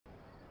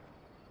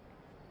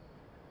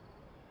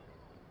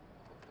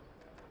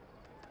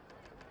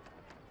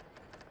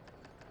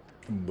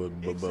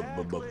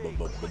Exactly.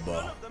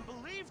 None of them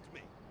believed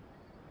me.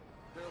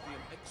 There'll be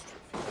an extra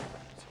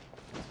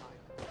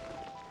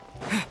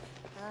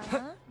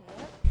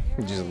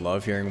You just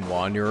love hearing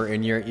Wanderer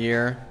in your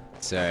ear.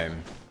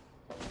 Same.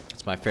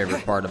 It's my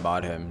favorite part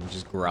about him.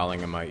 Just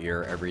growling in my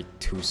ear every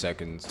 2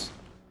 seconds.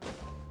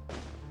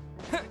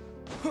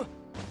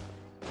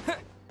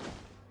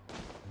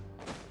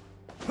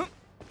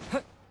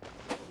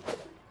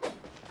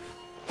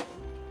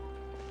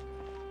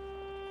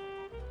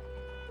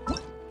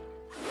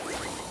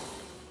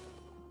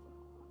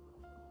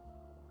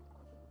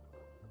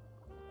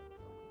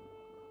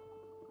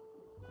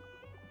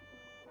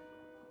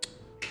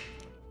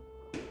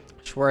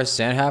 Should wear a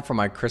Santa hat for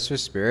my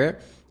Christmas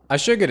spirit. I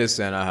should get a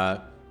Santa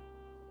hat.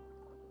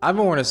 I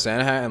haven't worn a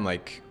Santa hat in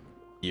like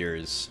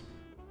years.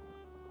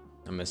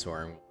 I miss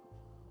wearing one.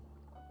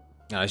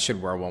 And I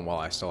should wear one while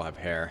I still have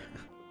hair.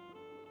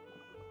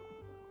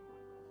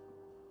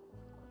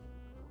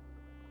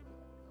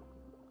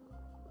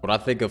 What I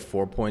think of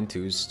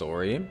 4.2's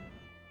story?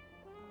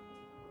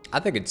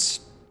 I think it's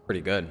pretty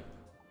good.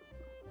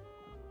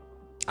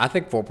 I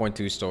think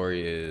 4.2's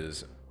story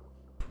is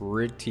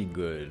pretty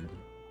good.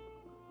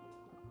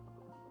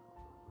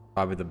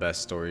 Probably the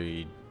best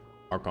story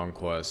arc on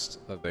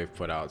Quest that they've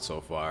put out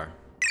so far.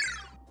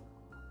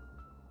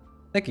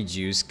 Thank you,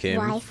 Juice Kim.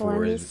 Why for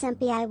me,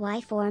 Senpai?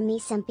 Why for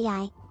me,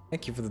 Senpai?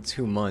 Thank you for the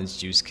 2 months,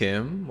 Juice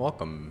Kim.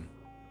 Welcome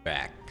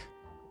back.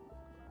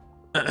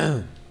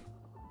 I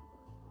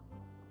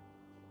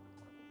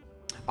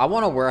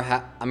want to wear a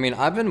hat. I mean,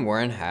 I've been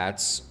wearing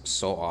hats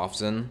so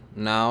often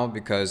now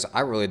because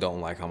I really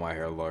don't like how my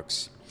hair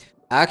looks.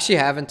 I actually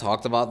haven't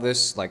talked about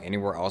this like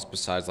anywhere else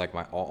besides like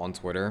my alt on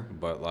Twitter,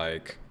 but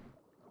like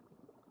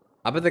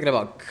I've been thinking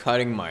about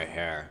cutting my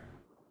hair.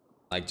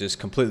 Like just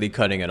completely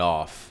cutting it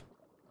off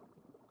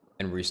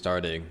and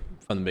restarting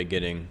from the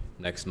beginning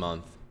next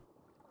month.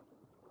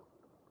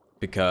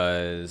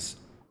 Because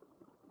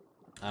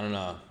I don't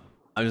know.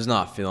 I'm just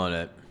not feeling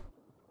it.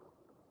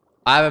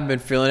 I haven't been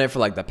feeling it for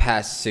like the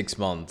past 6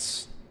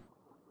 months.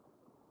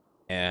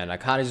 And I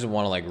kind of just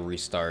want to like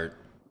restart.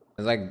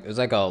 There's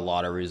like a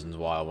lot of reasons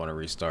why I want to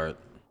restart.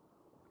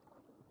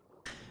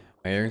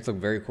 My earrings look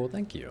very cool.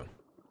 Thank you.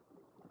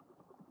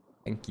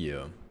 Thank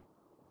you.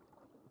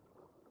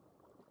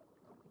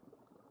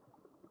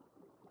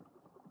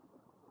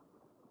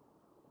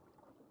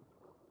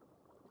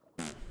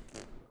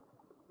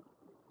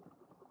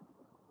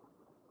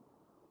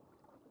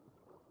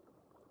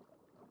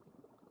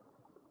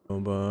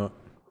 But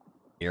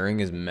earring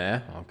is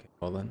meh. Okay,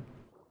 well then.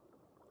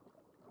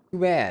 Too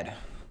bad.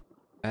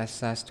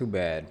 That's too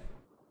bad.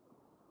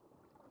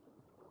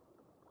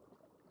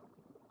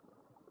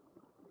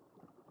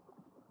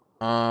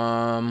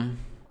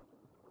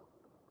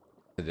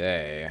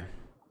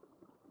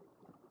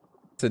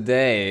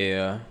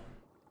 Today,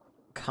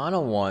 kind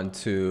of want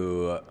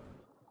to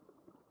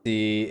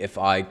see if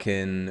I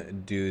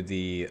can do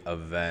the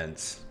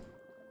event.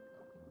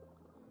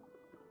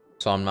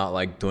 So I'm not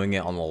like doing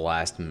it on the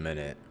last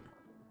minute.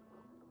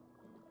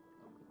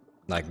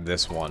 Like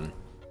this one.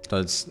 So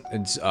it's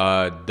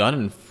done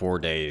in 4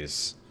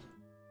 days.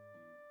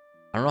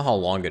 I don't know how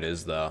long it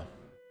is though.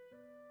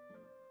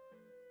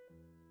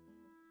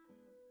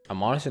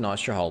 I'm honestly not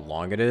sure how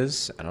long it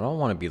is, and I don't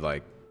want to be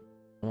like,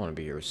 I don't want to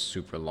be here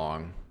super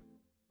long.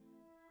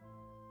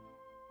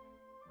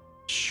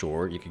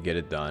 Short, you could get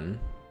it done.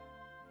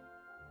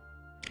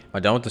 Am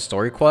I done with the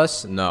story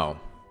quests? No.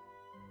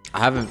 I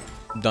haven't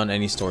done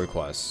any story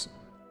quests.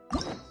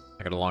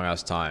 I got a long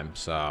ass time,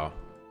 so.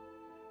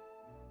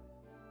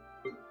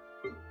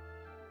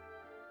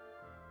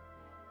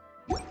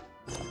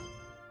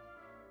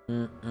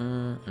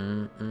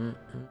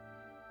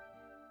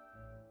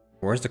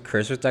 Where's the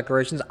Christmas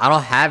decorations? I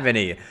don't have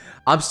any.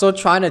 I'm still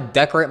trying to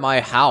decorate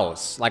my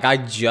house. Like, I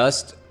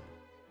just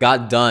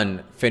got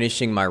done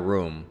finishing my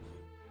room.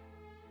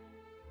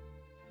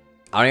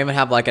 I don't even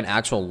have, like, an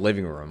actual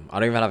living room. I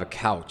don't even have a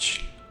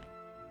couch.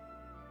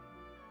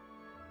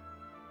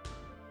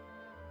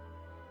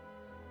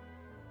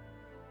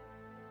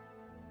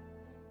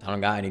 I don't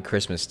got any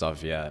Christmas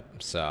stuff yet.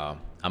 So,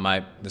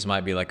 this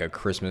might be, like, a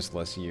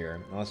Christmas-less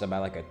year. Unless I buy,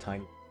 like, a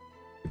tiny...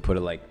 Put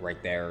it, like,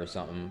 right there or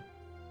something.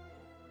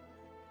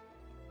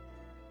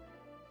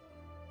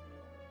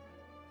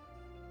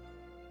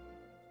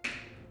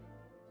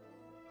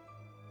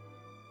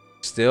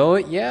 Still,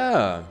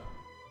 yeah.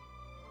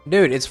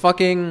 Dude, it's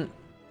fucking...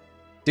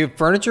 Dude,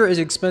 furniture is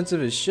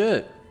expensive as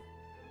shit.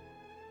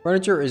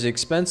 Furniture is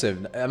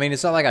expensive. I mean,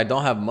 it's not like I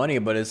don't have money,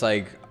 but it's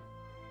like...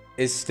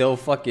 It's still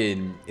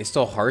fucking... It's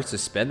still hard to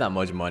spend that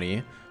much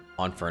money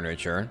on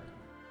furniture.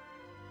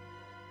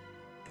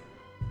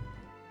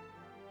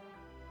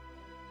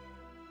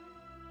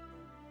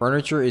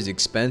 Furniture is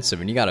expensive,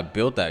 and you gotta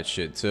build that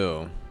shit,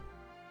 too.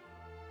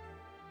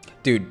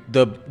 Dude,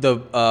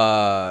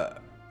 the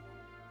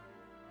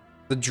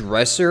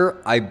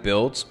dresser I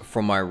built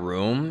for my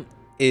room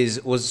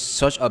was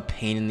such a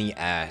pain in the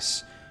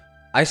ass.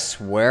 I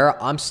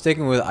swear I'm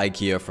sticking with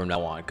IKEA from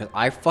now on because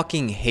I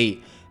fucking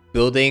hate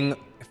building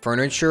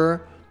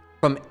furniture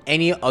from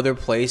any other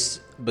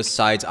place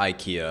besides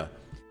IKEA.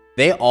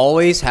 They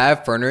always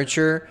have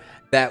furniture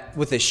that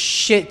with a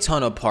shit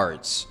ton of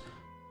parts.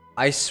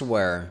 I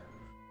swear.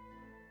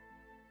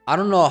 I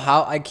don't know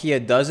how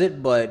IKEA does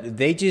it, but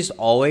they just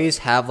always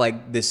have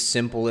like the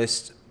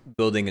simplest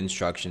building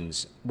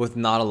instructions with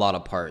not a lot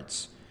of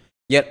parts.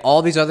 Yet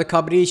all these other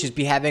companies just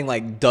be having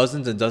like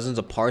dozens and dozens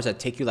of parts that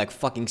take you like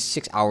fucking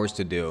 6 hours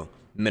to do,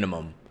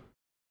 minimum.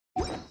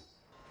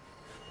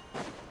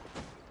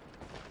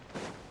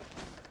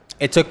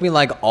 It took me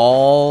like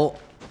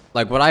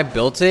when I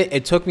built it,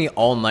 it took me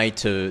all night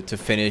to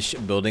finish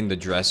building the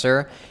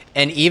dresser.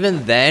 And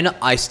even then,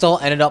 I still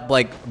ended up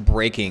like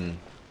breaking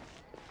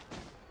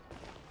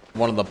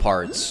one of the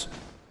parts.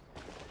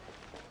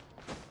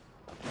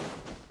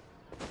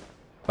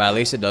 But at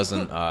least it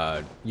doesn't,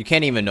 you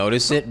can't even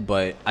notice it,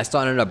 but I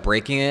still ended up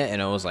breaking it,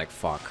 and it was like,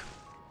 fuck.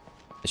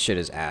 This shit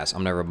is ass.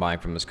 I'm never buying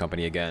from this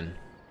company again.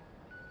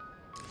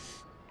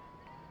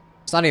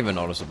 It's not even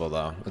noticeable,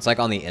 though. It's like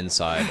on the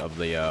inside of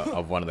the,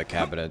 of one of the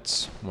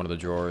cabinets. One of the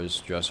drawers,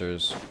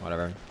 dressers,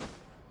 whatever.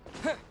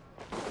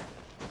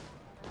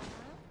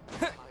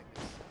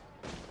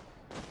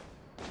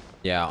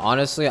 Yeah,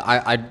 honestly,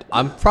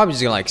 I'm probably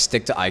just gonna like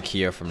stick to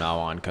IKEA from now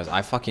on, because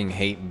I fucking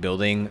hate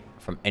building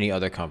from any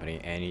other company.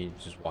 And he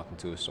just walked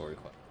into a story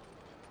club.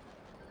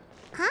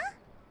 Huh?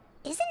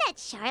 Isn't that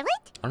Charlotte?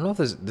 I don't know if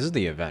this is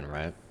the event,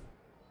 right?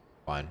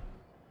 Fine.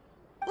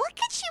 What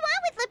could she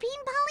want with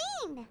Lapine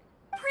Pauline?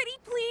 Pretty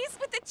please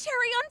with the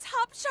cherry on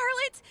top,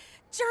 Charlotte.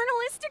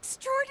 Journalist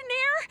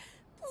extraordinaire.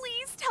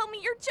 Please tell me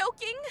you're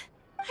joking.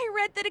 I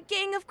read that a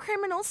gang of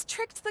criminals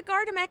tricked the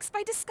Gardamex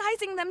by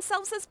disguising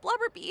themselves as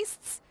blubber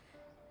beasts.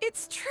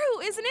 It's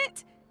true, isn't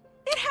it?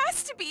 It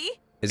has to be.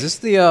 Is this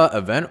the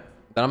event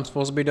that I'm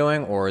supposed to be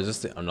doing, or is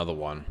this another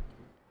one?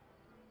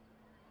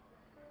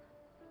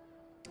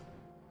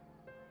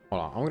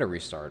 Hold on, I'm gonna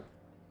restart.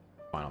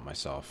 Find out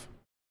myself.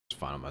 Just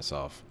find out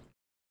myself.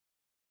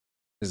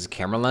 This is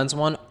camera lens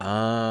one?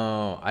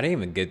 Oh, I didn't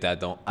even get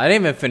that though. I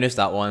didn't even finish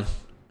that one.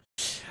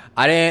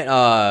 I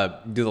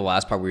didn't do the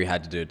last part where we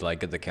had to do to like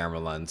get the camera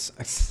lens.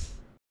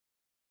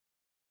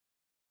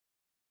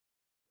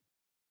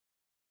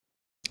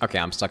 Okay,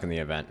 I'm stuck in the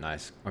event.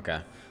 Nice. Okay.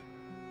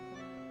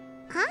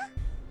 Huh?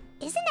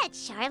 Isn't that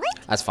Charlotte?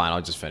 That's fine.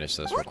 I'll just finish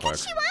this real quick. What could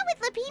she want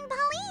with Lapine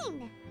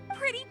Pauline?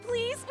 Pretty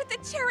please with the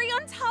cherry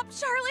on top,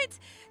 Charlotte.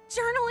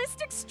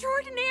 Journalist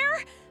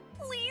extraordinaire.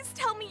 Please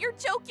tell me you're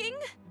joking.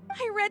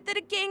 I read that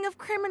a gang of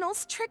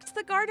criminals tricked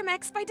the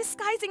Gardamex by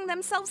disguising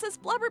themselves as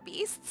blubber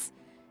beasts.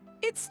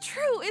 It's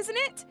true, isn't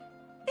it?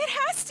 It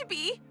has to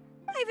be.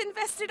 I've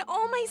invested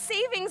all my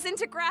savings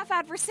into graph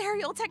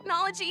adversarial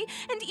technology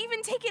and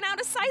even taken out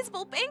a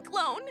sizable bank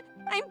loan.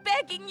 I'm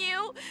begging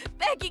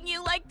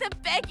you like the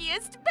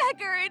beggiest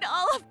beggar in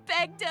all of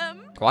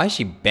begdom. Why is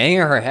she banging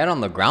her head on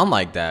the ground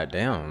like that?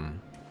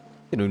 Damn.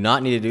 You do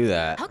not need to do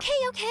that. Okay.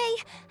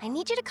 I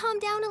need you to calm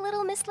down a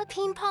little, Miss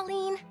Lapine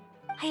Pauline.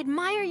 I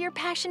admire your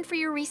passion for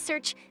your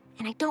research,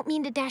 and I don't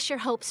mean to dash your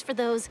hopes for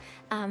those,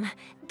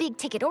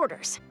 big-ticket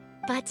orders.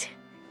 But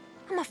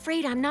I'm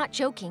afraid I'm not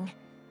joking.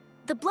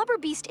 The Blubber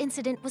Beast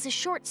incident was a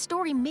short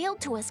story mailed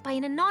to us by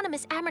an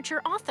anonymous amateur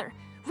author,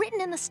 written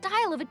in the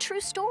style of a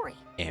true story.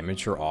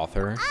 Amateur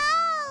author?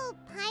 Oh,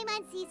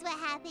 Paimon sees what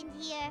happened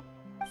here.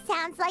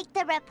 Sounds like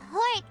the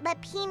report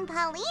Lapine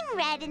Pauline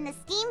read in the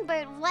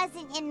Steambird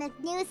wasn't in the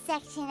news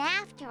section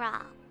after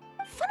all.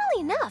 Funnily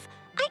enough,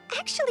 I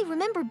actually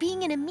remember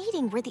being in a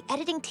meeting where the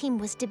editing team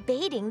was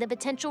debating the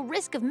potential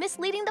risk of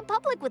misleading the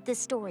public with this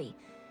story.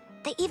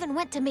 They even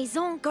went to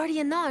Maison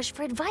Gardiennage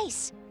for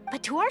advice.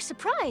 But to our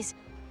surprise,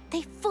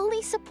 they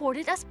fully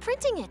supported us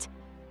printing it.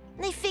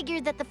 They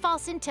figured that the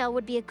false intel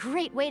would be a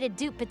great way to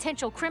dupe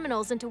potential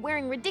criminals into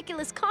wearing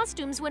ridiculous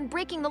costumes when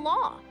breaking the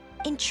law.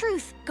 In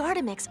truth,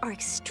 Gardamex are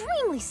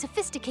extremely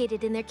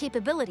sophisticated in their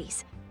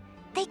capabilities.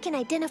 They can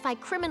identify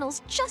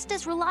criminals just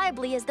as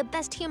reliably as the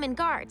best human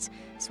guards,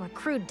 so a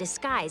crude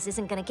disguise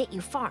isn't gonna get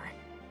you far.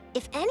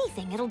 If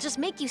anything, it'll just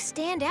make you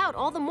stand out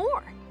all the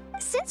more.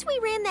 Since we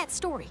ran that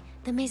story,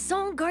 the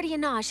Maison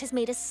Gardiennage has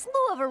made a slew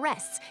of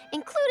arrests,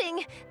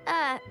 including,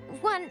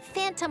 one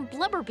phantom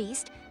blubber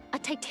beast, a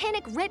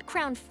titanic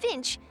red-crowned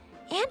finch,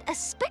 and a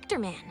specter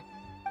man.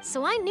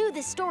 So I knew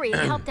this story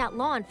had helped out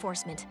law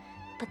enforcement,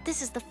 but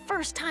this is the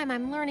first time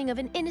I'm learning of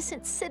an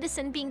innocent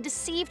citizen being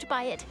deceived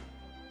by it,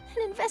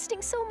 and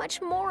investing so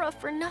much mora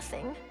for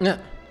nothing. Yeah.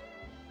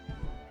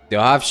 Do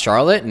I have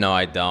Charlotte? No,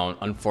 I don't,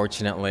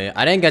 unfortunately.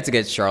 I didn't get to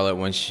get Charlotte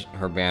when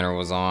her banner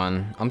was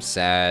on. I'm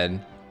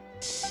sad.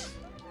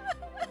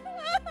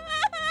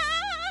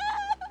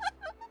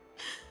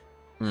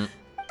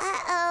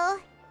 Uh-oh.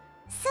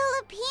 So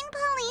Lapine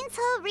Pauline's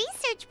whole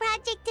research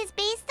project is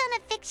based on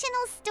a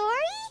fictional story?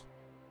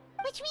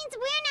 Which means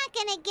we're not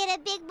gonna get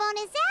a big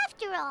bonus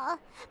after all.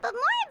 But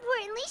more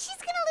importantly, she's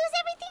gonna lose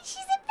everything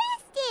she's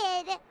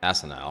invested.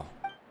 That's an L.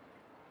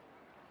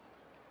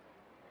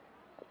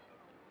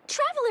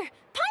 Traveler!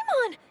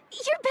 Paimon!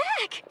 You're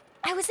back!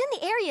 I was in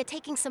the area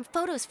taking some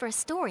photos for a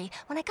story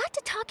when I got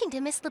to talking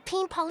to Miss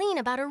Lapine Pauline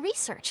about her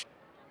research.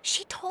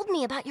 She told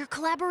me about your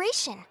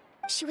collaboration.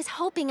 She was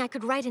hoping I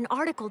could write an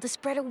article to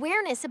spread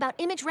awareness about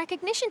image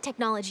recognition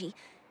technology.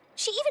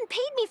 She even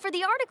paid me for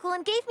the article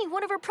and gave me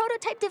one of her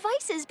prototype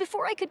devices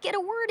before I could get a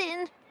word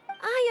in.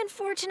 I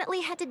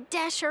unfortunately had to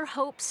dash her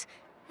hopes,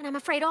 and I'm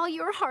afraid all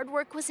your hard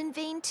work was in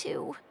vain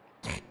too.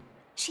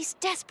 She's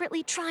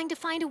desperately trying to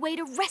find a way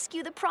to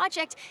rescue the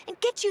project and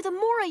get you the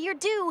Mora you're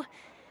due.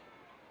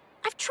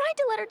 I've tried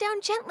to let her down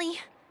gently,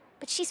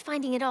 but she's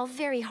finding it all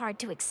very hard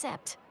to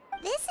accept.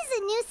 This is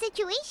a new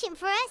situation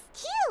for us,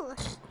 too.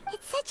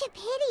 It's such a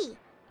pity.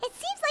 It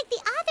seems like the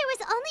author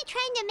was only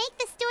trying to make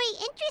the story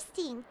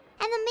interesting,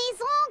 and the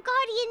Maison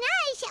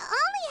Gardiennage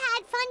only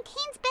had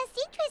Fontaine's best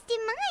interest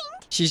in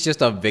mind. She's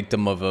just a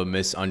victim of a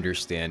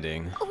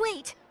misunderstanding.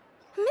 Wait,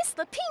 Miss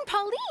Lapine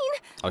Pauline?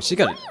 Oh, she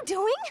got. What are you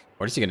doing?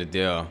 What is she gonna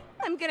do?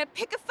 I'm gonna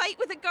pick a fight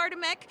with a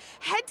Gardemec,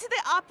 head to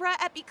the Opera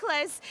at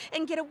Biclès,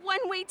 and get a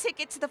one-way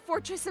ticket to the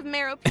Fortress of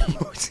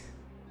Meropide.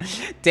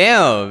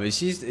 Damn,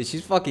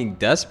 she's fucking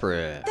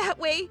desperate. That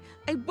way,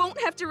 I won't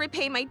have to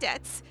repay my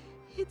debts.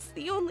 It's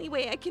the only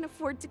way I can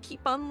afford to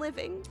keep on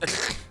living.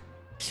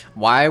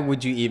 Why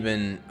would you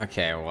even...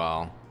 Okay,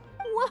 well...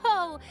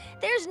 Whoa,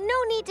 there's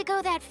no need to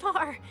go that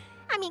far.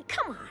 I mean,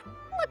 come on,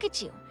 look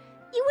at you.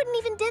 You wouldn't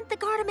even dent the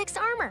Gardemec's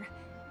armor.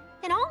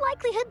 In all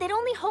likelihood, they'd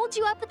only hold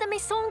you up at the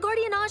Maison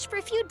Gardiennage for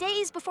a few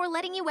days before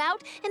letting you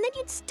out, and then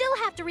you'd still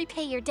have to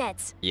repay your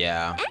debts.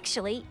 Yeah.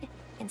 Actually,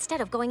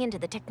 instead of going into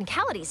the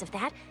technicalities of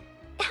that,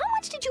 how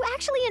much did you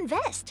actually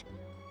invest?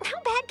 How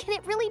bad can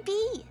it really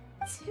be?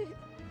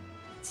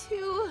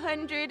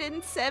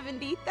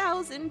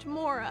 270,000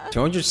 Mora.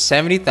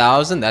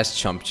 270,000? That's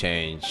chump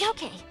change.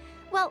 Okay,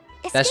 well,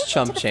 That's escaping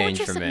chump to the change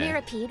Fortress for of me.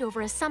 Meropide over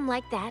a sum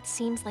like that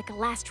seems like a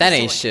last That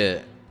resort. ain't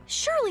shit.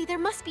 Surely there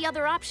must be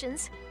other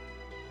options.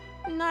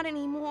 Not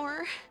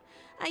anymore.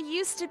 I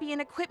used to be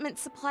an equipment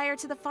supplier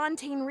to the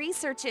Fontaine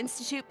Research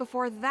Institute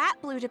before that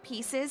blew to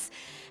pieces,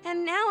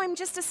 and now I'm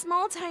just a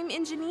small-time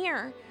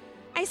engineer.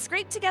 I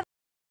scraped together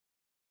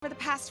for the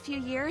past few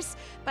years,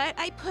 but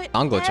I put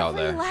Glitch out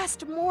every there.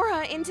 last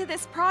Mora into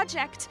this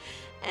project,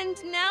 and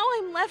now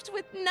I'm left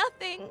with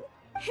nothing.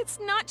 It's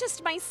not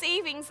just my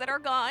savings that are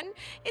gone,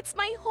 it's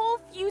my whole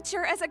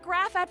future as a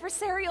graph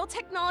adversarial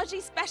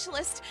technology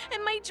specialist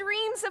and my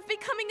dreams of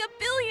becoming a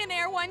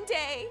billionaire one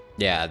day.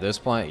 Yeah, at this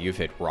point, you've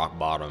hit rock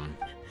bottom.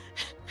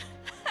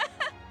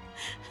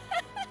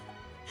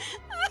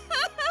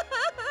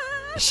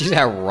 She's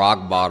at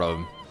rock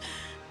bottom.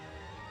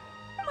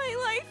 My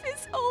life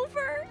is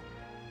over.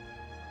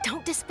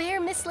 Don't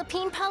despair, Miss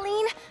Lapine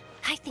Pauline.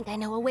 I think I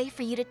know a way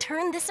for you to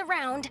turn this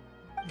around.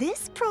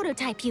 This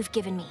prototype you've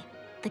given me,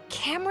 the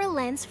camera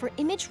lens for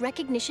image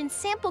recognition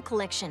sample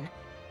collection.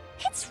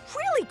 It's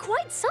really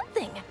quite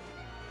something.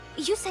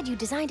 You said you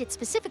designed it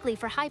specifically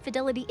for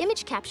high-fidelity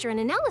image capture and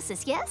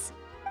analysis, yes?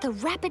 The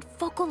rapid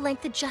focal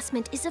length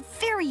adjustment is a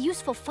very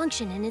useful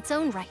function in its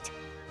own right.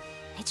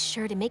 It's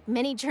sure to make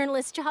many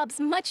journalists' jobs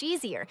much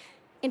easier.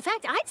 In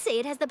fact, I'd say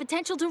it has the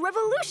potential to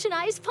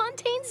revolutionize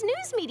Fontaine's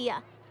news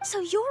media. So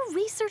your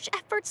research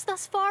efforts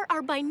thus far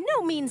are by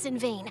no means in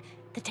vain.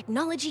 The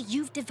technology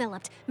you've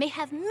developed may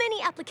have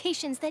many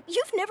applications that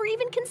you've never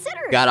even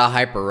considered. Gotta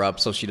hype her up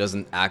so she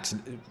doesn't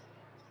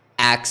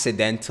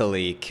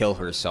accidentally kill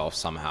herself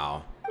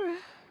somehow.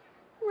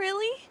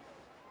 Really?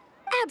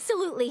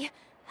 Absolutely.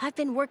 I've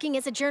been working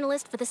as a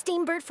journalist for the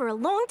Steambird for a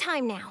long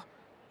time now.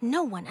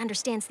 No one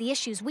understands the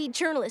issues we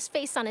journalists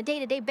face on a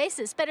day-to-day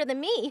basis better than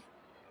me.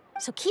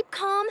 So keep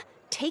calm,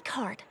 take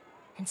heart,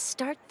 and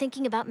start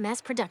thinking about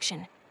mass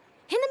production.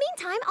 In the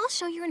meantime, I'll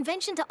show your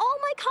invention to all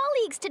my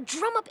colleagues to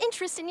drum up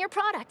interest in your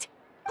product.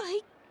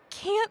 I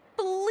can't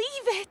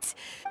believe it.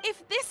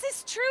 If this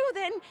is true,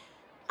 then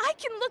I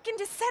can look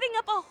into setting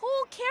up a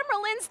whole camera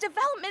lens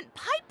development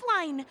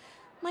pipeline.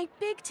 My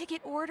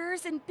big-ticket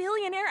orders and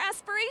billionaire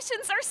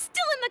aspirations are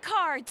still in the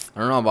cards. I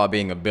don't know about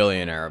being a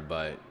billionaire,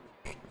 but...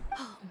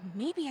 Oh,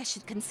 maybe I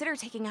should consider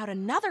taking out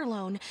another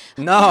loan.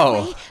 No!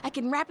 That way, I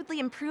can rapidly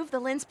improve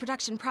the lens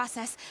production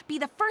process, be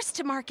the first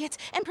to market,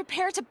 and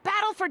prepare to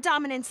battle for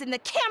dominance in the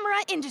camera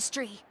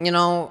industry. You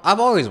know, I've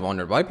always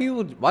wondered, why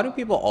do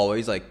people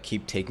always, like,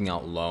 keep taking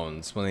out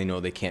loans when they know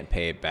they can't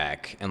pay it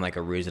back in, like,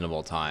 a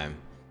reasonable time?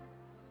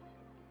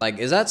 Like,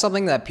 is that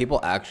something that people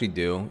actually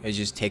do? Is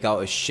just take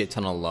out a shit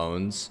ton of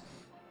loans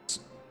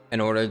in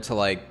order to,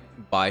 like,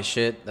 buy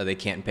shit that they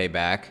can't pay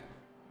back?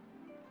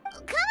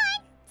 Come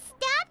on,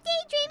 stop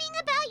daydreaming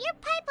about your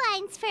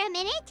pipelines for a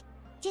minute.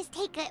 Just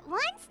take it one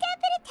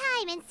step at a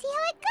time and see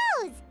how it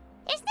goes.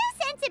 There's no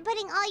sense in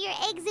putting all your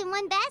eggs in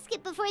one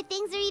basket before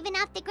things are even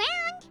off the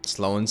ground.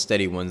 Slow and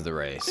steady wins the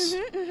race.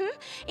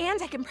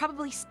 And I can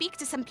probably speak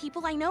to some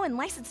people I know and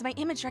license my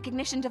image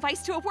recognition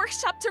device to a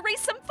workshop to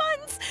raise some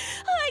funds.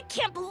 I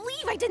can't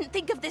believe I didn't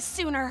think of this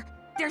sooner.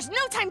 There's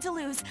no time to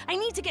lose. I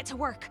need to get to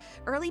work.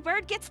 Early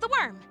bird gets the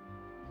worm.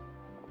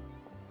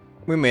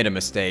 We made a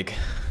mistake.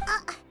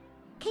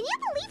 Can you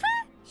believe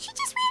her? She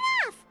just ran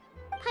off.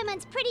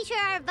 Paimon's pretty sure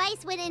our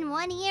advice went in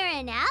one ear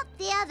and out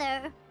the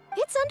other.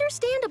 It's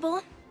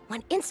understandable.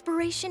 When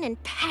inspiration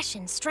and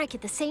passion strike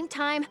at the same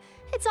time,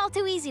 it's all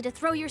too easy to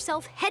throw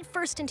yourself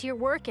headfirst into your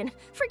work and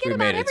forget We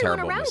about made a everyone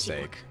terrible around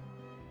mistake.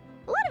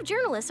 you. A lot of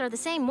journalists are the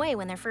same way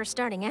when they're first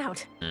starting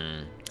out.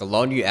 The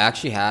loan you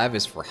actually have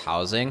is for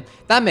housing.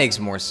 That makes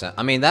more sense.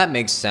 I mean, that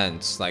makes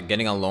sense. Like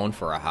getting a loan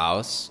for a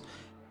house,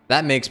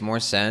 that makes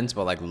more sense.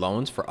 But like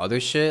loans for other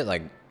shit,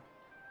 like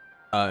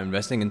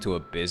investing into a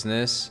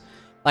business,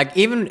 like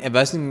even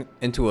investing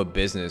into a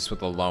business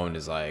with a loan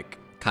is like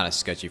kind of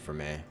sketchy for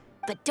me.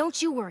 But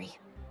don't you worry.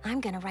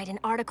 I'm gonna write an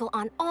article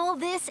on all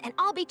this, and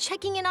I'll be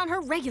checking in on her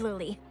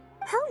regularly.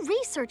 Her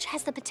research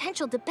has the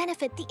potential to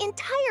benefit the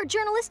entire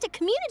journalistic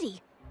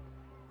community.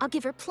 I'll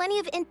give her plenty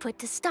of input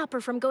to stop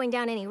her from going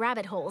down any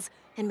rabbit holes,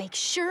 and make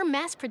sure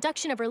mass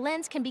production of her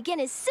lens can begin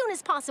as soon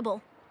as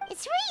possible.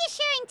 It's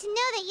reassuring to know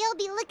that you'll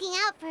be looking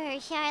out for her,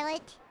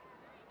 Charlotte.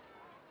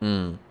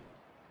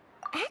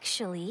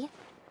 Actually,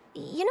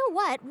 you know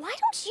what? Why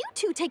don't you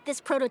two take this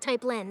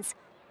prototype lens?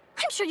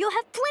 I'm sure you'll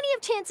have plenty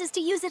of chances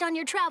to use it on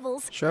your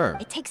travels. Sure.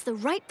 It takes the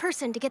right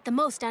person to get the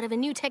most out of a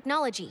new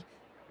technology.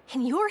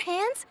 In your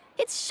hands,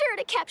 it's sure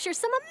to capture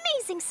some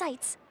amazing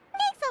sights.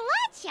 Thanks a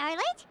lot,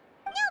 Charlotte.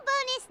 No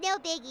bonus, no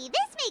biggie.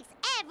 This makes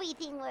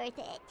everything worth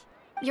it.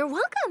 You're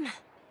welcome.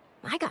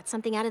 I got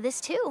something out of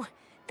this too.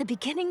 The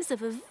beginnings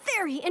of a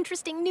very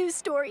interesting news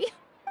story.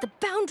 The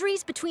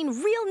boundaries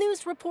between real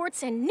news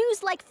reports and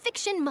news-like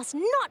fiction must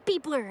not be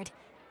blurred,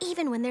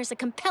 even when there's a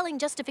compelling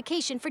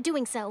justification for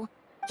doing so.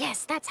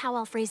 Yes, that's how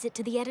I'll phrase it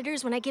to the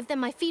editors when I give them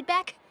my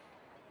feedback.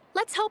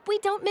 Let's hope we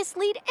don't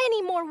mislead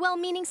any more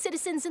well-meaning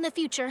citizens in the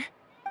future.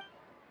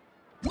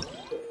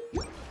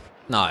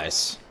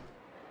 Nice.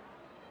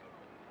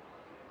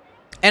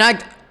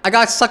 And I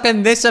got stuck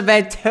in this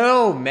event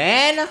too,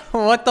 man.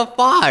 What the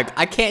fuck?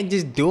 I can't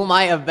just do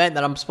my event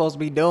that I'm supposed to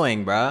be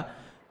doing, bruh.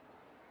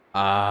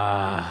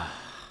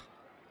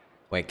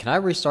 Wait, can I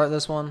restart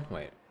this one?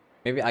 Wait,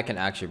 maybe I can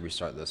actually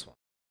restart this one.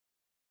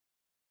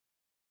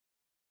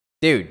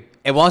 Dude,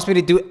 it wants me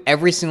to do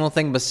every single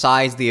thing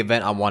besides the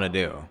event I want to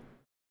do.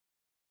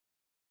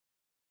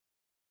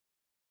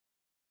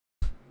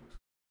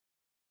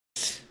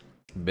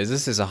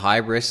 Business is a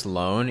high-risk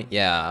loan?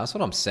 Yeah, that's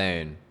what I'm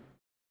saying.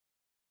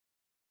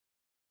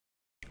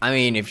 I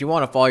mean, if you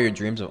want to follow your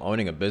dreams of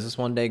owning a business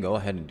one day, go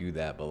ahead and do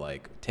that. But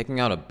like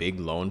taking out a big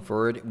loan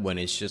for it when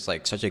it's just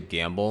like such a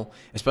gamble,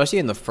 especially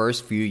in the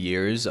first few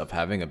years of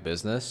having a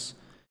business,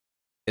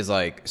 is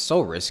like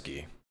so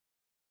risky.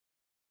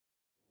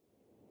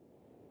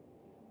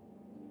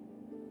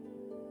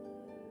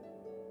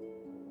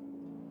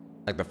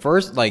 Like the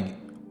first, like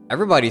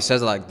everybody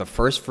says, like the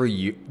first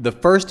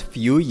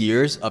few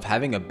years of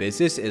having a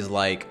business is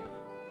like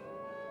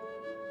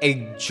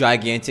a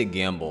gigantic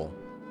gamble.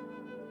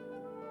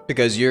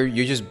 Because you're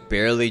just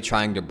barely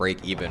trying to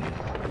break even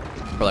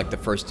for like the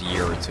first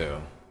year or two.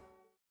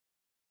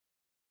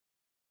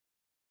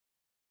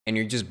 And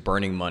you're just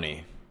burning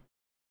money.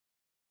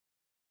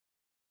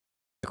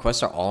 The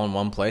quests are all in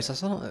one place.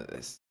 That's not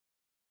this.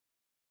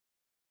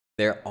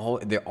 They're all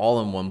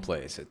in one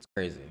place. It's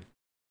crazy.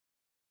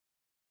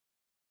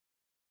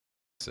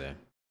 Let's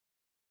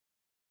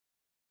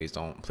see.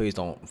 Please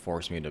don't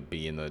force me to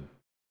be in the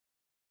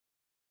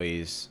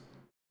please.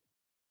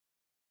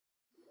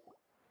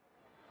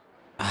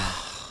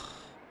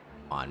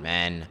 Come on,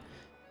 man.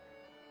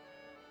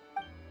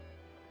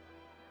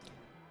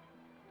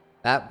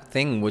 That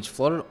thing which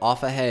floated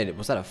off ahead,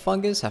 was that a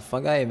fungus? Have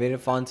fungi invaded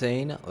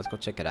Fontaine? Let's go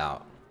check it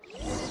out.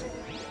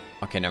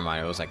 Okay, never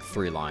mind. It was like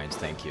 3 lines.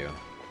 Thank you.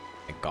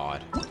 Thank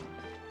God.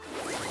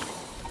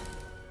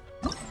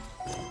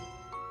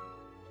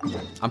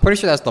 I'm pretty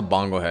sure that's the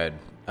Bongo Head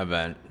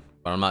event,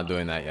 but I'm not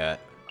doing that yet.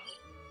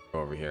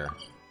 Go over here.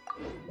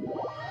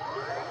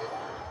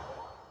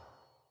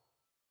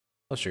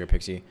 Oh, Sugar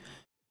Pixie.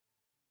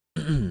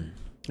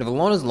 If a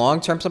loan is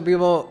long-term, some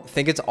people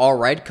think it's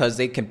alright because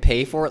they can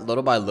pay for it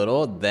little by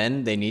little.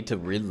 Then they need to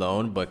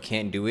re-loan but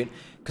can't do it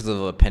because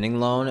of a pending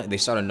loan. They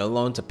start a no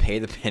loan to pay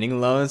the pending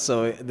loan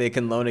so they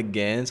can loan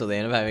again. So they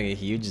end up having a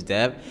huge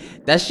debt.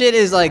 That shit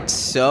is like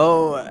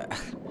so...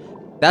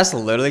 That's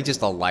literally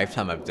just a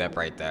lifetime of debt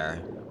right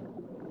there.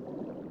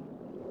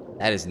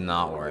 That is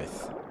not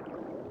worth.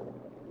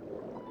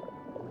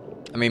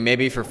 I mean,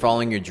 maybe for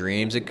following your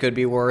dreams it could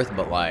be worth,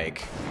 but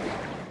like...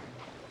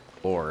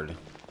 Lord.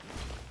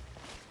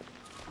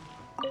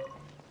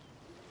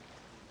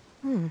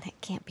 That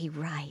can't be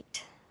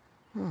right.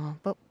 Oh,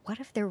 but what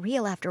if they're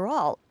real after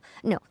all?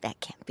 No, that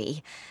can't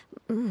be.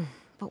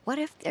 But what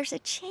if there's a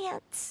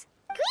chance?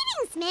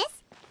 Greetings, miss.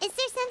 Is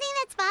there something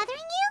that's bothering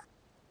you?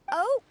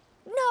 Oh,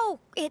 no,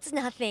 it's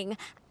nothing.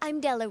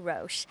 I'm Della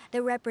Roche,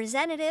 the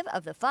representative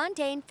of the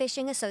Fontaine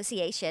Fishing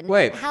Association.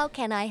 Wait. How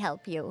can I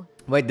help you?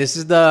 Wait, this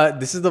is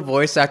the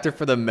voice actor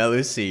for the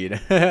Melusine.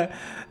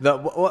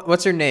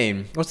 What's her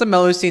name? What's the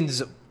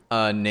Melusine's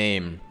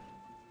name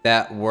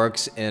that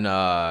works in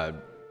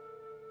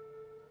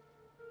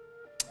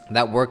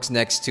that works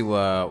next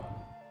to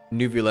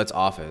Nuvulet's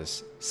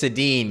office?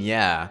 Sedine,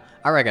 yeah.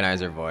 I recognize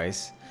her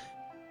voice.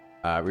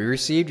 We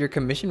received your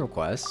commission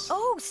request.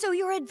 Oh, so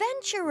you're a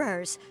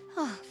adventurers.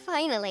 Oh,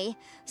 finally,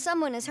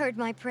 someone has heard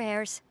my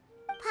prayers.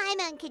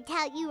 Paimon could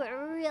tell you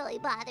were really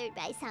bothered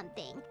by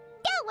something.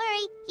 Don't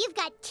worry, you've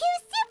got 2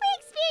 super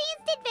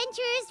experienced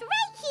adventurers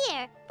right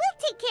here.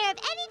 We'll take care of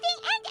anything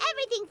and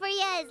everything for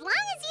you as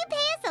long as you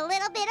pay us a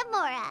little bit of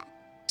Mora.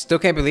 Still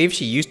can't believe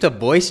she used to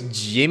voice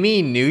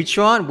Jimmy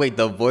Neutron? Wait,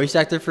 the voice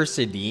actor for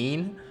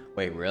Sidine?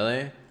 Wait,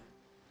 really?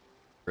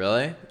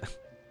 Really?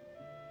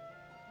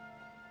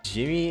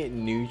 Jimmy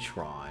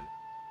Neutron.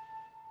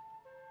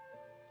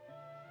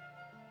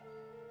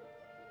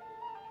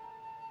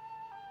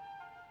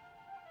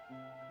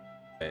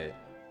 Wait.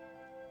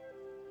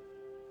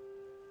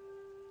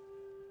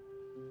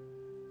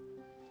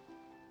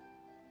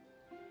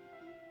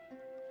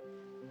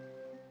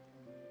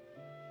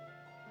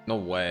 No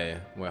way.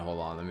 Wait, hold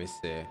on. Let me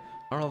see. I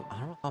don't know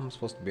how I'm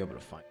supposed to be able to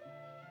find.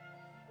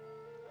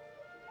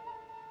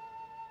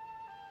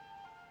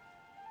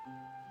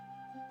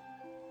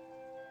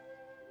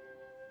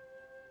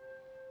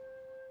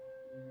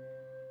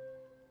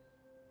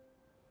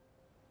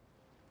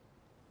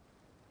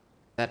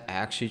 Is that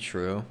actually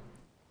true?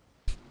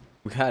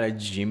 We got a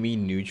Jimmy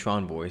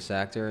Neutron voice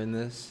actor in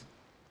this?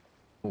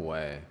 No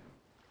way.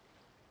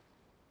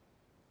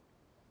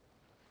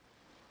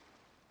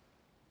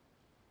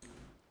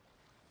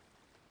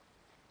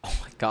 Oh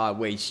my god,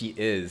 wait, she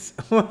is.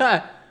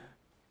 Oh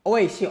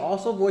wait, she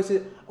also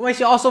voices. Wait,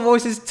 she also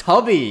voices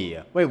Tubby.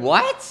 Wait,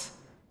 what?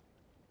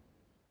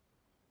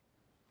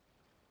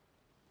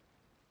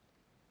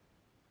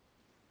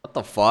 What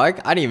the fuck?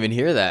 I didn't even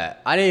hear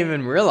that. I didn't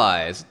even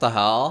realize. What the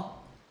hell?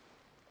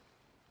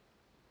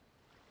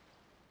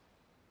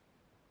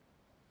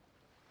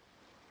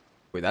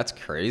 Wait, that's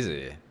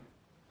crazy.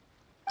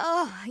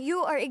 Oh, you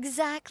are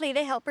exactly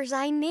the helpers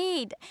I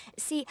need.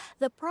 See,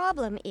 the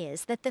problem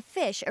is that the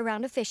fish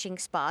around a fishing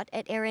spot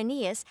at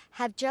Araneus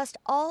have just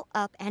all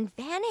up and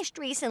vanished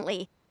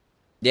recently.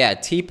 Yeah,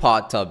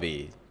 teapot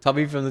Tubby.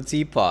 Tubby from the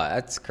teapot.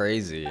 That's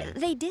crazy.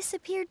 They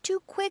disappeared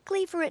too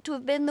quickly for it to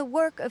have been the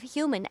work of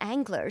human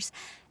anglers.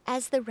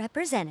 As the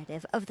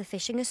representative of the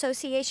Fishing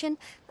Association,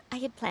 I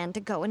had planned to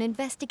go and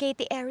investigate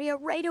the area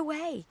right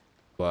away.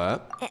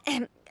 What?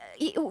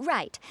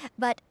 Right,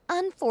 but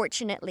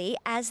unfortunately,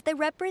 as the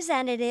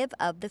representative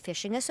of the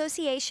Fishing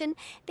Association,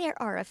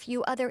 there are a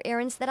few other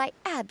errands that I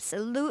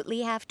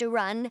absolutely have to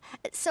run.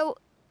 So...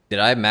 Did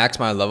I max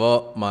my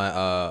level,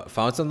 my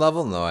Fountain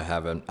level? No, I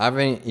haven't. I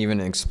haven't even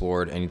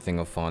explored anything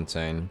of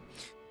Fontaine.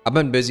 I've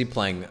been busy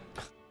playing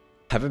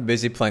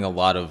a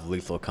lot of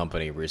Lethal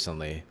Company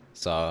recently,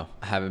 so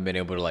I haven't been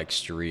able to like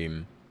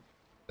stream.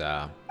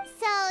 Yeah.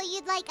 So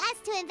you'd like us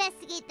to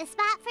investigate the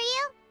spot for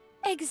you?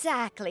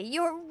 Exactly.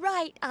 You're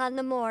right on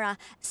the Mora.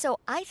 So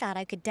I thought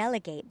I could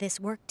delegate this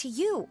work to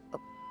you.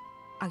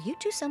 Are you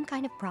two some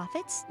kind of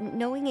prophets,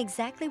 knowing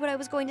exactly what I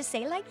was going to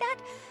say like that?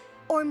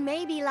 Or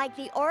maybe like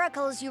the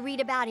oracles you read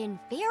about in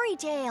fairy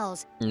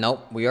tales?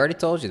 Nope, we already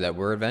told you that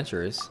we're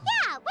adventurers.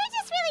 Yeah, we're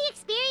just really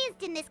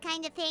experienced in this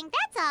kind of thing,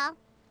 that's all.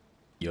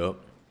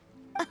 Yup.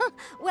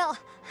 Well,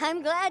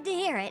 I'm glad to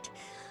hear it.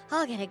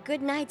 I'll get a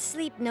good night's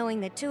sleep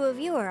knowing the two of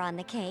you are on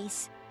the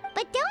case.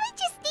 But don't we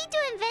just need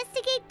to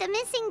investigate the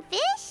missing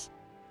fish?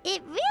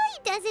 It really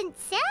doesn't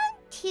sound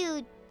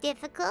too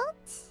difficult.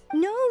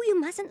 No, you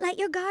mustn't let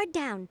your guard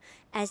down.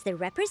 As the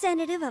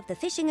representative of the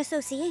Fishing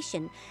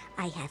Association,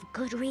 I have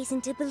good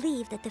reason to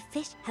believe that the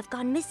fish have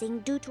gone missing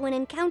due to an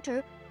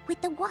encounter with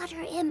the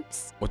water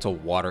imps. What's a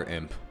water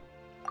imp?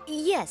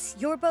 Yes,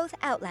 you're both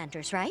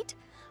Outlanders, right?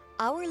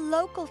 Our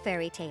local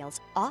fairy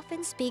tales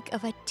often speak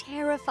of a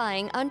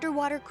terrifying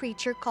underwater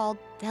creature called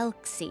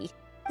Thelxie.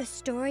 The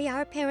story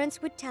our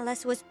parents would tell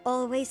us was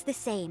always the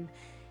same.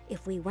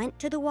 If we went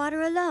to the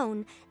water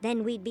alone,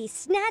 then we'd be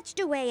snatched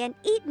away and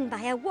eaten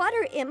by a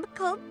water imp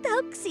called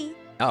Thelxie.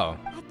 Oh.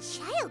 A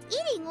child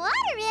eating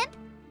water imp?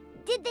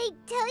 Did they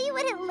tell you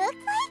what it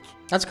looked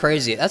like? That's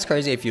crazy. That's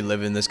crazy if you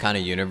live in this kind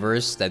of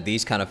universe, that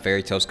these kind of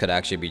fairy tales could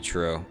actually be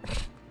true.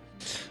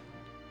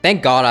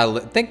 Thank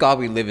God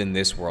we live in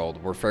this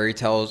world where fairy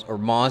tales or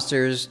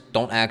monsters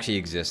don't actually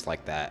exist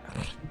like that.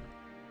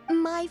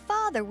 My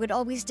father would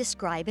always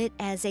describe it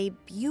as a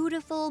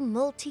beautiful,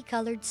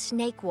 multicolored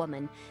snake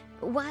woman,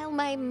 while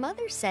my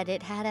mother said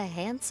it had a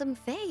handsome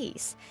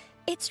face.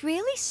 It's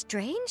really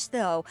strange,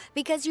 though,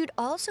 because you'd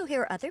also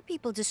hear other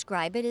people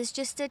describe it as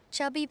just a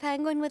chubby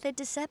penguin with a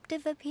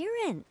deceptive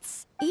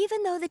appearance.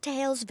 Even though the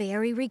tales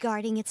vary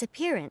regarding its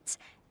appearance,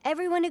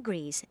 everyone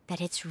agrees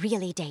that it's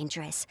really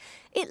dangerous.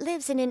 It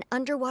lives in an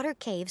underwater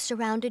cave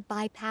surrounded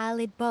by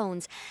pallid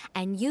bones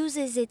and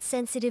uses its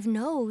sensitive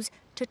nose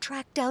to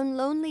track down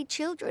lonely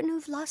children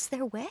who've lost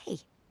their way.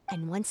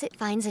 And once it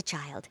finds a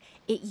child,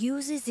 it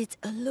uses its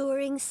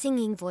alluring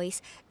singing voice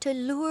to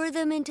lure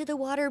them into the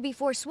water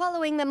before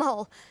swallowing them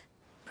all.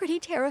 Pretty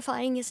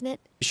terrifying, isn't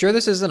it? You sure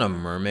this isn't a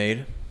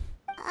mermaid?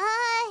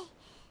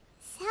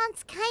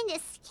 Sounds kinda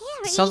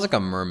scary. It sounds like a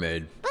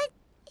mermaid. But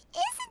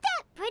isn't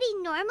that pretty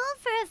normal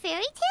for a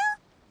fairy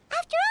tale?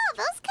 After all,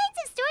 those kinds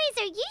of stories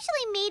are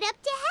usually made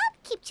up to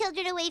help keep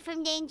children away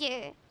from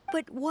danger.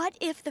 But what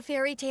if the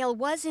fairy tale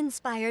was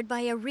inspired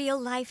by a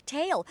real-life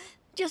tale?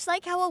 Just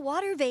like how a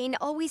water vein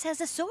always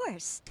has a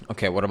source.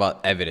 Okay, what about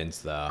evidence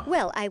though?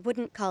 Well, I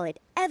wouldn't call it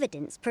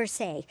evidence per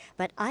se,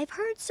 but I've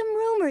heard some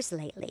rumors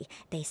lately.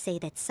 They say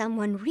that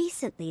someone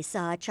recently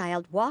saw a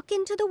child walk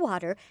into the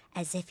water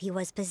as if he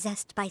was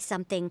possessed by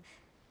something.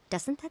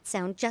 Doesn't that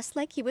sound just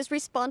like he was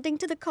responding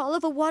to the call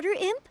of a water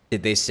imp?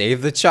 Did they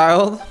save the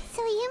child?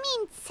 So you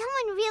mean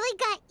someone really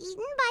got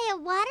eaten by a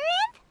water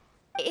imp?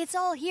 It's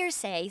all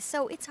hearsay,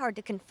 so it's hard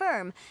to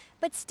confirm.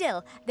 But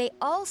still, they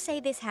all say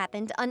this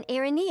happened on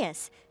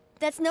Irenaeus.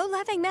 That's no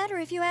laughing matter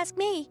if you ask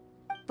me.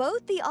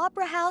 Both the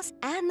Opera House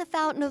and the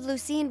Fountain of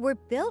Lucine were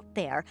built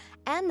there,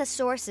 and the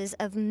sources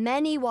of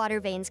many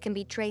water veins can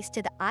be traced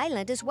to the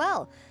island as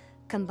well.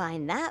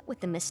 Combine that with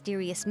the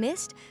mysterious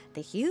mist,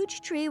 the huge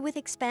tree with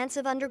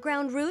expansive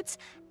underground roots,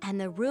 and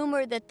the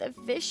rumor that the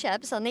fish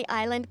apes on the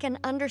island can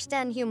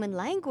understand human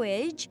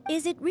language.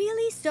 Is it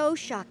really so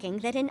shocking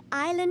that an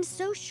island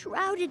so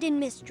shrouded in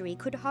mystery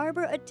could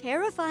harbor a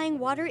terrifying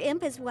water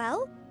imp as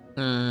well?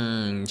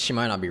 She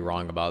might not be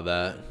wrong about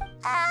that.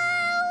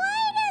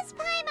 Why does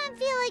Paimon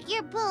feel like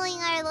you're pulling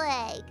our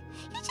leg?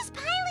 You're just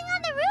piling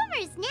on the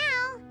rumors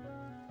now.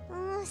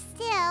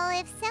 Still,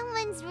 if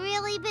someone's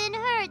really been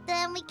hurt,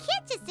 then we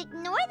can't just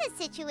ignore the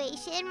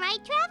situation, right,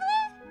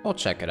 Traveler? We'll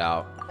check it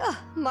out.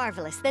 Oh,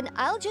 marvelous. Then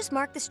I'll just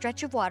mark the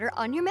stretch of water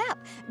on your map.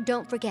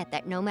 Don't forget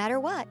that no matter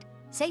what,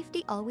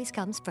 safety always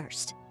comes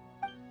first.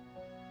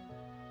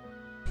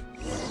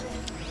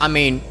 I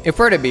mean, if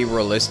we're to be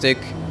realistic,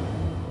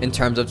 in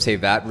terms of, say,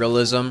 that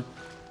realism,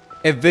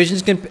 if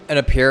visions can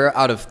appear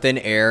out of thin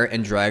air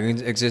and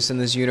dragons exist in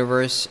this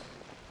universe,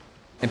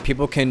 and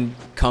people can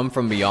come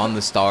from beyond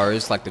the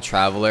stars like the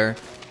Traveler,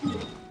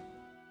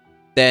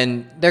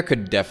 then there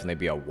could definitely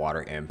be a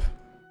water imp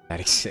that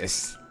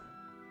exists.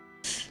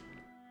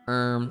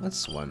 Let's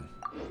swim.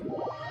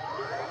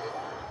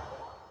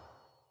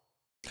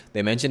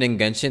 They mentioned in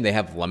Genshin they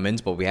have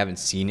lemons, but we haven't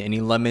seen any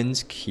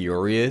lemons.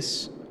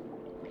 Curious.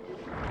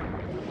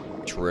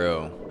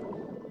 True.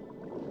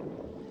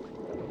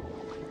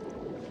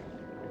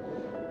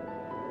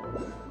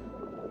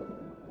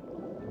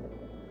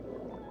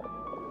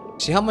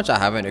 See how much I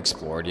haven't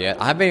explored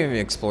yet? I haven't even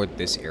explored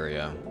this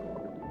area.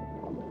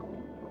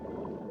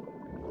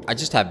 I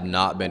just have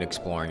not been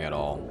exploring at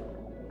all.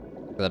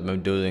 Because I've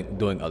been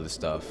doing other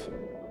stuff.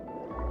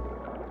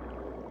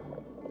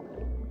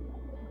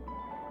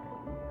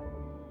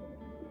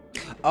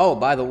 Oh,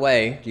 by the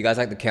way, do you guys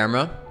like the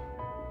camera?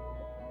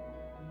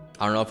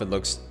 I don't know if it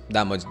looks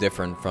that much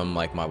different from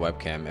like my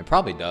webcam. It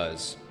probably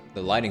does.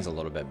 The lighting's a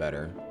little bit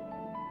better.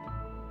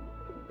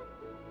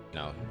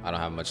 No, I don't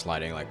have much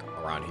lighting like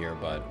around here,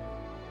 but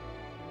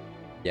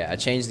yeah, I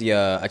changed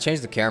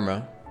the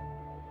camera.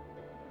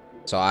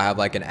 So I have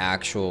like an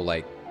actual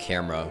like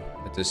camera.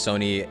 It's a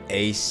Sony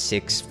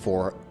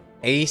A6400.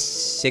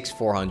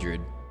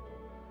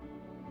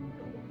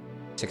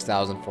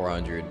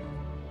 6400.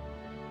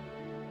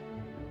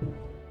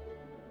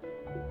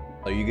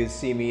 So you can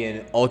see me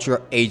in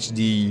Ultra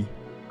HD.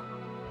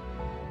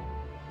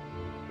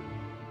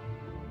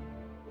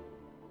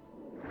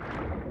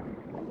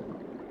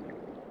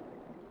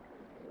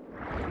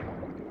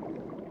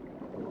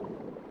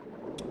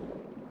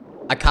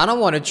 I kind of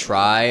want to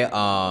try,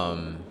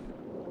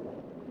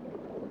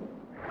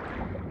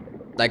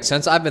 like,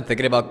 since I've been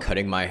thinking about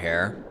cutting my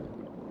hair,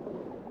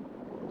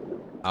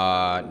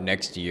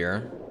 next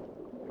year,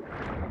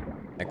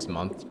 next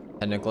month,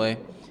 technically,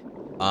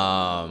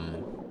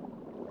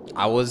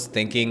 I was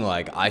thinking,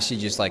 like, I should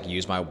just, like,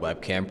 use my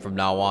webcam from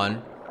now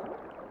on,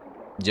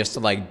 just to,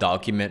 like,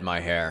 document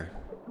my hair.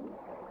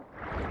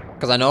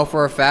 Because I know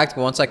for a fact,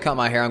 once I cut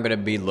my hair, I'm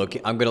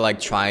gonna, like,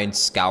 try and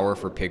scour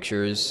for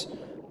pictures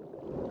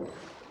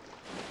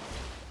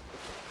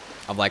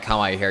of like how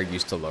my hair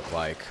used to look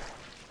like.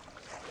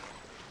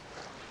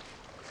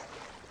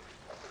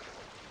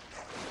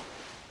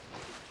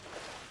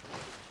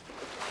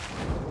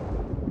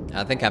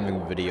 I think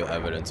having video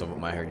evidence of what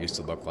my hair used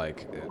to look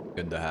like is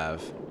good to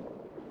have.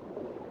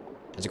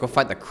 Let's go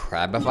fight the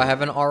crab if I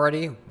haven't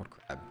already. What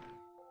crab?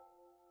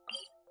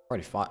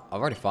 I've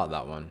already fought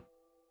that one.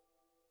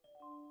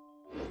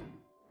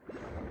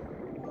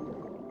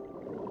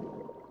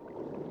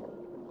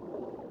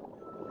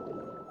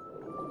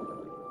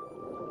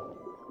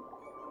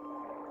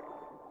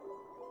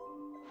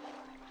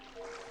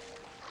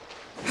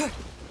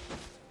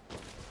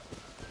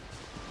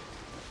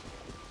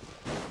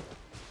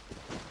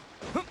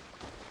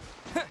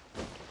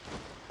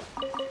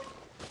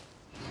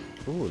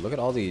 Ooh, look at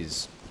all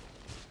these.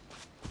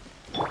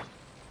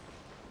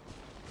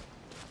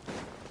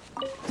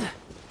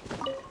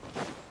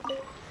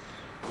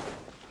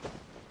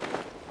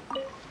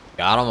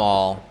 Got them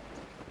all.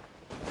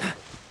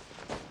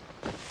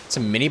 It's a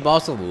mini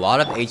boss with a lot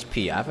of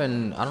HP. I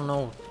don't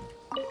know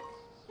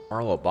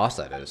what boss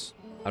that is.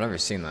 I've never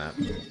seen that.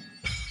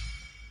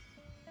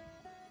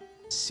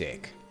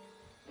 Sick.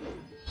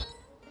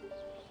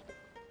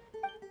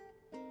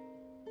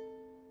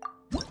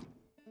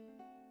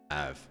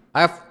 I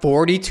have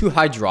 42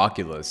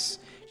 Hydroculus.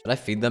 Should I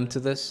feed them to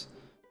this?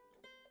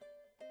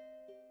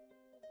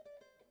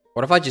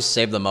 What if I just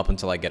save them up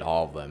until I get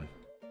all of them?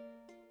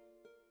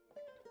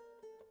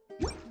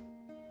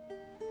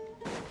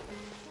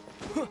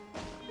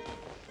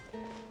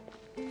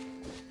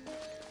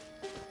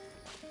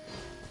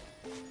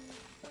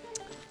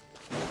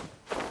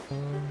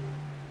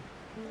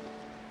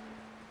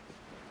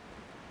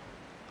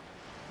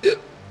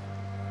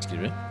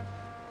 Excuse me.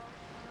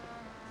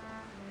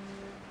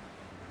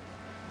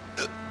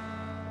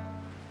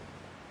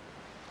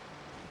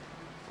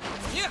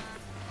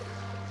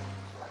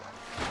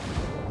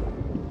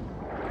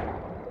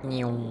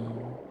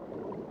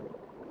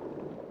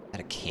 That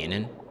a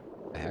cannon?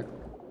 What the heck?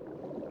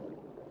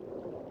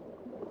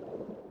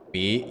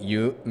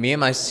 Me and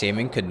my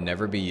saving could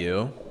never be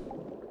you.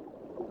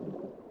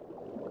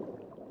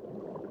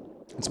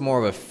 It's more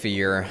of a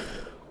fear.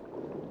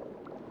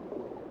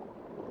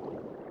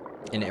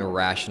 An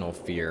irrational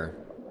fear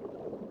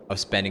of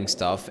spending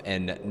stuff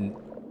and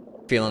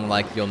feeling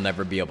like you'll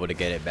never be able to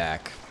get it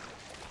back.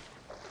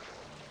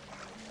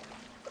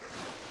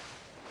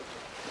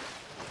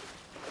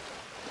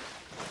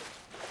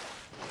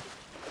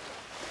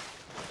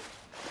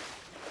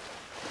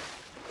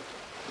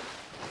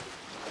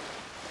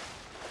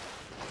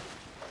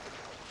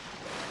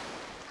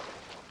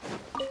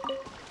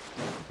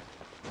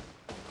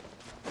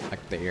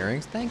 Like the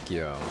earrings? Thank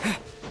you.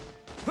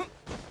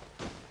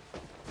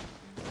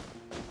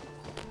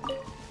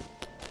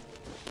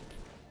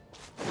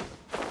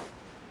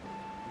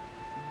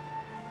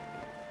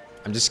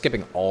 I'm just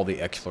skipping all the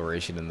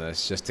exploration in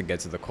this just to get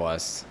to the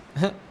quest.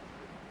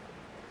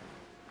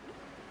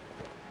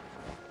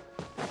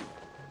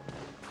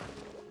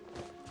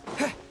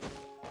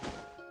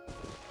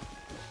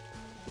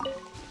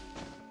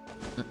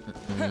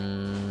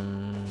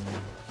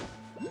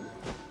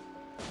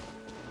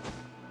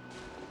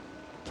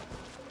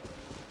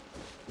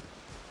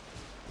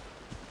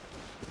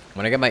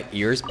 When I get my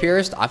ears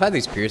pierced, I've had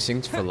these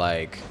piercings for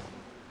like...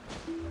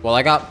 Well,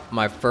 I got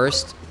my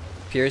first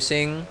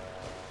piercing...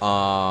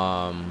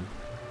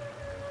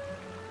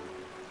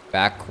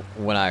 back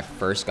when I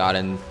first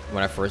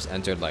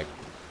entered like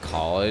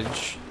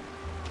college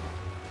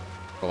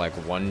for like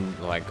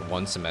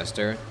one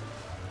semester.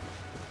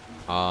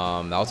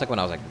 That was like when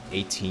I was like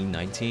 18,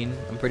 19,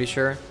 I'm pretty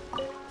sure.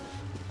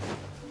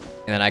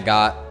 And then I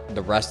got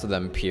the rest of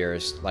them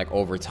pierced like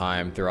over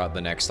time throughout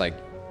the next like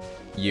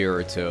year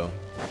or two.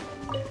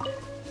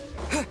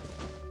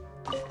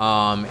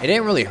 It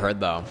didn't really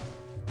hurt though,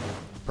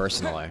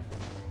 personally.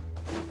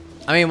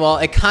 I mean, well,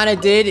 it kind of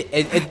did.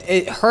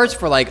 It hurts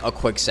for like a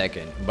quick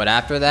second, but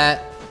after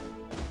that,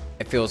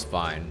 it feels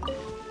fine.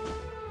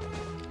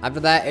 After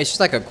that, it's just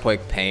like a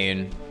quick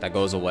pain that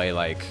goes away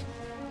like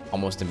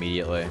almost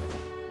immediately.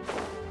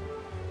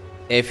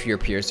 If your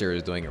piercer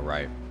is doing it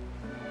right.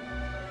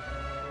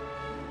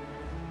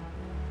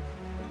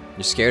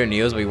 You're scared of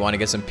needles, but you want to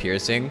get some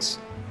piercings?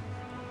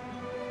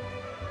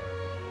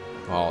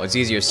 Well, it's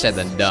easier said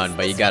than done,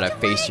 but you gotta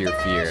face your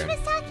fear.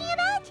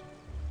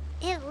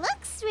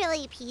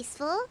 Really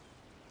peaceful.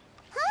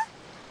 Huh?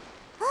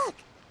 Look,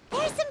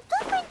 there's some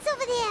footprints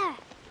over there.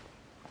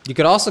 You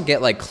could also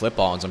get like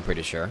clip-ons, I'm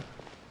pretty sure.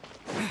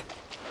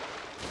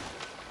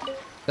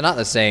 They're not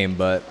the same,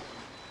 but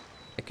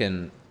it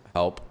can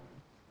help.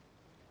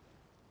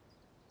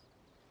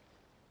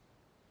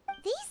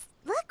 These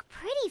look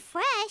pretty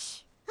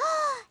fresh.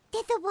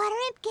 Did the water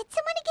imp get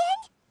someone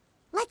again?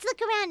 Let's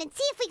look around and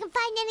see if we can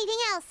find anything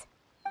else.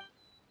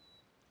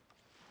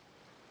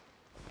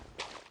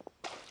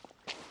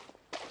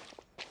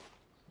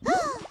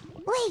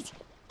 Wait,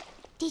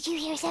 did you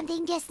hear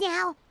something just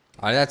now?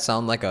 Why did that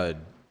sound like a...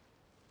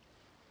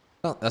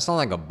 That sounded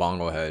like a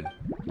bongo head.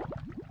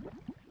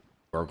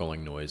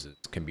 Gurgling noises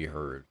can be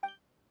heard.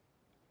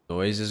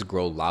 Noises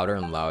grow louder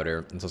and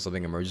louder until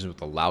something emerges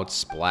with a loud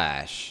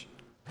splash.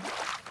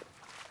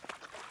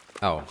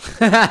 Oh.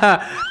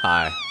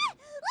 Hi. What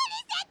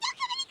is that? Don't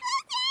come any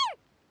closer!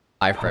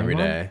 Hi for every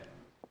day.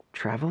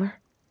 Traveler?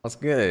 That's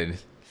good.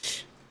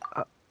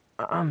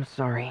 I'm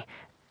sorry.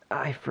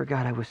 I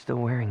forgot I was still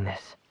wearing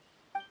this.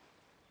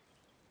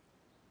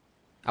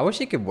 I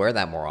wish you could wear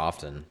that more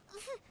often.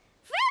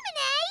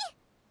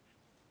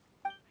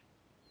 Fremine!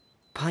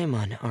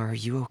 Paimon, are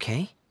you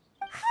okay?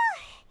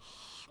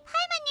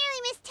 Paimon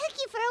nearly mistook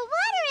you for a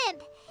water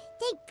imp.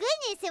 Thank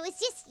goodness it was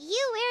just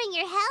you wearing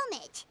your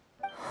helmet.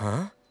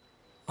 Huh?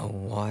 A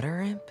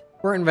water imp?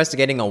 We're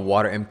investigating a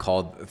water imp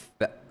called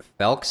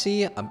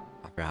Thelxie. I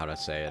forgot how to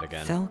say it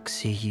again.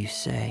 Thelxie, you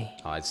say?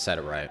 Oh, I said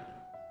it right.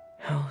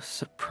 How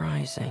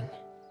surprising.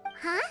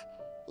 Huh?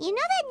 You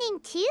know that name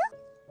too?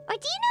 Or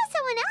do you know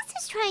someone else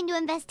who's trying to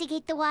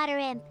investigate the water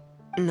imp?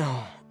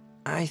 No.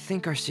 I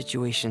think our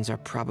situations are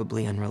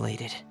probably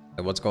unrelated.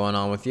 What's going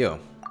on with you?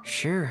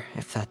 Sure,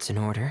 if that's in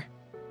order.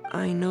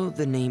 I know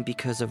the name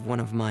because of one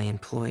of my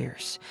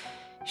employers.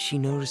 She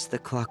noticed the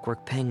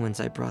clockwork penguins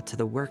I brought to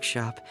the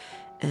workshop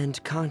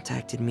and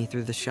contacted me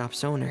through the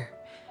shop's owner.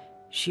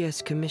 She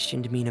has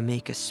commissioned me to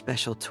make a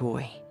special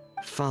toy.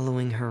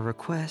 Following her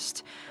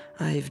request,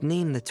 I've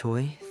named the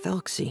toy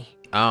Thelxie.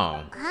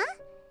 Oh. Huh?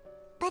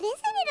 But isn't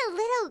it a a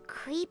little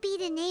creepy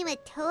to name a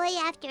toy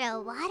after a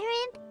water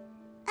imp?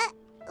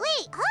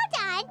 Wait, hold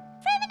on!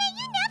 Fremina,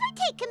 you never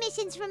take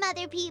commissions from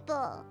other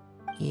people!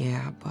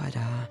 Yeah, but,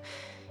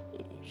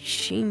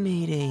 she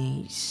made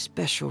a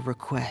special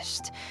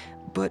request,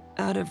 but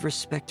out of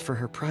respect for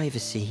her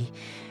privacy,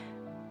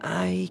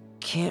 I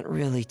can't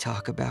really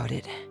talk about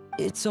it.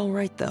 It's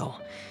alright though.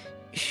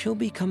 She'll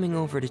be coming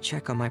over to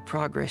check on my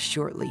progress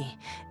shortly,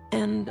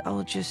 and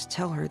I'll just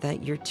tell her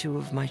that you're two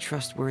of my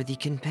trustworthy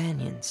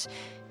companions.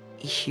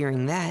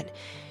 Hearing that,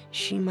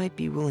 she might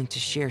be willing to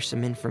share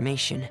some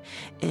information,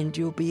 and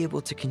you'll be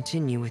able to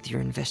continue with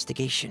your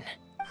investigation.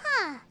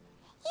 Huh.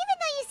 Even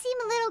though you seem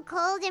a little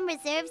cold and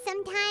reserved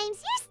sometimes,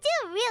 you're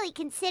still really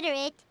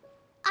considerate.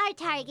 Our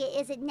target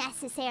isn't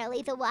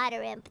necessarily the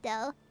water imp,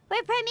 though.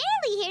 We're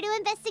primarily here to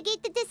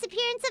investigate the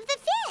disappearance of the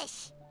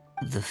fish.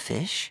 The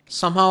fish?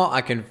 Somehow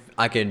I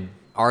can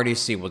already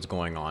see what's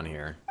going on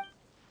here.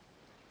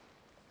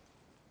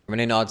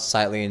 Renee nods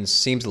slightly and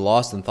seems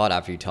lost in thought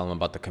after you tell him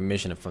about the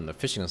commission from the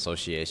fishing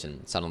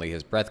association. Suddenly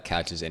his breath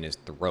catches in his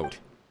throat.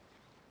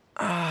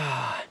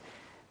 Ah,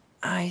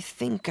 I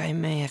think I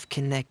may have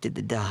connected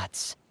the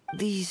dots.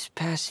 These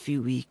past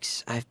few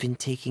weeks, I've been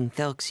taking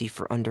Thelxie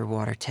for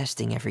underwater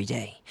testing every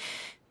day.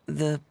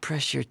 The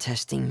pressure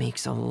testing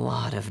makes a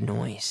lot of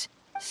noise.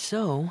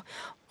 So,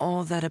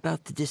 all that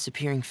about the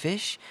disappearing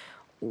fish?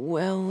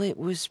 Well, it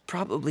was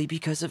probably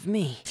because of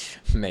me.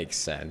 Makes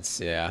sense,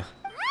 yeah.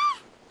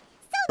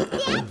 So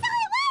that's how it was?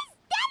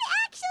 That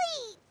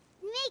actually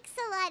makes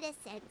a lot of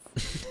sense.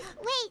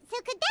 Wait, so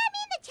could that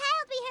mean the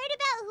child we heard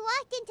about who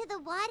walked into the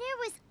water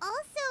was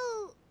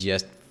also...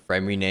 Just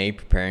Renee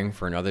preparing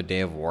for another day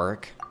of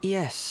work?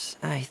 Yes,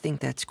 I think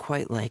that's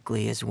quite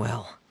likely as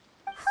well.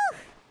 Whew.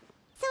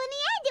 So in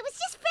the end, it was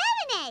just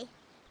Renee.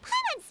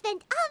 Paimon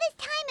spent all this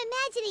time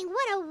imagining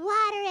what a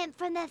water imp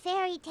from the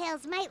fairy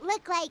tales might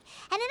look like,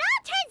 and it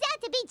all turns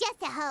out to be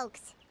just a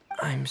hoax.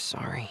 I'm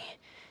sorry.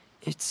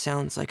 It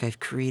sounds like I've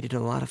created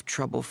a lot of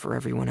trouble for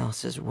everyone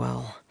else as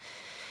well.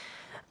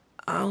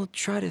 I'll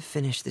try to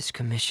finish this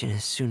commission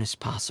as soon as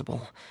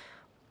possible.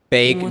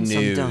 Fake Once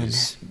news. I'm done,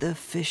 the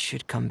fish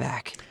should come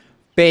back.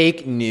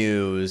 Fake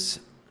news.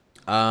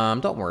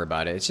 Don't worry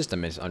about it. It's just a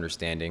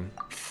misunderstanding.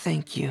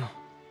 Thank you.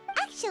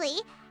 Actually,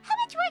 how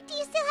much work do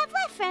you still have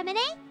left,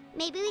 Renee?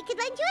 Maybe we could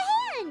lend you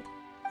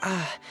a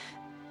hand.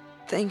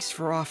 Thanks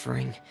for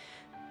offering.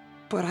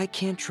 But I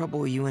can't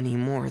trouble you any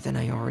more than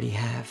I already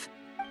have.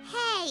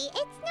 Hey, it's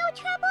no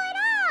trouble at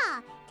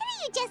all.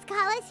 Didn't you just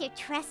call us your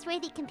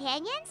trustworthy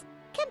companions?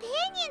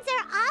 Companions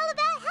are all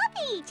about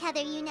helping each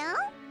other, you know?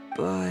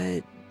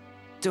 But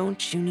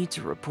don't you need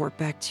to report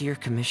back to your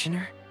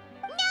commissioner?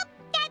 Nope,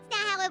 that's not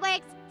how it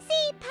works.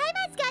 See,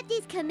 Paimon's got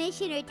these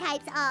commissioner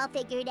types all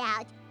figured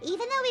out,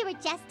 even though we were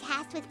just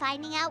tasked with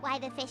finding out why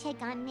the fish had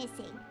gone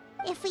missing.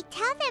 If we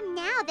tell them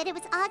now that it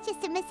was all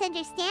just a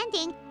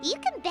misunderstanding, you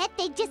can bet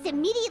they'd just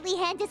immediately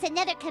hand us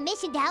another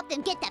commission to help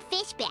them get the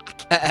fish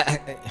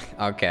back.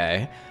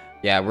 Okay.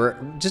 Yeah,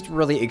 we're just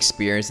really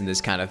experienced in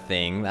this kind of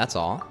thing, that's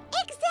all.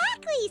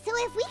 Exactly! So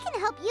if we can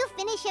help you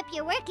finish up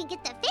your work and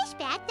get the fish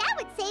back, that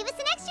would save us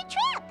an extra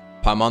trip!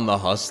 Paimon the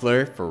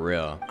Hustler? For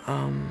real.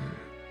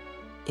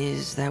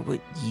 Is that what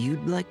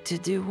you'd like to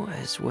do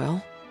as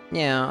well?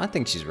 Yeah, I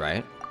think she's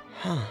right.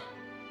 Huh.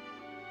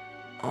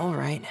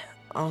 Alright,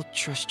 I'll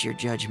trust your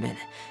judgment.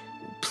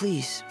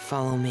 Please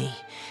follow me.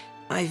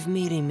 I've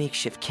made a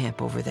makeshift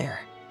camp over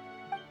there.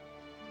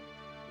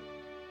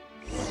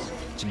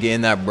 She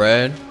getting that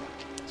bread?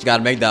 She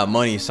gotta make that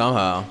money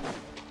somehow.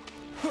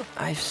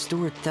 I've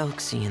stored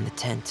Thelxie in the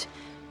tent.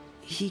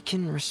 He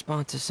can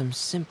respond to some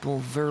simple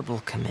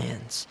verbal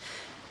commands.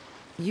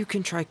 You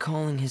can try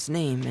calling his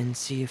name and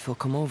see if he'll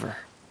come over.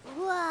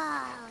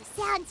 Whoa,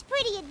 sounds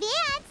pretty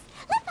advanced.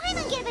 Let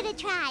Paimon give it a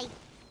try.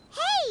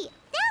 Hey,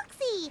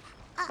 Thelxie,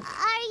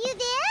 are you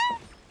there?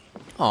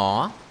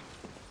 Aw.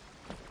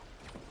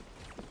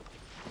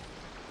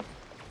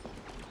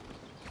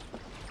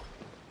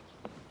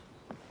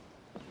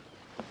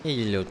 Hey,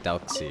 you little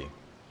Thelxie.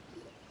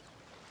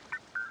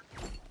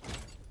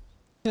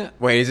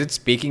 Wait, is it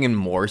speaking in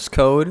Morse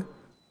code?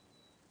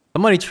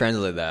 Somebody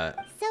translate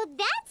that. So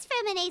that's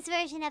Femine's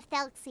version of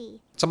Thelxie.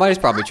 Somebody's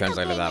probably Also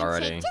translated that penguin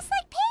already. shaped, just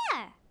like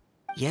Pear.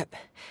 Yep.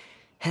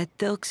 Had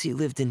Thelxie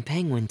lived in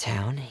Penguin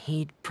Town,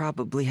 he'd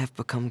probably have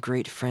become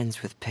great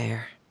friends with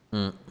Pear.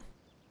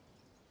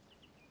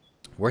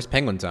 Where's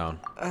Penguin Town?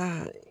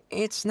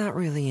 It's not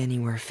really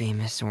anywhere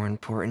famous or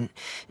important.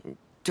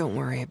 Don't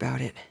worry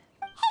about it.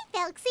 Hey,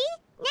 Thelxie,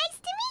 nice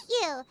to meet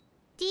you.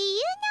 Do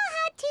you know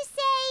how to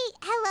say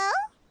hello?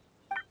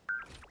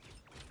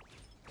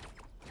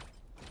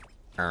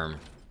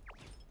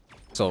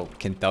 So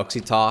can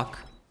Thelxie talk?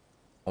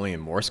 Only in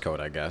Morse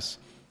code, I guess.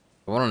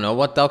 I wanna know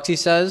what Thelxie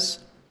says?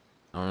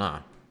 I don't know.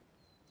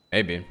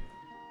 Maybe.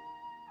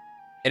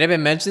 It had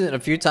been mentioned a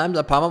few times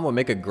that Paimon would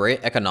make a great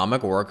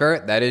economic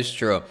worker. That is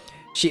true.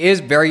 She is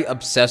very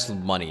obsessed with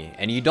money,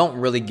 and you don't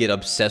really get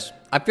obsessed.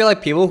 I feel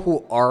like people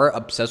who are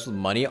obsessed with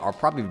money are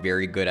probably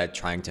very good at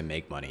trying to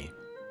make money.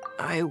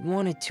 I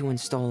wanted to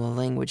install a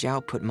language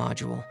output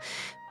module,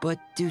 but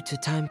due to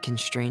time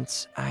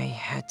constraints, I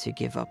had to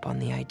give up on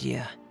the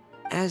idea.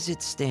 As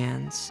it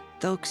stands,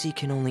 Thelxie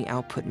can only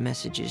output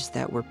messages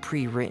that were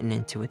pre-written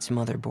into its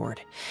motherboard.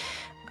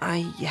 I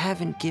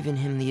haven't given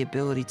him the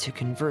ability to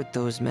convert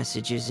those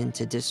messages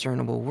into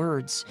discernible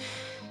words,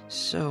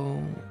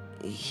 so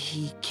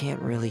he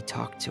can't really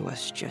talk to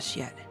us just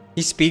yet.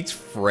 He speaks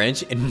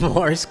French in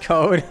Morse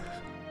code?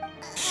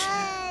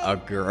 Oh,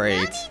 great.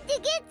 No need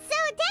to get so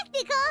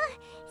technical.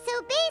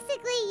 So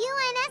basically, you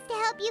want us to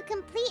help you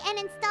complete and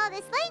install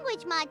this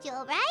language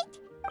module,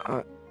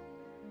 right?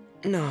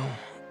 No,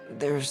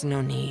 there's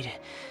no need.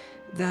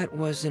 That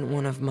wasn't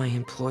one of my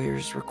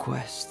employer's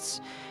requests.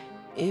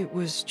 It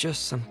was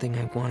just something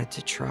I wanted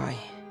to try.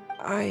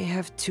 I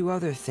have 2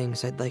 other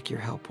things I'd like your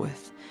help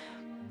with.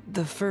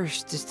 The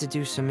first is to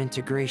do some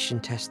integration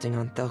testing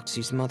on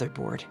Thelxie's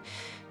motherboard,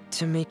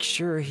 to make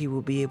sure he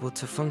will be able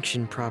to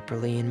function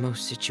properly in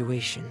most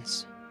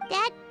situations.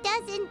 That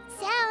doesn't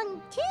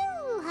sound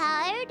too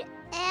hard.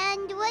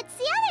 And what's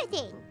the other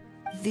thing?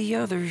 The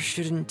other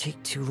shouldn't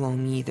take too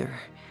long either.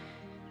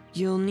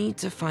 You'll need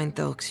to find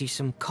Thelxie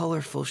some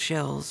colorful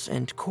shells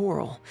and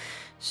coral,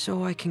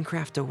 so I can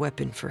craft a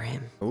weapon for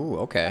him. Ooh,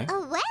 okay. A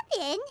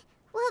weapon?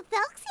 Will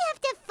Thelxie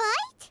have to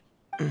fight?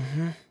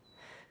 Mm-hmm.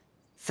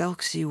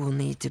 Thelxie will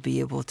need to be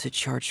able to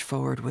charge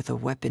forward with a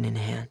weapon in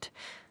hand,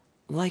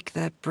 like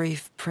that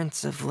brave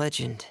prince of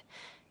legend.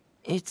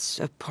 It's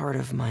a part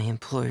of my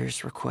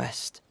employer's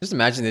request. Just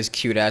imagine this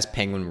cute-ass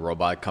penguin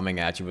robot coming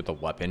at you with a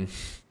weapon.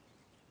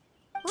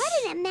 What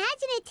an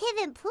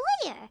imaginative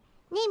employer!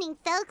 Naming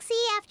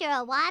Thelxie after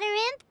a water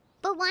imp,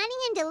 but wanting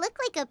him to look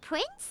like a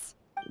prince?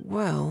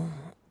 Well,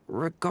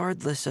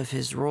 regardless of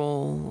his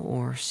role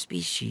or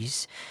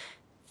species,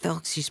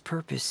 Thelxie's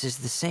purpose is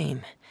the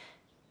same.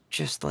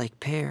 Just like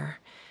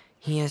Pear,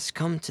 he has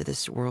come to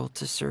this world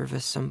to serve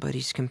as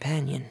somebody's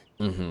companion.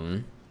 Mm-hmm.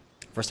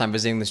 First time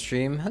visiting the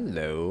stream.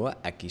 Hello,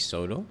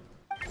 Akisoto.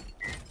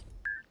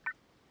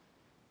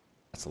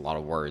 That's a lot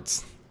of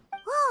words.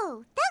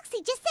 Whoa,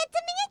 Thelxie just said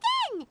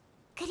something again!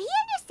 Could he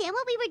understand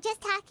what we were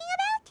just talking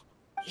about?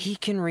 He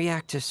can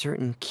react to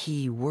certain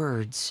key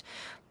words,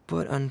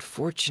 but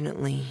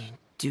unfortunately,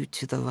 due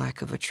to the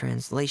lack of a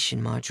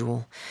translation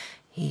module,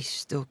 he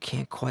still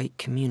can't quite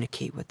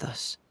communicate with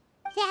us.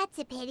 That's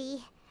a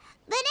pity.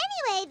 But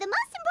anyway, the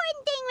most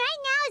important thing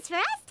right now is for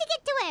us to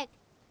get to work.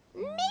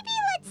 Maybe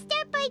let's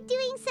start by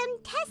doing some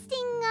testing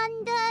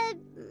on the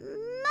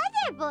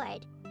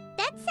motherboard.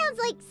 That sounds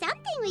like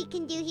something we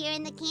can do here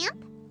in the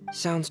camp.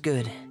 Sounds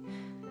good.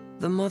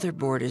 The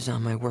motherboard is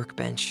on my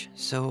workbench,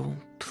 so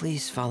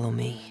please follow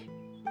me.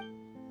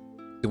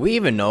 Do we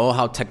even know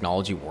how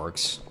technology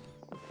works?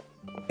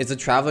 Is the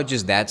traveler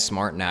just that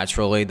smart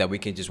naturally that we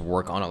can just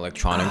work on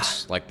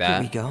electronics like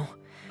that? Here we go.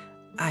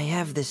 I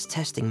have this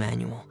testing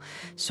manual,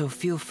 so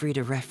feel free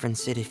to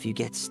reference it if you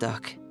get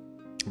stuck.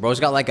 Bro's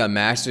got like a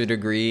master's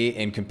degree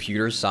in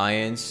computer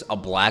science, a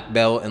black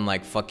belt in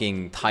like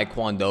fucking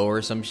taekwondo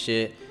or some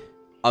shit,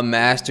 a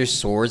master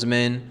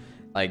swordsman.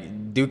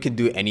 Like, dude can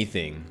do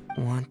anything.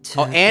 Want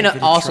to and give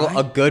it also try?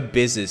 a good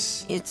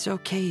business. It's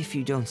okay if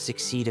you don't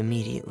succeed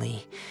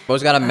immediately.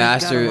 Bro's got a I've got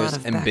master's lot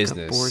of in backup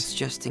business. boards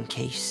just in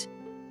case.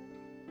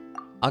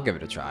 I'll give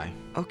it a try.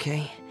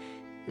 Okay.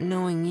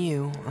 Knowing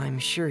you, I'm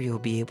sure you'll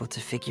be able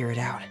to figure it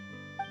out.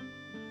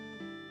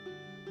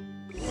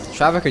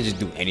 Traveler could just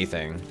do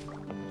anything.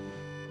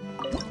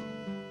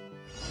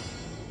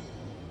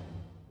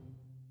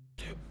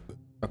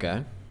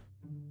 Okay.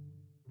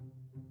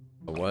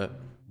 But what?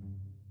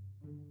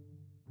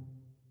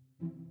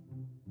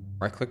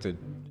 Right click to...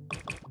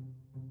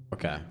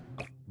 Okay.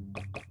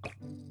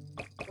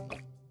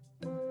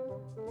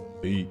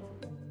 Beat.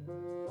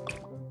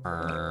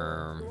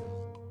 Oh.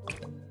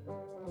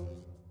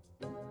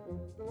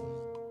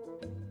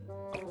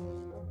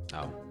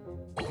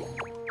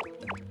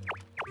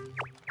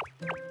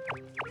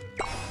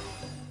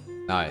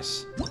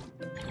 Nice.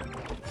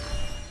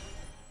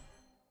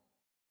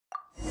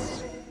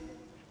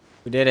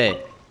 We did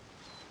it.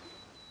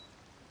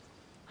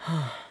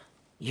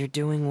 You're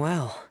doing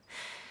well.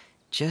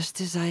 Just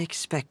as I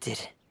expected.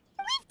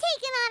 We've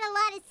taken on a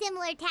lot of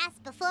similar tasks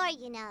before,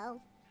 you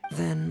know.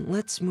 Then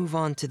let's move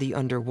on to the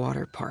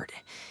underwater part.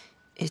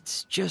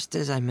 It's just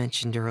as I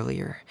mentioned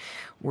earlier.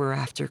 We're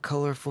after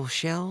colorful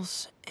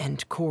shells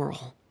and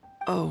coral.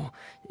 Oh,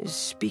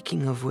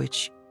 speaking of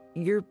which,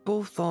 you're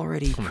both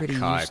already pretty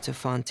used to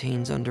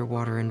Fontaine's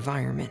underwater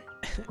environment,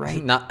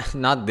 right?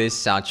 Not this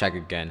soundtrack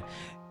again.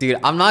 Dude,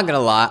 I'm not gonna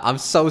lie, I'm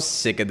so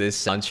sick of this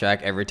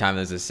soundtrack every time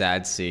there's a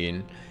sad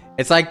scene.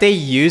 It's like they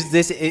use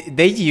this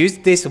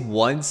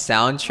one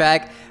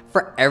soundtrack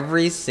for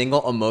every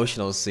single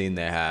emotional scene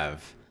they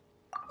have.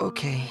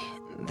 Okay,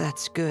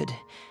 that's good.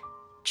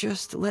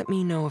 Just let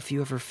me know if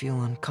you ever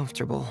feel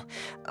uncomfortable.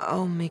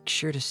 I'll make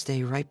sure to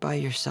stay right by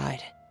your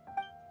side.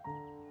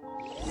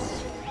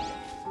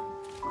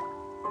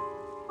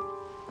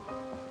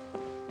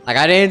 Like,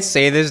 I didn't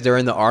say this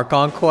during the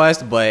Archon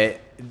quest,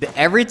 but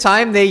every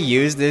time they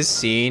use this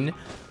scene,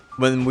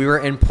 when we were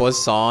in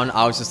Poisson,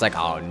 I was just like,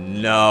 oh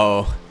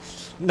no,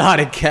 not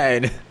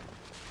again.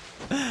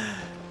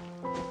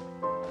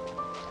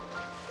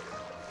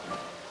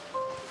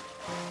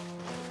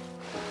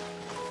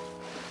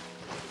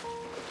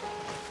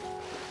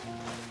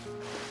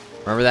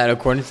 Remember that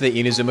according to the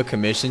Inazuma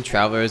Commission,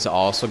 Traveler is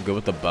also good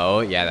with the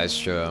bow? Yeah, that's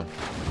true.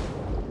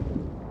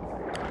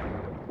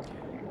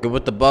 Good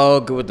with the bow,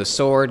 good with the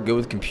sword, good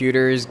with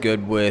computers,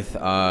 good with,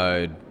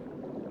 I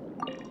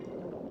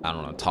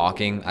don't know,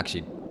 talking.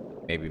 Actually,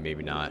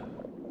 maybe not.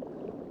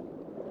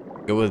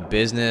 Good with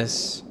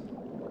business.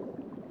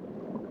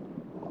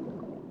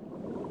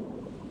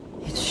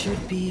 It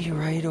should be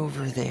right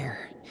over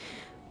there.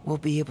 We'll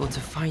be able to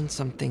find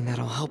something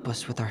that'll help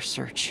us with our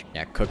search.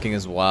 Yeah, cooking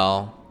as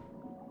well.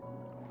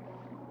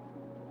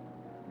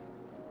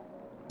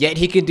 Yet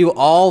he could do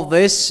all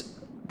this.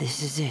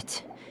 This is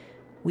it.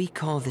 We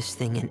call this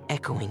thing an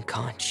echoing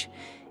conch.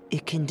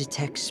 It can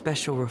detect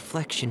special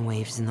reflection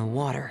waves in the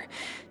water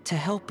to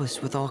help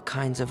us with all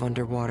kinds of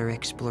underwater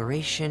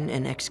exploration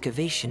and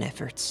excavation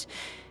efforts.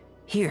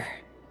 Here,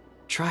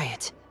 try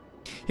it.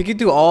 He could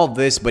do all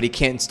this, but he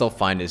can't still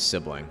find his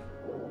sibling.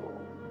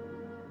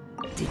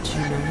 Did you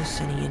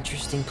notice any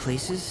interesting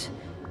places?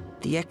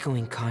 The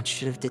echoing conch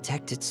should have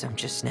detected some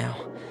just now.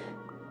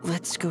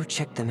 Let's go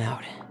check them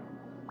out.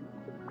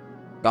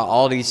 Got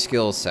all these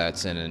skill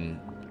sets and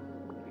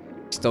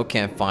still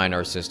can't find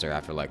our sister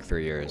after like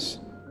 3 years.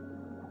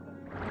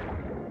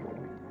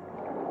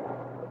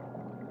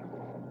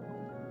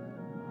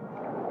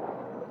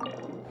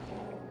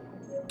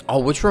 Oh,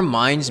 which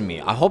reminds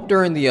me, I hope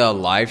during the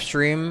live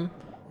stream,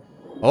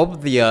 I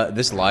hope the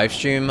this live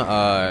stream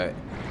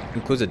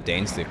includes a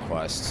Dansley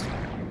quest.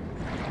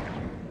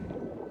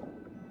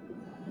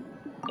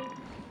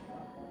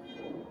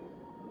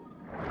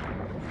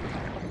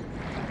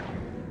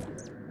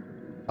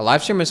 A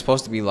live stream is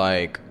supposed to be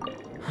like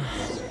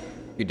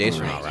a few days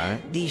from now, right?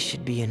 These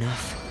should be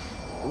enough.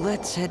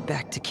 Let's head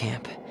back to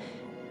camp.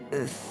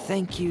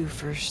 Thank you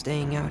for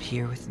staying out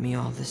here with me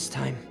all this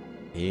time.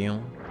 Yeah.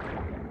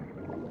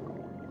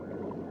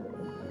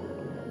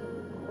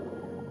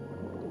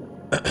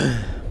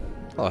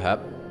 Hello,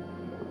 Hep.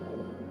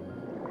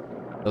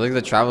 I don't think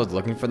the Traveler's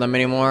looking for them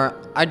anymore.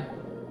 I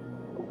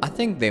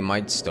think they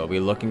might still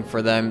be looking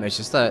for them. It's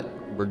just that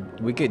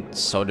we get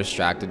so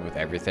distracted with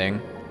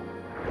everything.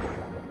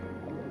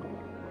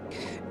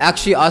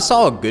 Actually, I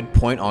saw a good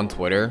point on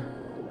Twitter,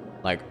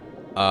 like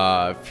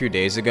a few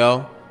days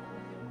ago,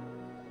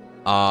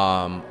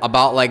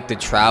 about like the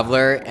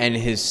Traveler and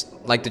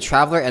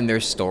their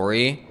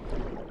story.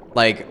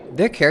 Like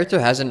their character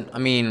hasn't. I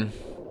mean,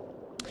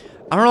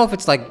 I don't know if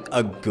it's like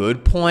a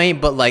good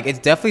point, but like it's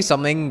definitely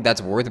something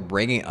that's worth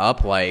bringing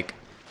up. Like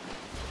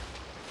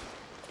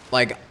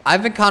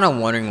I've been kind of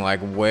wondering like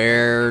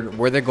where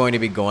they're going to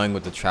be going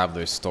with the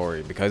Traveler's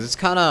story, because it's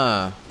kind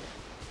of.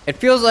 It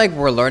feels like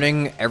we're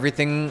learning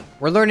everything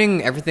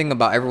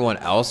about everyone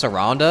else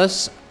around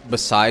us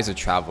besides the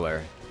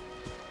Traveler.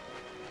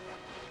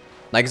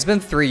 Like, it's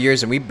been 3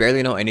 years and we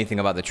barely know anything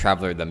about the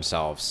Traveler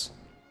themselves.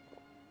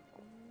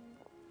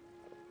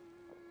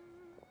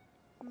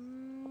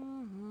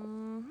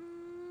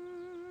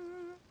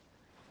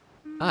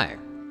 Hi.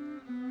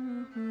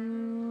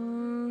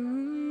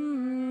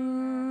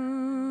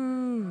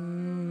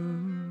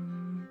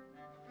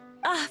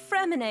 Ah,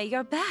 Fremine,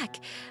 you're back.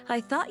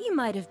 I thought you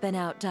might have been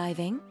out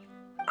diving.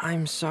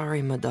 I'm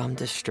sorry, Madame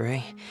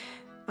d'Estray.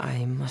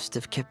 I must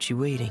have kept you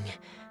waiting.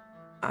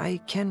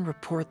 I can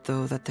report,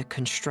 though, that the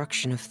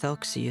construction of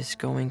Thelxie is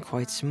going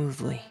quite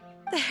smoothly.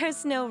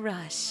 There's no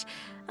rush.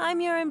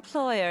 I'm your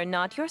employer,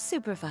 not your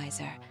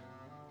supervisor.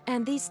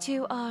 And these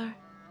two are...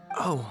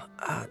 Oh,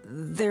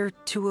 they're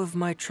two of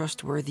my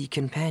trustworthy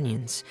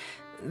companions.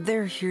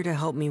 They're here to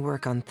help me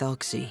work on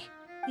Thelxie.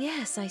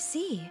 Yes, I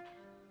see.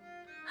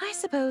 I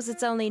suppose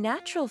it's only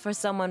natural for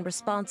someone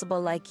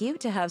responsible like you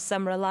to have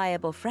some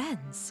reliable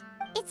friends.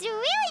 It's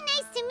really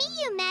nice to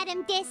meet you,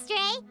 Madame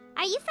d'Estray.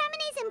 Are you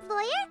Fremine's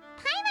employer?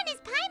 Paimon is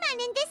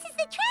Paimon, and this is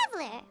the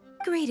Traveler.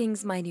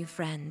 Greetings, my new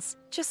friends.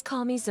 Just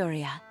call me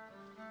Zuria.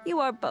 You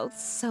are both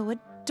so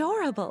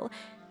adorable.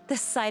 The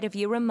sight of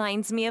you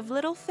reminds me of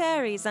little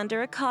fairies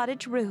under a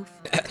cottage roof.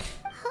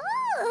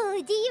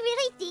 Oh, do you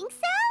really think so?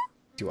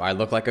 Do I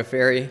look like a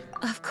fairy?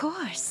 Of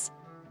course.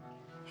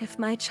 If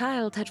my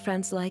child had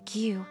friends like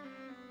you,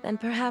 then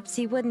perhaps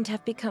he wouldn't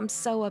have become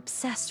so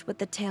obsessed with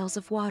the tales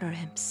of water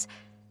imps.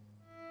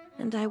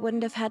 And I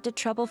wouldn't have had to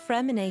trouble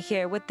Fremine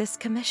here with this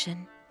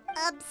commission.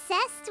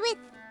 Obsessed with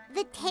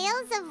the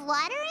tales of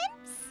water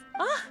imps?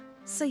 Ah,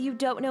 so you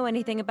don't know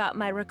anything about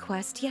my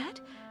request yet?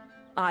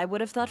 I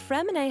would have thought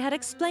Fremine had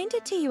explained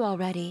it to you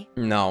already.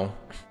 No.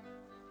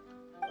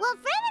 Well,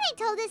 Fremine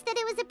told us that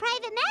it was a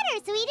private matter,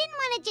 so he didn't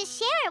want to just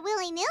share it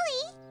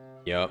willy-nilly.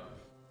 Yep.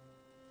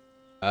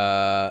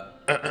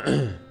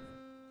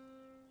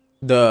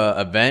 The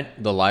event,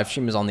 the live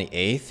stream is on the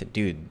 8th.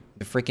 Dude,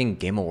 the freaking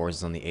Game Awards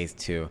is on the 8th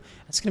too.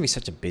 That's gonna be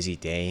such a busy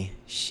day.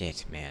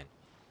 Shit, man.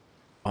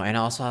 Oh, and I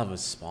also have a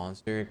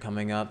sponsor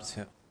coming up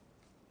too.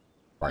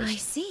 I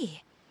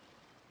see.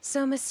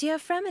 So Monsieur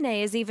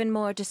Fremine is even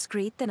more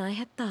discreet than I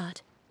had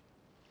thought.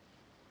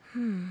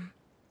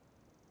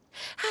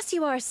 As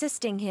you are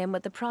assisting him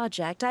with the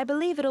project, I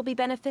believe it'll be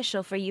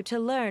beneficial for you to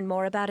learn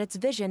more about its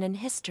vision and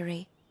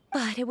history.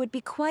 But it would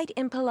be quite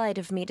impolite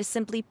of me to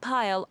simply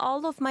pile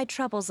all of my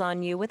troubles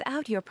on you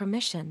without your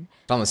permission.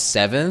 On the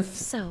 7th?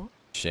 So,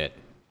 Shit.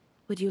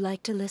 would you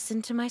like to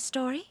listen to my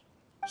story?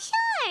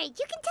 Sure, you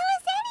can tell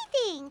us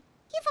anything.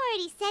 You've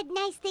already said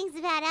nice things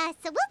about us,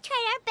 so we'll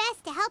try our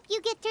best to help you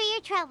get through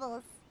your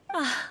troubles.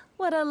 Ah,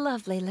 what a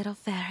lovely little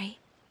fairy.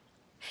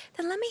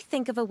 Then let me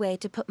think of a way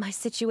to put my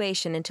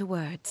situation into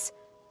words.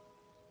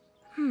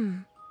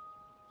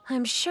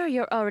 I'm sure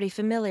you're already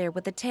familiar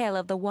with the tale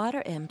of the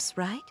water imps,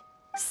 right?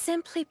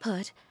 Simply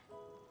put,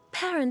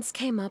 parents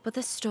came up with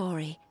a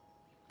story,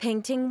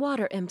 painting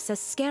water imps as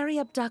scary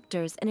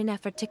abductors in an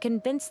effort to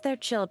convince their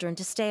children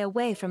to stay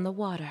away from the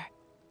water.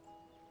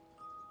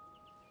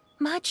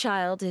 My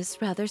child is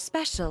rather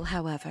special,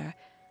 however.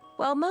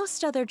 While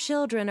most other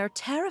children are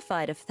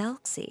terrified of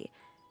Thelxie,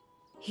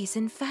 he's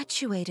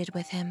infatuated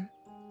with him.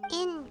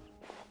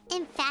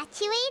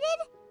 Infatuated?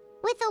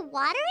 With a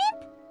water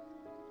imp?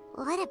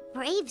 What a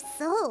brave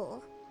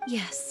soul.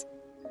 Yes.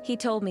 He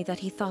told me that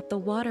he thought the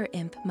water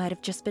imp might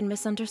have just been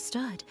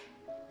misunderstood.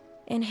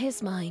 In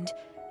his mind,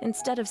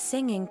 instead of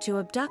singing to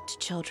abduct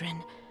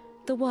children,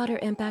 the water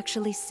imp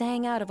actually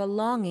sang out of a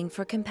longing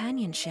for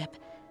companionship.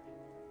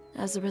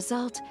 As a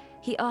result,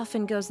 he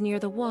often goes near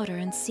the water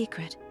in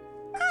secret.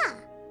 Huh.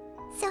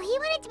 So he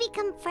wanted to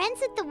become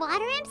friends with the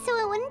water imp so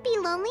it wouldn't be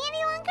lonely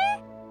any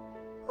longer?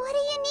 What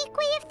a unique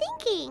way of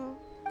thinking.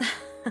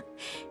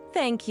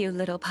 Thank you,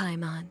 little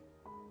Paimon.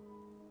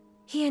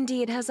 He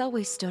indeed has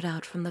always stood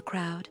out from the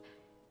crowd.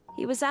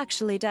 He was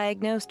actually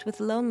diagnosed with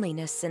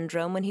loneliness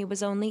syndrome when he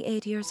was only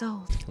 8 years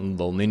old.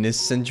 Loneliness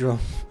syndrome?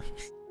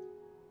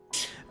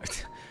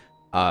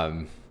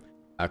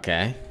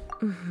 Okay.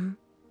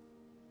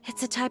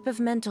 It's a type of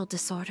mental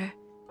disorder.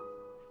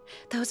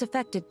 Those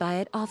affected by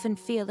it often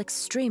feel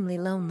extremely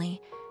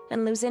lonely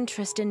and lose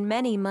interest in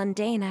many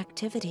mundane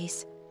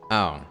activities.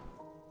 Oh.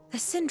 The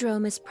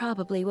syndrome is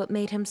probably what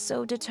made him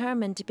so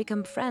determined to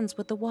become friends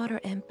with the water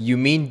imp. You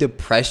mean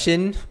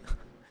depression?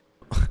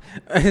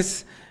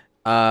 Okay.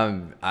 Oh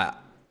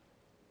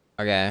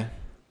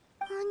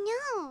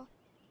no.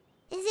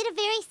 Is it a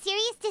very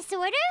serious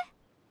disorder?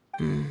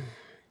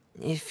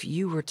 If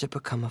you were to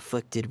become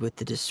afflicted with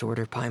the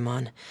disorder,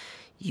 Paimon,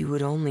 you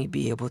would only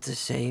be able to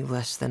say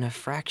less than a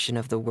fraction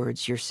of the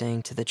words you're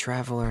saying to the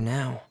traveler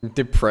now.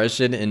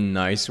 Depression in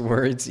nice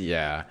words?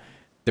 Yeah.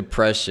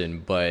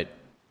 Depression, but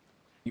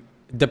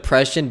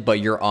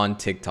you're on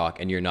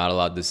TikTok and you're not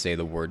allowed to say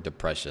the word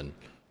depression.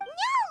 No!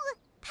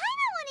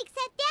 Paimon won't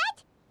accept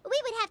that!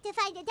 We would have to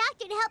find a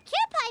doctor to help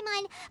cure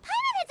Paimon.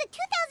 Paimon has a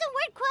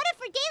 2,000-word quota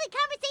for daily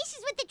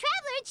conversations with the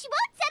traveler, and she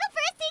won't settle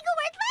for a single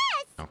word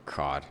less! Oh,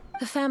 God.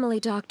 The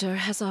family doctor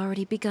has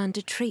already begun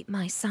to treat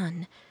my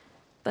son.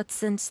 But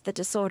since the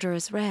disorder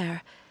is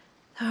rare,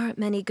 there aren't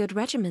many good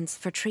regimens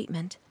for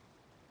treatment.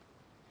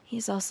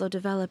 He's also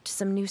developed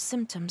some new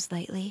symptoms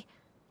lately,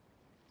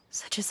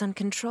 such as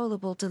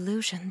uncontrollable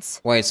delusions.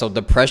 Wait, so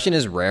depression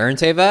is rare in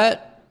Teyvat?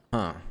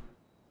 Huh.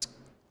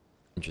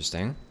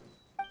 Interesting.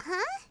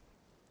 Huh?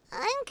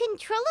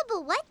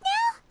 Uncontrollable what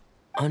now?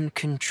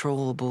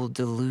 Uncontrollable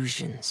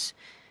delusions.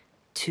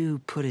 To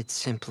put it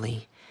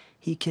simply,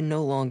 he can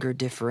no longer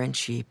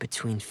differentiate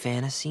between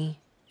fantasy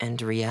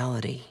and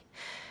reality,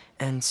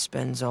 and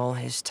spends all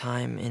his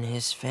time in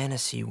his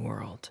fantasy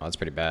world. Oh, that's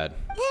pretty bad.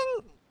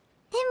 Then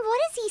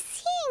what is he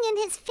seeing in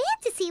his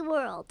fantasy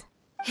world?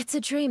 It's a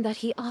dream that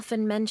he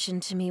often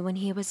mentioned to me when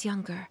he was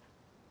younger.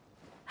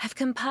 I've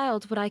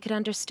compiled what I could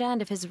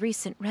understand of his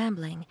recent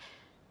rambling.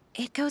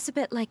 It goes a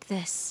bit like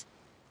this.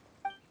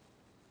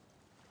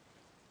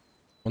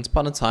 Once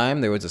upon a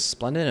time, there was a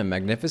splendid and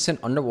magnificent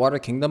underwater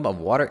kingdom of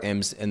water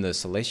imps in the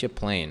Thelxie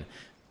Plain,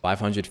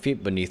 500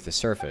 feet beneath the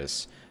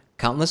surface.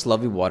 Countless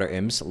lovely water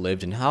imps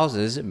lived in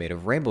houses made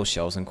of rainbow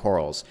shells and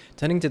corals,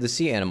 tending to the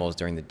sea animals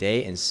during the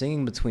day and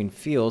singing between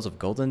fields of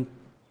golden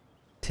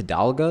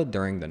tidalga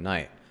during the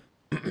night.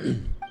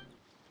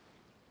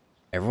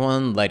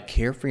 Everyone led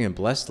carefree and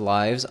blessed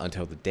lives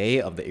until the day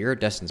of the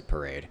Iridescence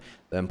Parade,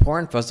 the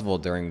important festival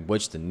during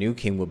which the new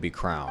king would be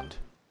crowned.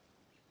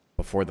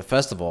 Before the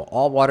festival,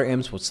 all water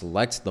imps would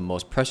select the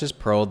most precious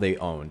pearl they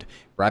owned,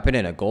 wrap it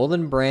in a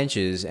golden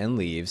branches and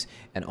leaves,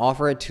 and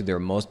offer it to their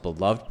most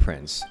beloved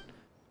prince.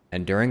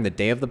 And during the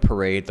day of the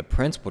parade, the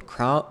prince would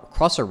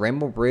cross a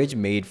rainbow bridge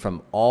made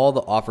from all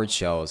the offered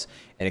shells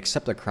and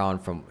accept a crown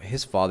from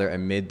his father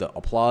amid the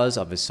applause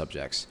of his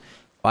subjects.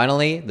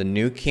 Finally, the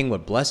new king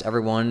would bless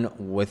everyone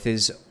with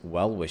his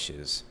well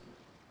wishes.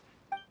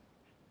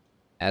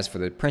 As for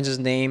the prince's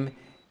name,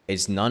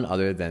 it's none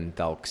other than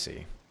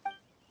Thelxie.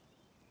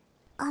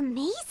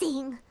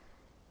 Amazing!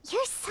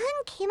 Your son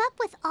came up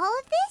with all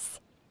of this?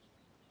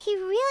 He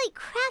really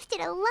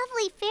crafted a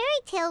lovely fairy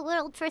tale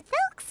world for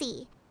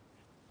Thelxie.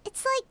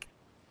 It's like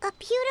a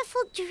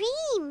beautiful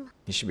dream.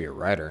 He should be a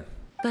writer.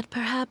 But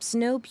perhaps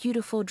no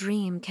beautiful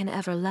dream can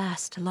ever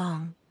last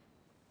long.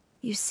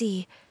 You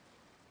see,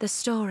 the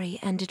story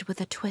ended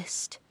with a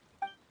twist.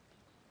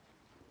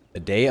 The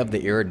day of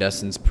the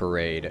Iridescence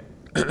Parade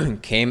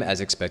came as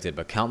expected,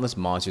 but countless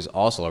monsters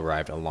also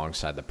arrived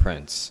alongside the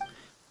prince.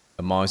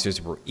 The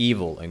monsters were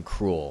evil and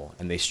cruel,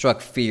 and they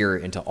struck fear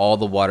into all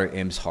the water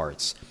imps'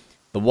 hearts.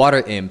 The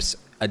water imps,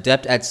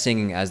 adept at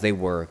singing as they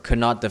were, could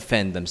not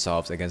defend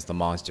themselves against the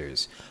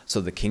monsters, so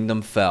the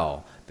kingdom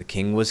fell, the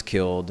king was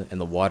killed,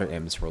 and the water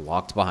imps were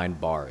locked behind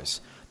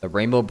bars. The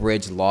rainbow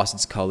bridge lost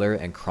its color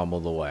and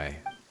crumbled away.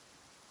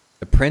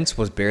 The prince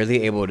was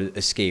barely able to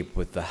escape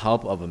with the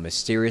help of a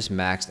mysterious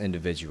maxed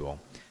individual,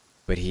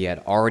 but he had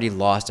already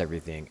lost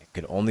everything and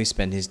could only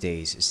spend his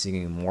days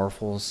singing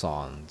mournful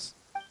songs.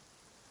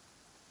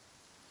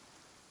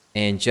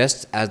 And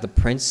just as the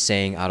prince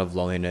sang out of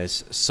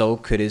loneliness, so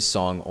could his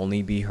song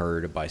only be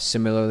heard by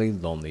similarly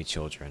lonely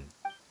children.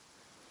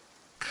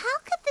 How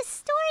could the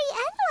story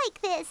end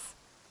like this?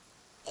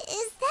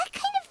 Is that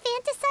kind of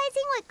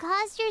fantasizing what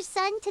caused your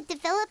son to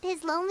develop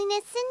his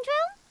loneliness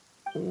syndrome?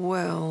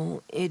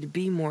 Well, it'd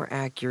be more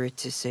accurate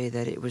to say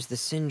that it was the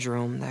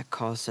syndrome that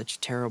caused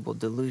such terrible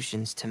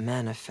delusions to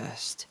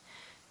manifest.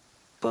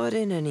 But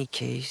in any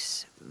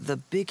case, the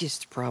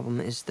biggest problem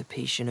is the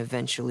patient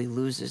eventually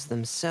loses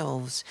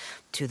themselves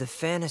to the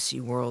fantasy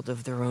world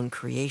of their own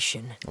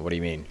creation. What do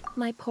you mean?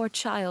 My poor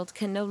child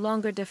can no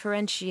longer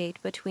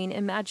differentiate between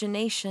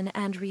imagination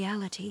and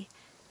reality.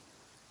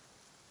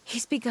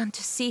 He's begun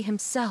to see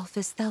himself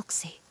as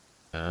Thelxie.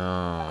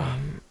 Oh.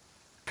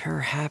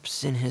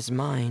 Perhaps in his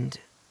mind,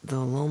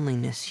 the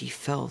loneliness he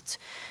felt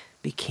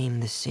became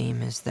the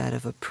same as that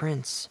of a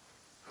prince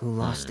who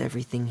lost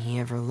everything he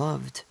ever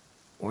loved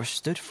or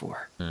stood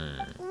for.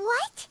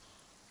 What?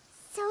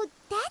 So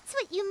that's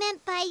what you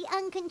meant by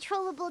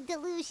uncontrollable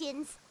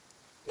delusions.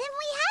 Then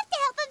we have to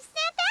help him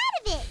snap out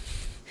of it.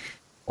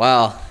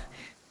 Well,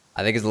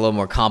 I think it's a little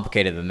more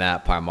complicated than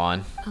that,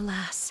 Paimon.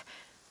 Alas,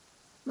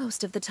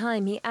 most of the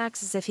time he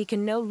acts as if he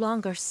can no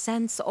longer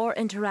sense or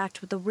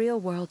interact with the real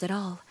world at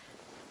all.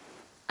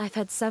 I've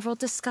had several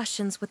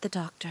discussions with the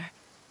doctor,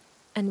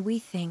 and we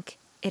think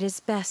it is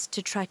best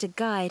to try to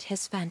guide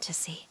his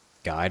fantasy.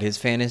 Guide his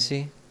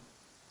fantasy?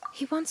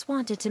 He once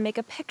wanted to make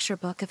a picture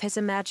book of his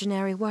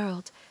imaginary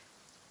world.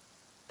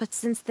 But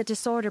since the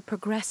disorder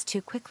progressed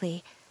too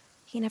quickly,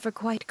 he never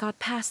quite got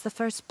past the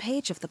first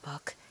page of the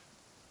book.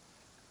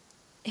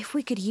 If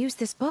we could use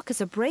this book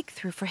as a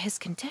breakthrough for his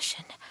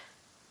condition...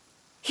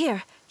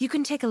 Here, you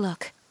can take a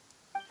look.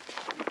 Ah,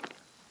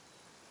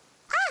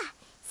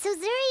 so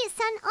Zuria's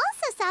son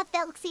also saw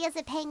Thelxie as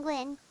a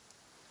penguin.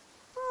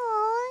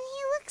 Oh,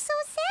 he looks so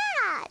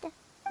sad.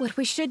 What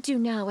we should do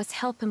now is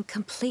help him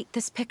complete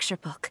this picture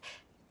book.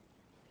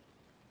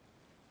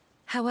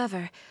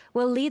 However,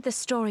 we'll lead the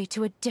story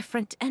to a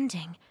different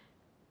ending.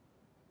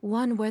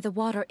 One where the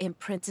Water Imp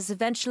Prince is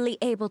eventually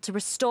able to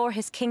restore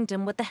his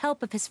kingdom with the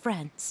help of his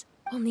friends.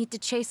 We'll need to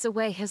chase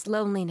away his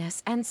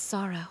loneliness and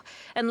sorrow,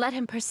 and let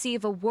him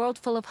perceive a world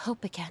full of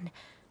hope again.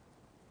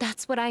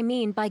 That's what I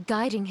mean by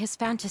guiding his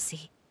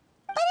fantasy.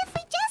 But if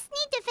we just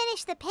need to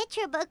finish the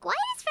picture book, why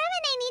does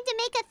Fremine need to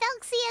make a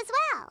Thelxie as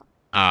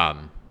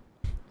well?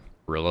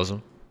 Realism?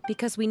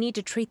 Because we need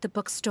to treat the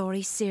book's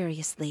story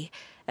seriously,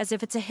 as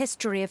if it's a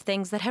history of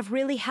things that have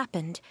really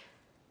happened.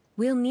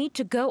 We'll need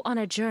to go on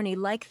a journey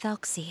like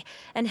Thelxie,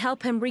 and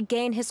help him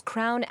regain his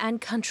crown and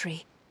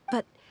country.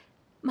 But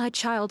my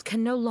child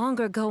can no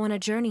longer go on a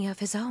journey of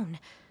his own.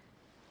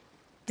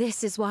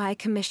 This is why I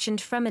commissioned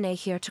Fremine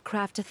here to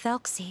craft a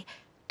Thelxie,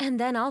 and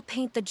then I'll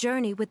paint the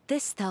journey with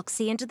this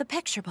Thelxie into the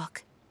picture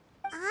book.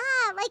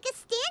 Ah, like a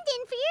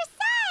stand-in for your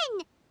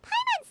son!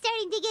 Paimon's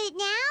starting to get it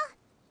now.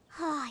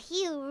 Oh,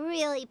 you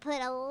really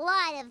put a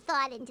lot of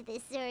thought into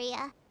this,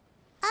 Zuria.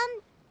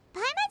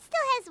 Paimon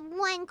still has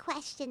one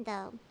question,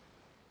 though.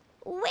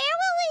 Where will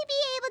we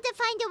be able to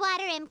find a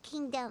Water Imp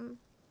Kingdom?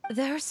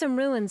 There are some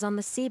ruins on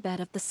the seabed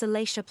of the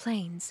Salacia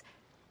Plains.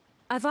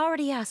 I've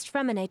already asked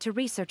Fremine to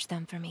research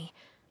them for me.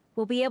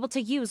 We'll be able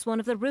to use one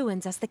of the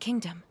ruins as the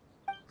kingdom.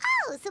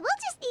 Oh, so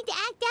we'll just need to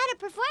act out a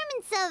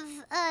performance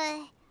of,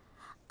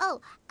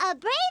 a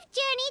brave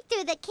journey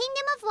through the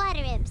Kingdom of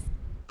Water Imps.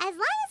 As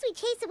long as we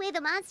chase away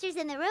the monsters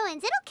in the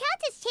ruins, it'll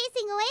count as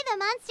chasing away the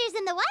monsters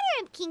in the Water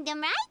Imp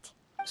Kingdom, right?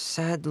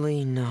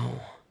 Sadly,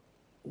 no.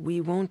 We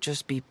won't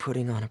just be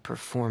putting on a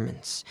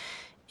performance.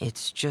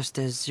 It's just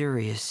as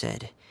Zuria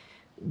said.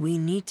 We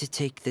need to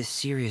take this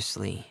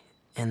seriously.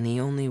 And the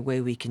only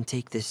way we can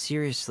take this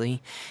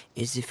seriously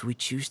is if we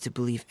choose to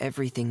believe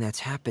everything that's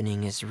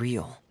happening is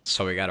real.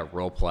 So we gotta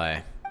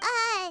roleplay.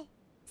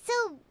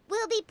 So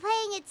we'll be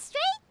playing it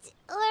straight?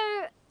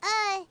 Or,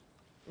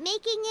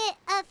 making it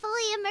a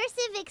fully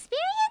immersive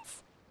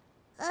experience?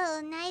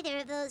 Oh, neither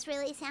of those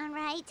really sound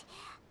right.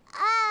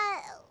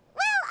 Well,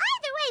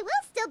 either way,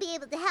 we'll still be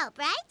able to help,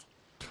 right?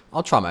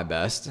 I'll try my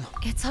best.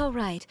 It's all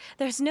right.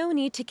 There's no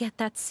need to get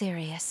that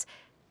serious.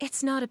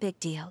 It's not a big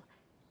deal.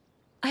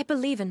 I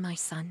believe in my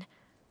son.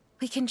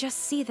 We can just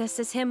see this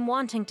as him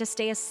wanting to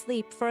stay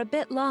asleep for a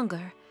bit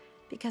longer,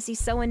 because he's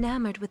so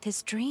enamored with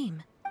his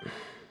dream.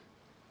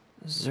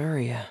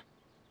 Zuria.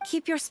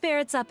 Keep your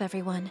spirits up,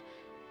 everyone.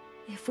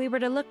 If we were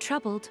to look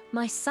troubled,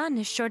 my son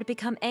is sure to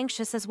become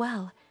anxious as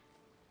well.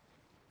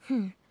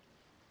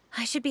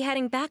 I should be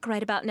heading back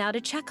right about now to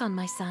check on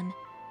my son.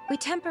 We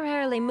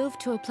temporarily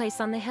moved to a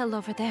place on the hill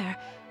over there,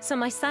 so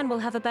my son will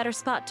have a better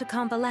spot to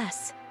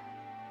convalesce.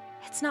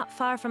 It's not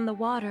far from the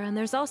water, and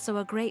there's also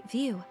a great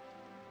view.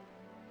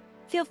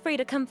 Feel free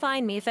to come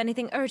find me if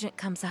anything urgent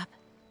comes up.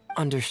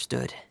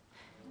 Understood.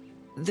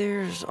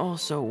 There's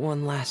also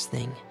one last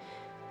thing.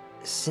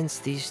 Since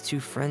these two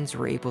friends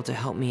were able to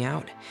help me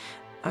out,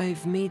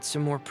 I've made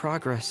some more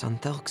progress on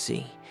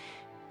Thelxie.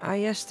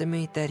 I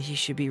estimate that he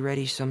should be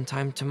ready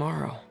sometime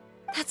tomorrow.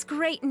 That's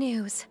great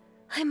news.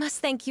 I must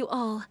thank you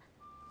all.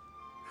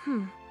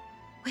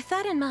 With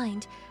that in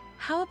mind,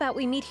 how about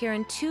we meet here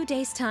in 2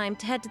 days' time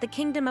to head to the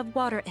Kingdom of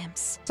Water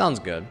Imps? Sounds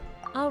good.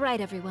 All right,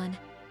 everyone.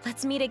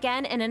 Let's meet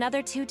again in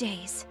another 2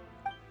 days.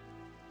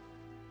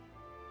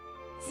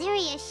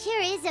 Zeria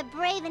sure is a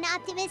brave and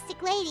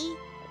optimistic lady.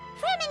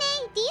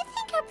 Fremine, do you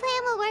think her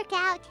plan will work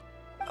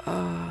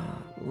out?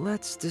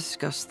 Let's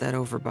discuss that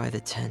over by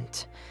the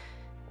tent.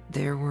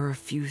 There were a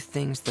few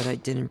things that I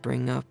didn't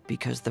bring up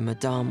because the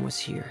Madame was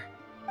here.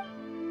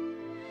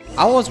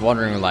 I was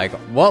wondering, like,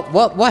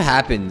 what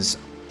happens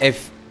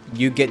if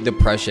you get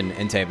depression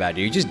in Tibet?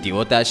 Do you just deal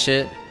with that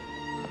shit?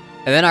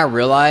 And then I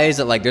realized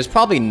that, like, there's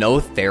probably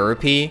no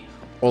therapy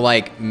or,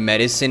 like,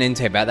 medicine in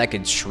Tibet that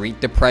could treat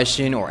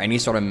depression or any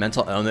sort of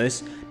mental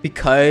illness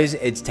because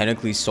it's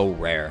technically so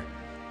rare.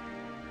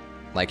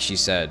 Like she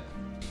said.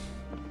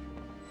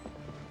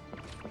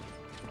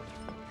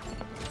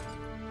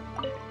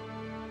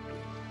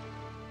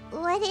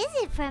 What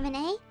is it,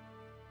 Fremine?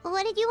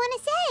 What did you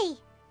want to say?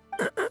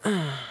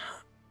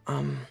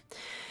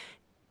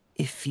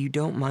 If you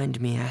don't mind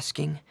me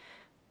asking,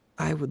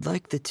 I would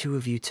like the two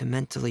of you to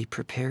mentally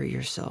prepare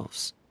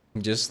yourselves.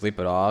 Just sleep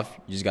it off.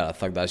 You just gotta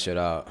thug that shit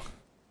out.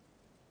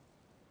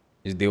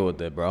 Just deal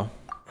with it, bro.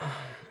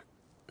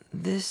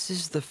 This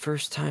is the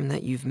first time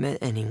that you've met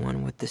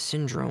anyone with the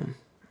syndrome,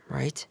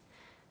 right?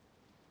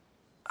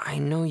 I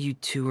know you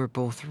two are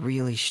both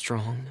really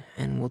strong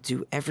and will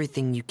do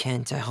everything you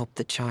can to help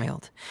the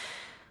child.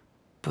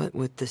 But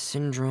with the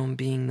syndrome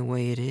being the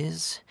way it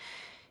is,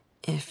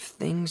 if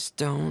things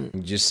don't...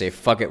 You just say,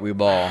 fuck it, we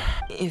ball.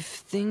 If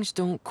things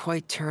don't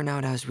quite turn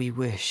out as we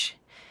wish,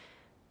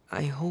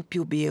 I hope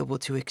you'll be able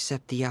to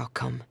accept the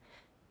outcome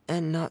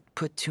and not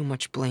put too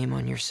much blame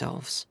on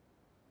yourselves.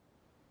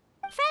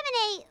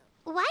 Fremine,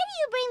 why do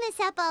you bring this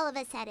up all of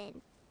a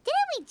sudden?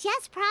 Didn't we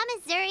just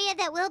promise Zeria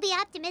that we'll be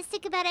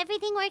optimistic about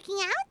everything working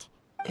out?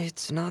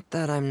 It's not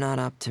that I'm not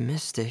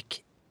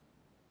optimistic.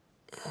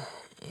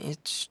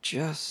 It's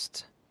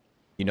just...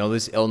 You know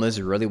this illness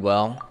really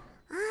well?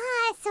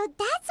 Ah, so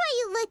that's why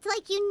you looked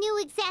like you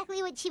knew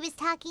exactly what she was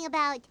talking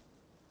about.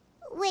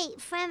 Wait,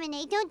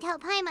 Fremine, don't tell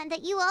Paimon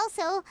that you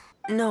also...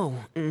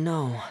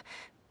 No.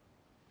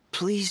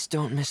 Please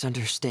don't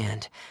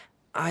misunderstand.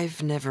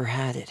 I've never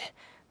had it.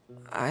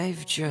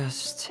 I've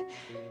just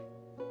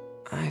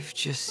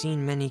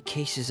seen many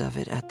cases of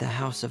it at the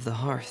House of the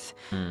Hearth.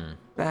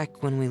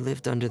 Back when we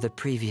lived under the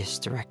previous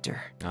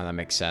director. Oh, that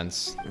makes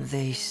sense.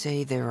 They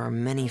say there are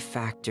many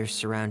factors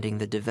surrounding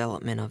the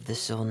development of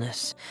this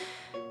illness.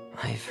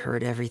 I've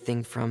heard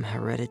everything from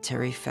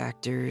hereditary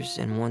factors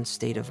and one's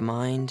state of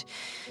mind,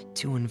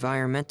 to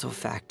environmental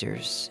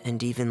factors,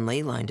 and even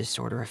ley line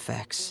disorder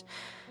effects.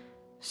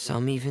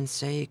 Some even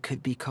say it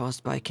could be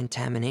caused by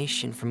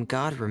contamination from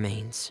god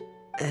remains.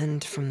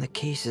 And from the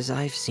cases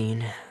I've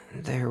seen,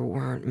 there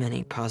weren't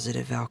many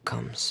positive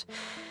outcomes.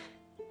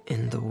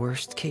 In the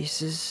worst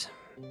cases,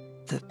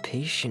 the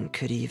patient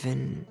could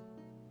even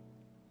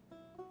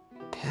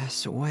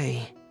pass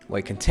away.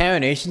 Wait,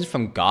 contaminations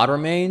from god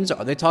remains?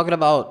 Are they talking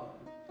about...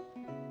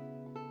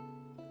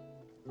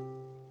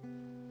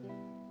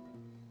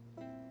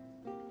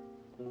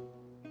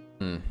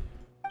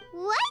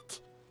 What?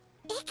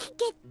 It could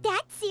get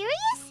that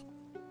serious?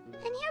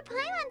 And here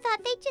Paimon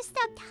thought they'd just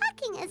stop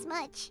talking as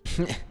much.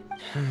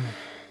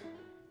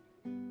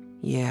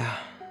 Yeah,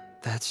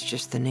 that's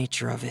just the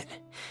nature of it.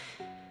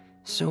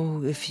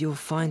 So if you'll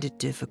find it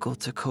difficult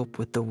to cope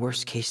with the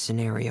worst case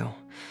scenario,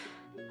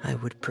 I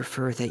would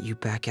prefer that you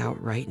back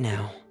out right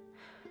now.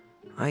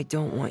 I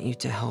don't want you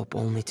to help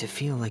only to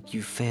feel like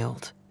you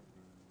failed.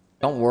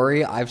 Don't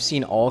worry, I've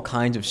seen all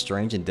kinds of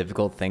strange and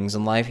difficult things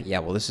in life. Yeah,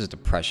 well, this is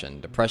depression.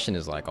 Depression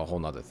is like a whole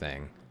nother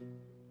thing.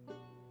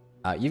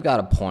 You've got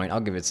a point. I'll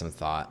give it some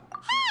thought.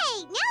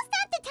 Hey, now's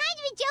not the time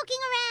to be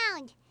joking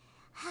around.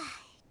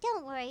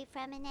 Don't worry,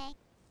 Fremine.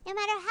 No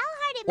matter how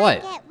hard it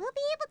might get, we'll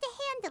be able to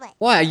handle it.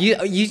 What?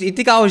 You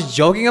think I was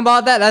joking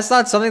about that? That's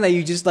not something that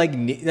you just like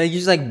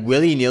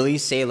willy-nilly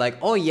say like,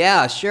 oh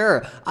yeah,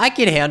 sure, I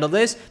can handle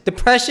this.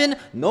 Depression,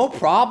 no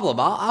problem.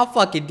 I'll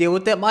fucking deal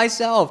with it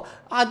myself.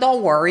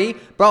 Don't worry,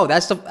 bro.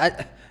 That's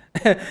the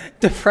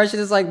depression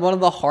is like one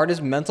of the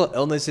hardest mental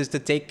illnesses to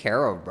take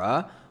care of,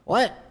 bruh.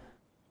 What?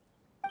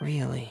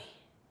 Really?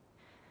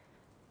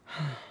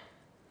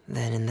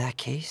 Then in that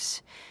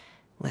case,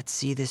 let's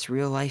see this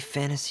real-life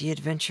fantasy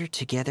adventure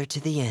together to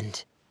the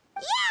end.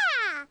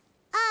 Yeah!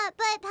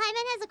 But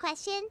Paimon has a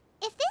question.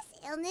 If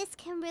this illness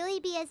can really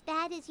be as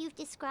bad as you've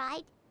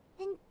described,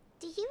 then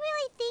do you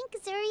really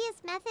think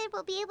Zuria's method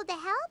will be able to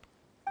help?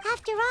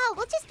 After all,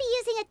 we'll just be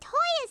using a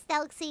toy as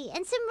Thelxie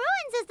and some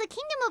ruins as the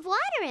Kingdom of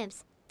Water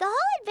Imps. The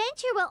whole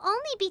adventure will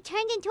only be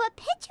turned into a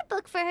picture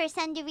book for her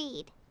son to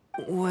read.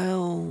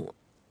 Well,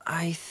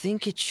 I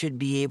think it should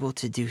be able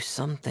to do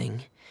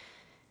something.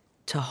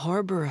 To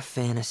harbor a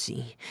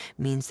fantasy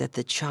means that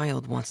the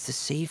child wants to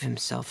save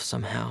himself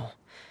somehow.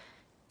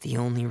 The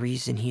only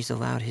reason he's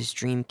allowed his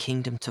dream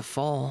kingdom to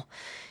fall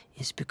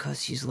is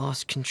because he's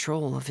lost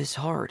control of his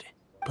heart.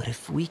 But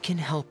if we can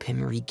help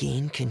him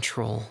regain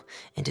control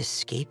and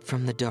escape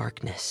from the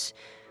darkness,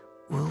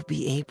 we'll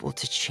be able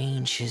to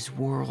change his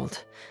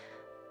world.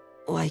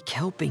 Like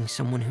helping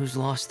someone who's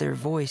lost their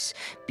voice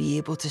be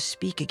able to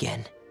speak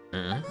again.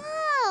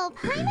 Oh,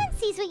 Paimon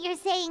sees what you're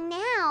saying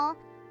now.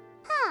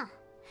 Huh.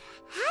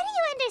 How do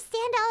you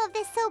understand all of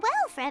this so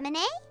well,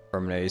 Fremine?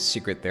 Fremine's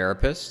secret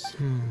therapist?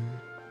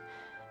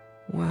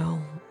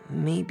 Well,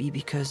 maybe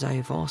because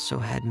I've also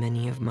had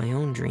many of my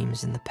own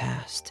dreams in the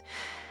past.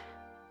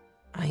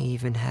 I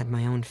even had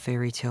my own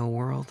fairy tale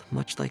world,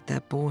 much like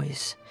that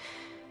boy's.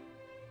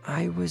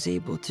 I was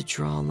able to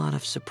draw a lot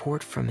of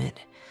support from it,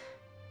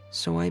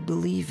 so I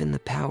believe in the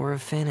power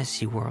of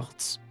fantasy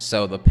worlds.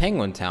 So the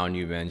penguin town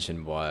you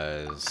mentioned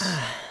was...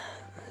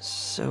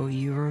 So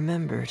you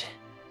remembered.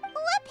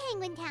 What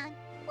Penguin Town?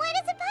 Why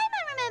doesn't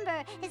Paimon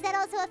remember? Is that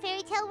also a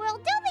fairy tale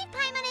world? Don't leave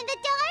Paimon in the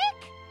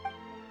dark!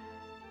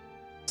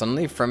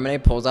 Suddenly,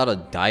 Fremine pulls out a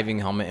diving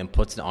helmet and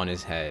puts it on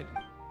his head.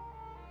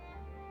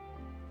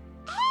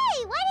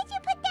 Hey, why did you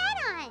put that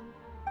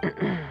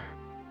on?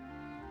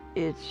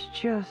 It's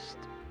just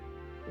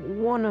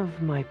one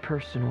of my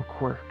personal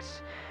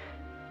quirks.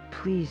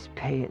 Please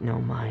pay it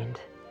no mind.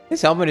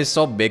 His helmet is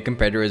so big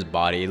compared to his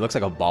body, it looks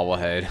like a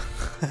bobblehead.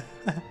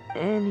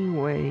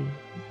 Anyway,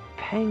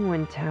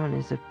 Penguin Town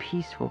is a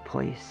peaceful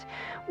place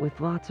with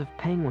lots of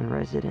penguin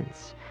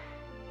residents.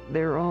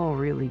 They're all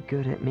really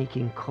good at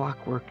making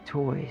clockwork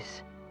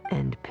toys.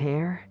 And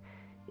Pear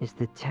is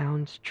the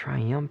town's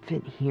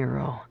triumphant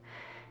hero,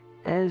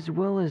 as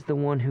well as the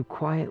one who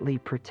quietly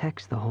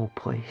protects the whole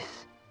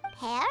place.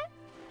 Pear?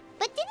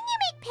 But didn't you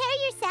make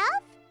Pear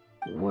yourself?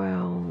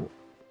 Well,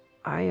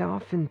 I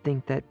often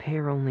think that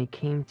Pear only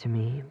came to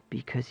me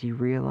because he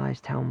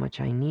realized how much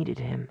I needed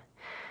him.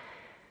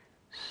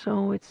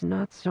 So it's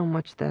not so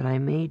much that I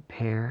made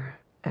Pear,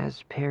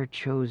 as Pear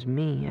chose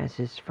me as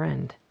his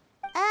friend.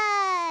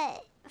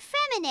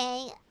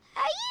 Fremine,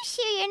 are you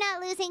sure you're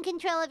not losing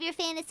control of your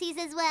fantasies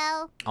as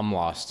well? I'm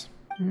lost.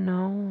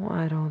 No,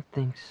 I don't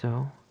think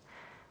so.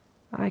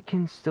 I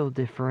can still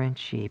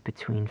differentiate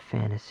between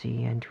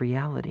fantasy and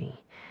reality.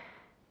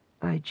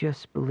 I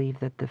just believe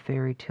that the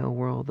fairy tale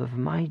world of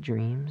my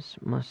dreams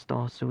must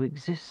also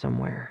exist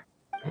somewhere.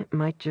 It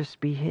might just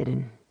be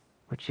hidden,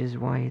 which is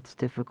why it's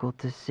difficult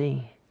to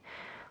see.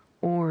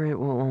 Or it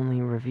will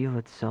only reveal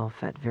itself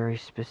at very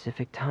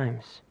specific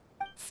times.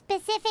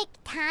 Specific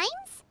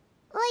times?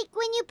 Like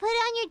when you put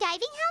on your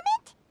diving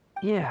helmet?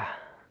 Yeah,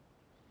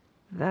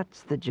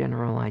 that's the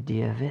general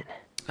idea of it.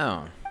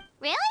 Oh.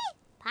 Really?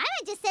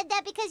 Paimon just said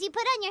that because you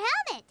put on your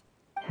helmet.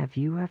 Have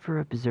you ever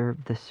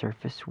observed the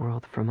surface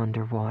world from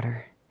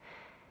underwater?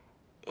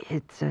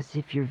 It's as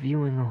if you're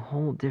viewing a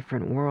whole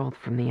different world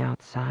from the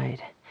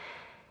outside.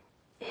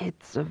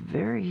 It's a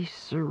very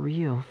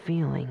surreal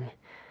feeling.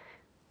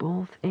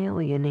 Both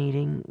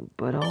alienating,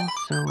 but also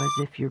as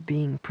if you're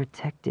being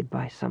protected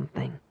by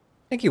something.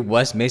 Thank you,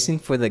 Wes Mason,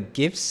 for the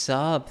gift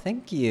sub.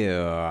 Thank you.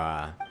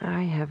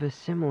 I have a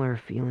similar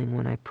feeling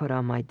when I put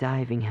on my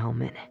diving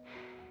helmet.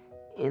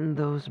 In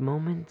those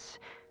moments,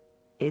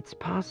 it's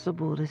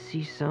possible to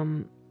see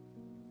some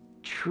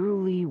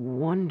truly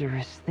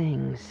wondrous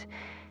things,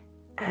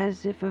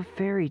 as if a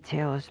fairy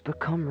tale has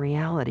become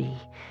reality.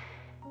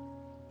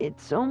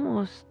 It's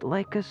almost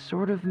like a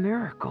sort of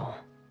miracle.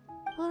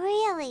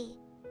 Really?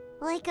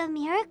 Like a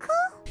miracle?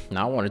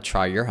 Now I want to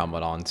try your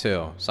helmet on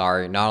too.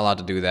 Sorry, not allowed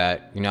to do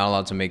that. You're not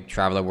allowed to make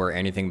Traveler wear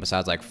anything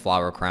besides like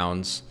flower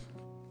crowns.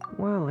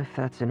 Well, if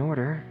that's in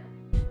order.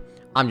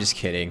 I'm just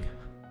kidding.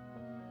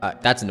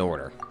 That's an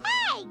order.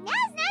 Hey,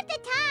 now's not the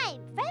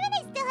time!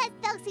 Fremine still has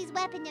Thelxie's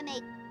weapon to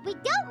make. We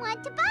don't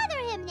want to bother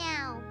him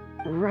now.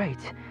 Right.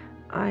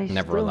 I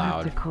Never still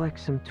allowed. have to collect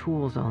some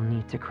tools I'll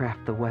need to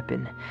craft the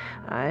weapon.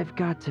 I've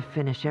got to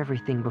finish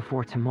everything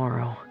before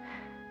tomorrow.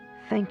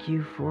 Thank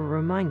you for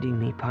reminding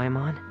me,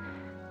 Paimon.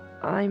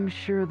 I'm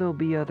sure there'll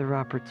be other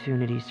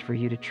opportunities for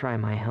you to try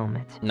my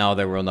helmet. No,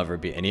 there will never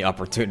be any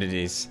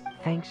opportunities.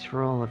 Thanks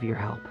for all of your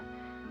help.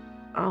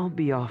 I'll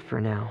be off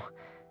for now.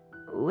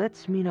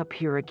 Let's meet up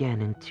here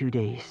again in 2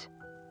 days.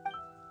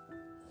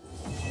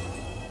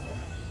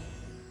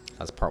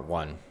 That's part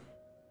 1.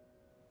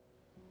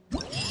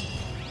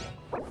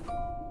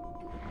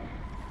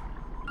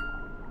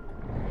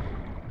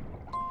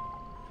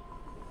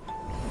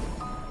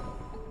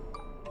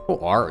 Oh,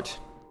 art.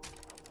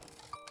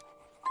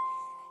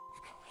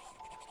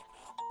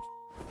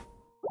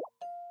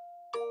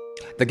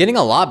 They're getting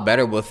a lot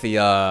better with the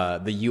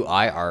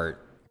UI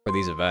art for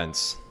these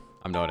events,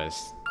 I've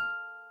noticed.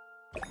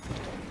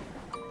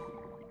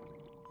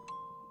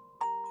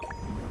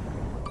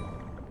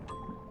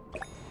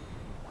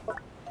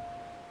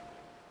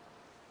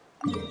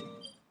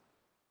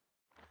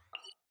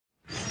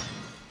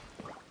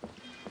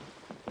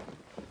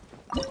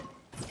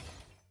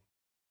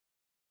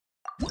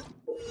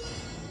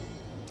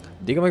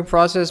 Decoupling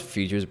process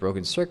features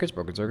broken circuits.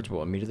 Broken circuits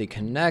will immediately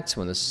connect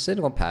when the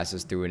signal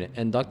passes through an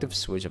inductive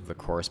switch of the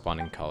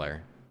corresponding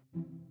color.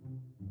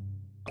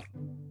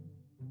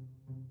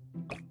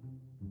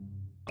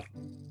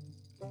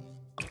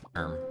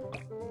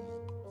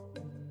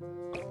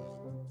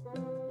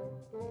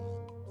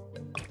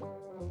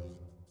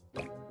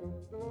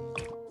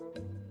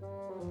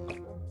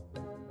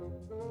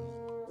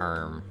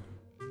 Um.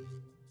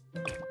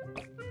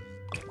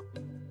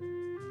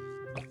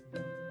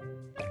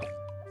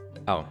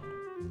 Oh.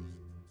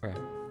 Okay.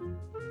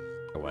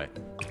 Away.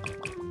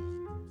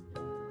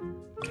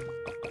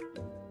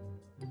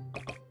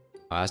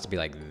 Oh, it has to be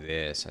like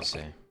this, I see.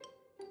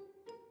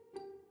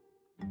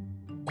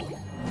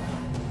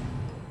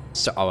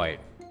 So, oh wait.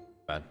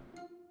 Bad.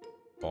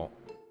 Well.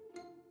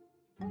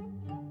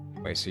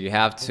 Wait, so you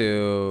have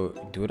to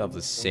do it of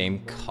the same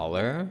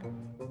color?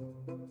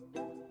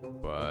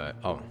 But,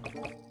 oh.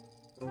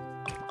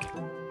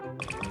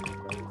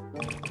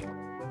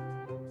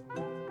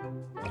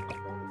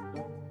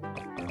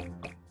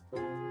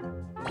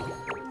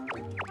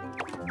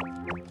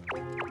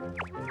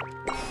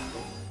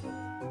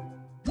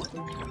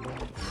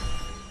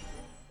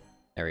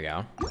 There we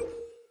go.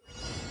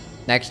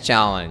 Next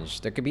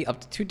challenge. There could be up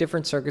to 2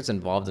 different circuits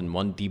involved in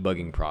one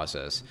debugging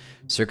process.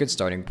 Circuit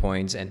starting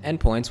points and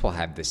endpoints will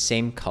have the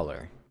same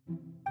color.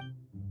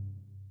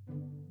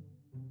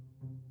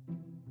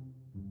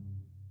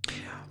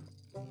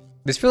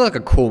 This feels like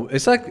a cool,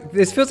 this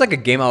feels like a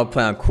game I would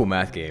play on Cool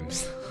Math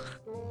Games.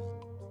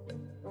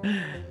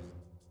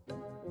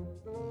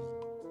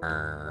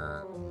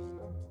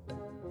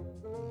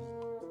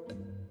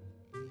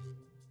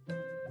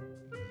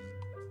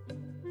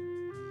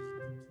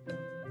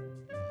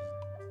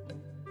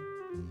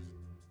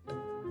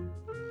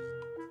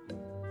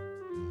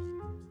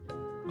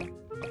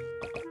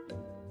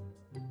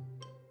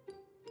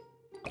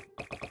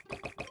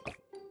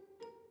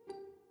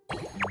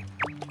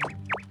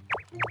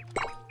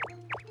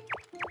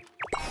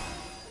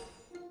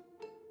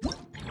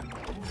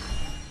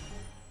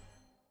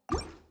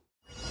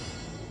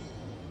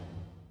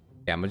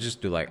 Yeah, I'm gonna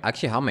just do like,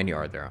 actually, how many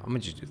are there? I'm gonna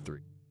just do 3.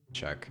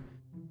 Check.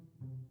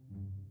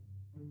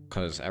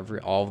 Cause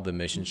all of the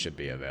missions should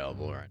be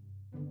available, right?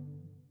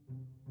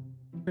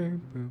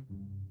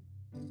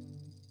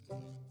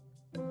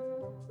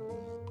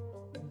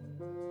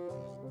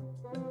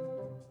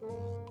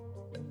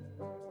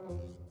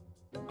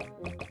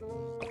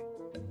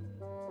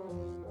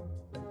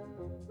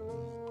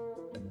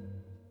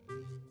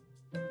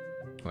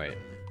 Wait.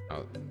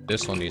 Oh,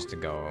 this one needs to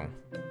go.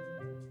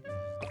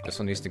 This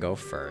one needs to go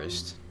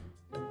first.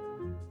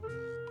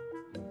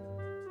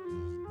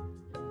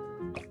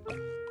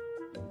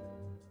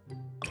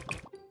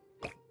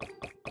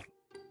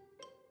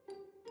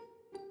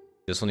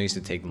 This one needs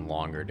to take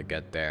longer to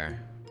get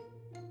there.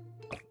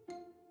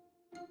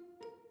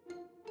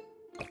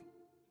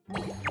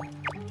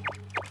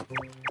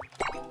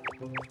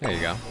 There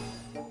you go.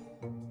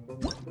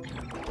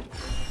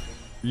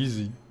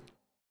 Easy.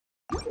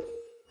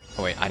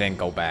 Oh wait, I didn't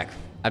go back.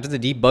 After the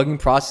debugging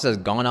process has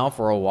gone on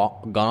for a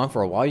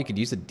while, you could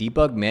use the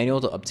debug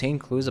manual to obtain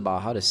clues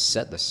about how to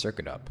set the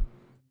circuit up.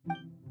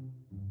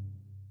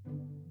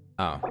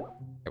 Oh,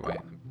 okay, wait.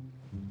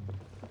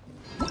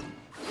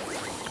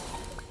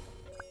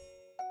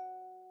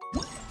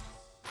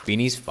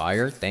 Beanie's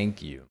fire,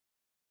 thank you.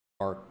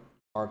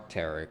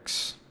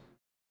 Arcteryx.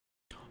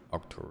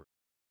 Arcturus.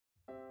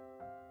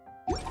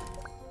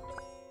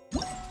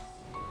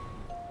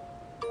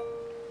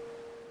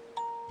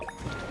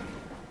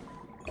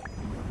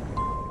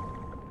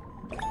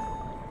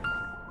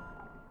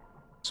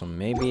 So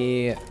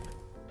maybe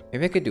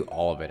I could do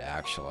all of it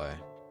actually.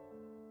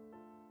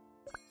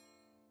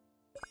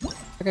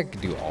 I think I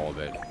could do all of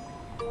it.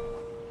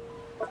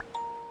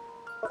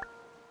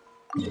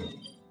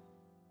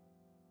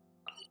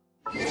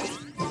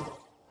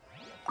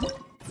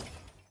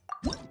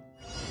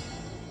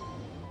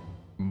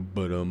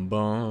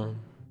 Ba-dum-bum.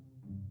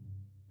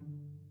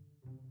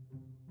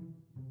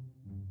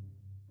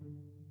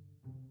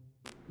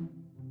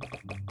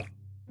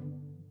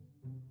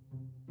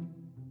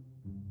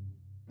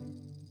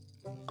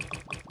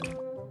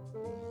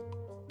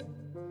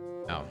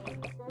 Oh.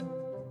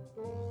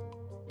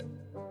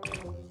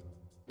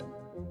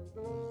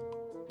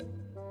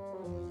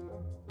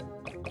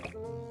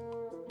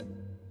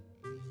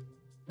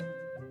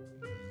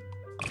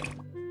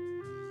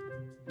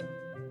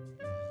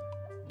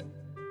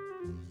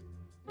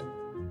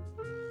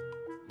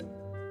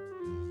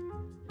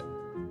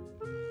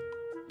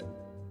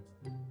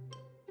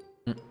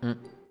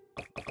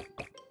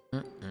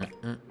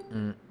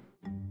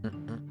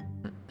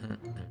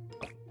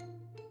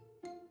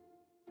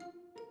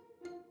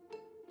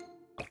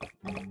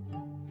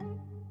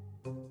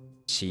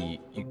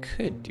 See, you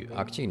could do.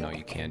 Actually, no,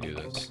 you can't do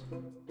this.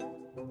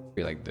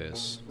 Be like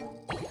this.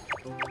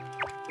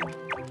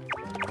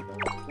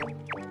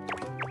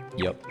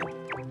 Yep.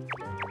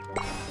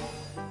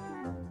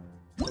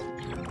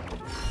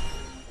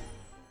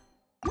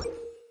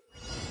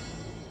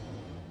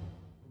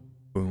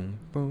 Boom,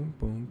 boom,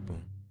 boom,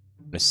 boom.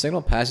 When a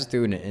signal passes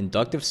through an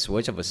inductive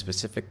switch of a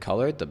specific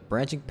color, the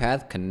branching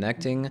path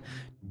connection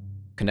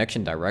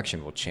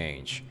direction will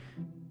change.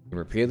 You can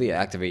repeatedly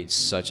activate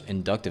such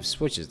inductive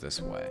switches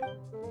this way.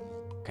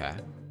 Okay.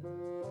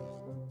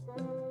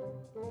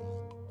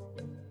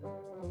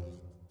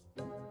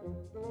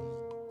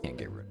 Can't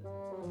get rid.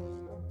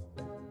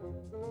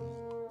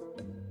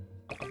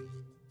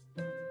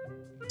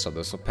 So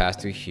this will pass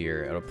through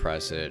here, it'll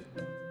press it.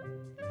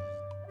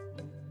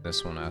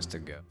 This one has to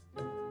go.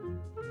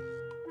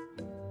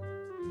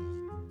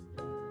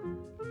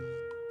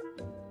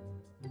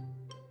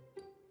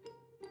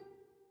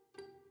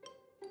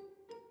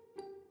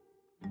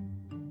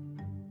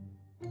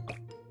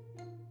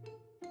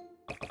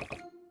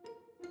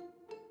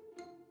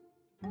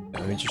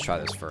 Let me just try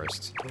this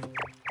first.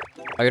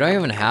 Oh, you don't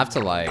even have to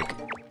like...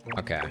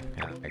 Okay,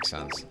 yeah, that makes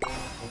sense.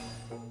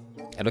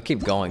 It'll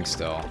keep going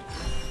still.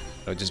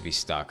 It'll just be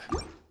stuck.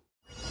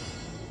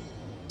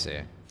 Let's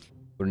see.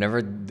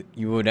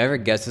 You would never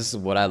guess this is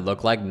what I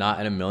look like, not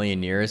in a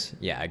million years.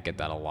 Yeah, I get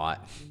that a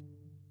lot.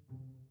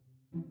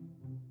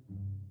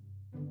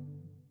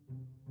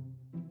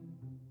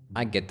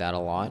 I get that a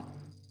lot.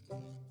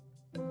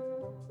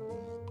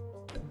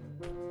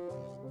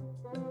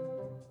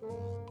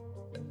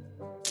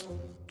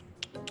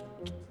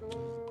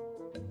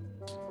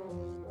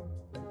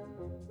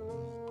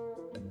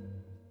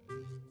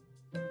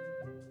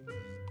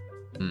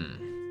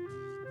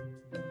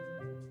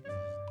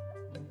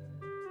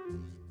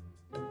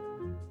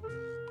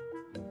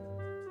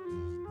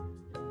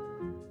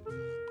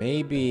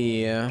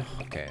 Maybe,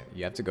 okay,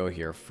 you have to go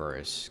here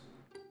first,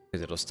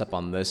 because it'll step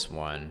on this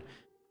one,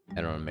 and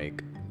it'll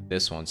make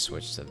this one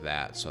switch to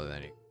that, so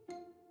then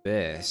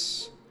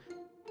this.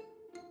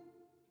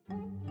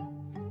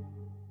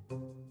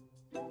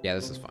 Yeah,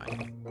 this is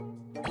fine.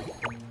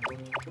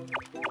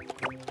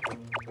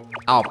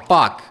 Oh,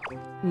 fuck!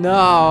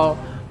 No!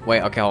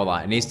 Wait, okay, hold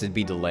on, it needs to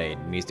be delayed,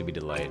 it needs to be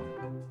delayed.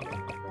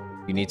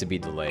 You need to be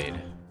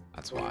delayed,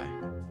 that's why.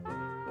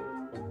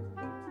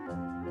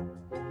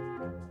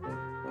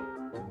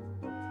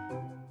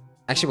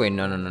 Actually, wait,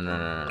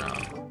 no.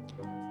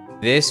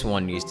 This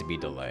one needs to be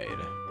delayed.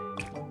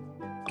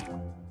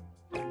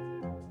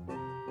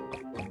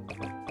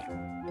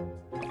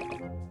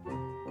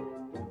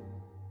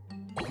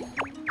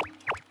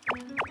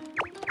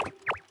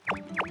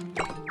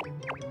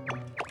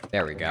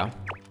 There we go.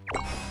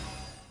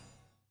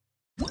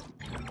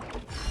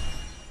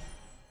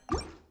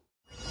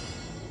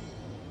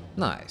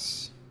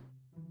 Nice.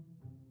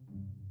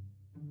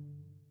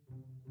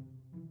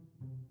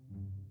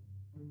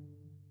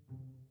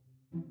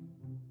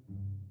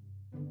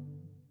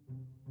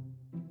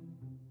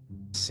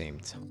 Same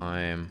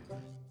time.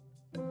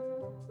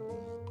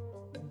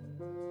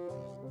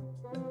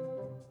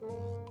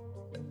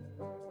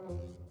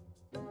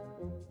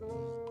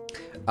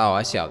 Oh,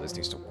 I see how this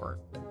needs to work.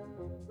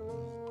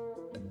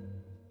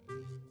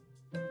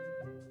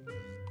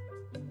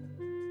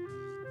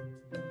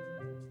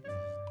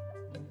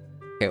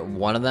 Okay,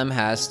 one of them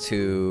has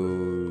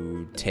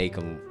to take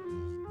a...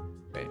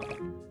 Wait,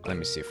 let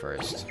me see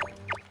first.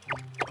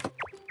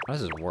 How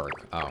does this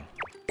work? Oh.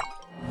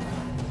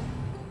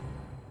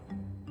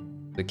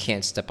 We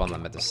can't step on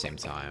them at the same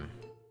time.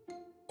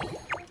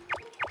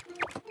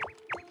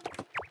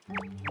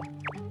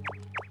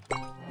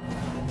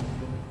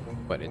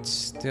 But it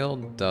still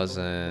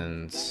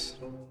doesn't...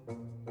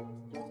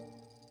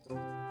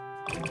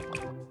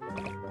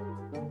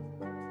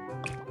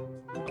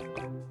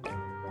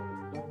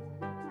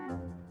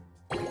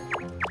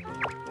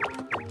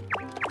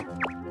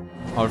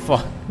 Oh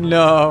fuck,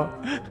 no!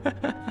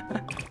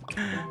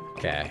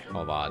 Okay,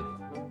 hold on.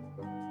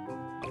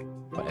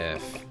 What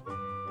if...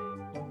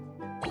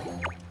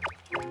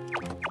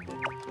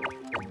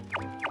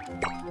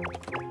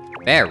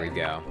 There we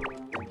go.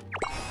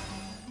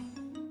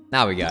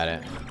 Now we got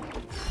it.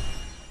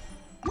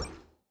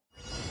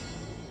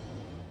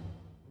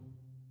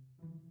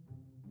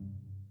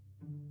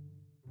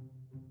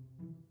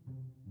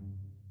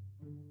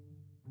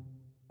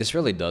 This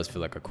really does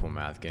feel like a cool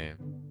math game.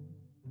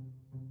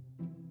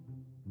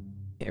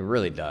 It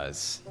really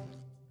does.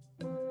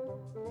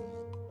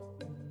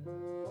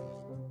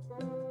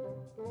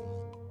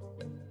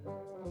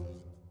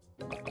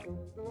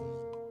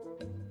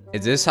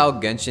 Is this how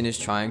Genshin is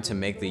trying to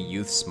make the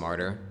youth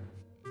smarter?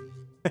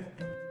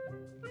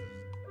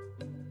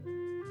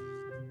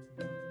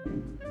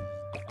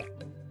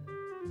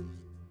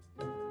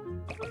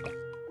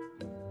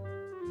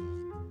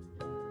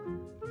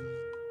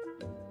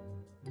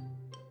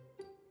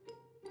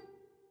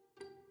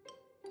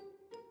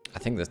 I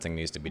think this thing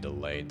needs to be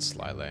delayed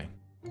slightly.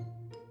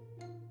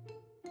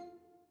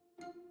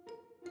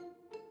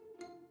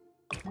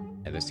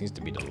 Yeah, this needs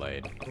to be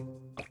delayed.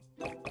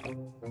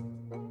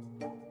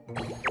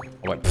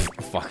 Oh, wait,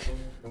 fuck.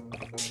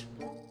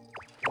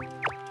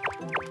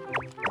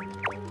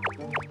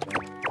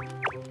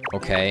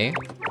 Okay.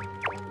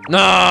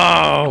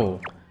 No!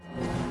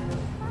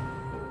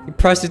 You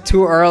pressed it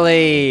too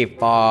early!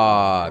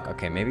 Fuck.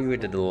 Okay, maybe we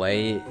had to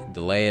delay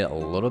it a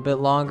little bit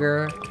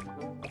longer.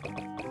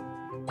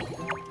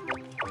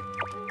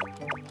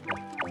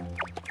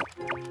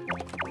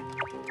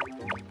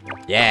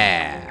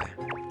 Yeah.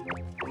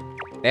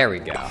 There we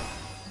go.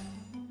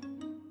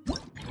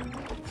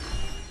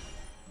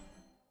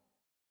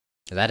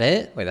 Is that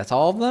it? Wait, that's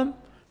all of them?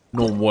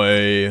 No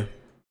way.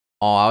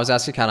 Oh, I was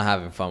actually kind of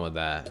having fun with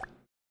that.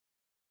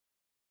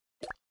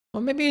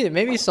 Well,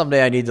 maybe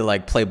someday I need to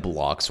like play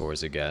Block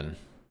Swords again.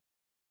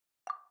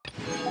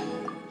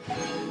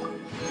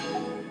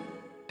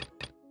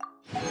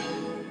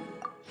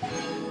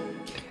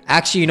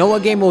 Actually, you know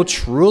what game will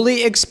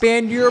truly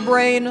expand your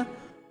brain?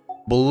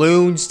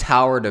 Bloons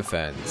Tower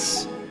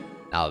Defense.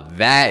 Now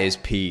that is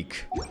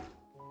peak.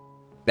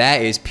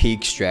 That is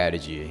peak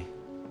strategy.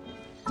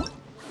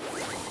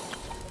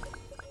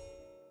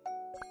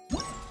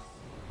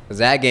 Cause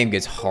that game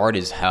gets hard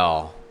as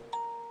hell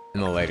in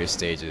the later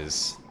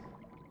stages.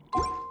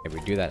 If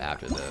we do that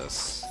after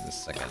this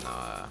second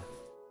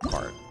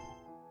part.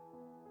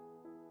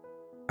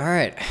 All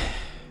right,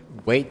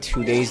 wait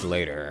 2 days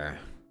later.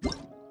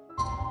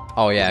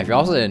 Oh yeah, if you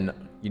also didn't,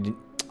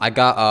 I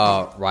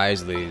got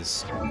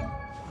Risley's.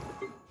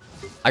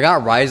 I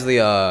got Risley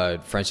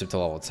friendship to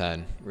level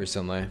 10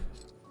 recently.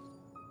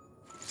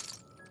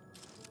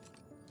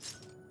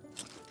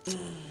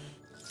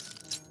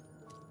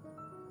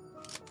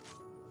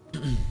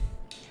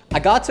 I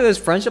got to his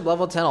friendship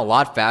level 10 a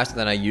lot faster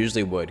than I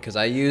usually would, because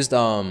I used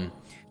I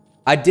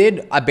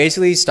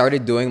basically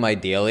started doing my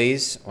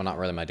dailies. Well, not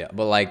really my daily,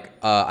 but like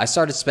I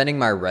started spending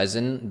my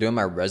resin, doing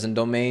my resin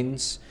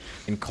domains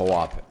in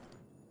co-op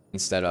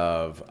instead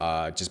of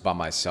just by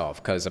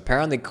myself, because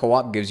apparently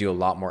co-op gives you a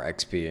lot more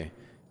XP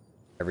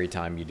every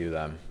time you do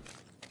them.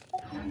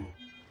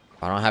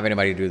 I don't have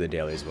anybody to do the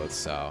dailies with,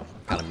 so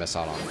I kind of miss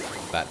out on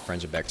that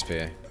friendship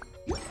XP.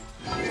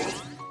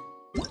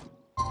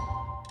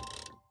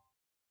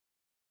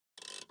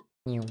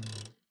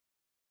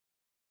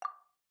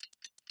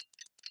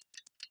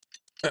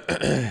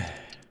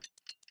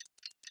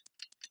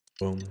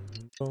 Boom,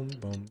 boom,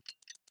 boom.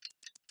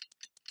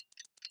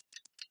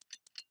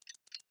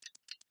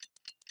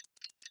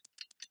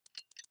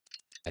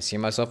 I see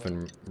myself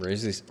in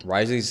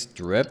Risley's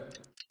drip.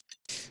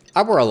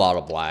 I wear a lot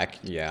of black,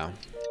 yeah.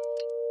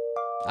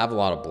 I have a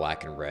lot of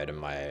black and red in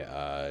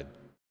my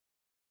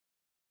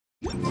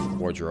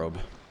wardrobe.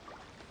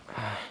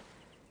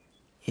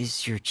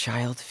 Is your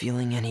child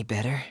feeling any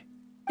better?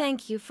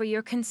 Thank you for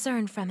your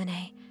concern,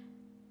 Fremine.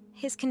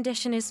 His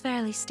condition is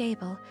fairly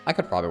stable. I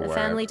could probably wear The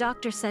family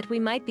doctor said we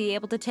might be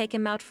able to take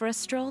him out for a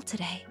stroll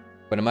today.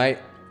 But it might...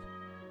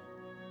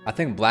 I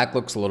think black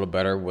looks a little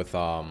better with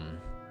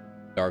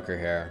darker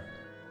hair.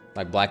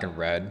 Like black and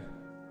red.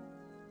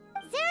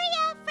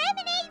 Zuria,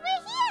 Fremine,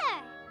 we're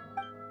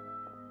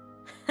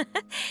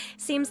here!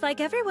 Seems like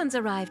everyone's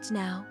arrived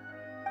now.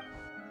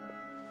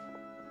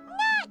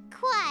 Not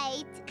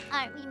quite.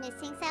 Aren't we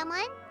missing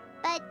someone?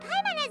 But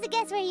Paimon has a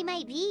guess where he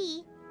might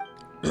be.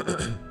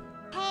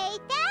 Hey,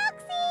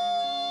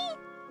 Thelxie!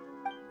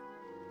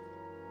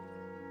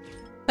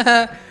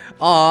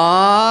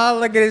 Aww,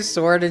 look at his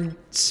sword and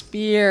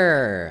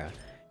spear.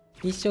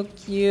 He's so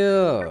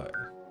cute.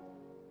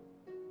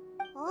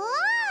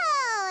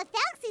 Whoa!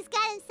 Thelxie's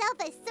got himself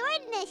a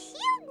sword and a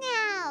shield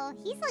now.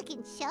 He's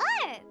looking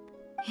sharp.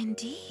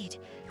 Indeed.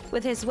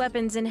 With his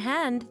weapons in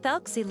hand,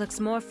 Thelxie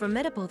looks more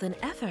formidable than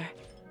ever.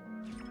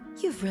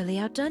 You've really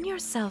outdone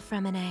yourself,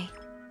 Fremine.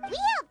 We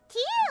helped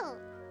too.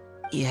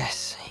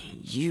 Yes,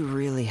 you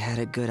really had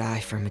a good eye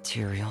for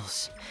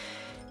materials.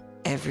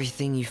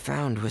 Everything you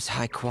found was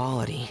high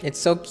quality. It's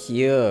so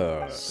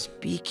cute.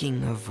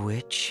 Speaking of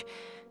which,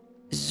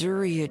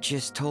 Zuria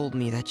just told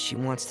me that she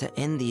wants to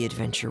end the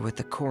adventure with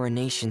the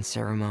coronation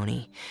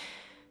ceremony.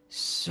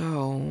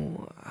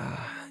 So,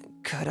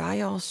 could I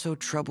also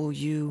trouble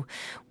you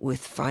with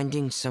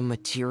finding some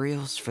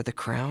materials for the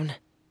crown?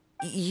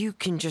 You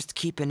can just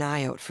keep an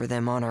eye out for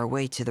them on our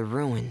way to the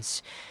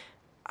ruins.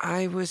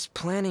 I was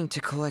planning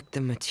to collect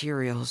the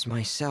materials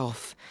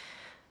myself,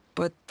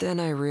 but then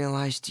I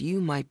realized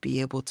you might be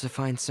able to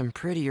find some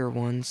prettier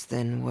ones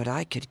than what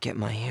I could get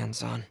my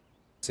hands on.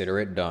 Consider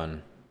it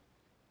done.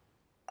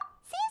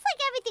 Seems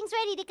like everything's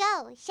ready to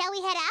go. Shall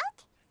we head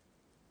out?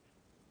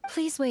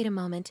 Please wait a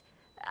moment.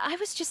 I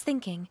was just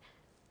thinking,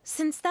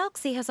 since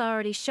Thelxie has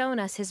already shown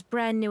us his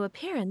brand new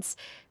appearance,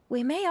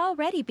 we may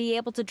already be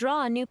able to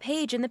draw a new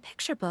page in the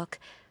picture book.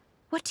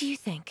 What do you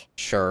think?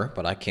 Sure,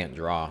 but I can't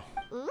draw.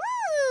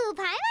 Ooh,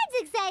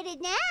 Paimon's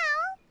excited now.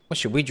 What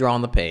should we draw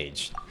on the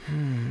page?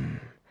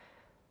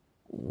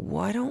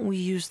 Why don't we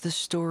use the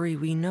story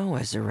we know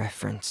as a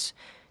reference?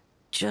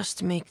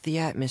 Just make the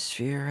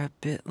atmosphere a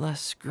bit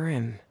less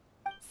grim.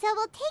 So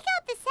we'll take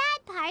out the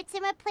sad parts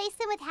and replace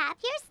them with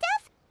happier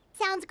stuff?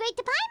 Sounds great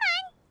to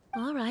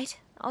Paimon. All right,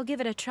 I'll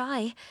give it a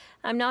try.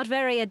 I'm not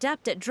very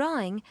adept at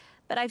drawing,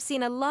 but I've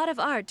seen a lot of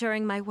art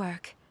during my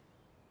work.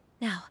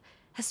 Now,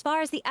 as far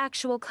as the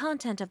actual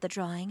content of the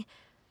drawing,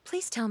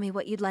 please tell me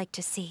what you'd like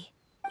to see.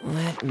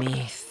 Let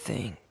me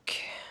think.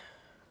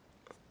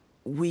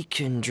 We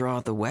can draw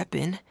the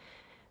weapon.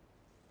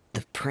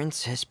 The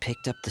prince has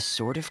picked up the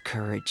Sword of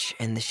Courage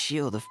and the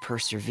Shield of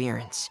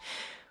Perseverance,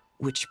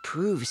 which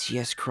proves he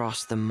has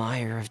crossed the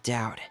mire of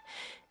doubt.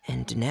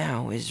 and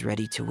now is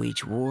ready to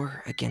wage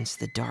war against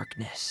the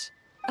darkness.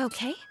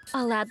 Okay,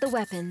 I'll add the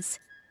weapons.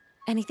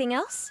 Anything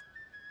else?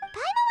 Paimon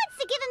wants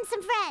to give him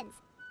some friends.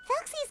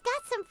 Thelxie's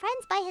got some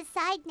friends by his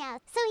side now,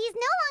 so he's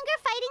no longer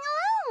fighting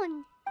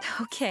alone.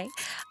 Okay,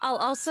 I'll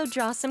also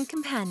draw some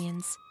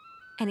companions.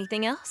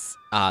 Anything else?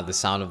 Ah, the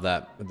sound of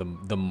that,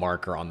 the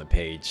marker on the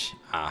page.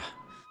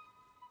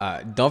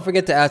 Don't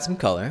forget to add some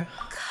color.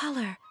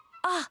 Color.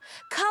 Ah,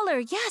 color,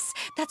 yes,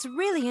 that's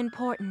really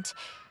important.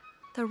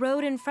 The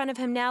road in front of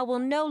him now will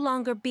no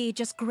longer be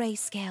just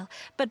grayscale,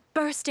 but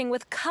bursting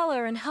with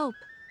color and hope.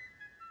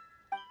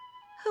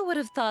 Who would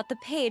have thought the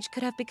page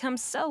could have become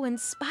so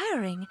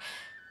inspiring?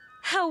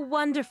 How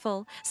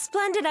wonderful.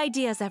 Splendid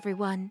ideas,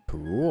 everyone.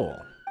 Cool.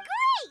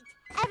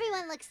 Great!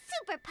 Everyone looks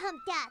super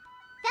pumped up.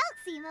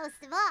 Thelxie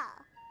most of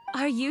all.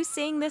 Are you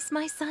seeing this,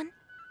 my son?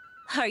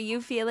 Are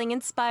you feeling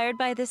inspired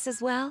by this as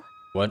well?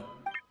 What?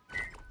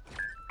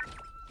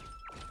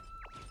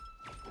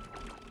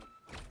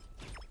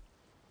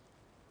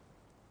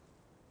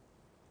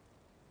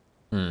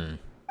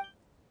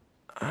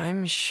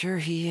 I'm sure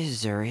he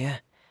is, Zarya.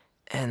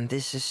 And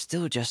this is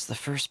still just the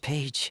first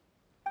page.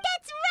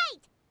 That's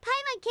right!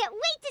 Paimon can't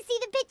wait to see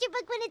the picture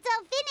book when it's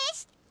all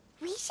finished.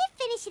 We should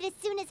finish it as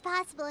soon as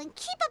possible and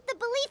keep up the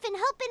belief and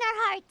hope in our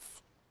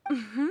hearts.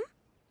 Mm-hmm.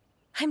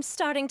 I'm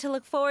starting to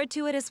look forward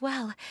to it as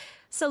well.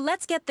 So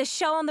let's get the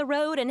show on the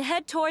road and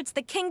head towards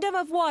the Kingdom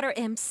of Water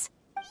Imps.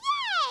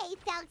 Yay!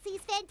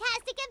 Thelxie's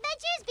fantastic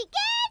adventures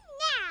begin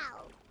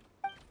now!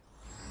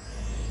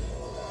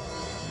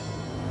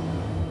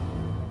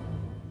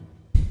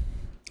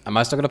 Am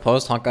I still gonna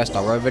post Honkai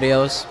Star Rail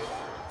videos?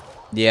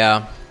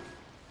 Yeah.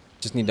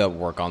 Just need to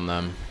work on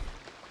them.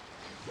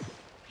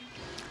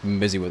 I'm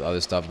busy with other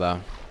stuff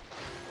though.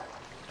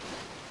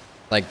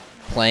 Like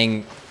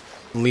playing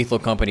Lethal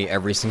Company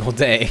every single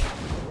day.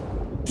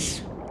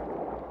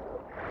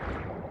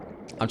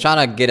 I'm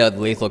trying to get a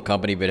Lethal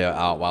Company video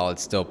out while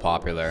it's still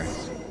popular.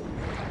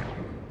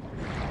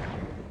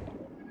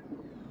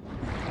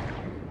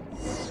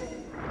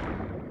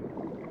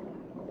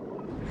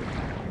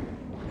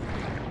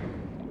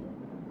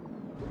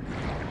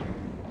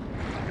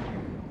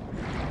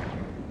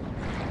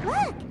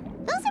 Look!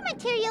 Those are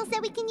materials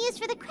that we can use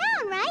for the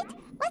crown, right?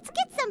 Let's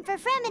get some for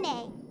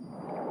Fremine.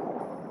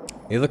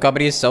 Lethal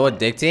Company is so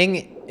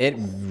addicting. It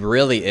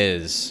really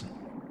is.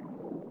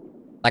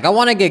 Like, I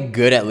want to get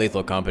good at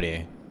Lethal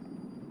Company.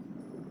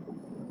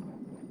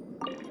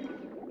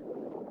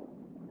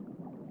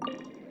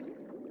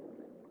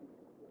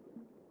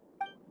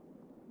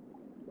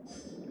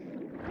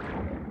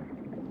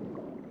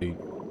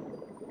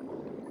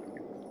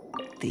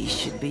 These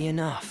should be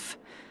enough.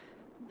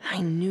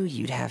 I knew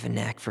you'd have a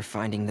knack for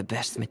finding the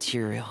best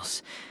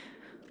materials.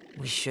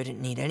 We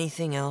shouldn't need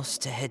anything else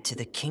to head to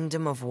the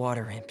Kingdom of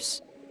Water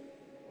Imps.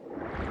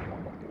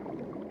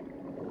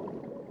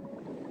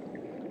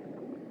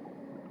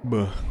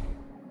 Buh.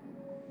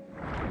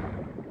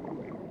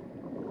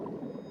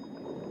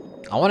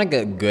 I want to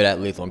get good at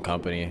Lethal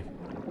Company.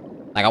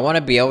 Like, I want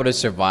to be able to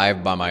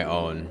survive by my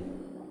own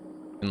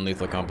in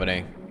Lethal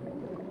Company.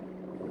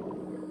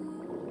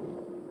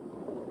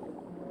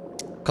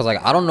 Cause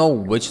like, I don't know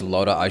which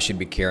Loda I should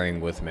be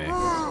carrying with me.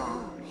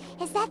 Whoa!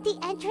 Is that the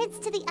entrance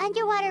to the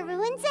underwater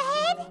ruins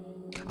ahead?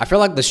 I feel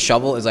like the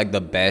shovel is like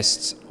the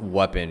best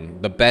weapon,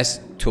 the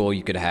best tool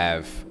you could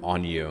have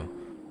on you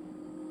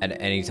at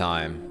any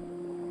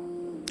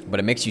time. But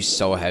it makes you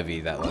so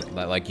heavy that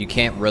like you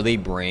can't really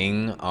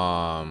bring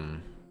oh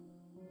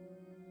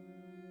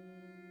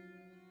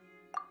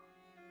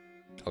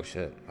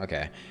shit,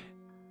 okay.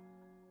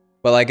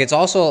 But like it's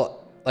also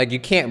like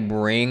you can't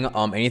bring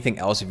anything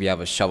else if you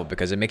have a shovel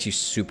because it makes you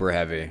super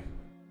heavy.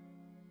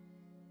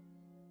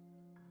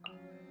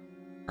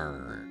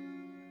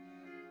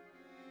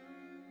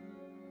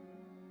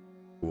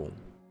 Cool.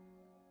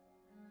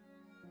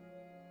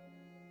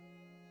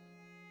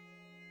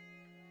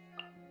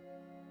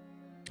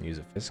 Use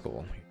a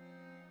physical.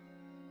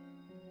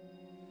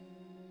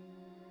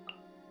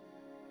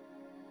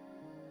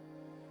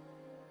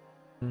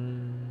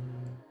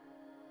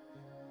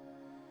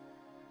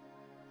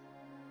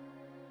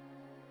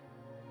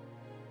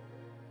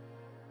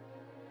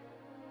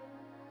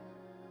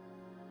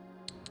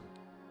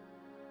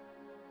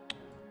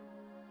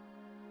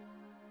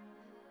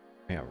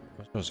 Yeah,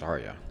 where's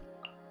Zarya?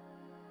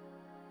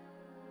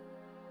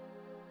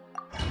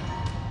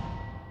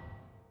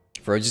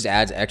 For it just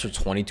adds extra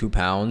 22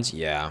 pounds,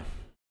 yeah.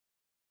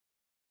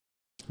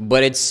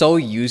 But it's so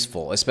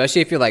useful,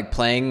 especially if you're like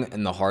playing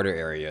in the harder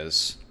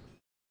areas.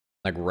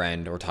 Like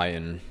Rend or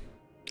Titan.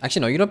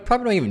 Actually, no, you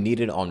probably don't even need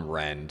it on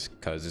Rend,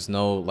 because there's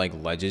no like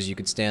ledges you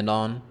could stand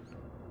on.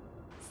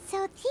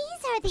 So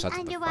these are the Besides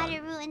at the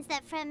underwater ruins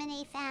that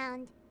Fremine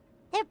found.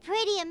 They're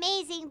pretty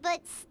amazing,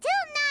 but still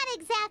not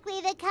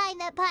exactly the kind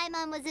that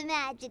Paimon was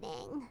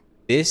imagining.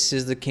 This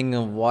is the King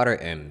of Water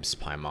Imps,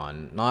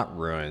 Paimon, not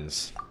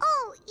ruins.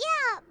 Oh,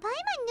 yeah,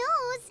 Paimon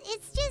knows.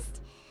 It's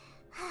just...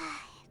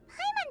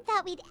 Paimon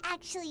thought we'd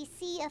actually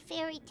see a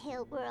fairy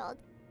tale world.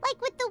 Like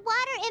with the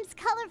water imp's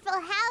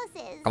colorful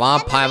houses. Come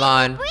on, and the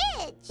Paimon.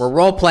 bridge. We're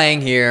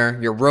role-playing here.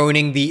 You're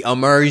ruining the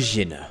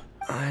immersion.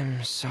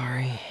 I'm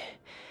sorry.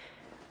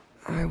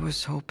 I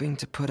was hoping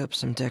to put up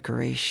some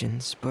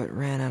decorations, but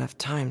ran out of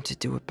time to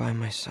do it by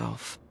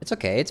myself. It's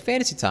okay. It's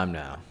fantasy time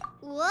now.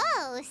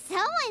 Whoa,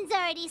 someone's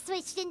already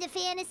switched into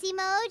fantasy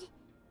mode.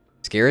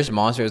 Scariest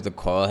monster is the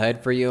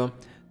Coilhead for you.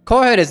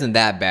 Coilhead isn't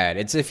that bad.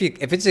 It's if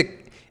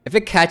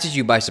it catches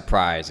you by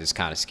surprise, it's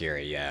kind of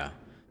scary. Yeah.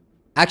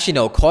 Actually,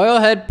 no.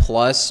 Coilhead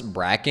plus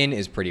Bracken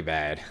is pretty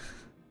bad.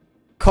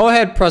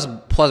 Coilhead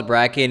plus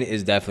Bracken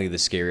is definitely the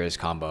scariest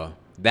combo.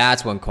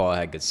 That's when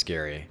Coilhead gets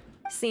scary.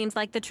 Seems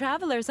like the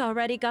travelers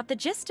already got the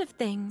gist of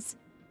things.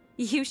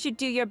 You should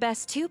do your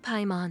best too,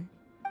 Paimon.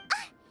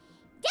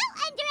 Don't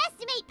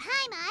underestimate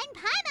Paimon.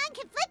 Paimon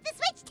can flip the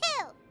switch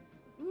too.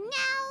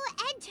 Now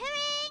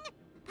entering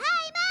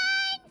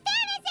Paimon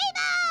Fantasy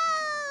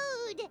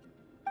Mode!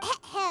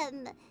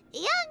 Ahem.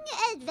 Young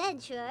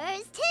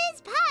adventurers,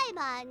 'tis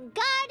Paimon,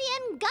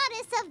 guardian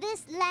goddess of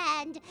this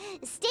land.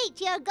 State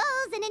your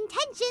goals and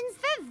intentions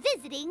for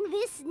visiting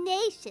this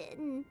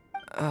nation.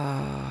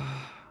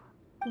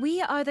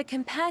 We are the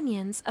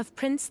companions of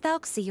Prince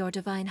Thelxie, your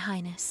Divine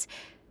Highness.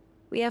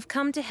 We have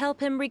come to help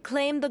him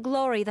reclaim the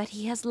glory that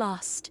he has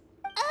lost.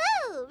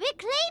 Oh,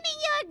 reclaiming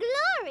your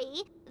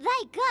glory?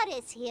 Thy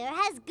goddess here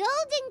has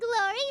golden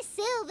glory,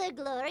 silver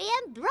glory,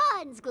 and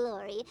bronze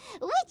glory.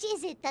 Which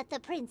is it that the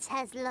prince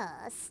has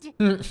lost?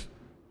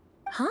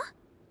 Huh?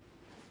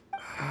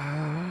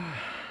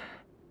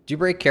 Do you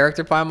break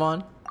character, Paimon?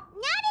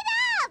 Not at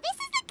all! This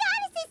is the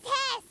goddess's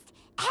test!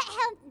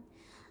 Ahem.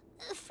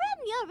 From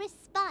your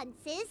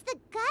responses, the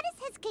goddess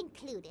has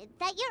concluded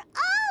that you're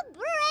all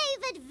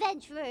brave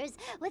adventurers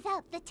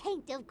without the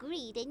taint of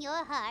greed in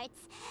your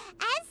hearts.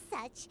 As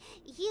such,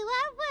 you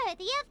are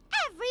worthy of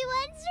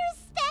everyone's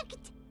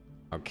respect.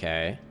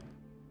 Okay.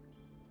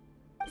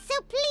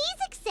 So please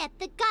accept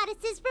the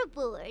goddess's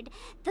reward.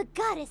 The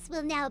goddess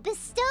will now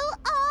bestow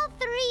all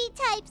 3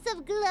 types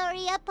of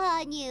glory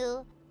upon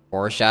you.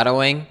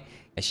 Foreshadowing.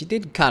 And she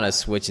did kind of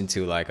switch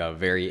into like a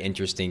very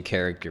interesting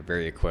character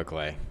very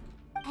quickly.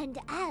 And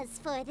as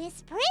for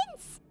this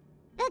prince,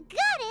 the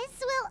goddess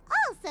will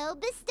also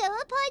bestow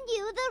upon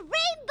you the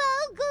rainbow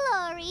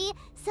glory,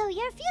 so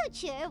your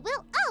future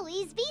will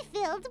always be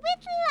filled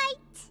with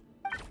light.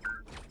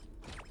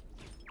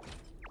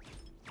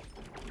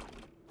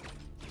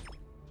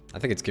 I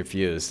think it's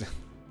confused.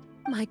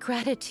 My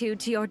gratitude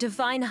to your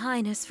Divine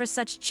Highness for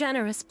such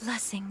generous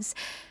blessings.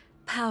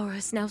 Power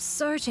is now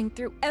surging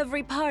through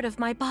every part of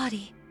my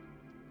body.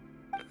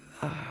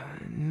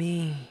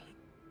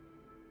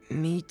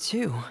 Me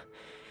too.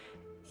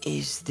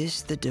 Is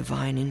this the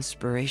divine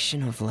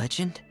inspiration of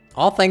legend?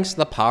 All thanks to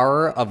the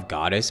power of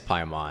Goddess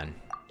Paimon.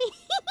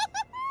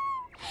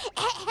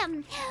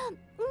 Ahem.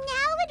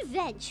 Now,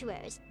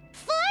 adventurers,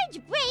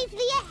 forge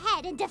bravely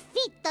ahead and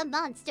defeat the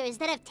monsters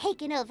that have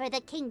taken over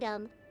the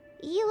kingdom.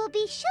 You will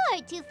be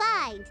sure to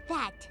find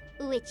that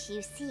which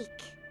you seek.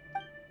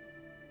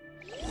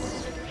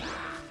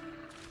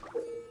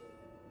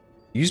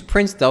 Use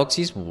Prince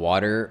Thelxie's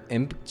Water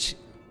Imp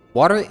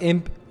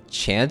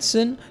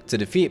Chanson to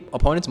defeat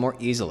opponents more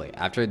easily.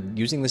 After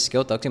using the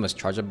skill, Thelxie must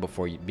charge up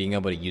before being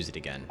able to use it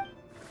again.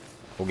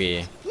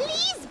 Okay.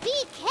 Please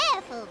be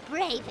careful,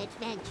 brave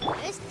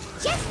adventurers.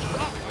 Just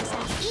ahead are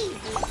some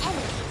evil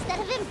enemies that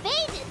have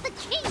invaded the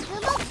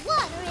kingdom of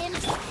water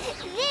imps.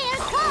 They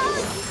are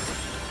called...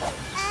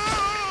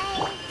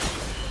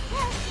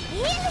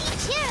 Hilly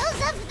Churls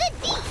of the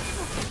Deep.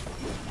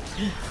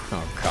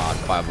 Oh god,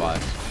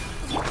 Paimon.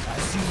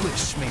 As you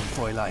wish, main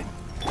Fräulein.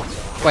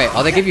 Wait,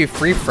 oh, they give you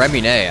free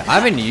Fremine. I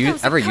haven't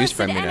ever used Those accursed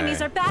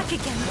enemies are Fremine. back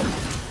again.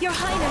 Your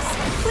Highness,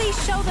 please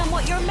show them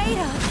what you're made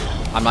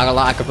of. I'm not gonna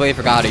lie, I completely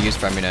forgot how to use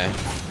Fremine.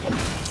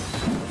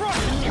 Frost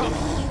is coming.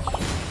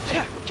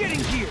 Get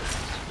in gear.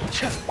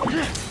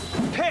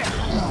 Pair.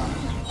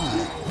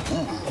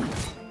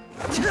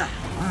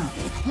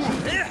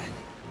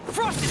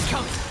 Frost is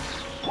coming.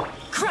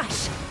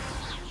 Crush.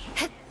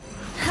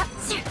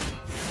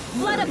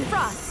 Flood of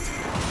frost.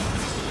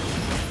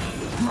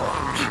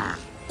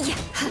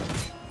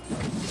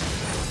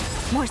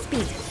 More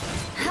speed.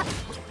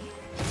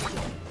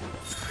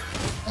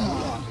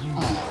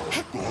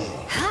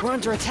 We're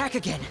under attack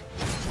again.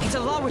 It's a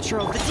Lawitcher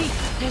of the deep.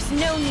 There's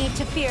no need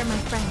to fear, my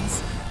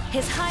friends.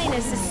 His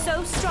Highness is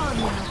so strong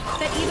now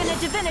that even a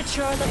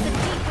diviniture of the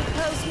deep would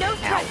pose no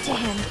threat to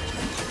him.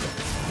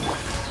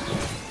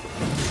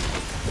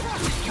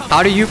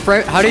 How do you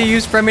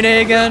use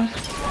Fremine again?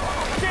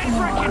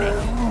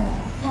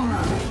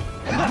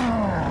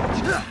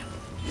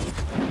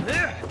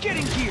 Get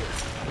in gear.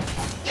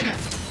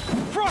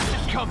 Frost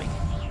is coming.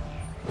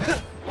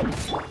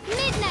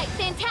 Midnight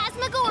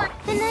Phantasmagor!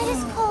 The night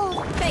is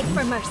cold. Beg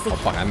for mercy. Oh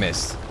fuck, I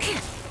missed.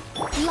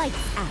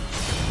 Lights out.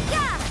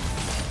 Yeah!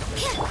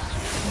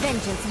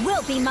 Vengeance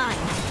will be mine.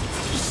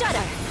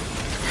 Shudder!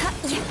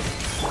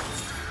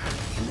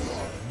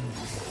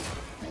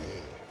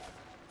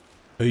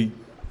 Hey.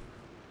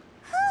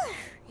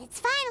 It's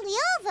finally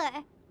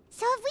over.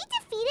 So have we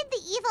defeated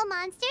the evil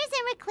monsters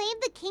and reclaim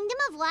the Kingdom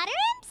of Water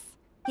Imps?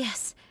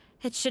 Yes,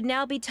 it should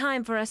now be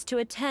time for us to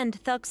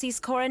attend Thelxie's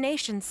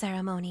coronation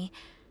ceremony.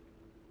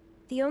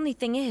 The only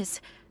thing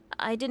is,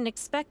 I didn't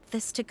expect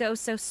this to go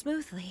so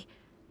smoothly.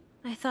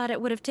 I thought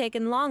it would have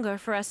taken longer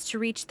for us to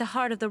reach the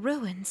heart of the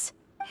ruins.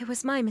 It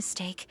was my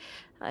mistake.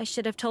 I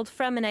should have told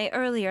Fremine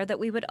earlier that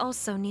we would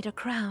also need a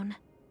crown.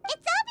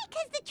 It's all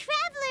because the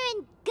Traveler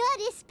and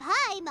Goddess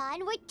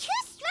Paimon were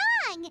too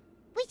strong!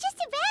 We just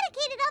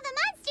eradicated all the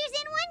monsters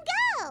in one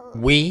go!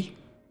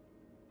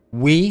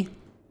 We?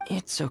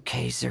 It's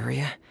okay,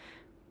 Zuria.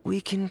 We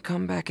can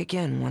come back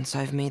again once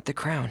I've made the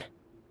crown.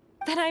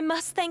 Then I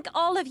must thank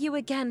all of you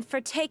again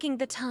for taking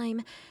the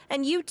time.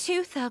 And you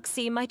too,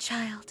 Thelxie, my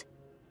child.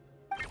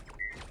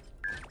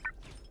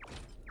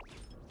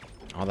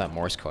 All that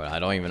Morse code, I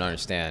don't even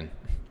understand.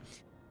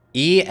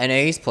 E and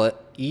A's plus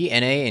E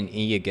and A and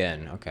E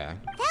again. Okay.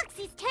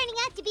 Thelxie's turning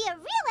out to be a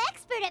real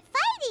expert at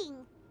fighting!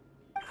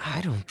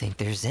 I don't think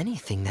there's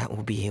anything that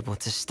will be able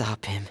to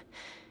stop him.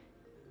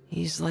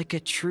 He's like a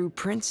true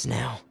prince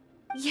now.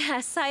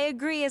 Yes, I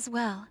agree as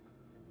well.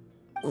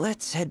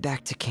 Let's head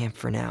back to camp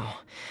for now.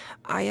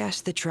 I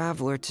asked the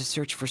Traveler to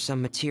search for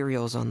some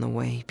materials on the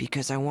way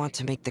because I want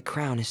to make the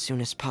crown as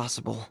soon as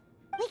possible.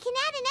 We can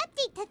add an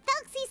update to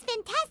Thelxie's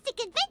fantastic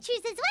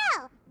adventures as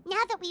well!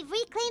 Now that we've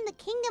reclaimed the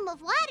Kingdom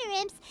of Water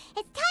Imps,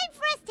 it's time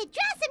for us to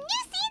draw some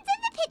new scenes in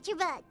the picture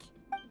book!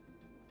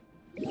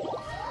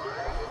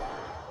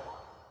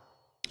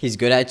 He's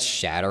good at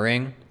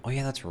shattering. Oh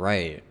yeah, that's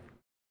right.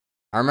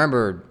 I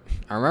remember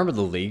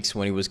the leaks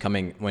when he was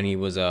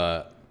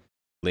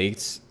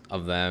leaked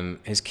of them,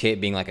 his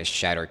kit being like a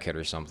shatter kit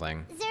or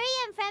something.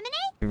 Zuria and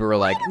Fremine? People were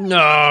like,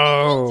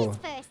 no!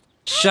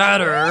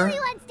 Shatter? Who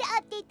wants to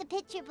update the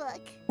picture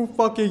book? Who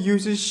fucking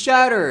uses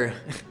shatter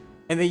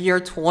in the year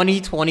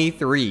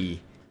 2023? You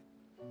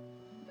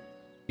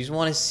just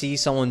want to see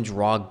someone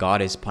draw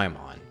Goddess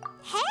Paimon.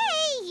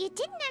 Hey, you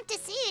didn't have to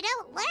say it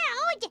out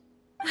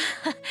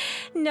loud!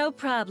 No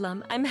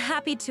problem. I'm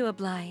happy to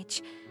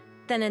oblige.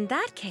 Then in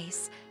that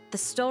case, the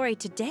story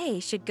today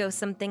should go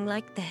something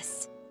like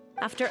this.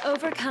 After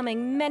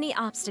overcoming many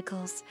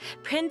obstacles,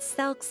 Prince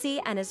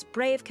Thelxie and his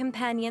brave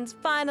companions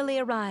finally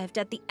arrived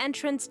at the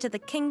entrance to the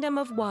Kingdom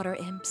of Water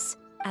Imps.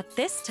 At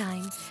this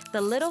time,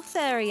 the little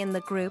fairy in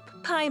the group,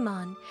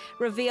 Paimon,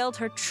 revealed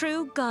her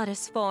true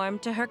goddess form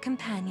to her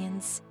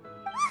companions.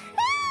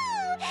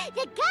 Woohoo!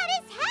 The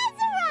goddess has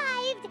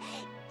arrived!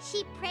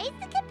 She praised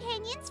the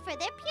companions for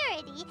their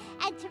purity,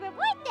 and to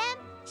reward them,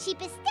 she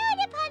bestowed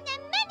upon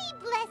them many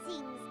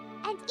blessings,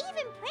 and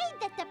even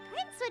prayed that the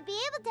prince would be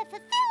able to fulfill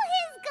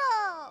his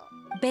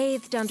goal!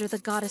 Bathed under the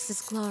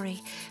goddess's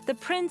glory, the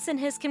prince and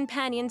his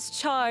companions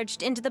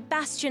charged into the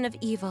bastion of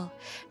evil,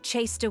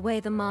 chased away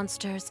the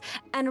monsters,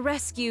 and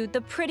rescued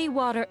the pretty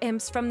water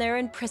imps from their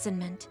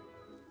imprisonment.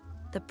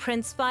 The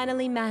prince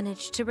finally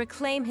managed to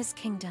reclaim his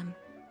kingdom.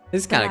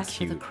 This is kind of For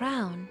cute. the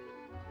crown.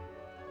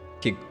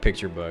 Cute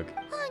picture book.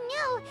 Oh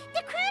no,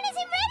 the crown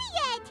isn't ready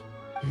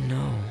yet!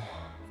 No.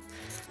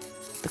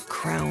 The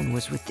crown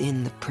was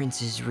within the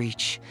prince's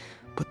reach,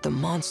 but the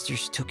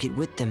monsters took it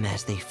with them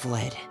as they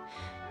fled.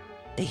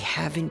 They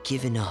haven't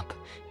given up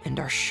and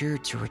are sure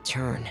to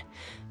return,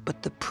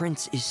 but the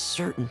prince is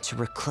certain to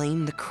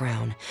reclaim the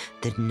crown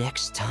the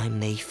next time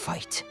they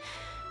fight.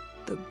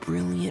 The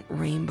brilliant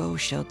rainbow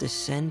shall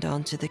descend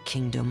onto the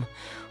kingdom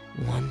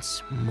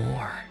once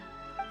more.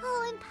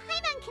 Oh, and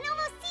Paimon can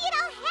almost see it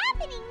all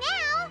happening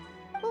now!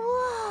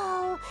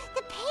 Whoa,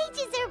 the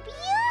pages are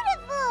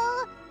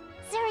beautiful!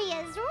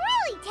 Zuria is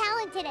really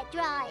talented at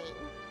drawing.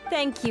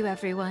 Thank you,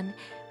 everyone.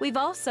 We've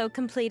also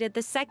completed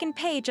the second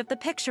page of the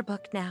picture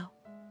book now.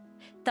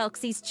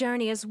 Thelxie's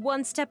journey is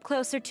one step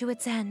closer to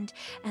its end,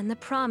 and the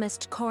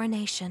promised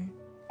coronation.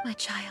 My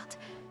child,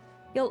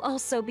 you'll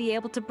also be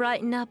able to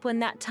brighten up when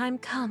that time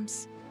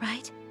comes,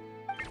 right?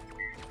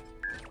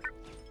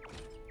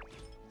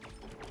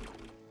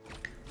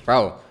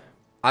 Bro,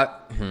 I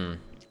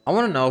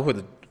want to know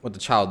what the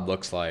child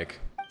looks like.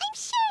 I'm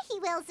sure he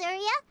will,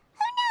 Zuria.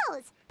 Who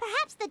knows?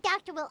 Perhaps the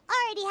doctor will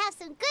already have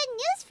some good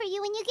news for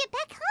you when you get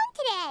back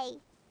home today.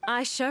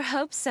 I sure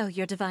hope so,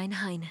 Your Divine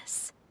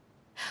Highness.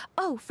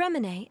 Oh,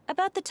 Fremine,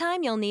 about the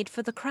time you'll need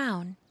for the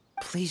crown.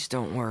 Please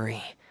don't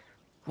worry.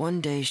 One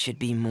day should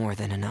be more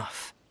than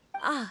enough.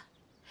 Ah,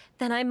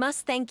 then I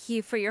must thank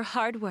you for your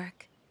hard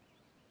work.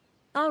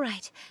 All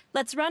right,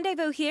 let's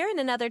rendezvous here in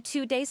another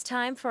 2 days'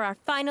 time for our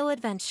final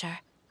adventure,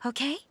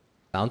 okay?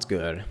 Sounds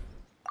good.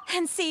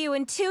 And see you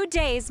in 2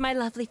 days, my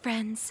lovely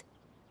friends.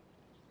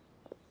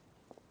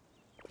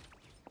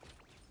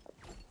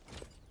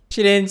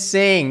 She didn't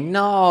sing.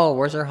 No,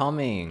 where's her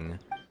humming?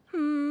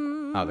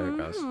 Oh, there it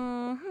goes.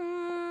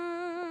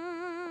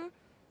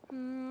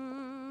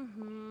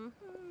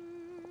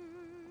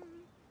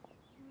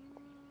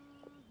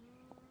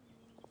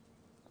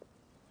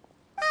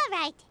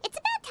 Alright, it's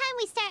about time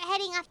we start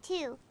heading off too.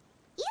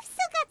 You've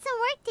still got some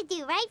work to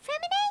do, right,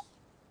 Fremine?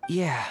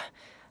 Yeah,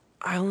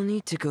 I'll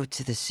need to go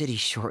to the city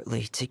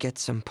shortly to get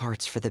some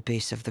parts for the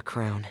base of the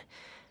crown.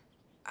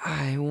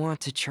 I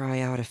want to try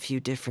out a few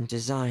different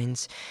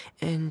designs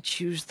and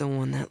choose the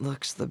one that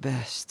looks the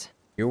best.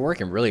 You're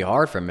working really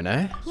hard for a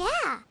minute.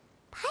 Yeah.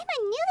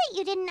 Paimon knew that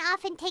you didn't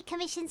often take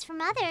commissions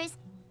from others,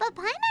 but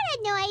Paimon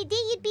had no idea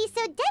you'd be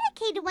so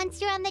dedicated once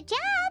you're on the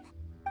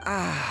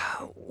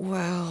job.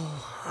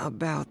 Well,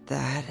 about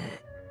that,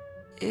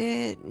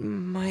 it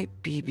might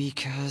be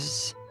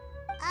because...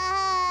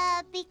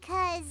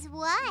 Because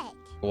what?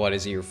 What,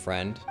 is he your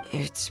friend?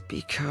 It's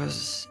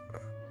because...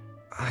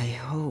 I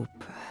hope...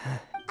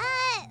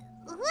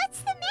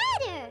 What's the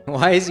matter?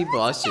 Why is he That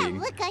blushing?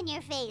 look on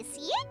your face.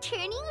 You're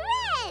turning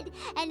red.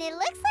 And it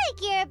looks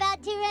like you're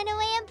about to run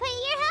away and put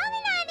your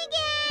helmet on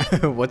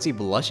again. What's he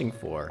blushing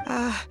for?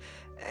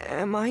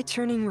 Am I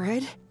turning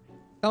red?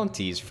 Don't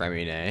tease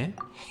Fremine.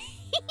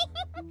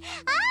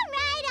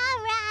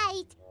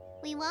 Alright.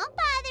 We won't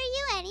bother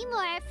you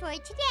anymore for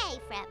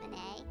today,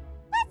 Fremine.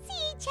 Let's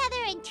see each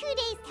other in 2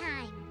 days'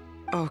 time.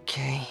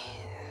 Okay,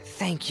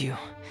 thank you.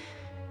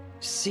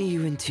 See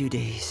you in 2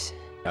 days.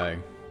 Okay.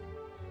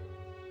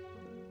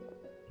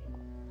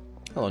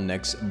 Hello,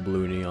 next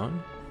blue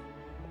neon.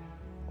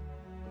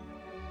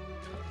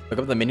 Look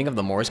up the meaning of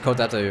the Morse code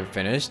after you're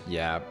finished?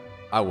 Yeah,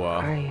 I will.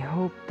 I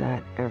hope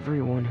that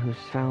everyone who's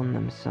found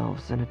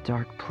themselves in a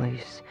dark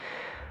place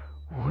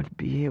would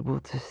be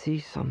able to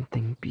see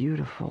something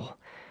beautiful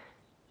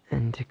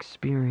and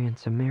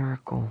experience a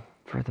miracle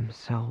for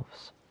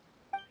themselves.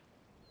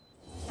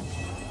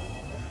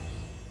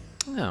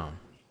 Oh.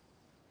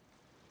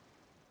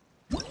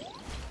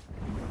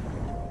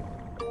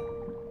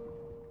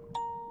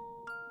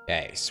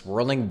 Okay,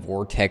 swirling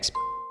vortex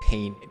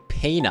peon?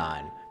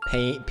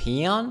 I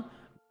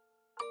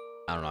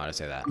don't know how to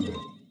say that.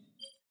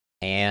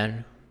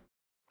 And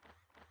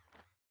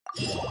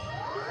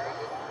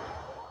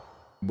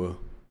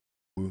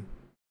Can't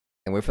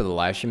wait for the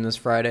live stream this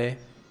Friday.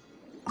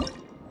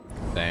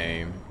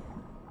 Same.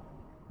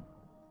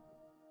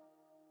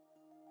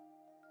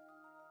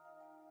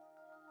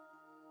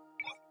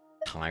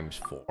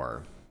 ×4.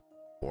 Of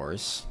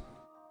course.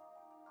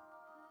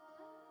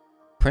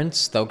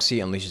 Prince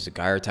Thelxie unleashes a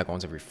Gyre attack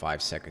once every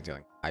 5 seconds,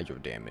 dealing hydro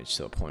damage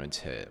to opponent's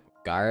hit.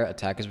 Gyre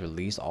attack is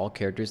released. All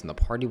characters in the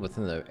party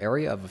within the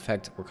area of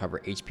effect recover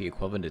HP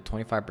equivalent to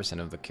 25%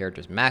 of the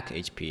character's max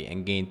HP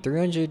and gain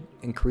 300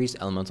 increased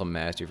elemental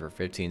mastery for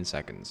 15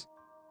 seconds.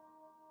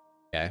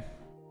 Okay.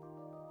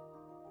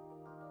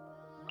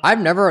 I've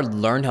never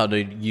learned how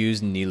to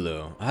use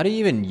Nilou. How do you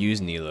even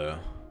use Nilou?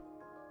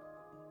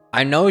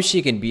 I know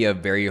she can be a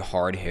very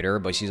hard hitter,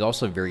 but she's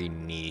also very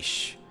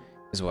niche,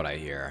 is what I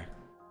hear.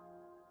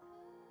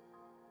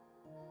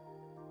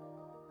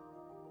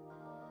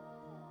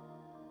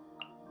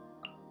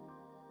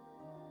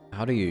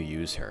 How do you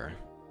use her?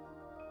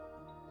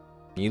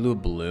 Nilou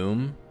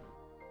Bloom?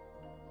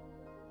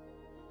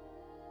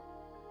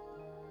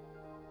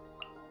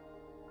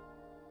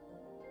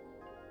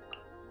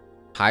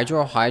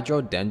 Hydro,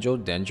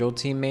 Dendro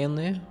team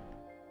mainly?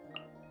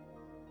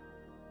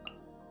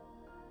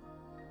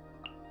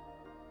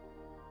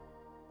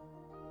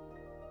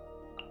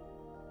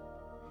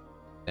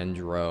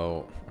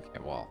 Dendro... Okay,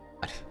 well...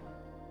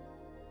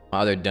 My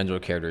other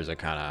Dendro characters are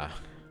kinda...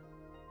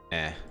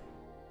 eh.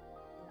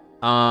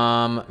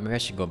 Maybe I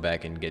should go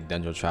back and get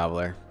Dendro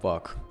Traveler.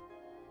 Fuck.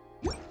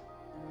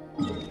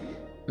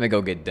 Let me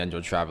go get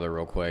Dendro Traveler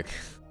real quick.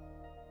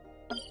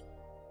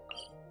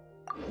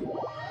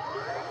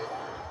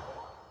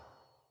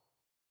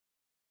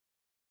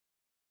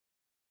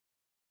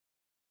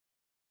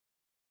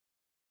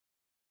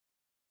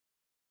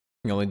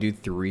 You only do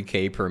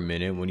 3k per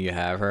minute when you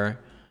have her.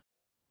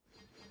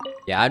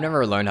 Yeah, I've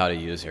never learned how to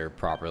use her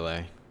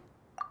properly.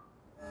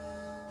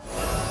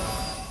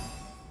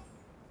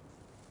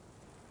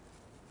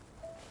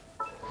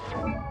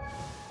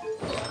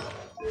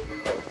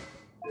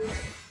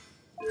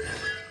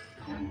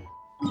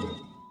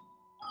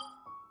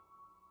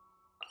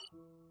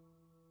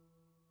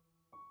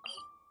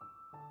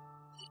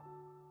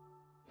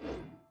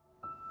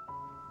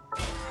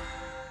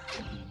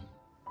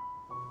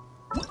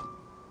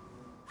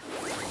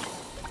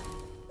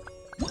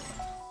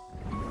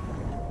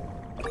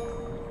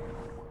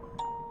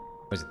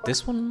 Was it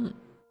this one?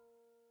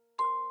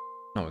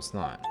 No, it's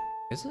not.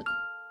 Is it?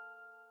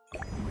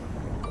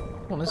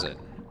 What one is it?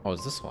 Oh,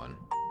 it's this one.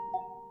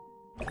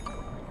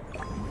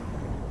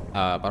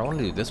 But I want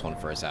to do this one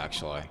first,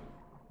 actually.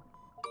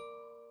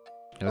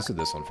 Yeah, let's do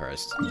this one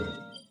first.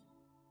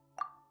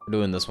 We're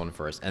doing this one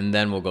first, and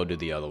then we'll go do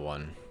the other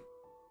one.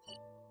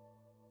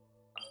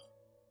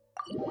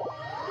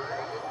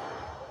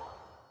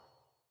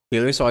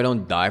 Clearly, so I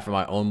don't die from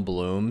my own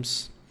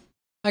blooms.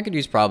 I could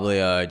use probably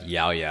a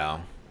Yao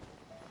Yao.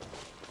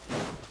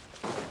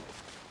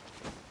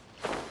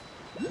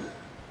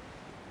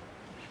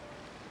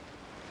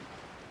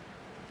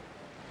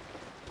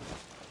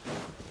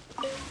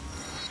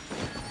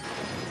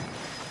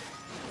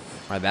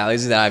 Alright, that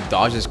lazy that I've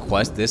dodged this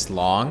quest this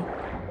long.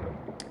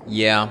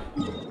 Yeah.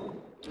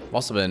 I've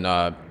also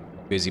been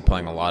busy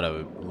playing a lot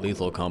of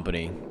Lethal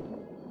Company.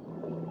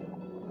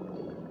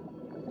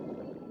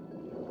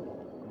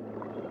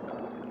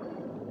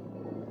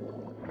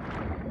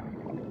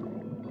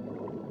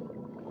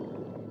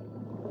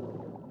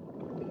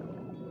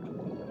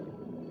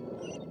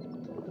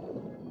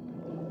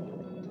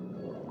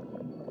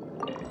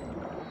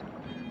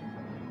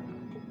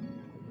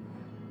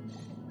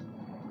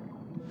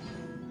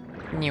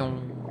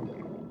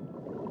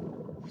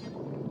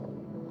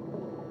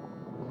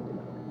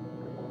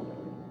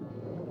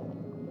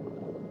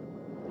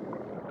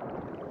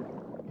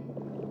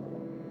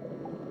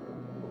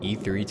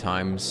 E3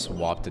 times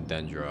swap to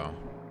Dendro.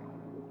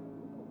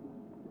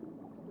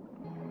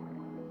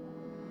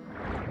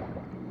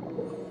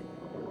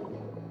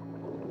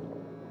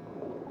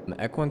 When the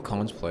Echoing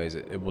Cones plays,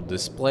 it will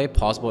display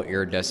possible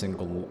iridescent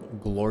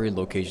glory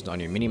locations on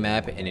your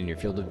minimap and in your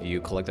field of view.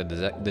 Collect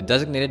the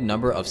designated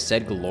number of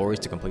said glories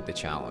to complete the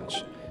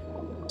challenge.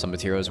 Some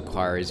materials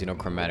require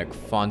xenochromatic,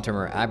 phantom,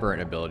 or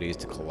aberrant abilities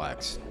to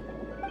collect.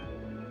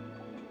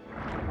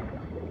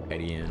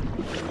 Gideon.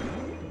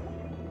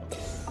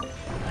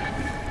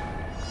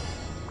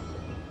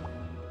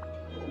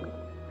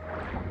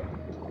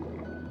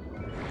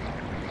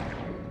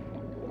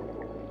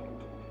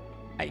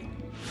 Hey.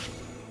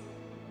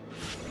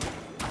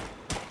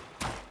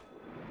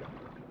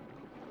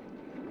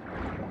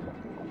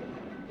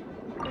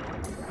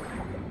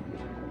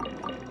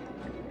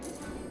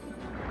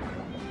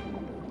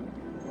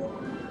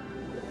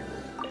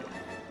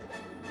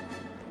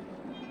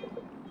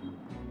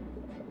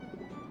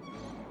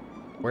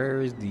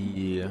 Where is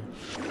the...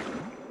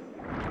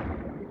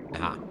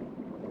 Ah.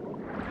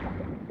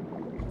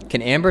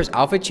 Can Amber's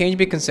outfit change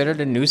be considered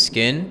a new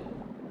skin?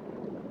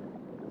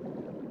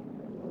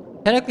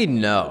 Technically,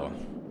 no.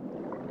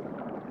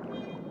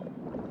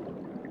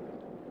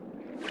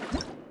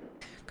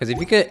 Because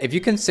if you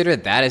consider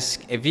that as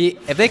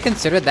if they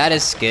consider that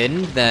as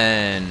skin,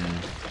 then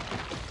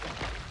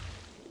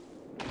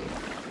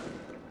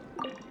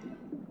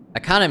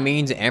that kind of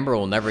means Amber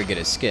will never get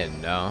a skin,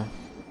 no?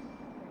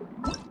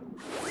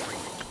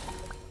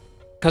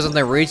 Because of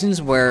the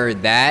regions where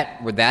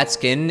that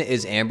skin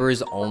is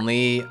Amber's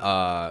only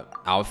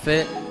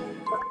outfit.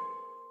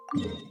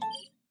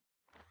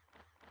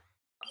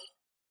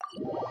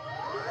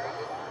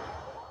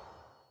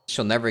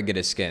 She'll never get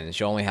a skin.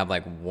 She'll only have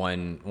like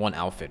one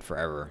outfit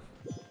forever.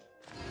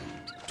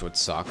 Which would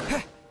suck.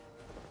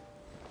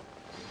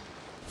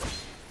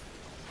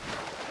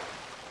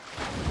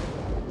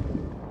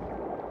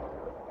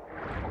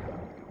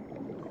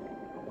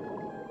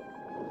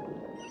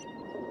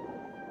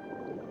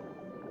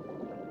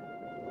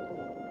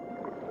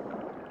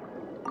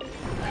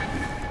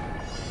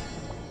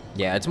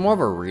 Yeah, it's more of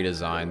a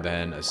redesign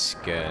than a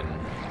skin.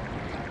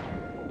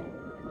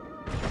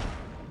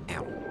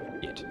 Ow.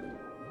 Shit.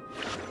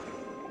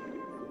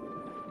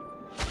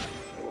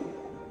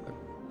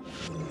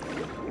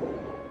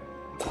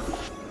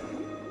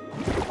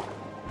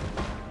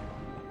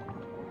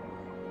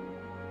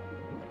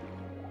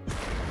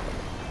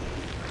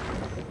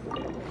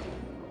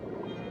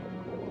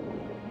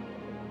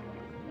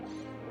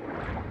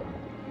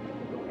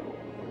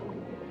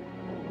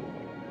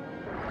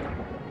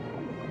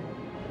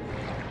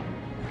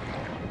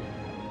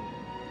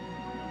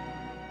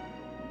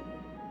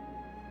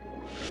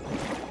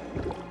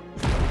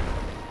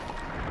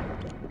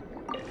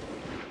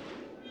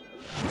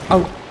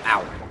 Oh,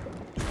 ow.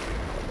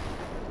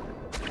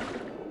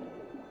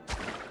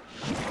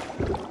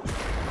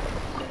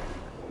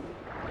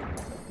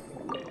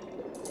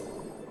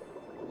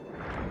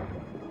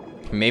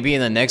 Maybe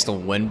in the next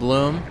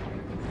Windbloom?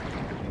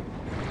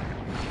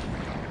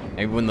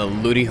 Maybe when the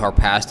Ludi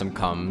Harpastum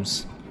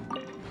comes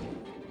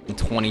in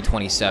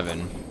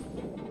 2027.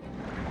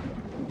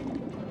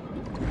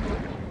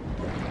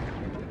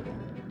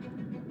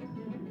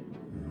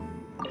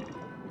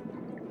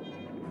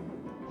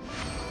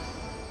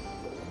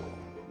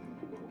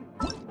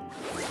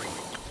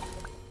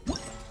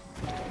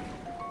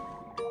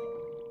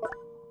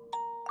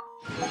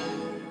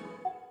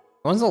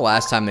 When's the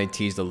last time they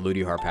teased the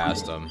Ludi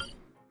Harpastum?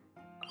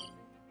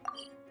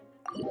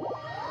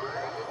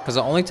 Because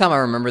the only time I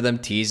remember them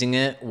teasing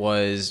it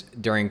was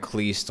during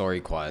Klee's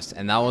story quest,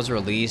 and that was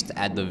released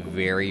at the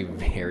very,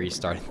 very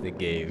start of the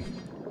game.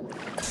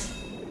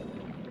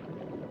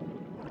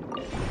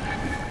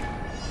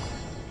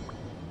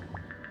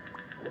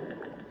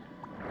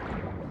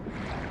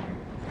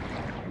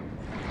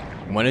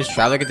 When is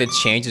Traveler get to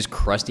change his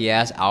crusty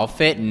ass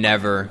outfit?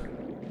 Never.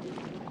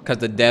 Because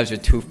the devs are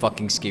too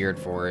fucking scared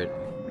for it.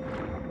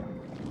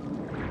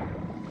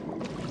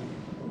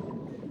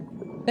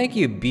 Thank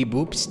you,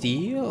 B-Boop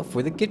Steel,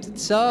 for the gifted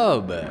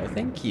sub.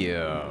 Thank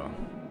you.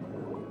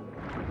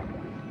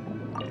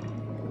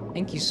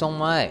 Thank you so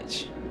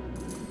much.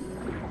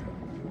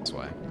 This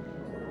way.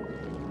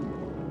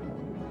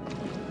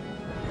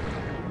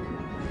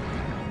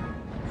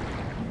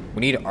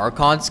 We need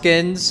Archon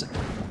skins.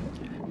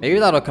 Maybe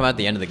that'll come at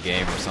the end of the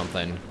game or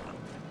something.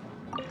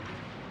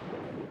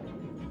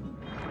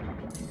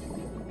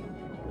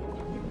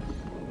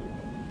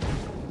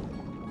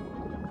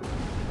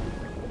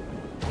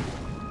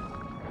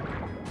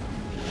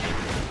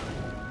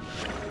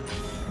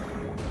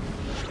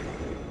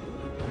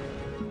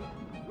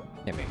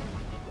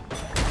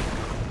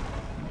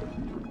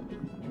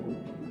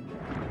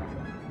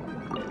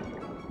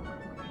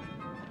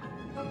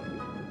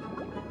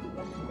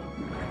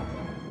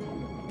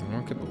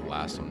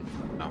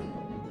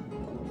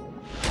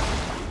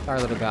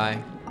 Sorry, little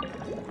guy.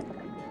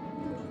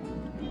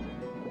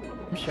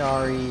 I'm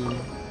sorry.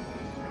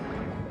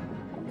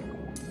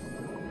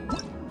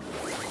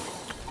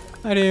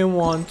 I didn't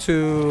want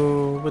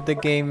to, but the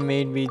game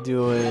made me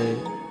do it.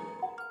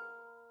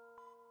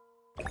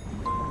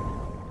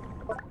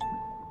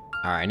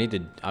 Alright, I need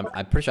to...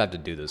 I'm pretty sure I have to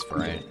do this,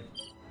 right?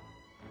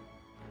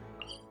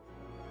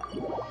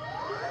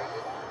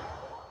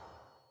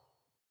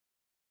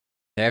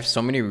 They have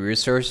so many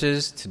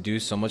resources to do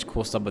so much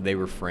cool stuff, but they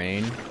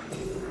refrain.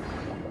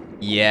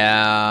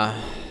 Yeah...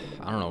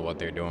 I don't know what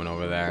they're doing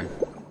over there.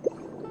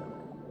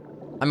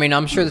 I mean,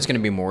 I'm sure there's gonna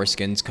be more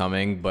skins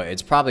coming, but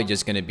it's probably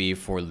just gonna be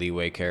for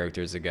Leeway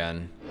characters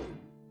again.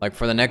 Like,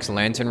 for the next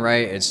Lantern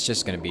Rite, it's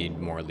just gonna be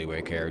more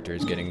Leeway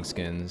characters getting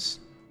skins.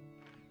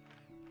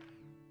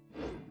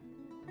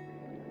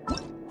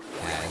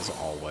 As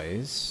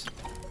always.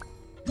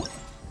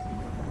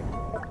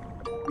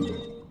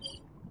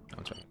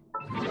 That's right.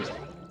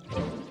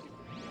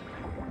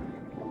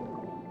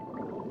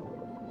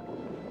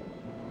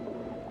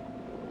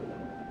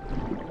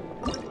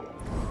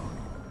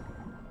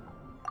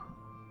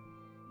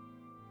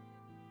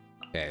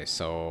 Okay,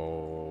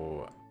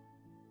 so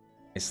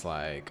it's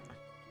like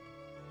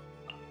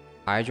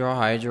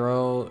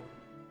Hydro,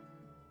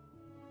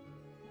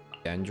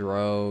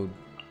 Dendro.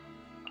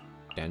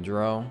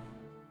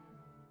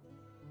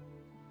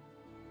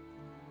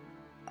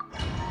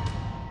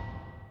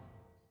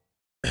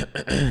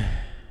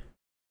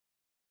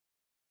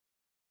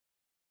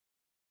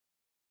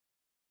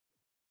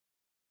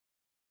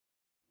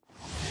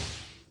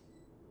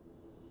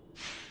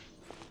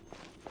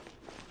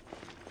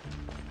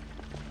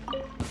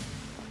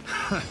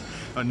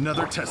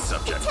 Another test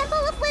subject.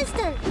 Temple of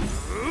Wisdom.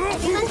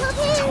 Elemental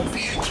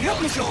Hands.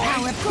 Witness the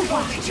power of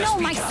Kuwa. Know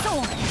my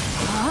sword.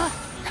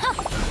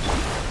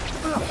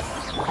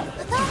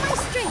 With all my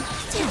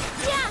strength.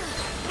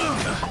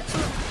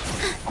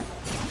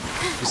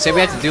 You say we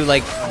have to do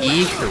like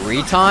E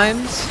 3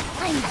 times?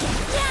 I'm getting sick.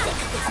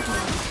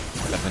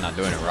 Definitely not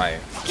doing it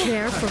right.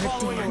 Care for a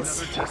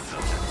dance.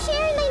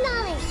 Sharing my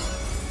knowledge.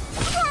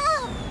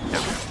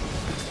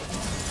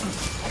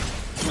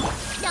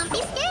 Don't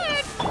be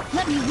scared.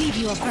 Let me weave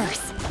you a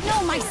verse.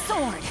 Know my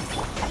sword.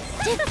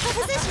 Different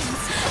positions.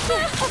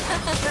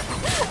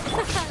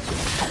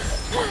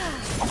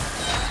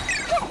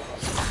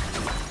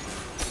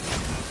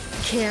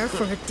 Care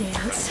for a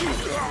dance.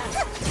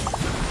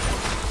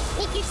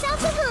 Make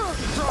yourself at home.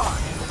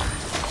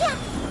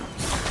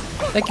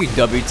 Thank you,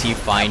 WT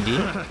Findy.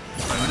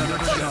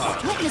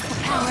 Witness the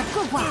power of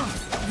Kuwa.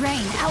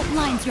 Rain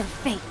outlines your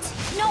fate.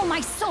 Know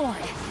my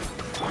sword.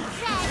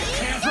 Ready,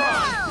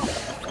 go!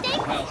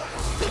 Thank you.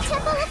 The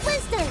Temple of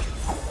Wisdom.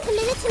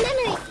 Committed to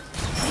memory.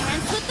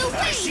 Dance with the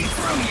wind.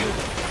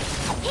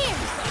 Here.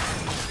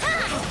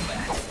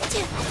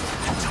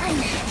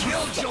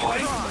 Killjoy!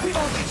 We've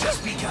only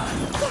just begun.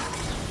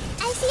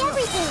 I see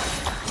everything.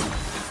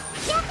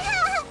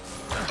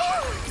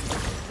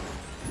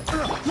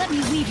 Let me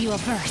weave you a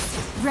verse.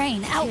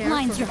 Rain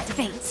outlines your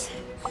fate.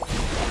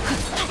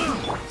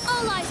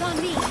 All eyes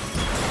on me.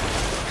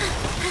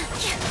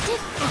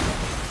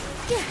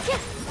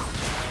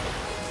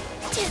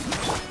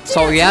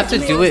 So you have to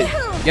do it.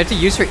 You have to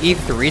use her E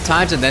 3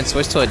 times and then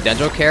switch to a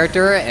Dendro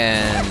character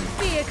and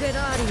Be a good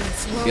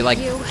audience, won't be like,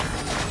 you?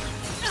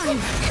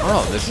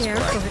 oh, this is Care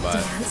correct, for a but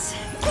dance.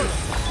 Hey,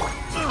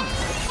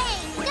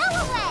 go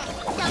away.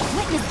 Don't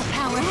Witness the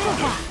power of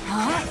Kuwa.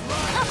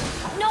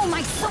 Know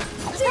my sword.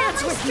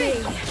 Dance with me.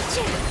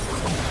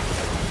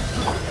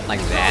 like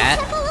that.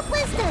 Temple of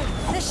Wisdom.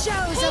 The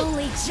show's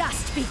only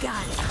just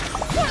begun.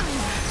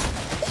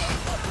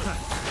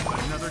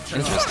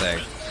 Interesting.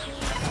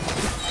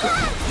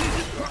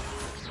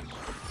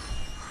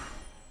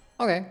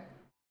 Okay.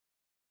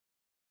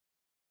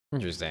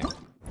 Interesting.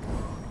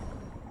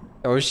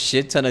 Oh,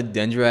 shit ton of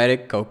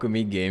Dendritic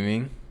Kokomi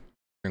gaming.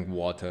 Drink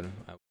water.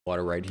 I have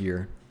water right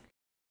here.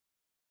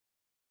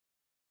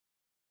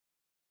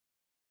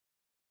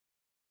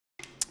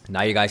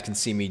 Now you guys can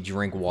see me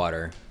drink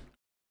water.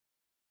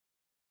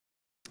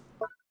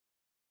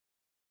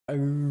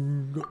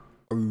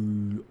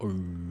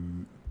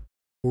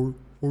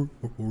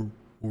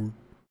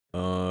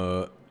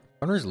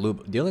 Runner's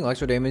Loop. Dealing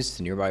extra damage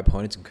to nearby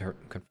opponents and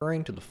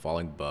conferring to the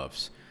following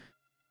buffs.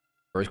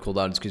 First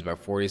cooldown is increased by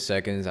 40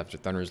 seconds. After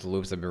Thunder's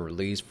Loops have been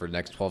released for the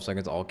next 12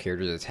 seconds, all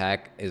characters'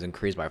 attack is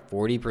increased by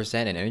 40%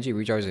 and energy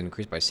recharge is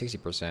increased by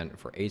 60%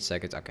 for 8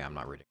 seconds. Okay, I'm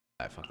not reading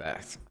that. Fuck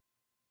that.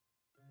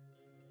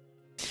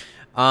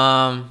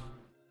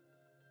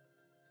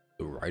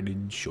 The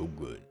writing so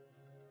good.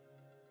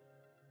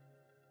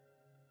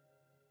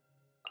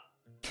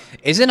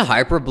 Isn't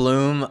Hyper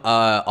Bloom,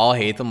 all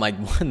hate them, like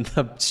one of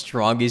the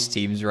strongest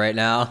teams right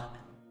now?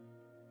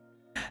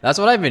 That's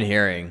what I've been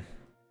hearing.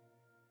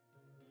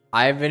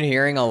 I've been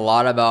hearing a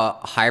lot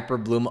about Hyper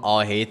Bloom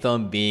all hate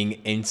them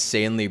being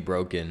insanely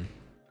broken.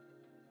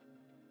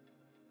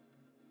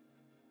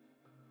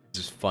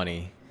 This is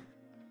funny.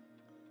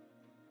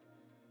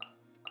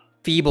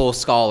 Feeble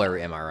Scholar,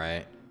 am I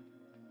right?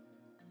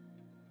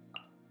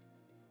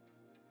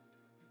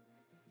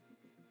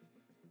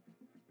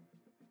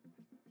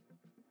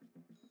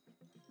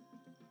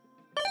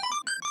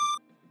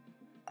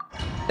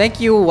 Thank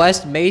you,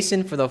 West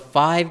Mason, for the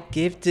 5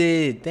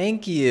 gifted.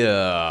 Thank you.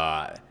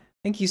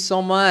 Thank you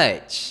so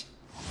much.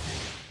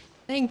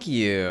 Thank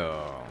you.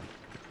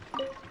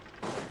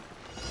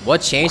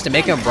 What changed to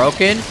make him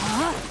broken?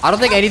 I don't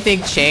think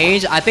anything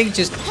changed. I think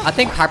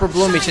Hyper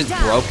Bloom is just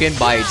broken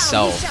by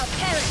itself.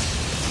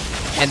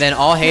 And then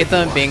All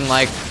Hatham being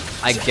like,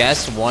 I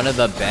guess one of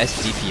the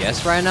best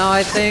DPS right now,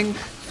 I think.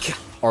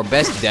 Or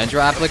best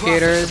Dendro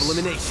applicators.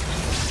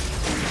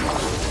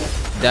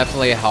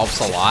 Definitely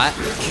helps a lot.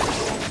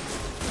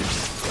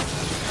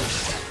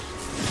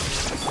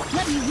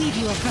 Let me weave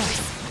you a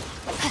verse.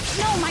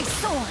 Know my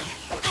sword.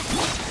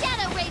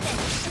 Shadow Raven,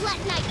 let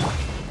night.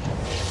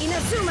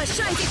 Inazuma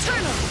shines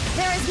eternal.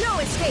 There is no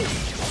escape.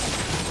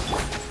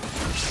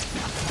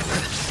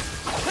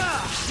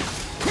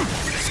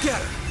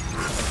 Scatter.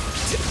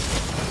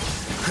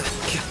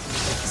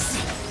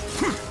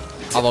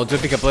 Although,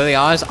 to be completely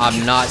honest,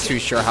 I'm not too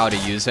sure how to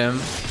use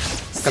him.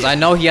 Because I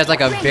know he has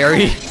like a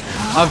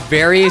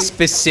very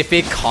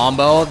specific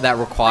combo that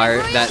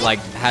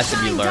has to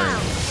be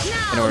learned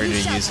in order to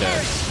use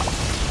it.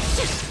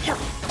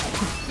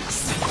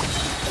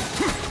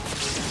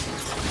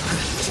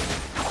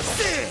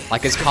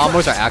 Like, his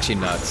combos are actually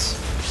nuts.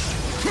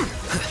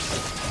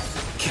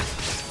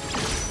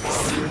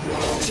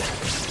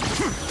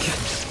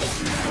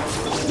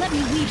 Let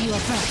me weave you a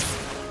verse.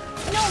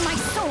 Know my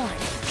sword.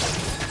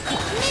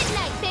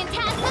 Midnight,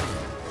 Phantasm.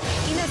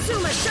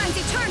 Inazuma shines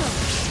eternal.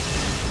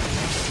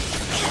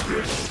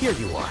 Here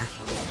you are.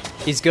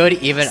 He's good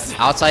even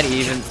outside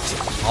even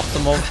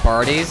optimal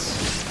parties.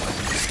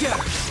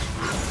 Scatter.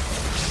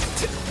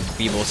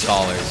 Feeble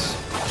scholars.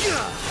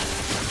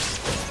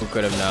 Who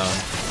could have known?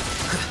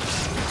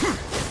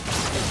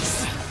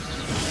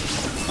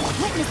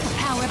 Witness the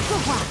power of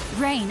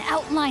Gugwa. Rain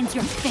outlines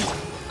your fate.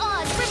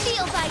 Oz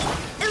revealed by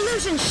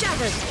Illusion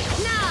shattered.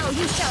 Now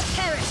you shall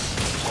perish.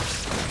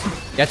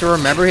 You have to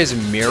remember his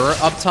mirror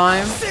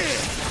uptime.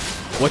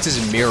 What's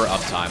his mirror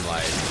uptime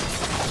like?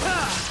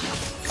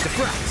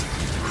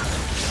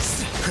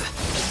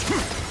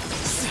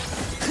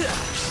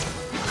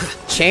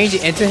 Change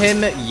into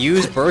him,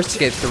 use burst to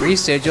get 3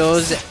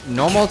 sigils,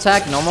 normal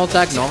attack,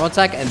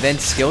 and then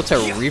skill to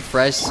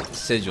refresh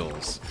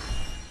sigils.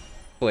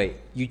 Wait,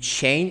 you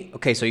change?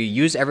 Okay, so you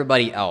use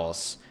everybody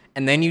else,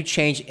 and then you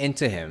change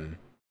into him.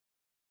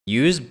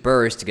 Use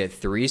burst to get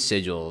 3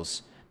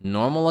 sigils,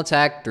 normal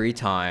attack 3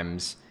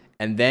 times,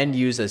 and then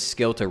use a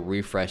skill to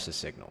refresh the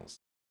signals.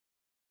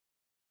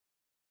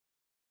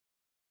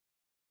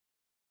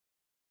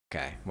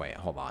 Okay, wait,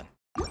 hold on.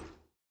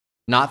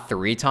 Not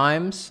 3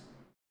 times?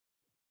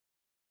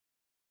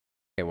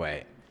 Okay,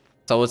 wait.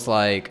 So it's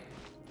like,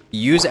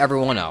 use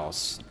everyone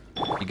else.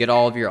 You get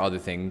all of your other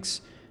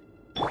things.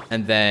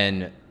 And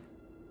then,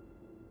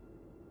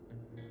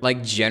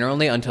 like,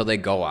 generally until they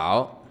go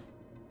out.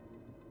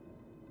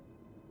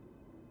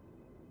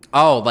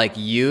 Oh, like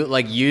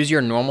use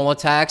your normal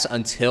attacks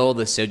until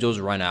the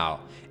sigils run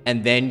out.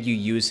 And then you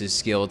use his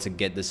skill to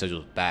get the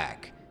sigils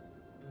back.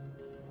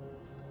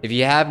 If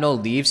you have no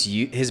leaves,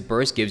 his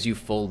burst gives you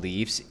full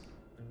leaves.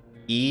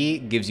 E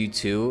gives you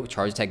 2.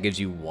 Charge attack gives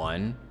you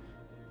 1.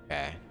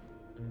 Okay.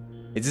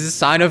 Is this a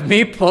sign of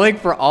me pulling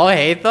for All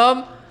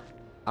Hatham?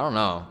 I don't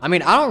know. I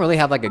mean, I don't really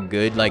have like a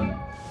good like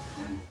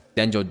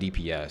Denjo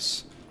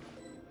DPS.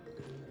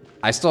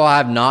 I still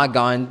have not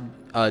gotten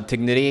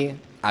Dignity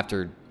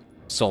after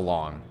so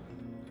long.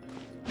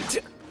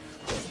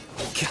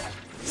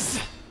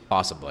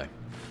 Possibly.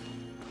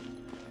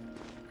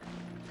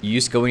 You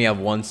use skill when you have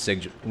one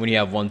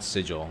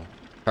sigil.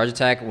 Charge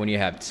attack when you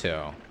have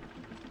 2.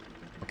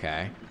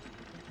 Okay.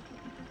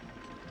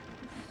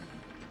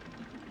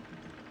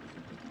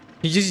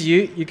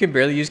 You can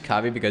barely use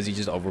Kavi because he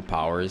just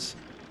overpowers.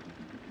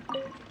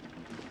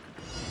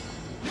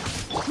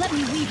 Let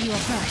me weave you a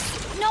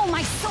verse. Know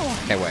my sword.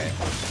 Okay, wait.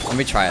 Let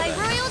me try By that.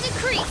 royal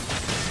decree,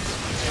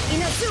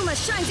 Inazuma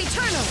shines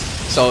eternal.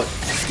 So,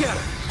 Scatter.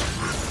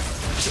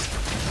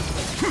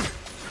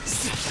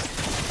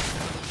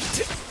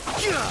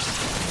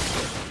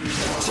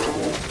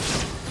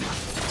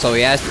 so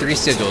he has 3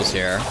 sigils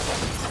here.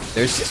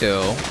 There's 2.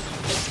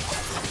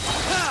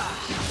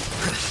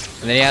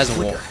 And then he has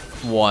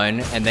 1,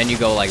 and then you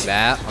go like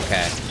that.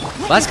 Okay.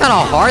 Well, that's kind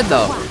of hard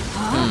though.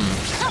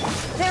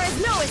 There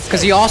is no escape.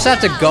 Because you also have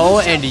to go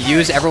and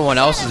use everyone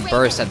else's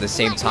burst at the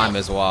same time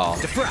as well.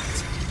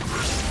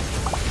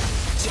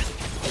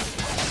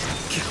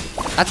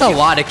 That's a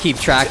lot to keep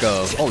track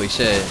of. Holy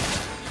shit.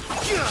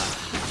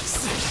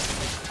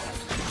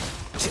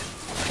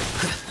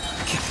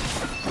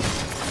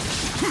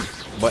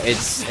 But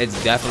it's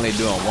definitely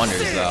doing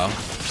wonders though.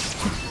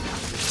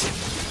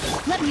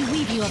 Let me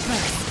weave you a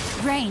verse.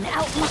 Rain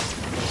outline.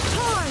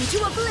 Torn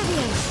to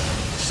oblivion.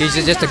 He's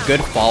just a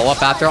good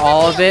follow-up after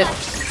all of it.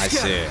 I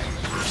see.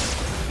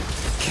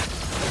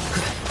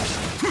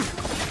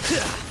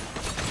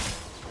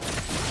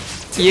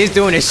 He is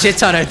doing a shit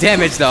ton of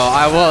damage though,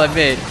 I will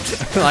admit.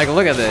 Like,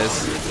 look at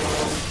this.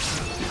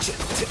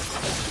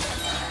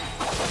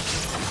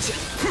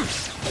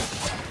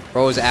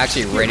 Bro is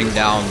actually raining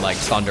down like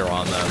thunder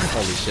on them.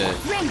 Holy shit.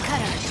 Rain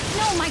Cutter,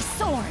 no, my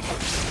sword.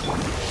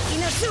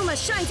 Inazuma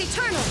shines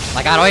eternal.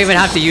 Like, I don't even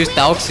have to use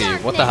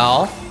Thelxie. What the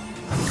hell?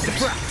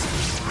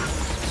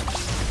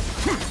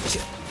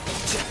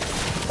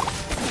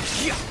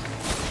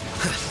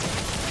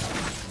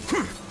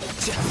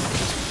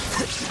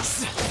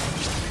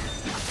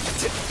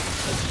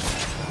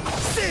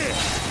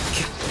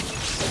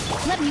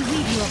 Let me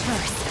weave you a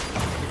verse.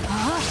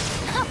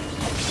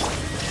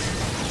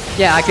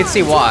 Yeah, I can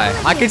see why.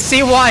 I can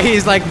see why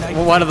he's like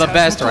one of the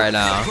best right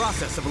now.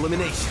 Process of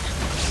elimination.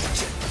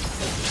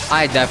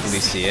 I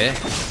definitely see it.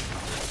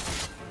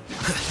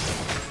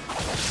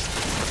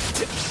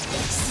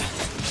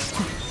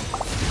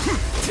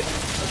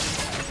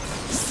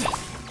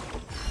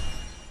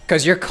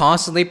 Because you're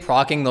constantly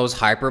proccing those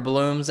hyper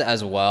blooms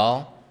as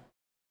well.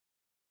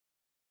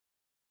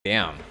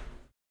 Damn.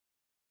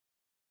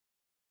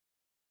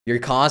 You're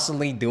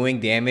constantly doing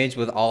damage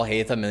with all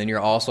Hatham, and then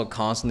you're also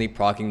constantly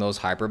proccing those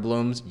hyper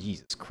blooms.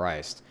 Jesus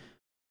Christ.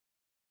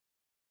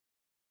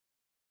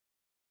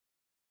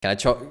 Can I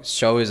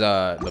show his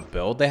the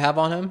build they have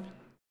on him? Let's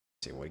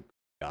see what we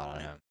got on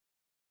him.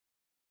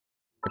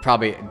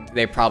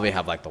 They probably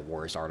have like the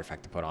worst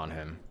artifact to put on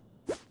him.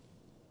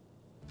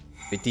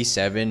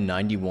 57,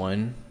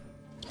 91.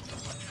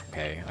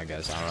 Okay, I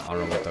guess I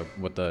don't know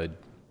what the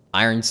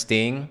Iron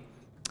Sting.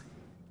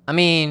 I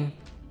mean,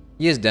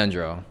 he is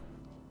Dendro.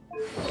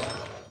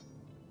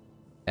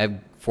 I have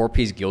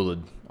 4-piece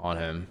gilded on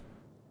him.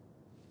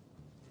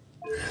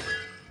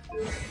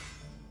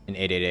 In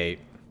 888.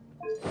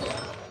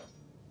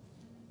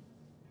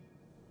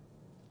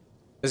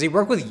 Does he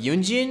work with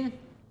Yunjin?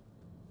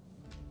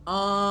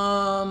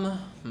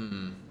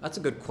 That's a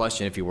good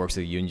question if he works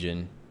with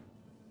Yunjin.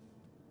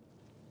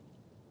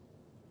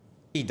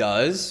 He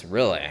does?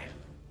 Really?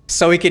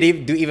 So he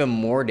could do even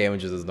more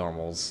damage with his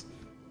normals.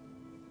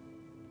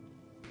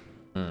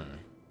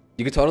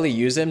 You could totally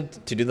use him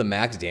to do the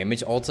max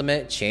damage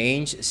ultimate,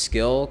 change,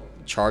 skill,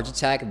 charge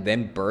attack,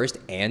 then burst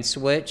and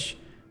switch.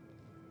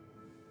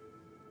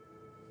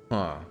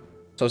 Huh.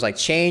 So it's like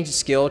change,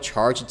 skill,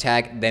 charge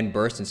attack, then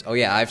burst and... Oh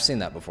yeah, I've seen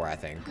that before, I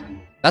think.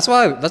 That's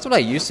what I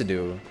used to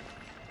do.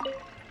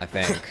 I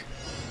think.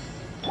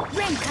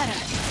 Rain Cutter,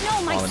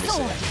 no, my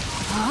sword.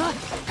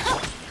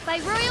 By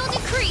royal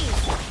decree,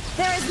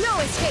 there is no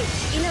escape.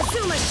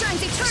 Inazuma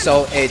shines eternal.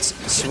 So it's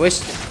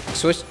switch,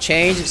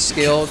 change,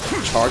 skill,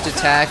 charge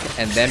attack,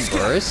 and then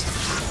burst?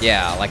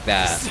 Yeah, like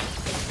that.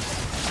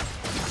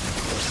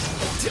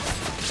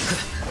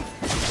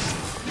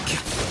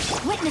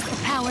 Witness the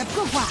power of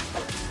Gugwa.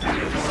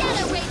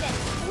 Shadow Raven,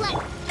 let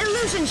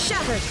illusion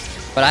shattered.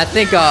 But I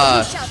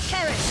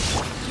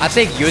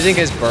think using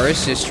his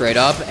burst just straight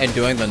up and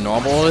doing the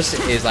normals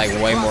is like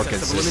way more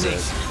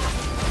consistent.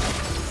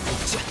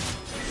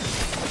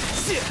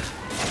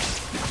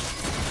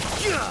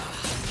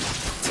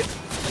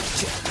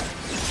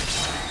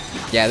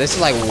 Yeah, this is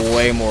like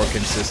way more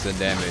consistent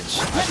damage, I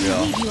feel. Let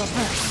me leave you a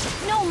verse.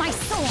 No, my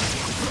sword.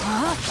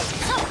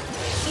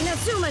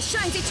 Inazuma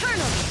shines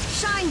eternal.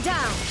 Shine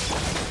down.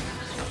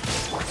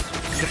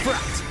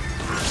 Deflect.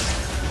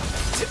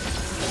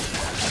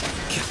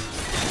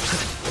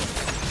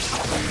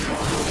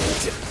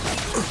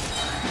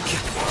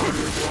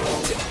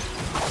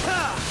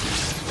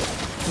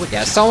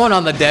 Yeah, someone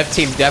on the dev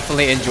team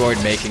definitely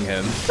enjoyed making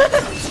him. Witness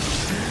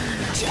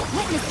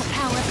the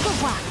power of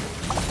Gugwa.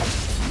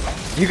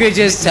 You could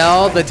just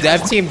tell the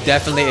dev team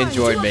definitely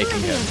enjoyed making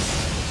him.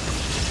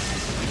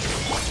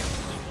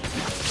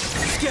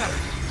 Scatter.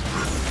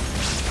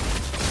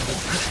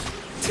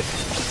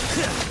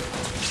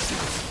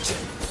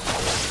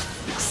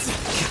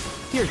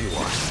 Here you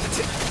are.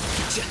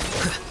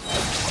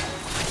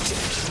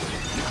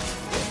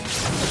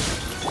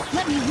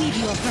 Let me weave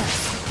you a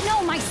verse.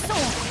 No, my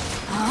sword.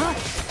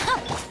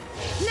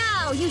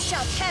 Now you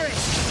shall perish.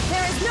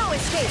 There is no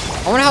escape.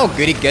 I wonder how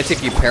good he gets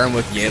if you pair him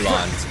with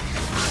Yelan.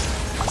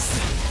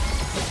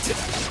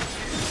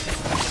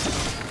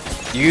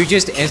 Did you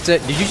just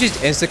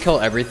insta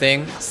kill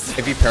everything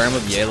if you pair him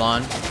with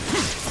Yelan?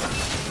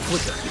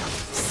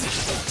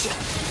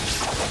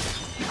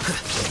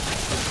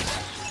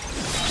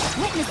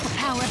 Witness the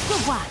power of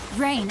Gugwa.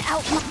 Rain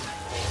out.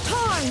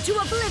 Torn to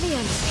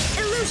oblivion.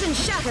 Illusion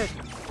shattered.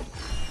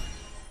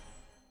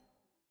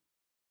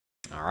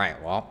 Alright,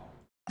 well.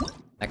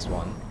 Next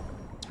one.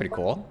 It's pretty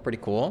cool. Pretty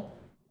cool.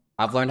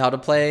 I've learned how to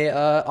play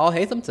All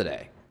Hatham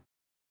today.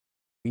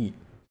 Oh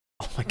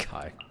my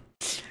god.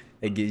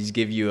 They just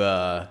give you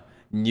a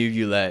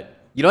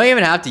Nuvulette. You don't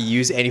even have to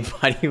use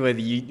anybody with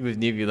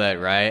Nuvulette,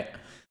 right?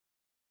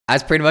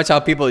 That's pretty much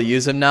how people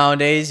use him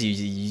nowadays.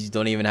 You just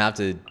don't even have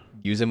to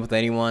use him with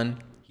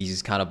anyone. He's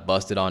just kind of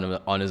busted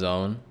on his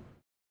own.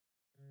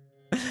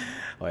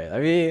 Wait,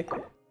 let me...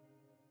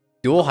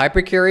 Dual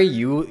hyper carry,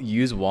 you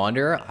use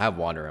Wander. I have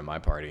Wander in my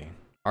party.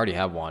 I already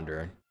have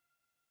Wander.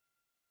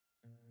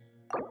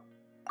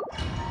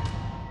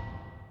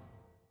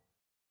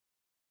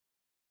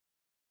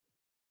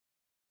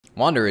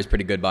 Wander is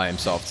pretty good by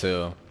himself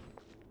too.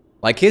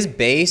 Like his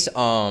base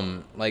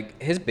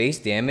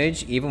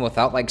damage, even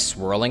without like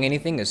swirling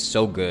anything, is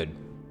so good.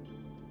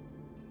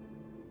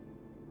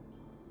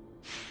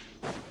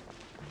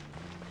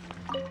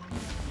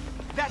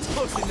 That's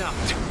close enough.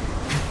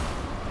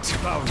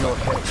 Bow your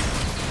head.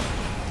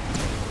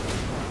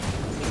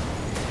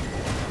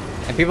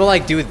 And people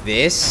like do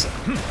this.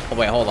 Oh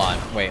wait, hold on.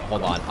 Wait,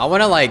 hold on. I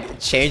want to like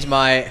change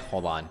my.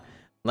 Hold on.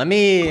 Let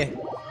me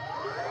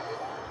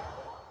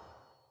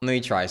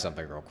try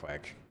something real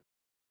quick.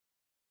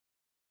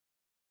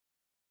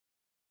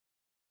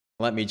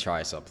 Let me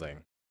try something.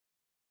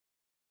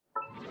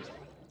 This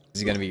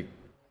is gonna be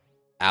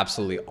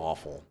absolutely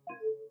awful,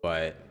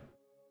 but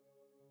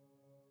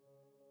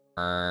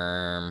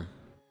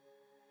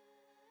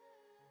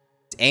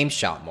it's aim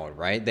shot mode,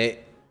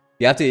 right?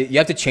 You have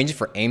to change it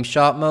for aim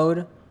shot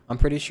mode. I'm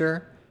pretty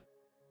sure.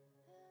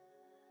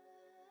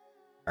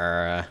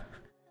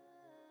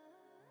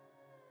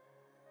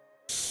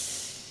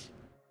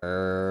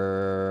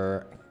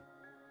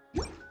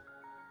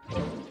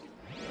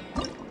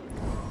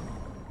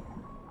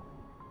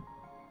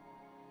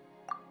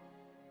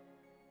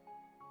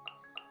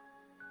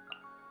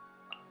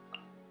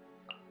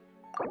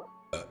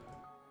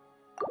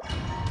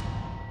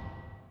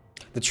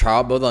 The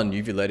trial build on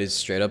Uvulate is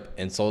straight up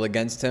insult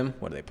against him.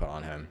 What do they put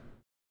on him?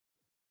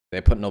 They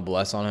put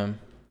Noblesse on him.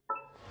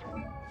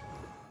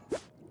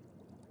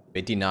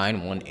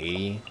 59,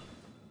 180.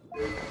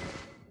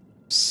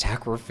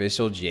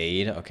 Sacrificial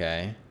Jade,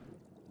 okay.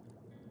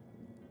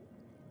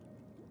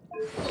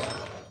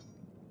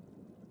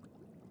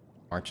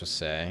 March will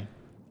say.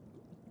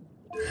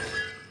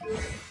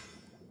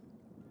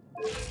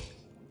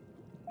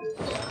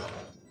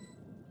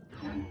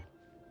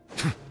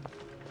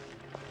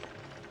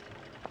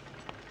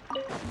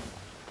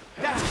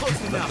 That's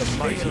close enough. Let the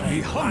mighty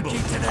be humble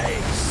today.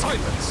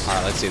 Silence. All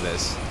right, let's do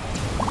this.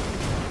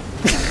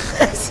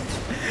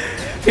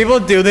 People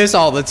do this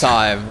all the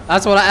time.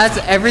 That's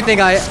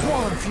everything I.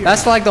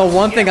 That's like the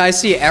one thing I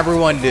see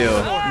everyone do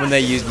when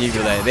they use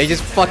Uvulate. They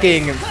just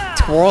fucking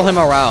twirl him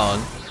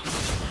around.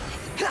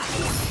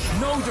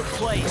 Know your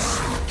place.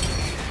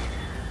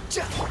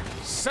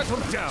 Settle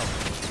down.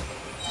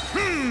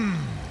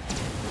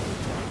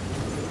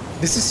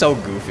 This is so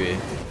goofy.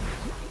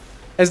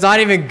 It's not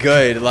even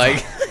good.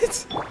 Like.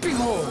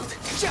 Behold.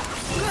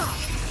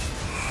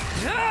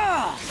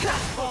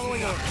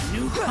 Following a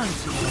new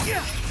country.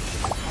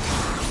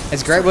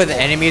 It's great when the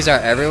enemies are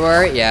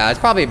everywhere. Yeah, it's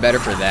probably better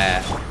for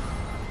that.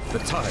 The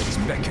tides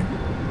beckon.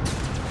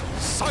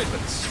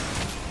 Silence.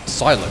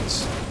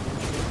 Silence.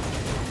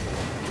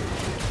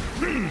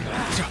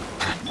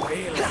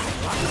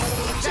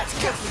 That's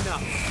close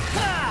enough.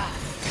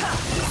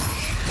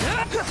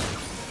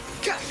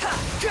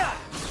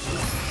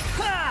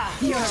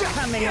 Your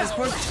coming as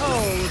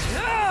foretold.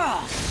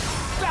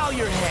 Bow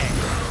your head.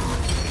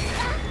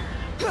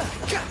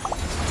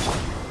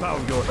 Bow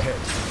your head.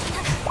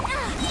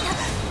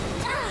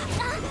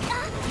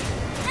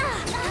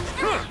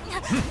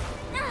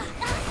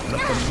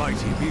 Let the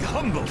mighty be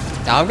humble.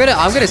 Now I'm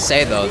gonna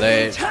say though,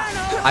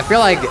 I feel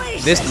like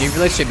this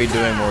Uvulate should be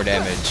doing more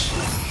damage.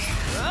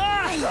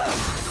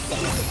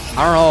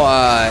 I don't know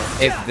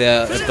if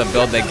the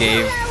build they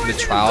gave the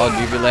trial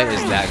Uvulate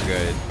is that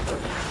good.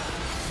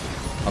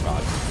 Oh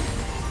god.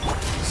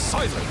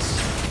 Silence.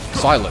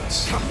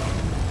 Silence.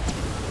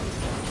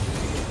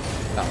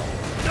 Uh-oh.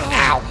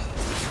 Ow.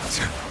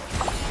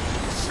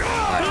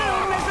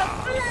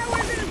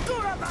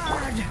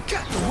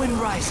 The wind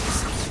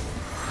rises.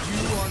 You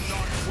are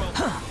not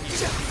welcome.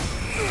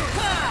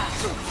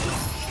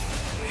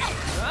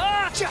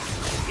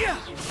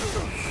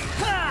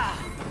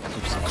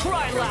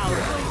 Cry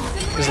louder.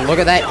 Just look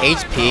at that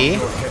HP.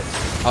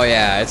 Oh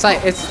yeah, it's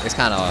like it's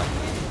kind of.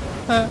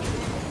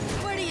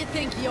 Where do you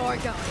think you're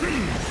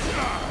going?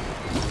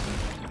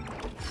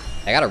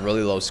 I got a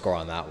really low score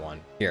on that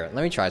one. Here,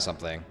 let me try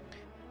something.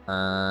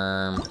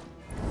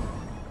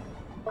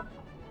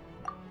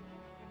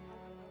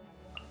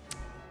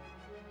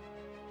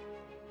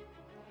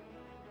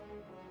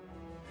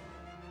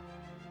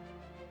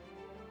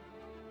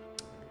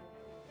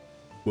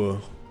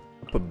 Whoa.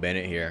 I'll put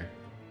Bennett here.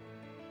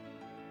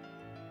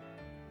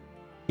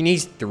 He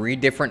needs 3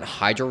 different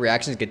hydro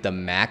reactions to get the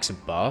max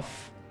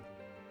buff.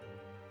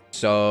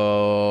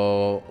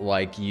 So,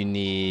 like, you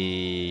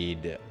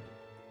need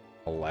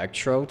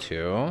Electro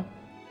too.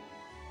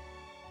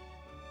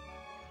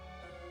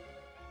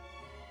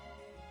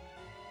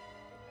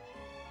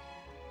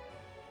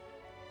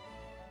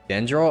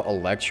 Dendro,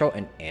 Electro,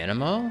 and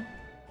Anima?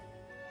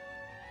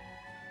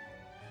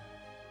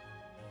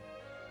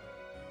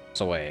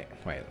 So wait,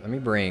 let me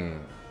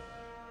bring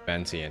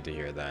Venti into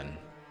here then.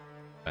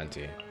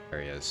 Venti,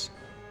 there he is.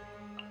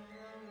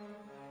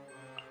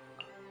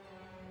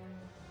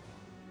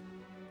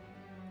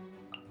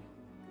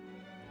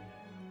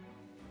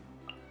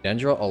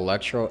 Dendro,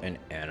 Electro, and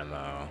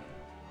Animo.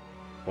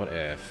 What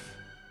if?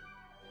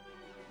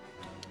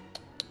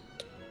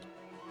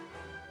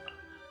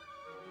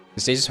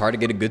 This stage is hard to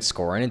get a good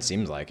score in, it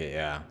seems like it,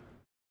 yeah.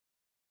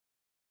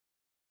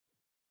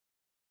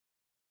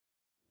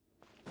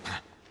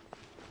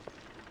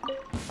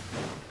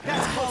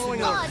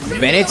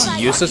 Bennett's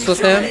useless with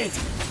him?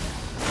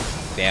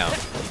 Damn.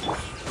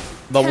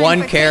 The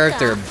one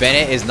character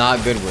Bennett is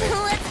not good with.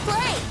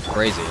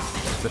 Crazy.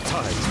 The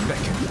tides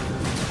beckon.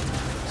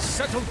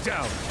 Settle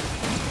down.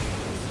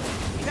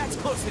 That's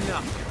close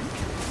enough.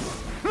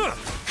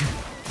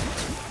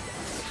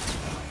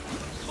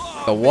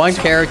 The one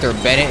character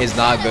Bennett is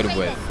not good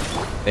with.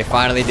 They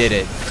finally did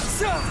it.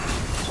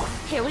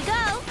 Here we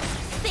go.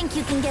 Think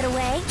you can get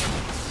away?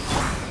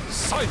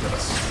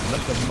 Silence.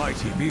 Let the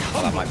mighty be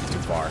Well, that humble. might be too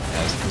far.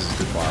 Yes, this is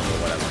too far, but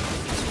whatever.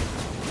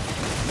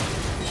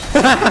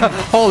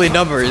 Holy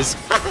numbers.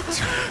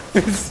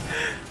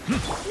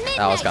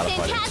 That was kind of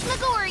funny.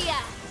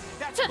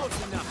 That's close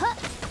enough.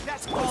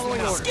 That's close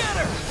enough.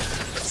 Scatter.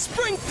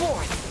 Spring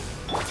forth.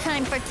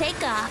 Time for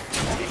takeoff.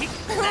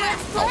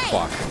 Let's Oh, play.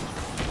 fuck.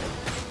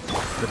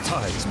 The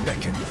tides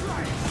beckon.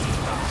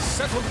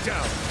 Settle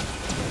down.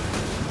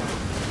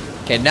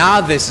 Okay,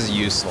 now this is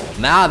useful.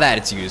 Now that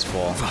it's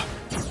useful.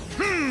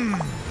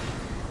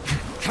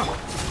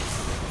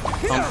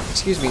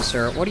 Excuse me,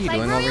 sir. What are you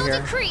doing over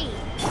here?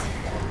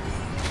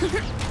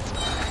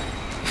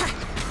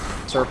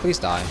 Sir, please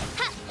die.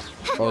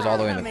 Goes all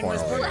the way in the corner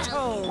over here.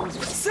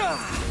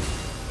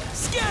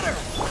 Scatter.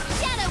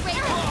 Shadow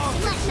Raven,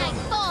 let night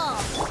fall.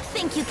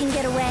 Think you can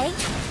get away?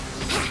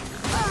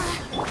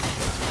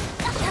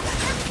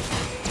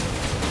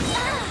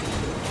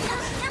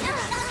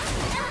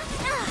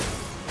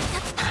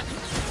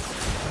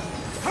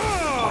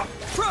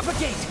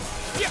 Propagate.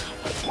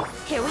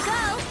 Here we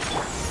go.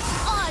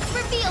 Oz,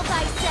 reveal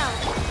thyself.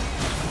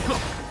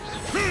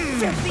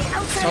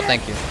 Oh,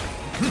 thank you.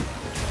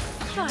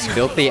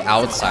 Filthy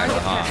outsider,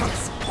 huh?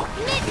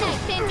 Midnight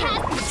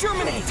Phantasm.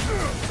 Germinate.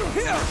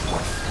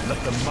 Let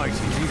the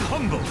mighty be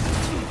humble.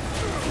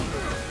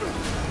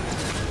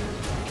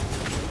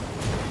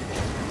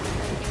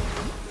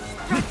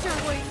 Stretch your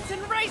wings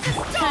and raise a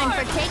storm! Time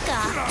for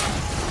takeoff.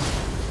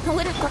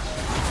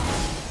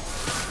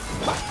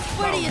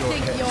 Where do you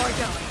think you're going?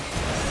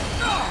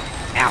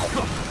 Ow.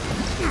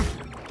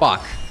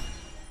 Fuck.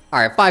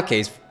 Alright,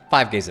 5K's.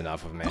 5K's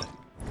enough of me.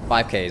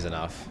 5K is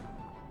enough.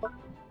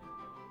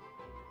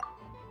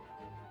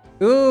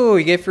 Ooh,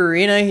 you get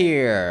Farina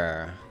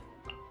here.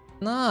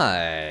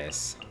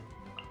 Nice.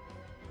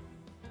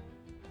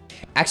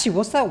 Actually,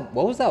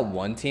 what was that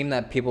one team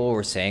that people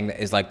were saying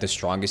that is like the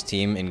strongest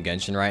team in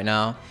Genshin right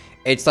now?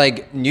 It's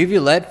like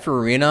Nuvulette,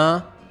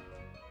 Farina,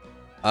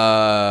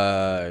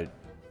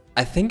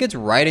 I think it's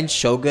Raiden,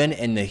 Shogun,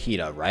 and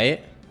Nahida,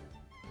 right?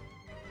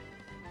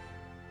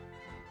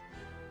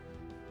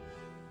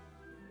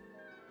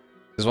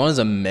 This one is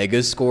a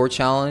mega score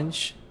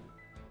challenge.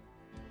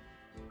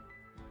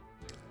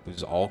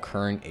 Who's all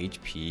current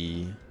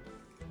HP.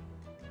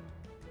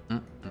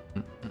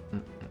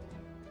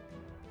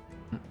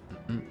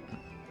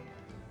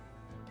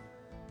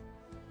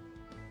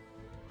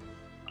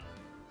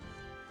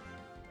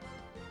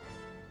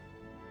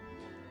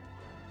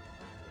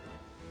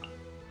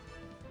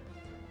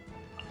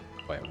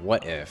 Wait,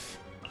 what if?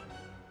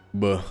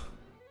 Buh.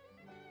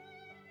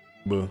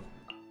 Buh.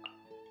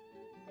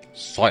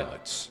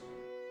 Silence.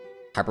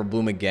 Hyper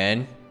Bloom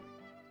again?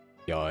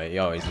 Yo,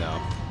 you always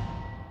know.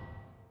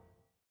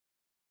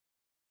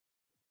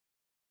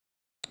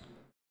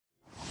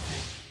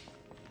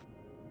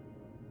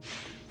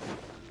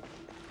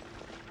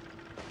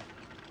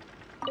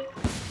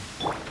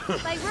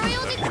 By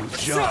royal decree.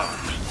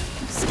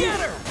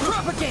 Scatter.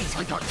 Propagate.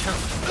 I got count.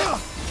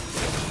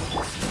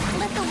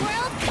 Let the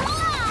world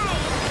collide.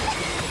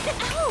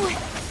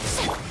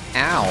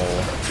 Ow.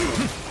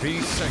 Ow.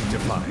 Be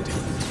sanctified.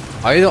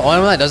 Are you the only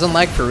one that doesn't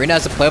like Farina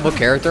as a playable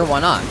character? Why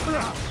not?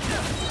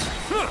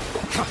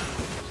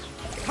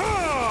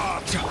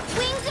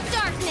 Wings of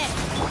darkness.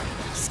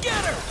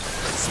 Scatter.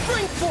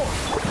 Spring forth.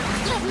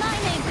 Let my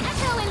name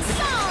echo in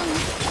song.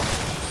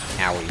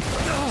 Owie.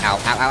 Ow, ow,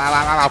 ow, ow,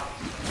 ow, ow, ow.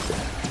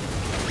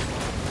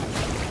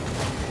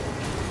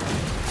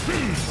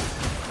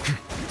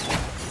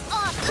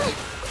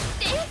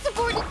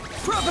 Insubordinate.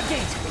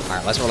 Propagate.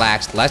 Alright, let's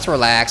relax. Let's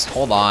relax.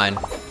 Hold on.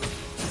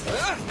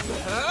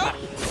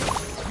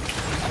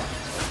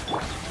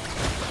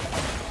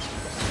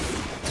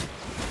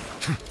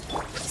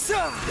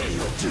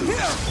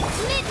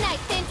 Midnight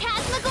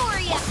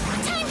Phantasmagoria.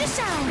 Time to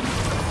shine.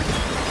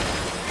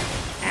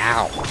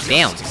 Ow.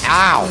 Damn.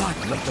 Ow.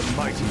 Let the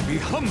mighty be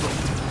humbled.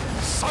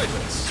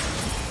 Silence.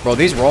 Bro,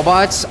 these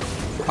robots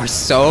are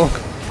so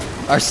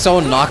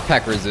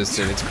knockback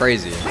resistant. It's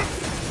crazy.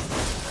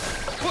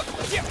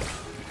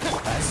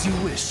 As you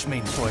wish,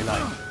 main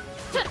Fräulein.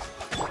 Let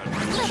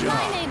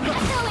my name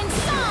echo in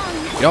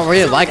song. You don't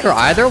really like her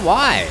either?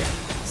 Why?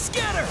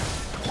 Scatter.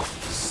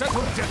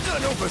 Settle down.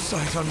 An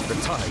oversight on the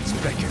tides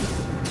beckon.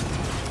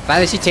 The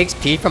fact that she takes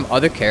P from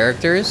other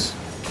characters?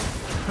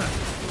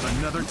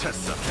 Another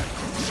test subject.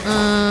 I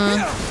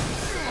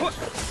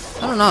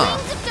don't know.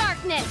 Wings of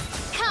darkness.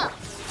 Come.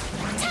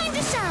 Time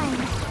to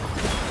shine.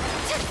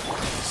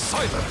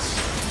 Silence.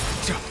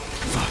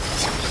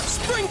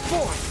 Spring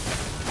forth.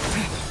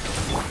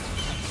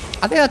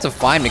 I think that's a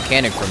fine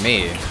mechanic for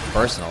me,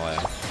 personally.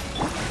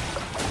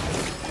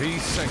 Be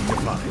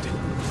sanctified.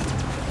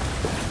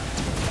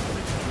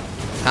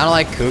 Kind of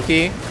like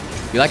Kooky.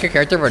 You like your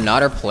character but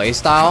not her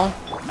playstyle?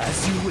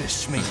 As you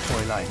wish, main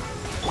Fräulein.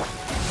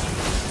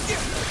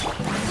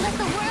 Let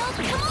the world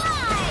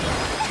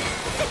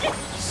collide!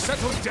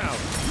 Settle down.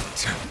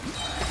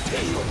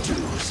 Pay your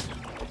dues.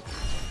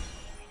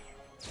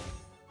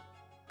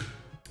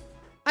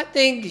 I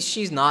think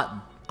she's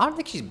not. I don't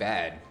think she's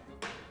bad.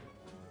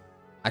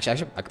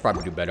 Actually, I could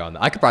probably do better on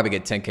that. I could probably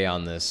get 10k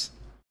on this.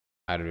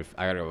 I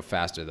gotta go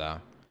faster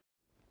though.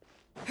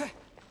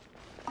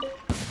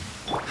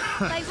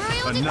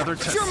 Another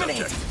test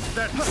subject.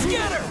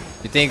 Scatter.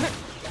 You think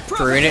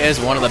Farina is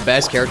one of the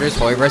best characters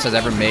Hoiverse has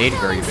ever made?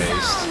 Very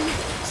based.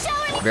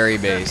 Very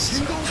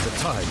based. The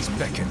tides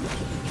beckon.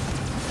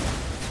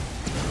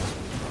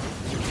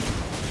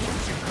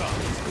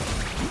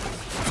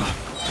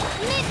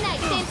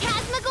 Midnight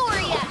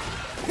Phantasmagoria!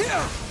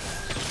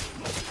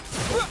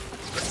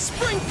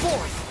 Spring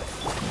forth.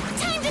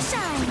 Time to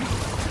shine!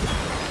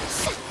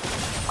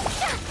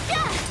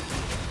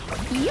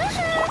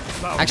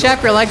 Actually, I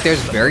feel like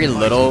there's very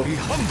little. Be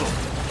humble.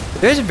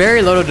 There's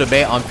very little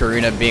debate on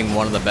Farina being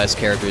one of the best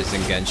characters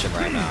in Genshin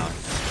right now.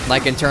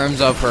 Like in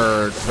terms of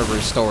her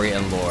story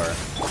and lore.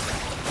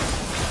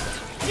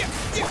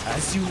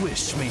 As you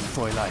wish, main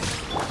Fräulein.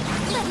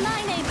 Let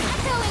my name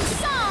echo in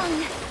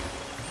song!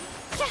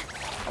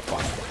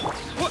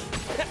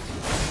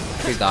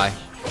 Please die.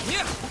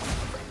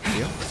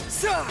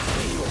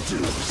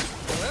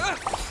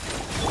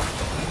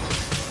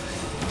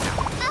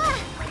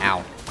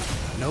 Ow.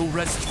 No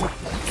rest for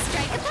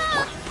Strike a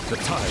pop! the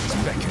tides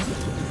beckon.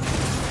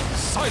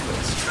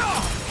 Silence.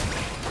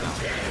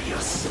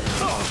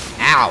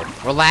 Ow.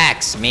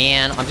 Relax,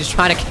 man. I'm just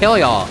trying to kill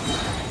y'all.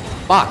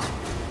 Fuck.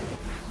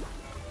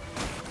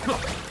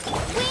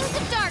 Wings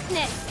of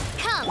darkness,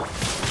 come!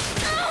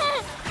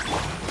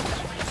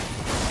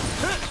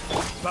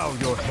 Bow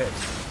your head.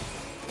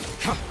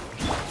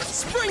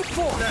 Spring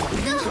forth.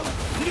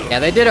 Yeah,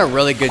 they did a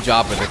really good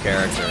job with the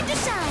character. Time to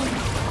shine!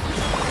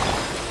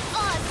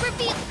 Oz,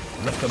 reveal!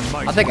 Let the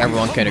mighty I think be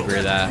everyone can humble.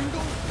 agree that.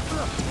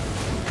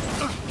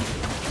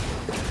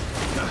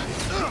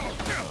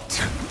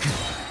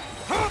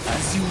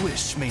 As you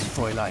wish, main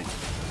Fräulein.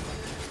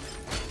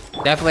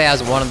 Definitely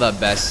has one of the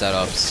best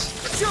setups.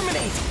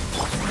 Germinate.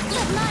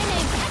 Let my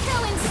name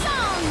echo in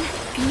song!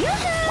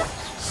 Yoo-hoo!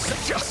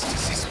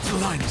 Justice is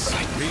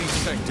blindsight. Be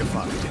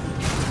sanctified.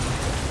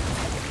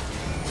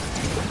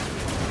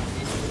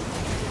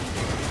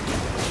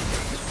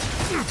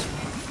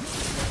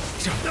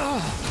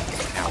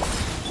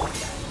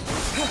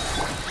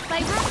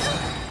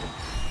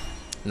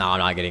 No, I'm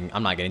not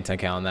getting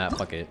 10k on that.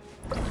 Fuck it.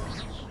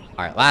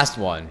 Alright, last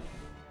one.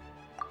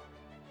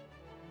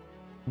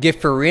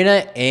 Get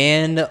Farina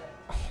and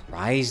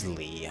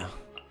Risley.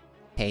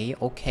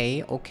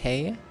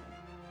 Okay.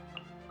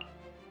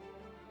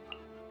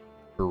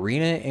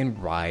 Farina and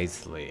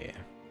Risley.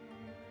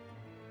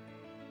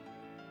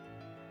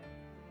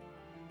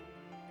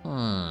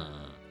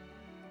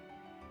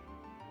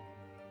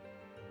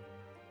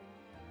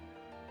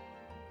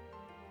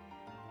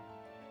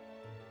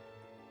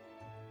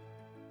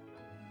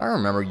 I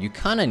remember you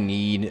kind of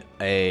need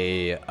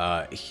a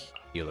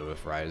healer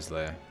with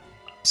Risley.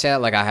 Say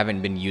that like I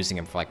haven't been using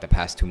him for like the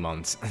past 2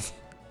 months.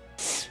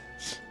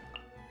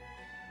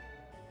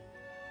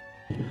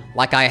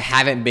 Like I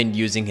haven't been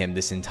using him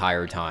this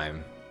entire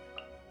time.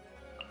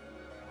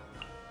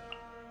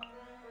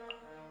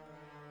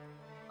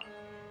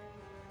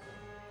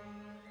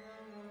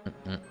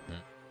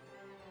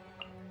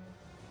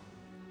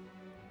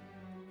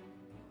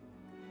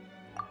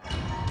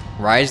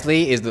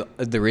 Risley is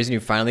the reason you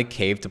finally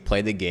caved to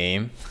play the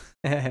game.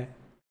 Good.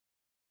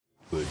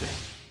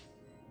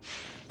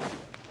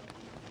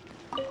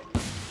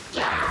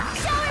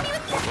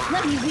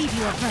 Let me weave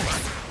you a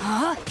verse.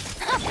 Huh?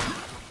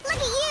 Look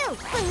at you,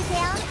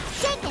 Queentail!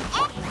 Shaking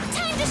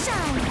time to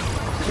shine!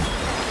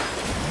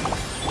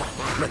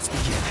 Let's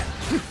begin.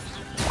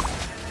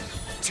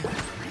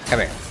 Come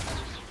here.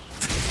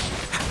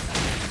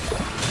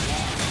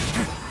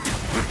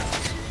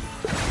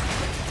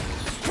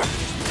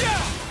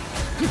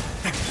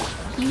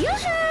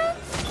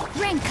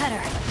 Yoo-hoo! Rain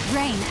cutter.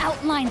 Rain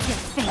outlines your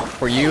fate.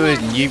 For you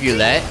is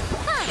Uvulette.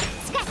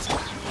 Scratch!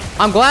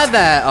 I'm glad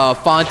that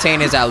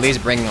Fontaine is at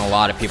least bringing a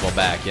lot of people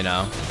back, you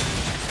know?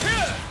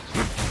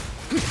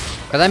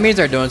 Because that means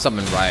they're doing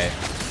something right.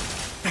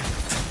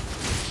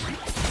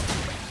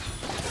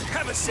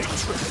 Have a safe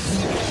trip.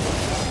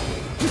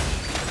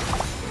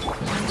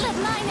 Let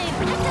my name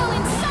echo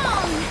in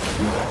song!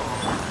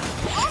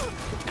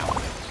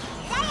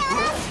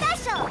 Sayonara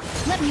special!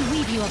 Let me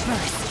weave you a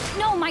verse.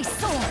 Know my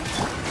sword.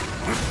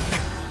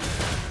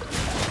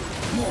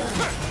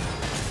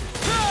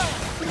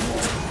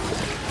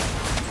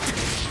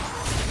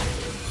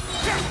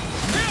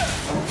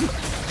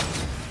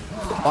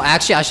 Oh,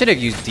 actually, I should have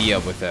used Dia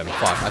with him.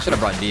 Fuck, I should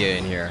have brought Dia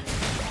in here.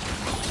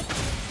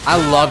 I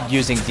loved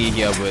using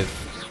Dia with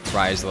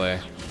Risley.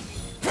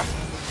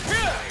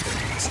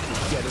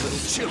 Get a little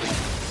chilly.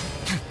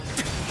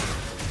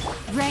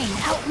 Rain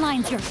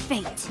outlines your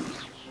fate.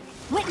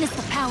 Witness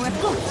the power of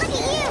good. Look at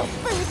you,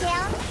 Boo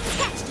Down.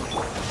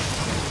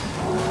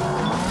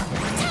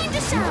 Time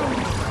to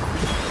shine!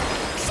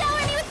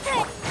 Shower me with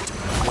threat!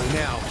 Wait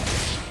now.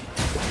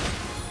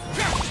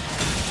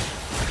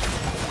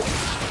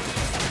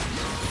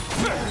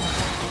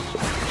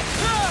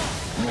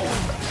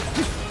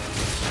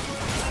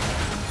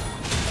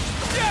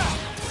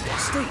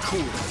 Stay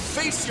cool.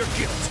 Face your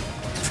guilt.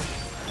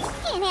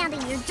 Can't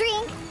handle your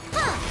drink.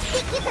 Huh?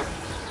 Think you can...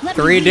 Let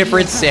me 3 lead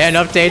different you. sand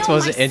updates Know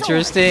was my sword.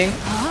 interesting.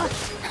 Huh?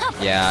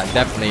 Yeah,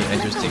 definitely an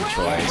interesting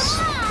choice.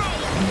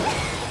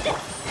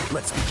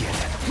 Let's begin.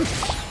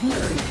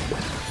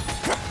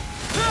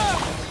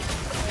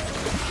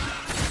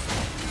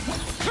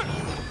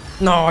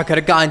 No, I could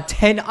have gotten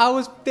 10. I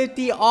was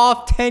 50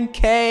 off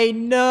 10k.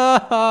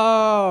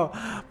 No.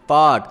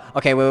 Fuck.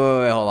 Okay,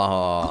 wait. Hold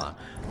on.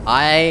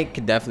 I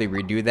could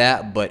definitely redo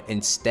that, but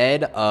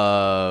instead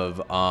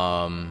of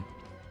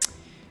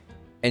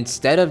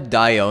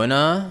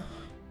Diona,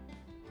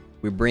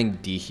 we bring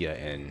Dihya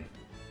in.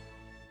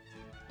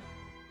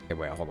 Okay,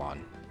 wait, hold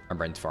on. My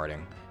brain's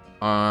farting.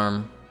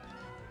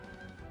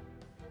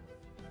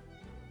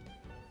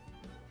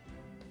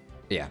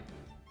 Yeah.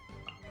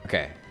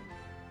 Okay.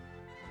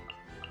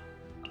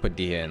 Put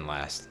Dihya in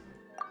last.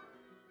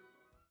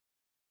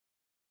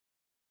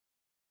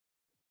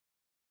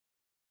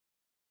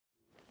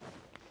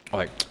 Oh,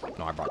 wait.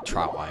 No, I brought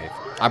Trial Life.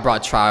 I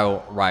brought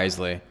Trial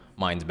Risley.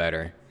 Mine's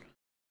better.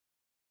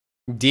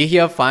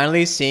 Dihya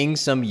finally seeing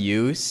some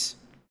use.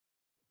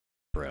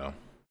 Bro.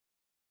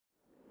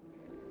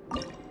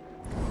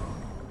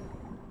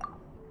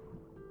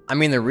 I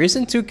mean, the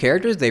recent 2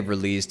 characters they've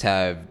released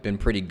have been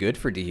pretty good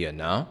for Dihya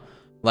now.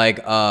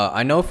 Like,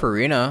 I know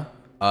Farina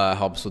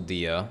helps with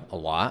Dihya a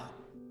lot.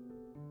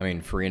 I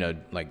mean, Farina,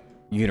 like,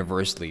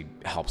 universally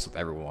helps with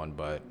everyone,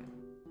 but...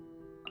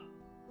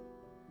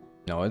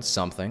 No, it's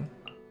something.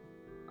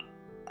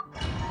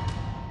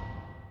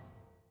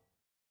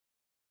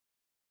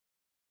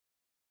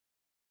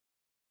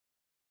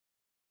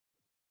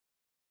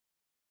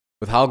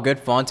 With how good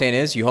Fontaine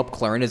is, you hope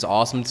Clarin is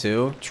awesome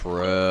too?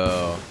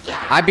 True.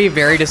 I'd be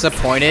very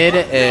disappointed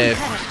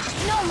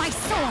Know my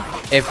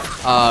sword.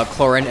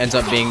 Clarin ends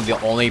up being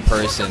the only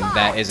person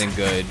that isn't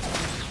good.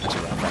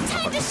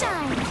 Time to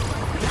shine!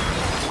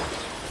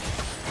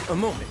 A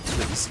moment,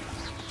 please.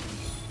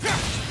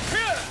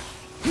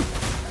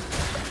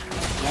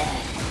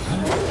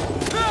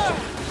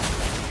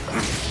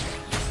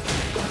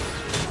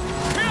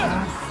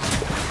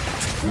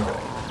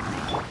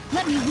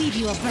 Let me weave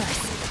you a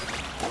verse.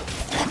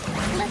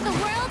 Let the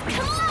world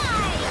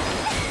collide!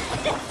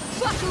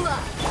 Buckle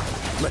up!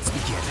 Let's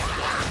begin.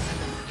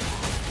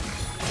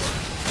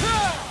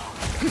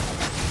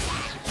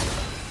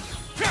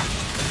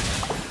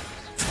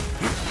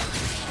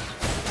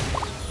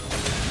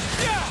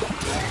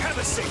 Have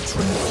a safe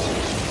trip.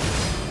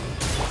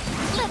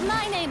 Let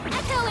my name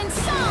echo in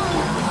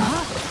song!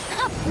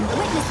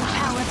 Witness the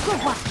power of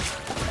good luck.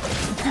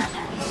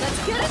 Let's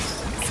get it!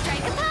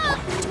 Strike a pop!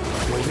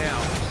 Wait now.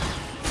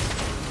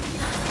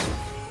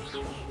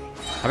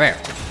 Come here.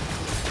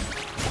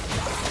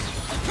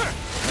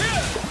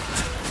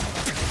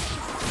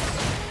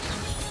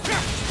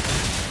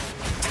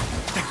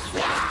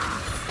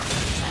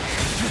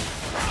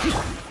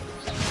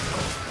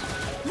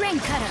 Rain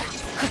cutter.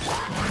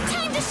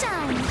 Time to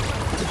shine!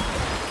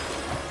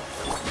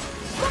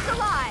 Look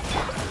alive!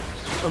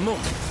 A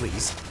moment,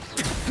 please.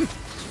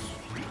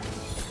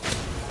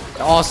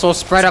 Also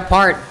spread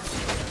apart.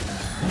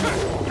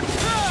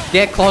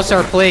 Get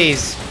closer,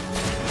 please.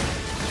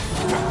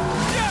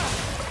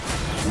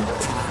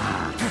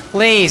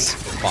 Please.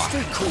 Fuck.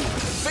 Stay cool.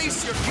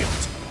 Face your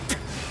guilt.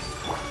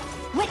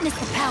 Witness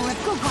the power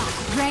of good luck.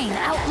 Rain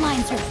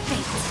outlines your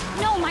fate.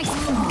 Know my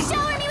sword.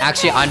 Shower me with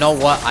Actually, I know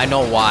what. I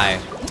know why.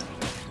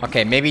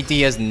 Okay, maybe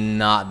Dia's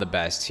not the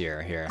best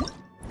here. Here.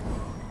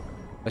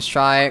 Let's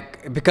try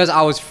because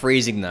I was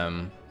freezing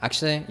them.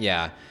 Actually,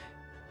 yeah.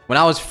 When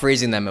I was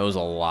freezing them, it was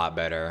a lot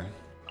better.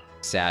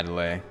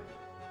 Sadly.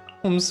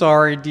 I'm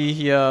sorry,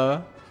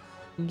 Dihya.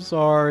 I'm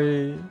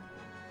sorry.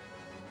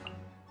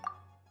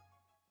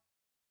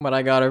 But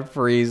I gotta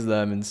freeze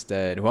them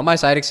instead. Who am I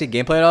side see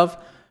gameplay of?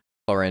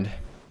 Lauren.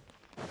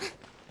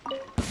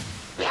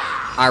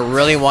 I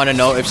really want to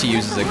know if she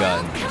uses a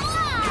gun.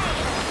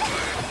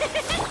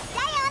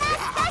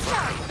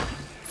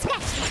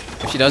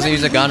 If she doesn't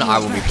use a gun, I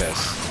will be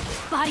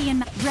pissed. Body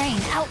and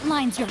rain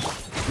outlines your.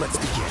 Let's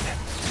begin.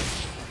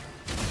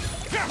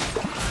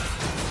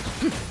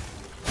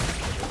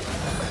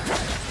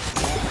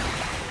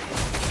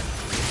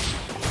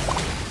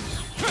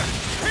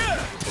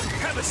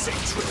 Have a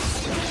safe trip.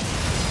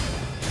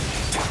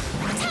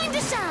 time to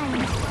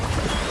shine!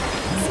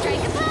 Strike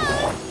a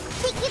pose!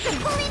 Think you can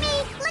bully me?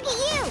 Look at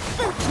you!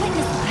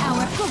 Witness the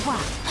power of good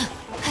luck.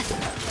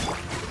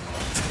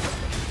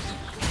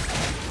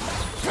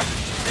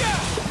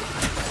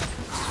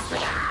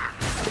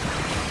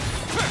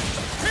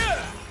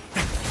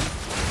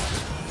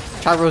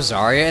 Try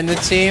Rosaria in the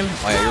team?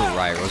 Oh yeah, you're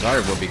right.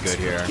 Rosaria will be good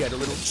here. Get a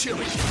little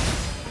chilly.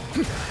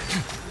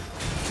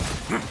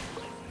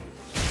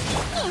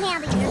 can't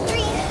handle your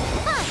dream.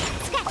 Oh,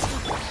 scratch me.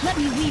 Let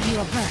me weave you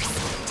a verse.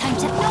 Time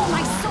to know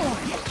my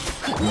sword.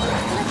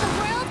 Let the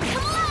world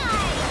come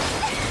alive.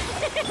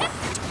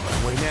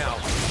 Way now.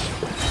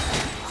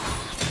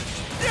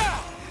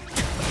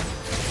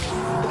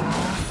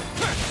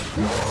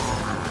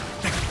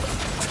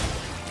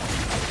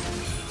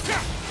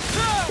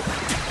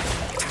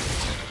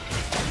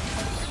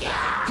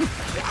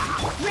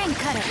 Ring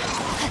cutter.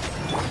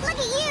 Look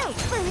at you,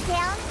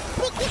 Bootail.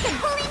 Think you can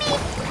bully me?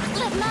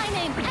 Let my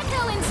name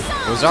echo in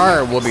song.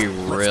 Rosara will be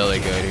really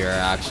good here,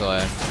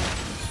 actually.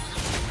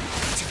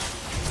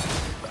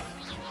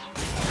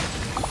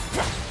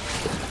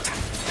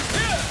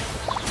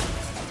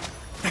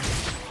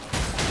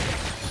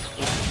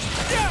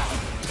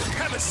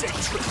 Have a sick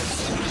trip.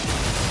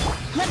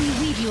 Let me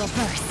weave you a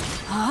verse.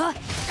 Huh?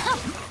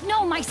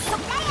 Know my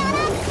sword.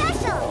 Diana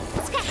special.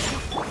 Scratch me.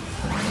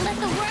 Let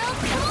the world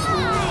come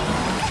alive.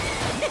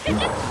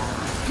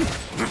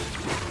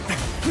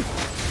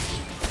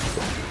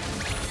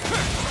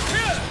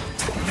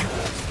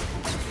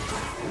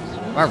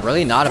 Am I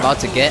really not about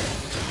to get?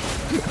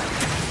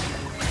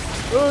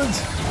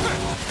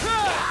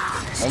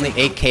 Only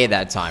 8k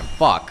that time.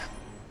 Fuck.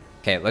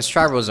 Okay, let's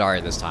try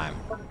Rosaria this time.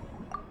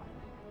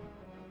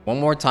 One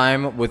more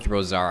time with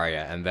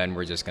Rosaria, and then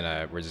we're just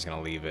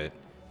gonna leave it.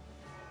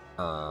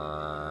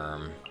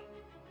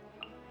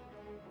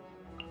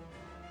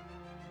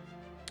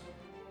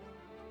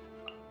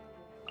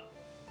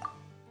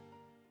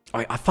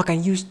 I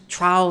fucking used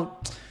trial.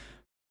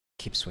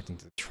 Keep switching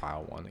to the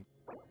trial one.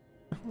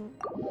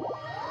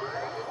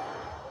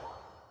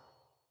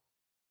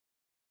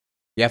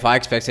 You have high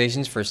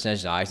expectations for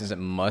Snedge Die since it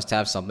must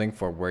have something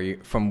for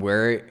from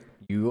where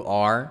you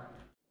are.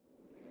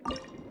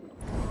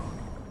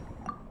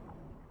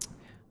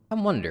 I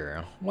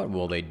wonder, what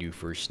will they do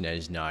for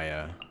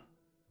Snezhnaya?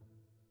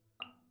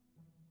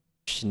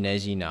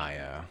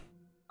 Snezhnaya.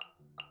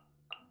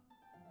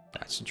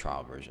 That's the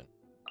trial version.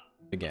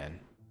 Again.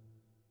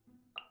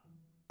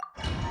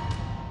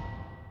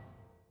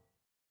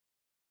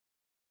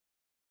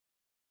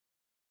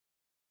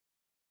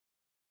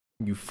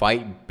 You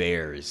fight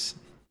bears.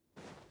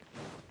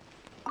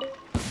 Time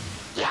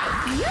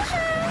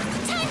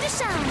to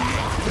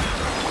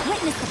shine.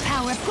 Witness the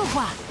power of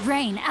Gugwa.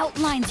 Rain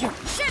outlines your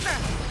shiver.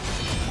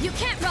 You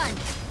can't run.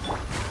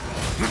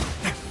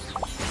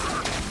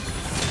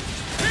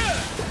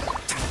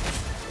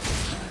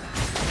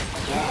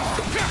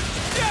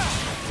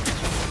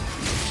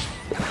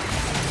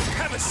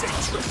 Have a sick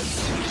trip.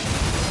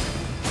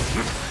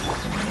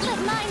 Let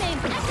my name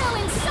echo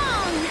in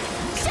song.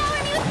 Shower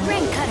me with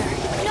ring cutter.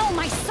 Know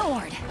my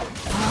sword.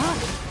 Huh?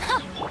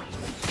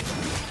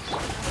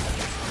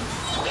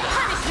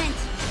 Punishment.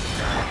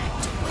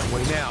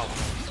 Way now.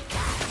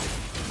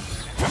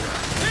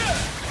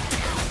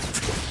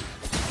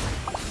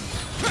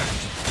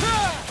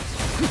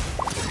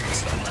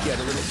 Starting to get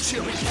a little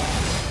chilly.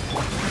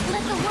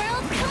 Let the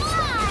world come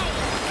alive.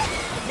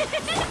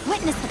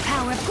 Witness the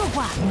power of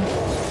Gugwa.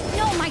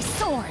 Know my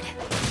sword.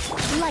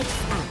 Lights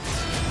out.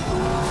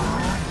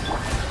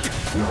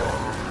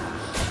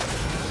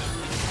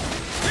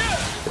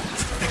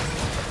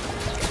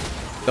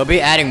 They'll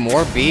be adding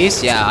more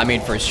beasts? Yeah, I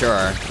mean, for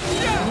sure.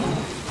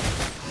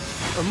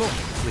 A moment,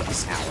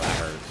 please. Ow, that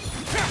hurt.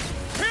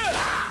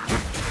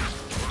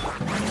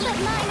 Let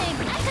my name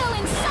echo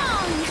in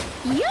song.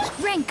 You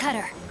ring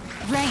cutter.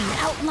 Rain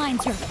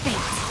outlines your fate.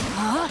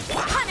 Huh?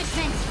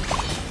 Punishment.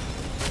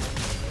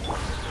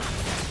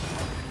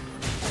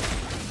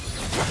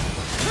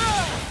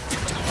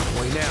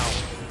 Way now.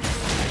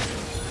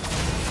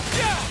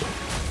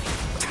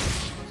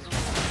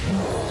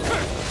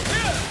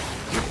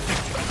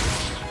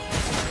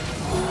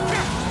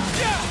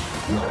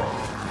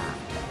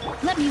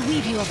 Let me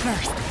weave you a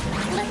verse.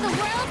 Let the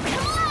world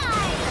come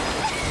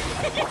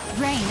alive.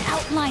 Rain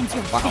outlines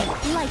your fate.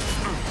 Lights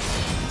out.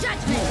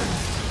 Judgment.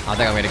 I don't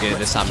think I'm gonna get it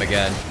this time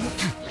again.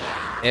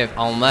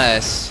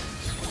 Unless.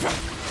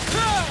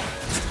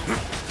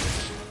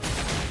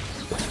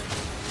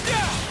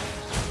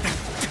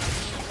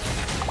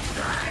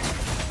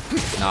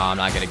 No, I'm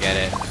not gonna get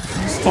it.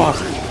 Fuck.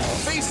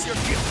 Face your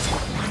guilt.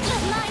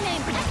 Let my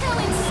name echo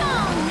in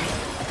song.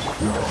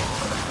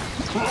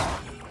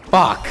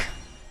 Fuck.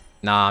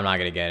 No, I'm not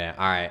gonna get it.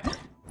 Alright.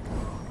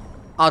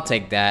 I'll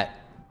take that.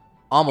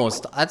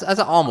 Almost. That's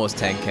almost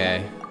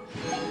 10k.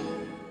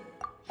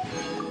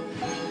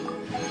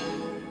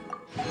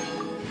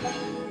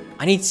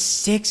 I need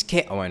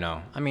 6k. Oh, I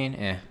know. I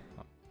mean,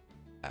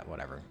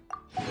 whatever.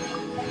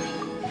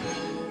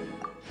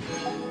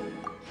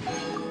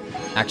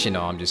 Actually,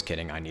 no, I'm just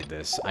kidding. I need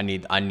this. I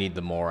need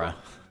the Mora.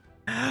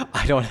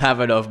 I don't have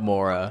enough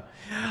Mora.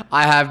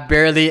 I have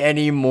barely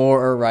any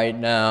Mora right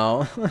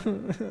now.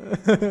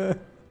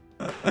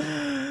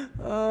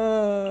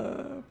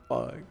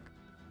 Fuck.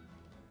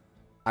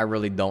 I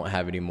really don't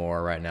have any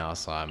more right now,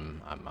 so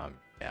I'm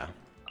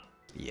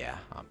yeah,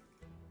 I'm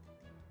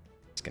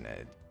just gonna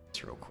do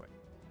this real quick.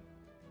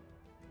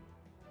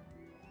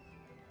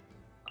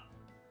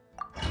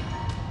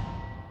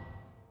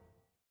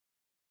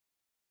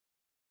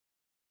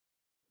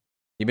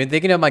 You've been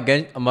thinking of my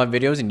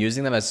videos and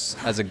using them as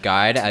a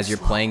guide as you're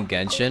playing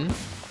Genshin?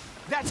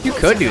 You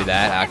could do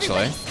that,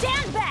 actually.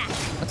 Stand back!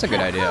 That's a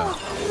good idea.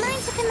 Oh,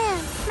 mine's a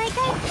command. My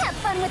guy, have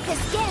fun with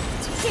this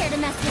gift. Dare to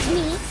mess with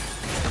me?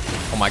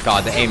 Oh my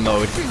god, the aim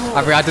mode.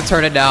 I forgot to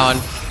turn it down.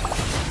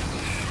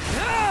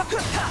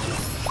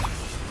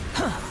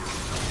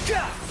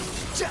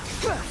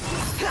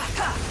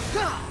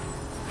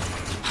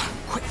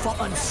 Quick for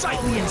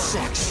unsightly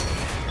insects.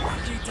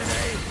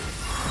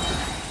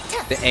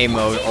 The aim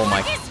mode, oh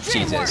my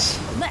Jesus.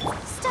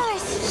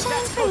 Stars,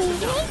 shine for me.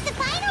 Today's the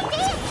final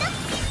day of some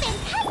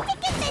fantastic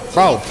adventure.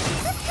 Bro.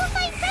 Let's go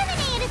find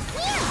Remini at his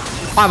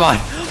camp. Come on,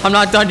 I'm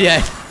not done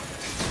yet.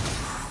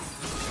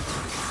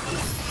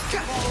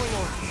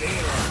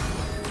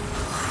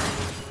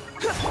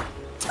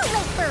 Too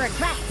late for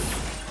regrets.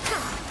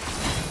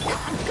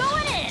 I'm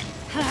going in.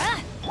 Huh?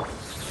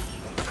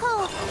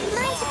 Cole,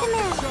 mine's a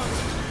command.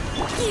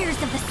 Gears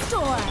of the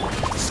storm.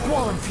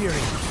 Squall and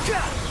fury.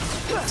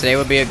 Today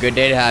would be a good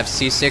day to have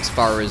C6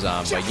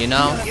 Farazan, but you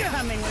know,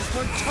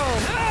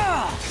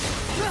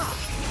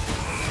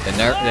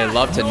 they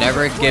love to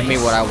never give me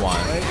what I want.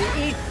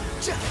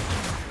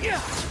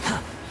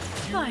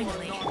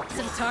 Finally,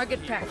 some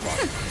target practice.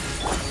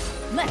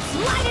 Let's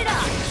light it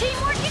up.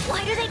 Teamwork is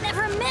why do they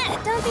never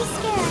met? Don't be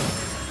scared.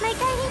 My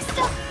guiding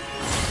star.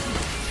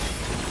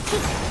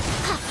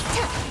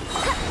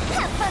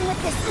 Have fun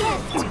with this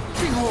gift.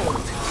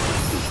 Behold.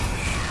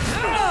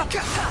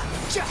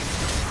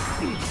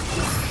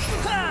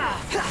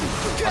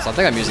 Also, I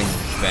think I'm using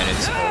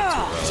Vanite's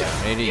ult too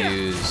early. I need to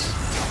use...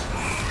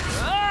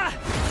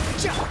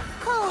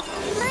 Cole,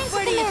 mine's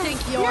Where a do you command. think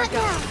you're Not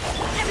going? now.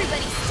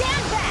 Everybody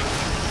stand back.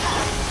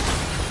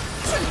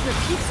 Truth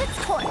repeats its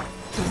course.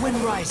 The wind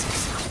rises.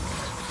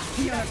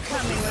 Your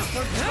coming was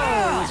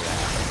foretold.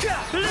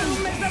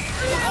 Bloom as the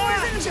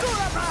flowers in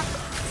Guraba.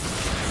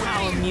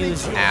 How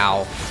amusing.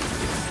 Ow.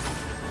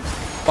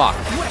 Fuck.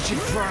 Wretched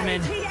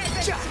vermin.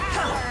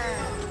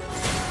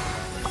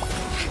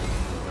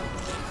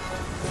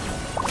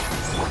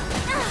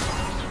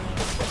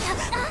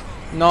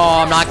 No,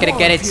 I'm not gonna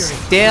get it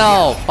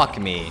still. Fuck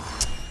me.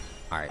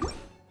 Alright.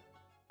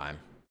 Fine.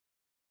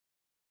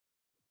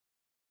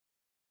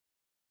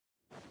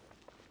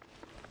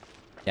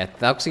 Yeah,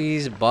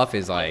 Thelxie's buff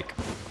is like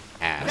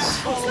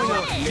ass. My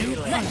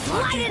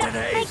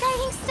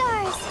guiding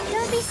stars.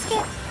 Don't be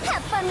scared.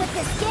 Have fun with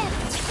this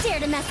gift. Dare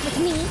to mess with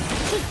me?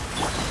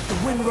 The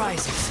wind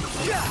rises.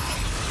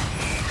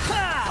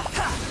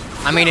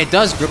 I mean, it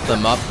does grip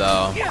them up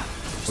though,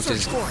 which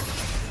is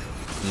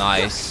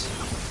nice.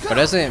 But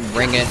it doesn't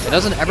bring it. It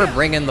doesn't ever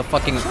bring in the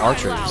fucking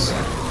archers.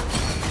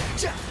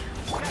 Stars,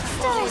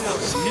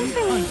 shine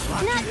for me.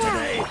 Not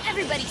now.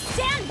 Everybody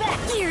stand back.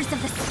 Gears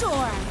of the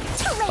storm.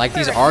 Too late Like for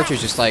these regrets.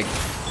 archers just like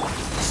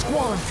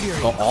Squall and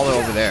fury. go all the way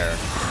over there.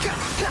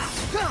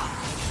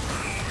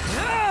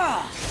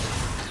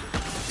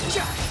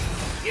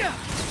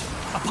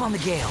 Upon the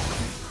gale.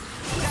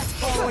 That's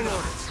following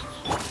orders.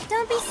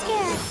 Don't be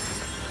scared.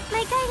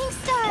 My guiding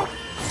star.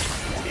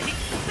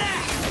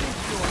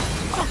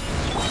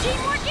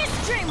 Teamwork is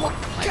dreamwork.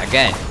 Like,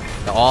 again,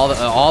 they're all the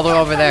way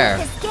over there.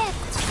 This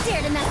gift.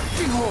 Dare to mess with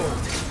me?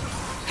 Behold.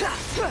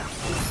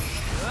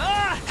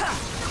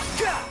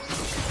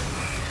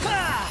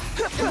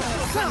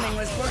 Coming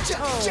was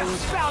foretold.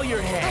 Bow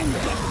your head.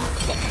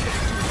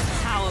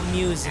 How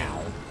amusing.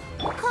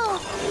 Cole,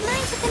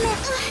 mine's a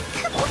command.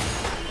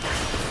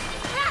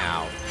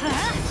 Ow.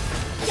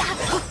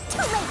 Too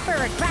late for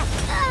regret.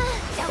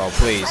 Bro,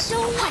 please.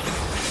 Don't like.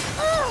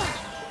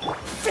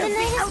 The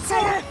night is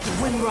clear. The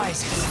wind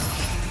rises.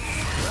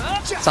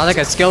 Sounds like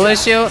a skill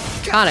issue?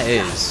 Kinda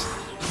is.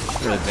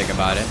 Really think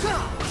about it.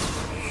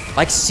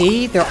 Like,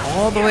 see? They're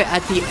all the way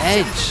at the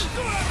edge.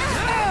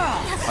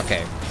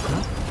 Okay.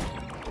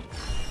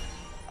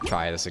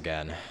 Try this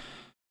again.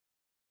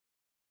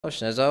 Oh,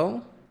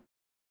 Schnezzo.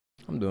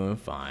 I'm doing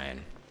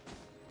fine.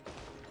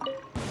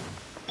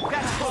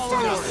 That's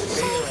following orders.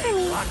 Shine for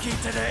me. Lucky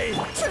today.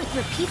 Truth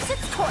repeats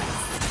its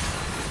course.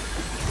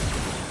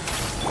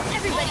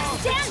 Everybody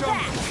stand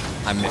back.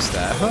 I missed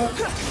that.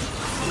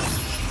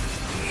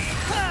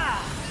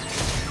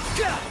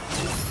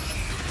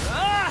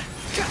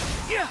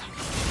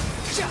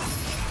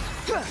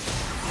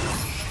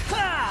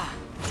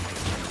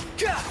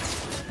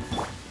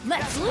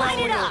 Let's light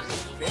it up.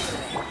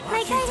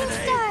 My guiding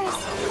stars.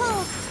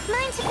 Cole,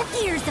 mine's a command.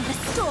 Gears of the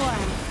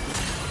storm.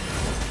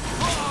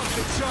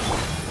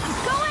 I'm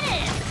going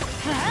in.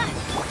 Huh?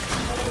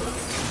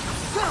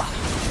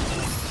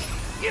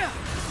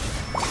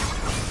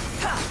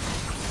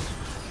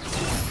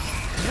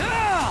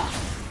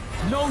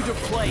 Know your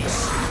place.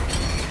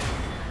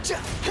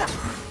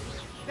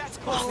 That's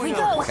Off we following go.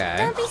 orders. Okay.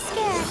 Don't be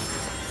scared.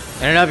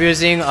 Ended up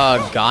using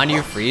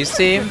Ganyu Freeze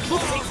team. Keeps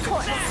its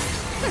course.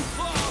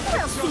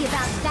 We'll see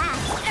about that.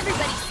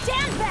 Everybody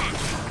stand back.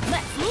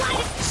 Let's light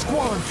it.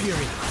 Squall and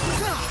fury.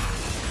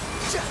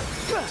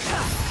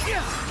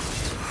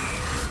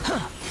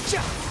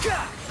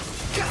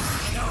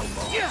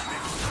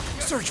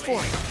 Search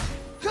for it.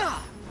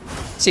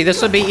 See,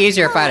 this would be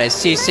easier if I had a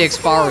C6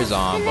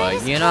 Farazan,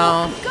 but you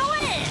know,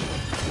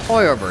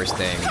 oil burst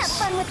things. Have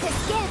fun with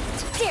this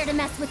gift. Dare to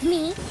mess with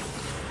me?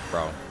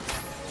 Bro.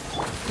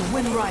 The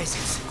wind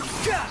rises.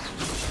 You're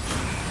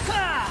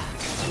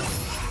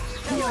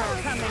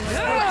coming with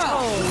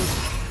foretold.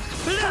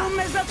 Bloom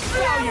as the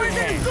flowers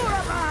in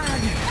Guravan.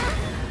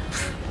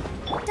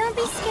 Don't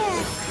be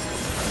scared.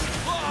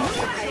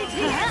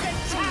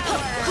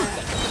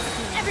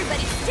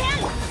 Everybody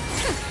stand!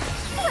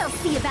 We'll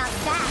see about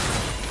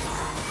that.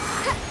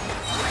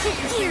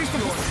 Gears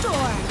of the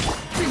storm.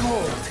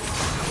 Behold.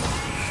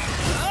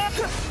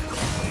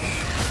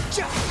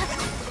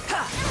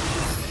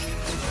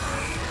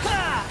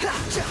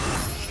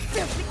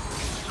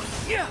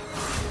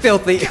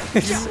 Filthy.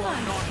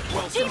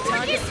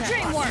 Teamwork is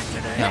dreamwork!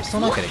 Yeah, I'm still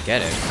not gonna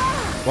get it.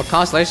 What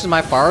constellation is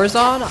my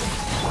Farazan?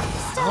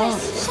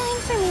 Stars, shine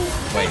for me.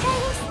 Wait. Okay?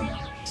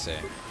 Let's see.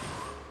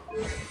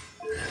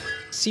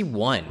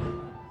 C1.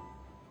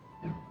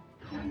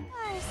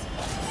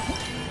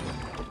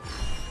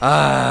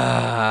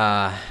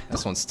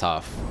 This one's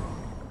tough.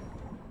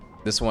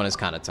 This one is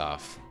kind of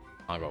tough.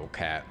 I'll go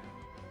cat.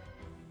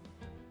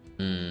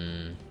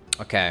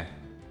 Okay.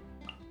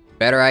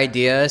 Better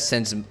idea,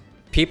 since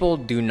people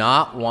do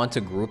not want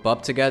to group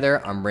up together,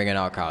 I'm bringing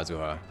out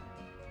Kazuha.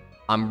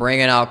 I'm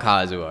bringing out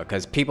Kazuha,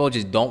 because people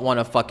just don't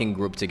want to fucking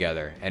group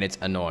together, and it's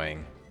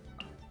annoying.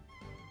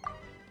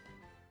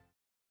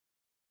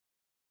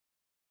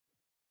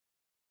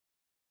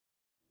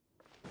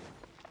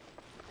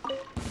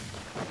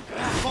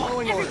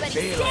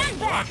 Everybody stand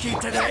back!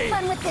 Have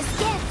fun with this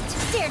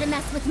gift. Dare to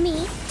mess with me?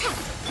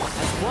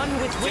 As one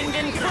with wind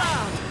and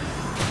cloud.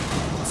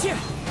 The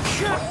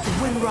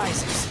wind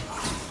rises.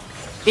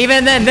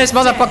 Even then, this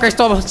motherfucker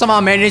still somehow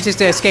manages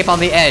to escape on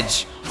the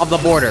edge of the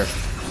border.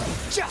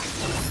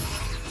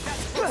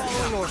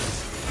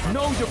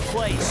 Know your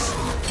place.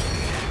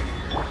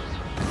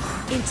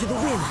 Into the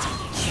wind.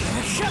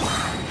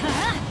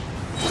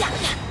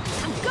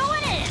 I'm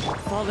going in!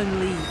 Fallen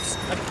leaves.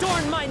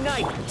 Adorn my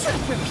night.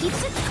 Truth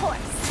repeats its course.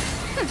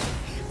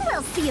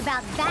 We'll see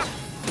about that.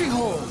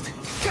 Behold.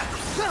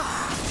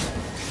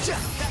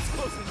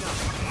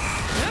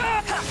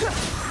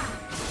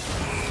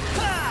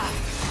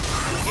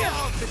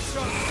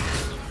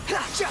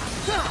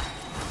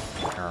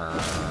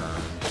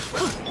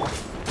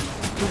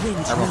 The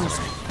wind's rose.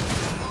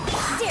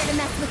 Dare to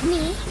mess with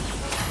me?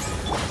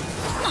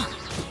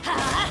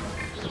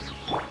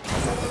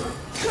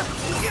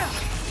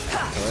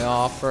 Way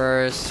off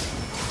first.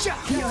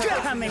 Your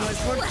coming was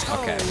foretold.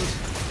 Okay.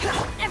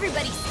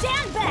 Everybody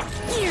stand back!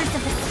 Gears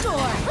of the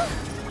storm!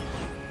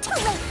 Too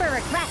late for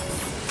regrets!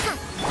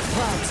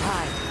 Clouds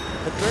high.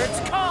 The birds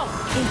call.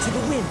 Into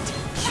the wind.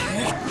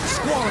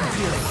 Squall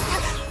fury.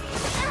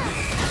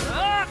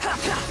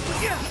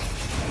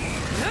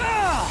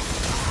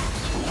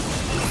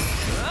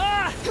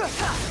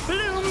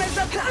 Bloom as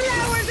the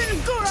flowers in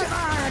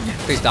Guravan.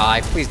 Please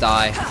die. Please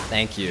die.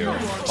 Thank you.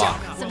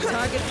 Fuck. Some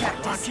target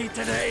practice. Lucky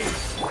today.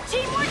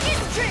 Teamwork is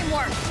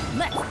dreamwork.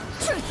 Let's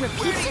Truth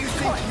repeats its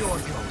course.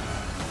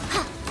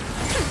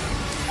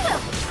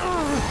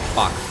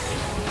 Fuck.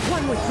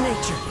 One with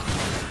nature.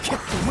 The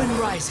wind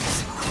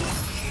rises.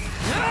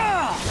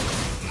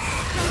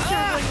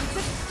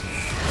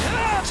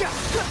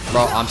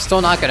 Bro, I'm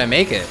still not gonna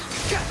make it.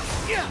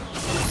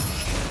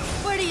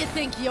 Where do you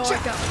think you're going?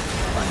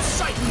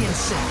 Unsightly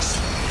insects.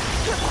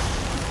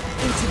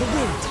 Into the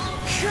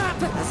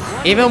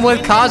wind. Even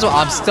with Kazuha,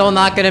 I'm still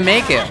not gonna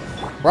make it.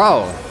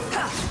 Bro.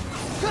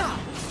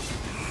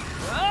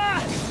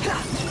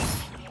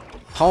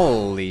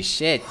 Holy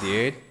shit,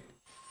 dude.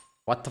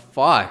 What the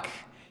fuck?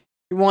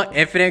 You want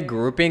infinite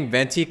grouping,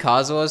 Venti,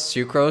 Kazuha,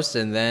 Sucrose,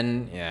 and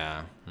then...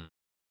 yeah.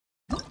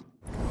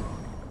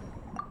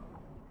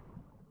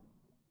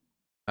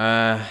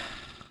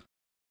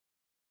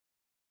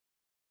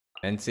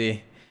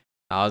 Venti,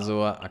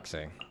 Kazuha,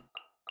 actually.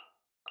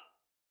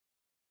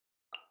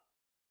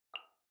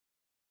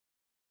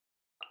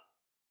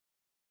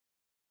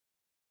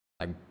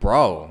 Like,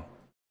 bro.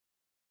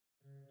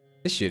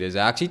 This shit is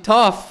actually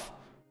tough.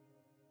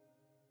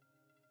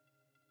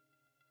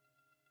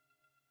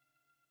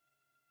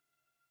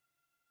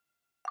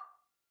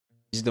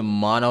 He's the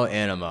mono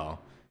animo.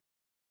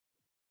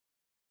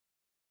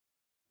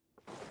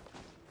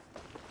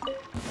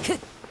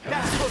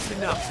 That's close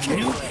enough.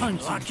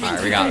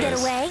 Alright, we got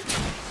this.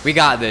 We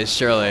got this,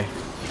 surely.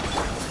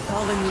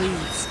 Fallen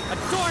leaves.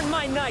 Adorn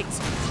my night.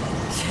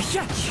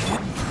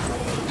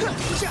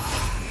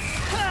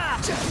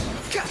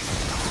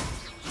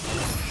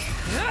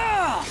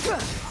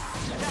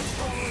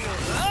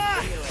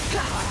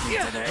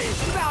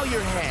 Bow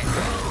your head.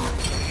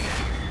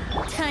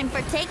 Time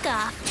for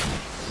takeoff.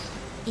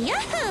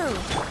 Yahoo!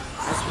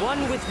 As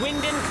one with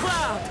wind and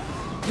cloud.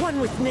 One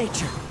with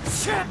nature.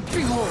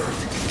 Behold.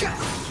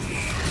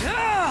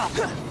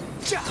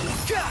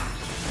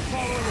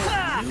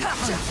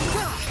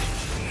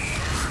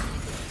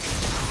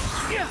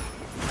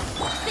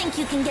 Think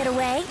you can get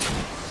away?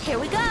 Here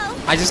we go.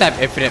 I just have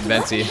infinite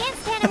Venti.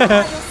 Handstand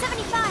and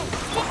 75.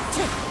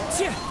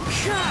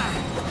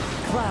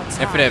 clouds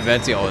high. Infinite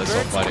Ventio is so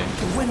Birds, funny.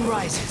 the wind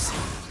rises.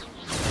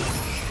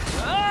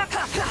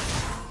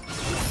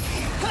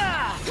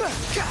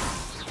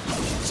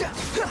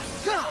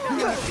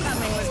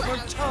 Coming as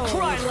we're told.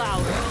 Cry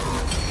louder.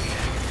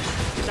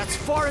 That's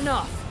far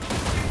enough.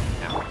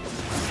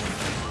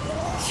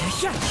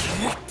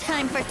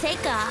 Time for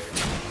takeoff.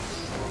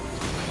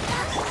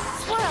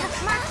 Swirl,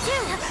 Mark 2.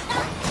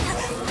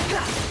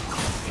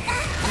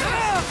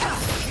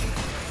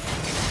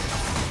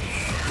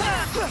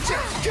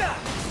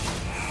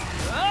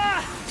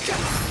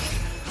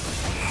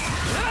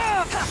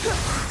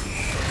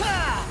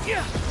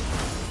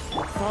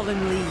 Fallen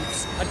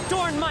leaves,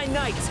 adorn my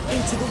night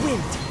into the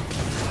wind.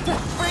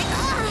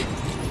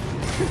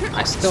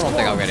 I still don't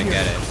think I'm gonna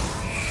get it.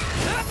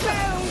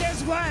 Bound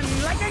as one,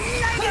 like a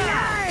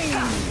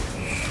 99.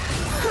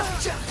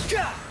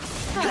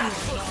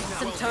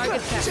 Some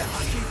target practice.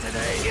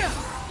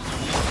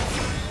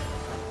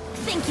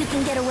 Think you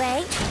can get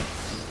away?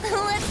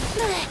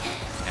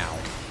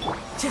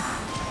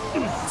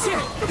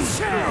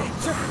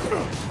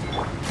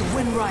 The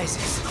wind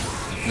rises.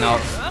 No.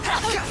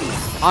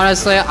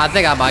 Honestly, I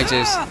think I might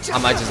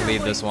just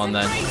leave this one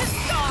then.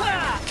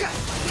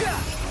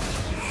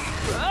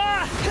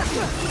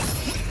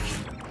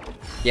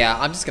 Yeah,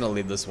 I'm just gonna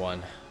leave this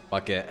one.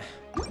 Fuck it.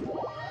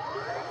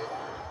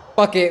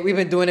 Fuck it, we've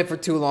been doing it for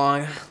too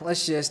long.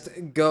 Let's just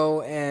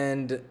go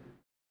and...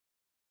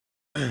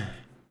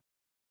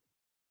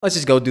 Let's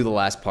just go do the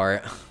last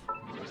part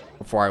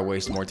before I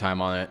waste more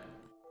time on it.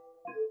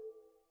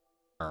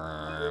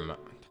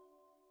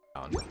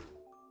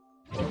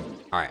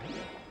 Alright.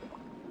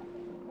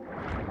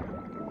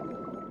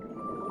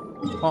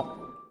 Well,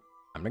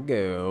 I'm gonna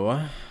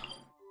go.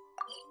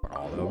 We're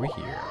all over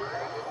here.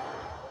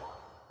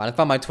 I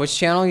found my Twitch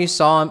channel. You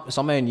saw me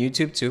on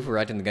YouTube too for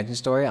writing the Genshin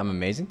story. I'm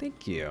amazing.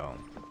 Thank you.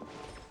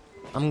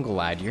 I'm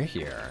glad you're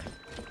here.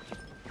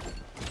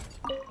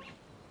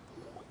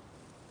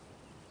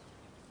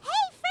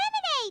 Hey,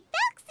 Fremine!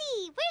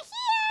 Thelxie! We're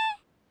here!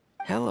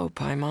 Hello,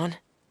 Paimon.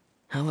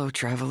 Hello,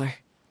 traveler.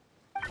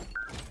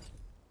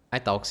 Hi,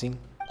 Thelxie.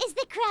 Is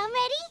the crown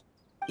ready?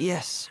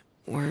 Yes,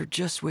 we're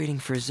just waiting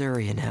for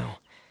Zuria now.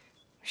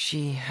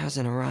 She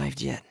hasn't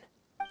arrived yet.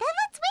 Then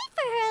let's wait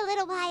for her a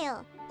little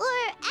while.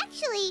 Or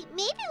actually,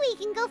 maybe we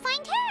can go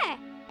find her.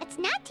 It's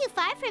not too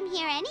far from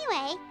here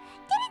anyway.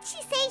 Didn't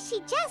she say she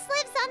just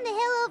lives on the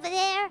hill over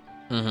there?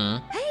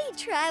 Mm-hmm. Hey,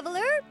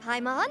 traveler,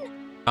 Paimon.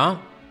 Huh?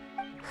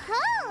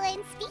 Oh,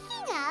 and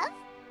speaking of...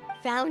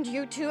 Found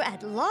you two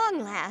at long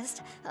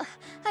last.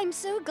 I'm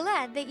so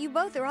glad that you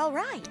both are all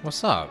right.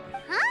 What's up?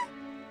 Huh?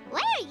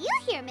 Why are you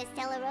here, Miss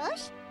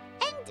Delaroche?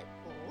 And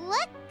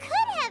what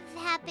could have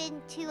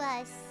happened to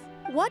us?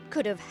 What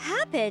could have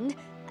happened?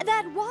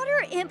 That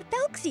water imp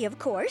Thelxie, of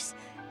course.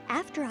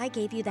 After I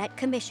gave you that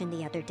commission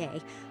the other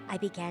day, I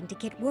began to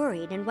get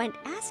worried and went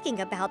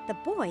asking about the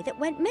boy that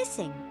went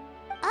missing.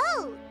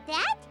 Oh,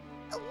 that?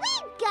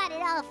 We've got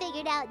it all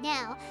figured out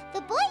now.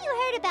 The boy you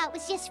heard about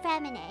was just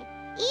Fremine.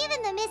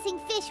 Even the missing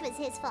fish was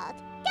his fault.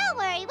 Don't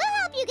worry, we'll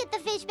help you get the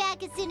fish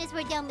back as soon as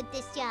we're done with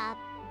this job.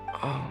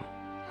 Oh,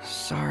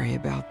 sorry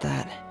about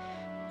that.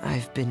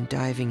 I've been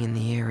diving in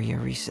the area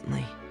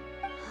recently.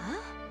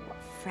 Huh?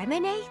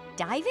 Fremine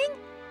diving?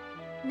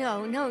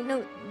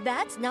 No,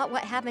 that's not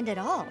what happened at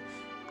all.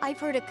 I've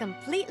heard a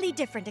completely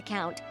different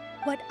account.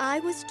 What I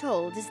was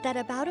told is that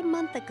about a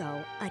month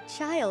ago, a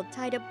child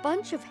tied a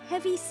bunch of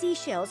heavy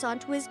seashells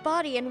onto his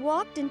body and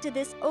walked into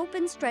this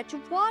open stretch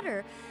of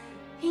water.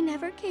 He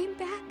never came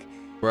back.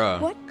 Bruh.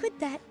 What could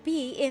that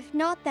be if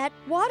not that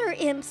water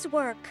imp's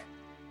work?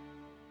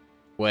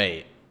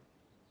 Wait.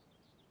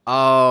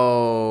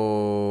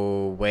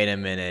 Oh, wait a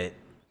minute.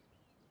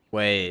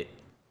 Wait.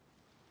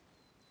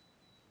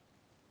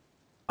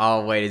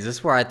 Oh, wait, is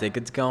this where I think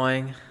it's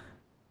going?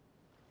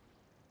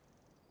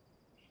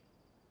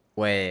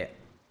 Wait.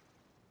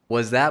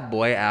 Was that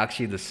boy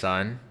actually the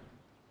son?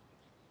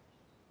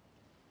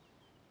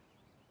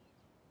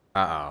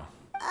 Uh-oh.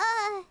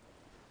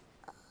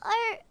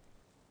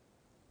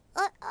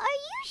 Are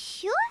you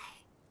sure?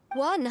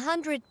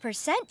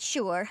 100%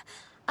 sure.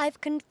 I've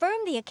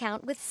confirmed the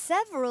account with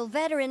several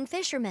veteran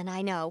fishermen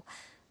I know.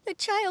 The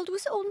child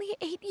was only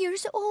 8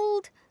 years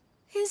old.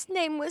 His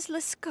name was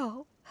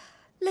Lescaut.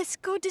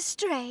 Lescaut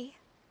Destray.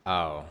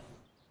 Oh.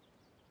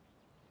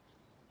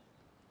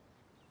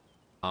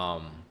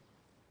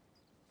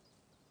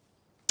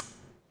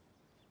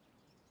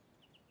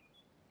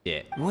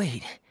 Yeah.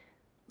 Wait,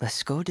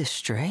 let's go to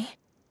Stray?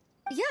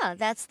 Yeah,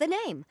 that's the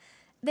name.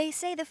 They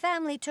say the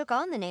family took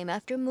on the name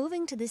after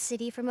moving to the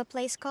city from a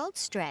place called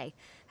Stray.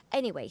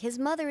 Anyway, his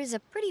mother is a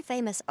pretty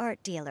famous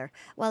art dealer,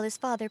 while his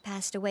father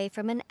passed away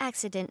from an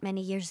accident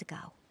many years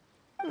ago.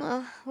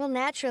 Well,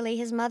 naturally,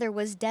 his mother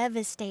was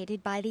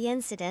devastated by the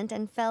incident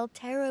and fell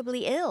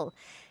terribly ill.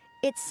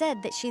 It's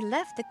said that she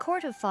left the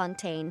court of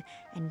Fontaine,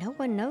 and no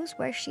one knows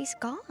where she's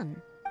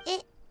gone.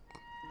 It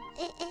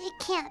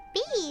can't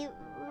be,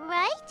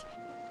 right?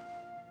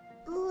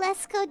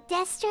 Lescaut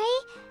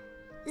Destray?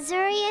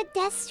 Zuria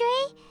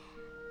Destray?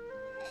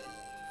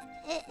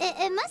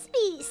 It must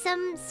be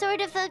some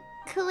sort of a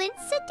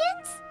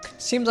Coincidence?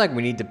 Seems like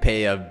we need to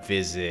pay a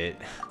visit.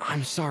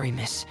 I'm sorry,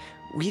 miss.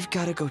 We've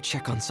got to go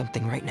check on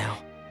something right now.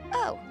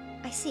 Oh,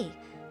 I see.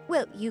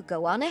 Well, you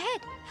go on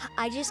ahead.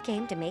 I just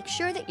came to make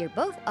sure that you're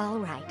both all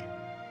right.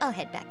 I'll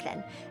head back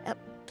then.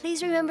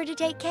 Please remember to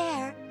take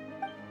care.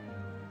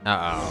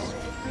 Uh-oh.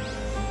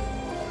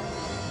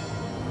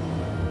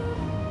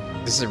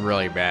 This is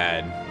really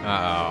bad.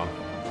 Uh-oh.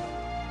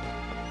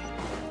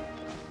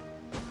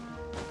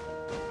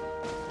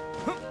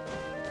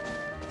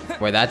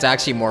 Wait, that's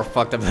actually more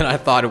fucked up than I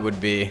thought it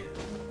would be.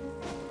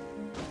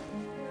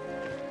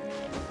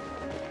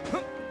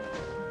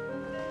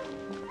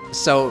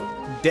 So,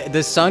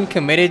 the son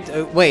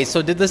committed... wait,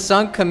 so did the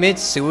son commit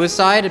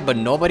suicide, but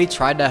nobody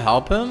tried to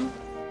help him?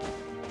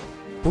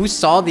 Who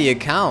saw the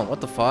account? What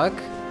the fuck?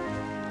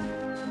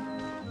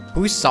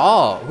 Who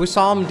saw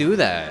him do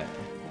that?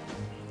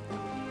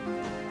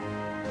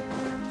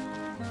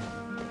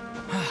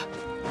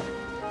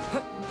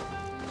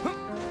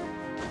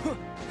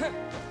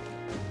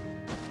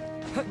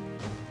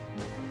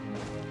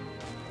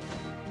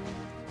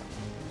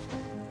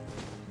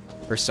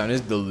 Her son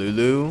is the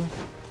Lulu?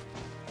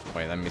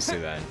 Wait, let me see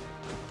that.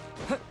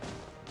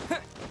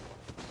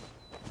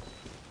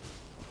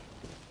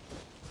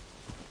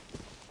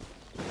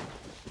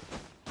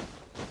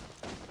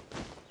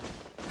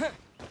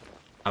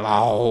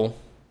 Hello?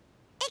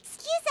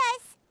 Excuse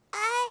us.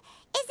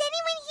 Is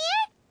anyone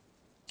here?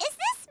 Is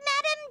this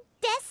Madame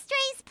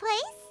Destray's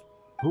place?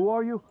 Who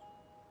are you?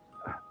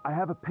 I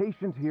have a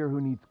patient here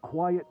who needs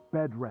quiet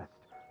bed rest.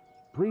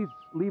 Please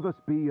leave us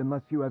be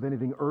unless you have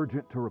anything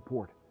urgent to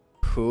report.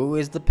 Who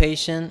is the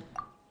patient?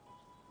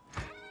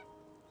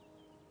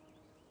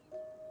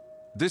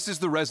 This is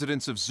the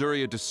residence of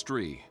Zuria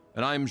Destry,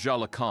 and I'm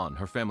Jala Khan,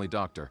 her family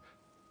doctor.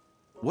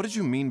 What did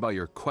you mean by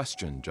your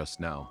question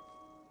just now?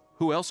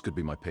 Who else could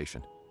be my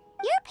patient?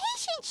 Your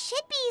patient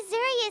should be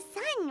Zuria's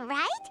son,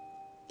 right?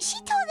 She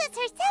told us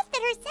herself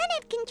that her son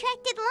had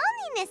contracted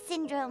loneliness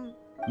syndrome.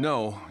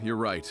 No, you're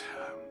right.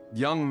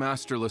 Young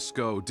Master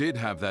Lescaut did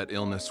have that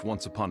illness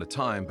once upon a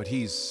time, but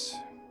he's...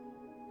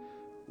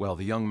 well,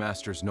 the young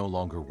master's no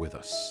longer with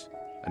us.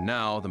 And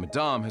now the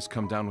Madame has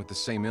come down with the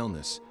same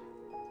illness.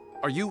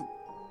 Are you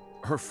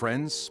her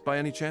friends by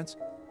any chance?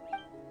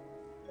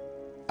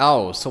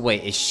 Oh, so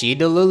wait, is she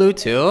the Lulu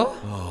too?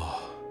 Oh.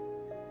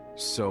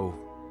 So,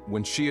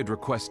 when she had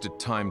requested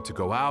time to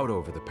go out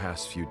over the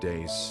past few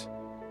days,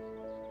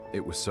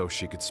 it was so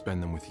she could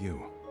spend them with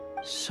you.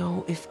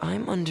 So, if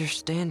I'm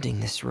understanding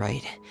this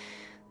right,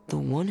 the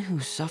one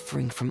who's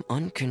suffering from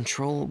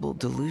uncontrollable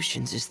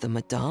delusions is the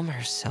Madame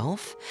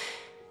herself?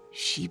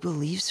 She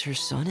believes her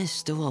son is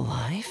still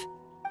alive?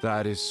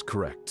 That is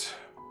correct.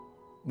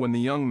 When the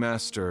young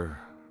master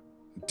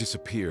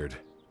disappeared,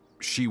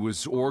 she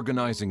was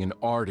organizing an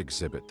art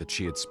exhibit that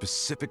she had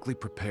specifically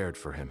prepared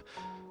for him.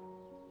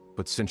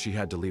 But since she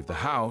had to leave the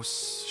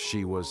house,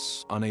 she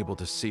was unable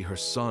to see her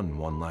son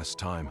one last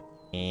time.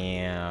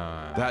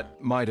 Yeah. That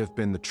might have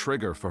been the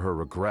trigger for her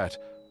regret.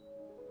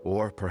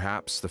 Or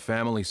perhaps the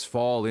family's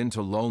fall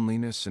into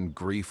loneliness and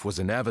grief was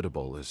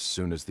inevitable as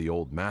soon as the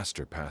old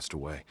master passed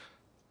away.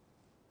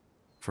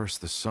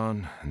 First the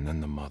son, and then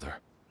the mother.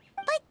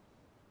 But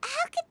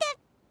how could that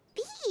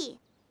be?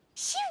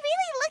 She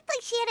really looked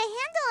like she had a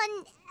handle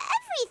on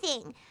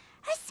everything.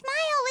 Her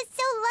smile was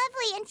so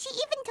lovely, and she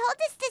even told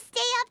us to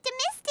stay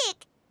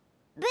optimistic.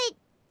 But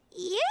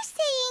you're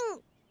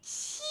saying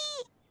she...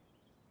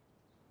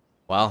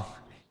 Well,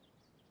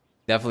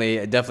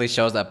 definitely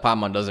shows that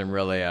Paimon doesn't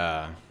really,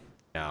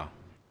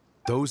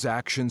 Those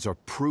actions are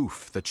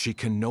proof that she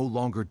can no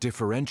longer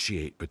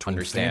differentiate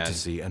between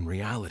fantasy and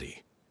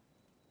reality.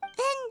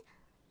 Then,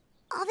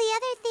 all the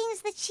other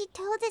things that she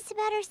told us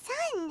about her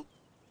son,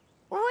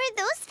 were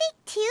those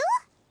fake too?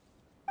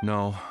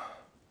 No,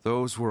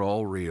 those were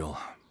all real.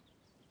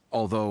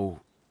 Although,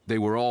 they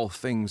were all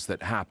things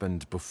that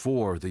happened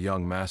before the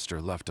young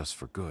master left us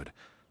for good.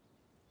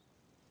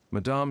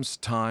 Madame's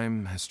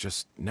time has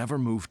just never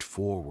moved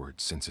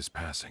forward since his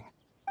passing.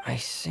 I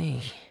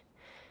see.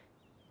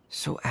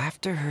 So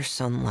after her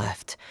son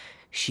left,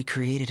 she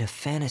created a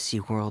fantasy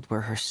world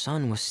where her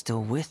son was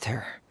still with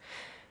her.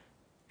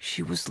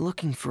 She was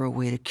looking for a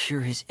way to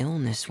cure his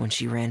illness when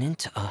she ran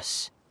into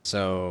us.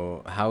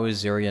 So, how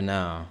is Zuria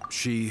now?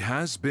 She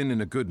has been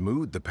in a good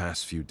mood the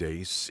past few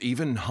days,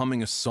 even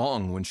humming a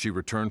song when she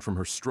returned from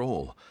her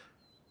stroll.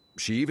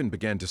 She even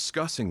began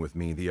discussing with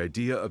me the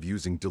idea of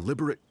using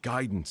deliberate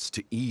guidance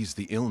to ease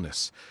the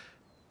illness.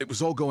 It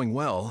was all going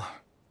well,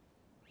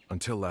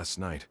 until last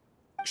night.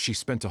 She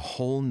spent a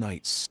whole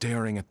night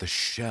staring at the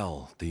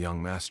shell the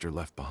young master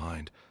left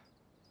behind,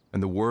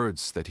 and the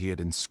words that he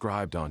had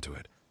inscribed onto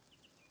it.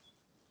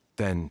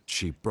 Then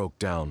she broke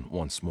down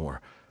once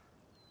more.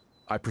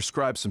 I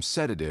prescribed some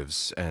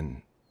sedatives,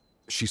 and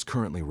she's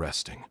currently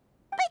resting.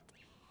 But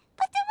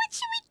then what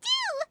should we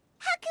do?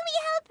 How can we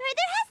help her?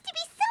 There has to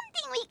be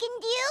something we can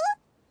do.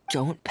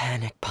 Don't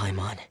panic,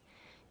 Paimon.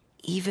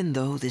 Even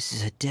though this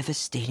is a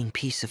devastating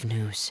piece of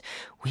news,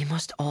 we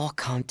must all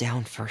calm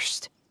down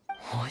first.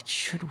 What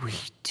should we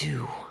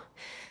do?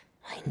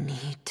 I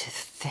need to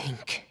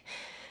think.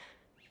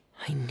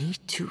 I need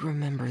to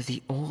remember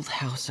the old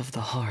house of the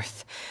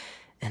hearth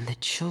and the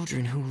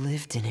children who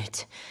lived in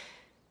it.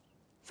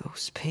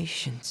 Those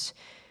patients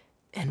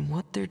and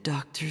what their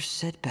doctors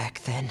said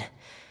back then.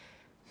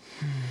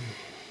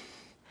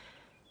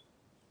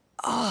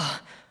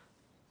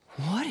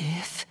 What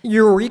if...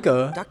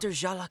 Eureka! Dr.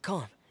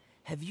 Jalacan,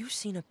 have you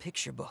seen a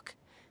picture book?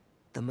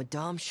 The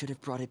Madame should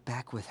have brought it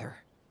back with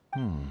her.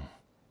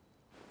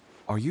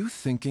 Are you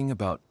thinking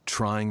about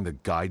trying the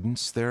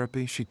guidance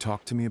therapy she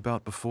talked to me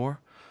about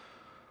before?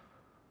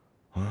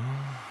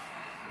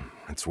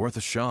 It's worth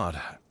a shot.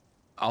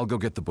 I'll go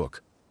get the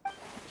book.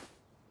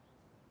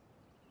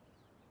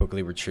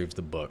 Quickly retrieves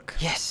the book.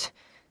 Yes,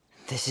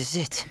 this is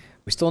it.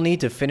 We still need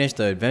to finish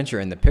the adventure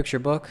in the picture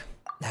book.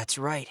 That's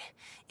right.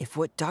 If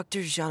what Dr.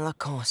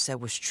 Jalacan said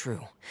was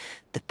true,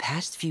 the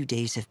past few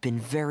days have been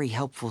very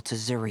helpful to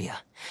Zuria.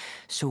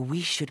 So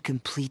we should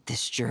complete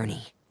this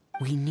journey.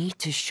 We need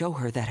to show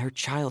her that her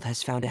child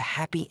has found a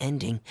happy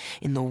ending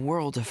in the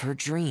world of her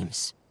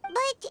dreams.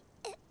 But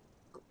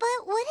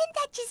wouldn't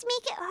that just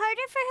make it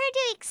harder for her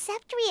to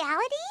accept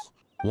reality?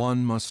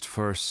 One must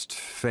first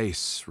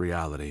face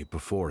reality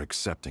before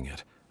accepting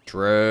it.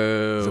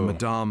 True. The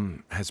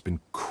Madame has been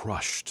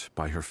crushed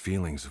by her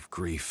feelings of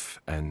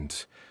grief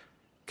and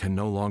can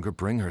no longer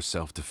bring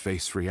herself to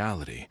face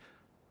reality.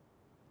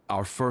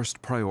 Our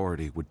first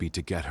priority would be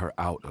to get her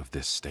out of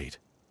this state.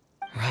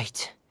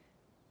 Right.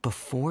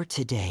 Before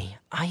today,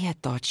 I had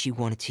thought she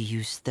wanted to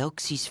use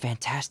Thelxie's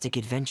fantastic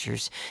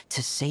adventures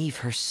to save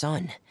her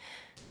son.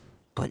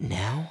 But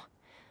now,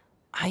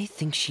 I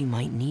think she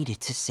might need it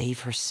to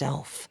save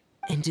herself.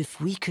 And if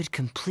we could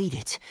complete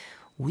it,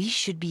 we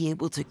should be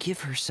able to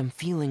give her some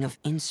feeling of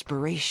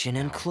inspiration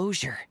and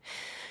closure.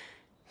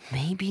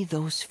 Maybe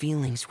those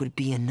feelings would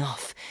be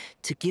enough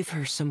to give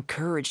her some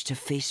courage to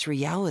face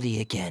reality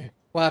again.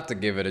 We'll have to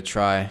give it a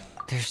try.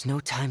 There's no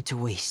time to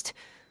waste.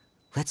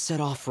 Let's set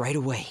off right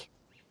away.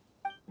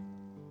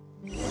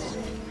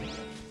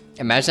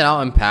 Imagine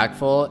how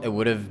impactful it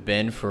would have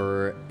been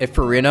if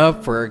Farina,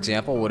 for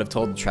example, would have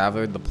told the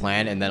Traveler the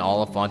plan and then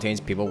all of Fontaine's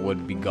people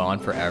would be gone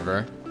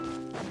forever.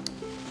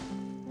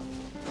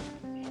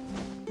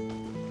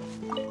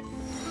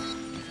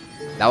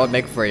 That would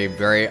make for a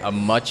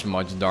much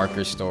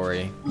darker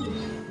story.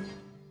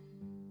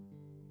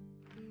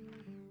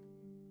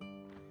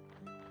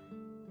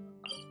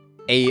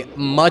 A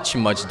much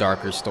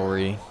darker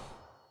story.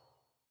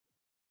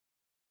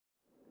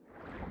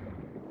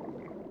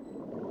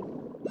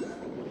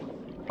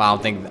 I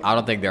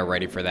don't think they're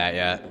ready for that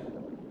yet.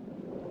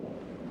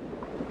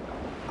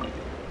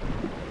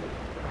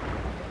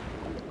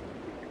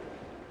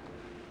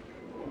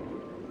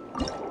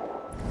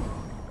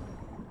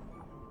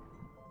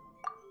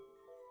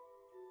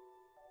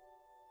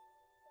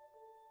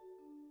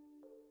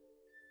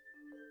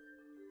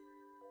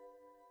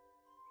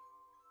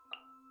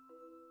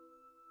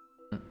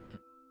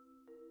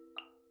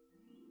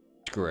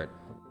 Screw it. You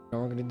know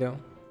what we're gonna do?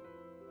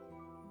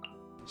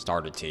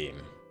 Start a team.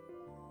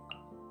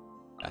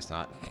 That's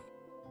not.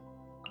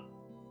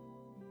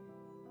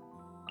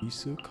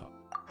 Isuka.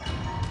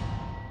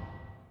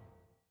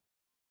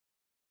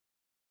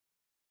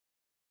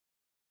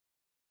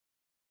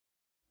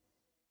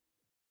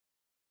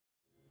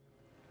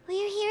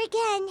 We're here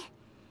again.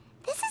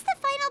 This is the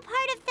final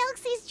part of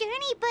Thelxie's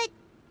journey, but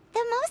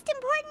the most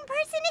important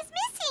person is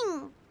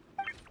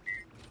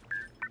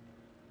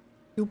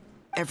missing.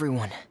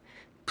 Everyone,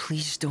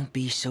 please don't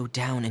be so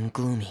down and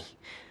gloomy.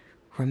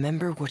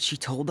 Remember what she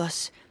told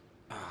us?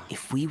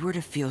 If we were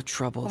to feel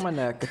troubled,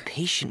 the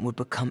patient would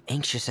become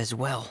anxious as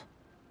well.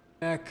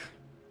 Back.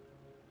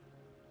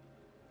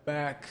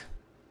 You're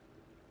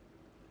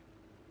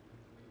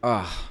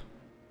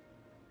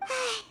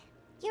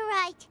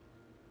right.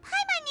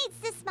 Paimon needs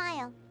to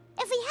smile.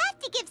 If we have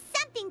to give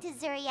something to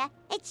Zuria,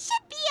 it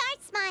should be our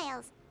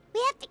smiles.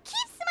 We have to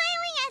keep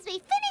smiling as we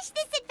finish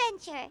this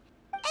adventure.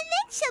 And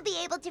then she'll be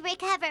able to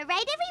recover, right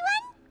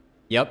everyone?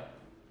 Yep.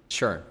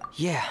 Sure.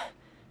 Yeah,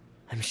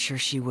 I'm sure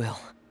she will.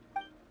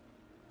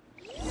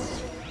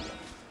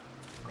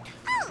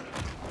 Oh!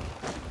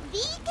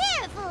 Be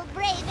careful,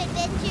 brave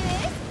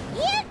adventurers!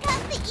 Here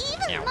come the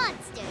evil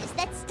monsters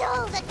that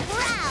stole the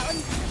crown!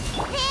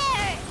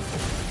 They're...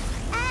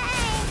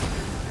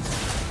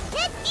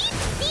 the deep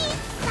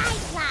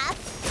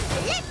Cyclops!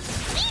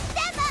 Let's beat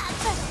them up!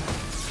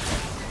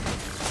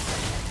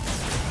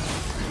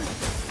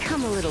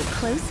 Come a little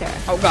closer.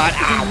 Oh god,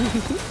 ow!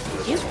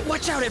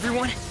 Watch out,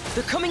 everyone!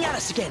 They're coming at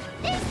us again!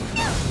 There's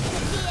no need to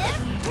fear!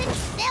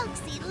 Prince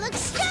Thelxie looks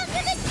stronger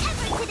than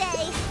ever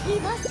today! He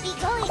must be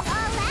going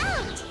all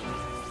out!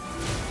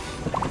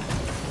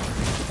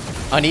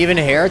 Uneven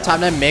hair?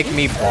 Time to make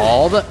me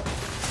bald?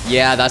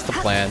 Yeah, that's the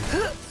plan.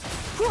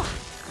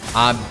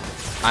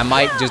 I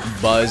might just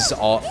buzz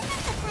all...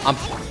 I'm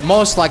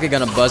most likely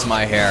gonna buzz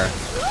my hair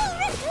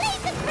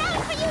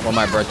when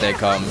my birthday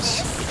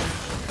comes.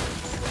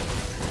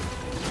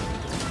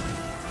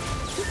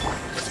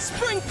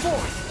 Spring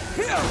forth!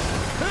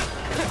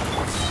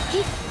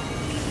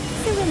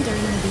 Surrender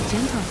and I'll be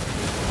gentle.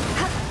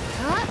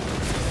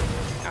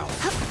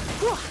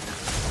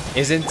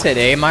 Isn't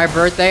today my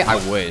birthday? I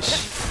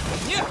wish.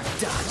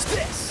 Dodge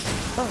this.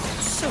 Oh,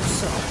 so.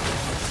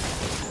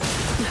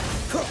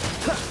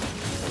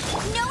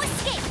 No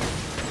escape.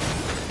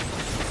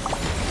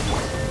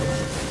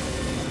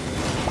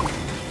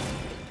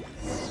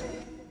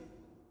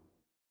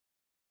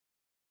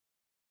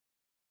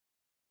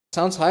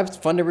 Sounds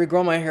hyped. Fun to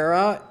regrow my hair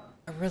out.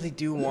 I really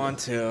do want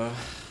to.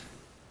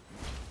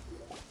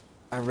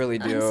 I really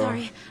do. I'm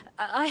sorry.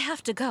 I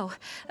have to go.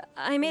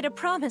 I made a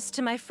promise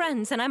to my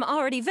friends, and I'm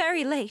already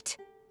very late.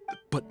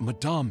 But,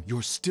 Madame,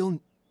 you're still...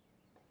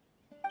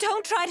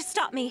 Don't try to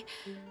stop me.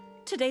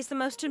 Today's the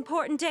most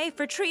important day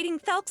for treating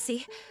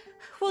Thelxie.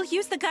 We'll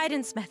use the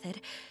guidance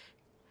method.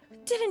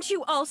 Didn't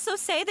you also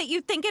say that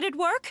you'd think it'd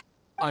work?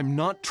 I'm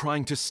not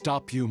trying to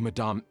stop you,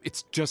 Madame.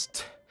 It's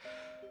just...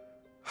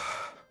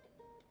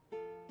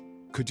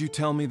 Could you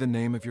tell me the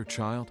name of your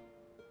child?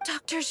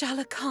 Dr.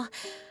 Jalacan,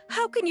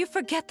 how can you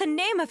forget the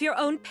name of your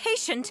own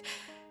patient?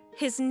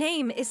 His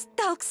name is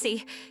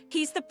Thelxie.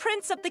 He's the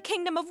prince of the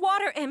kingdom of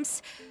water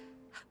imps.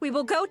 We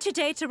will go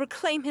today to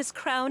reclaim his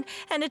crown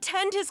and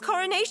attend his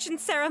coronation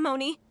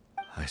ceremony.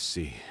 I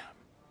see.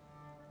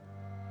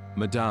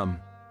 Madame,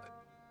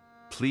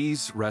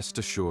 please rest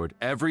assured,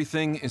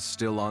 everything is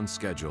still on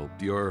schedule.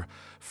 Your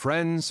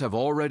friends have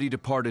already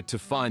departed to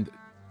find...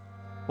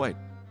 Wait,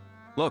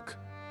 look.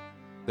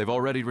 They've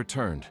already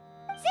returned.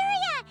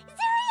 Zuria!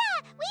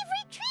 Zuria! We've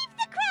retrieved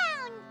the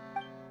crown!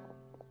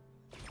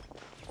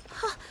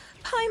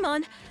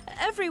 Paimon,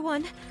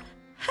 everyone,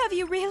 have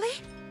you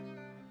really?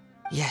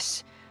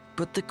 Yes,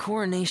 but the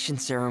coronation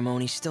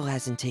ceremony still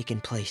hasn't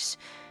taken place,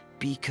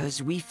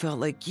 because we felt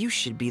like you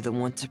should be the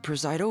one to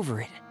preside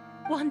over it.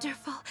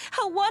 Wonderful,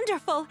 how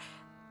wonderful!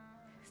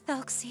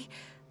 Thelxie,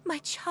 my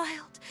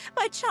child,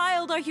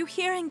 are you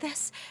hearing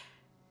this?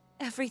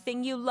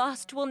 Everything you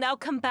lost will now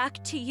come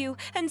back to you,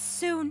 and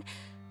soon,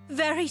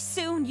 very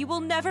soon, you will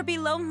never be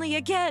lonely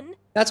again.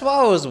 That's why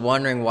I was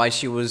wondering why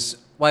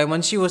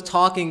when she was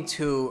talking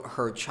to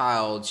her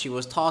child, she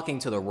was talking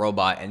to the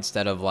robot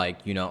instead of, like,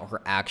 you know,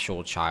 her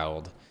actual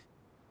child.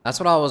 That's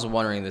what I was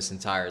wondering this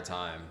entire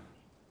time.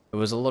 It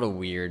was a little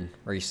weird,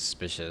 very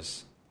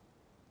suspicious.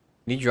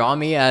 Can you draw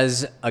me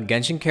as a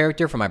Genshin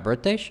character for my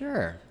birthday?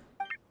 Sure.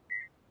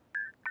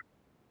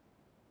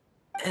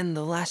 And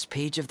the last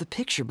page of the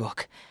picture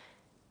book.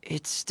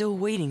 It's still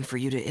waiting for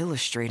you to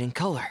illustrate in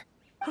color.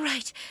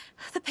 Right,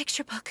 the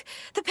picture book.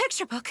 But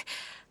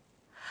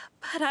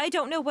I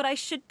don't know what I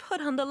should put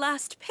on the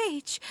last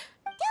page.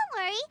 Don't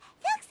worry,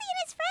 Thelxie and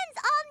his friends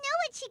all know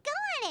what should go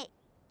on it.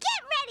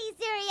 Get ready,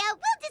 Zuria.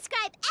 We'll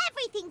describe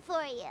everything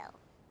for you.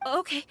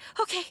 Okay.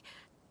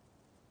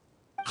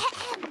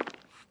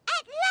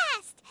 At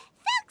last,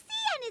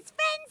 Thelxie and his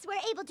friends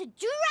were able to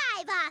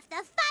drive off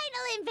the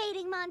final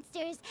invading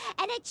monsters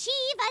and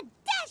achieve a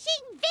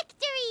dashing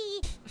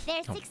victory.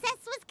 Their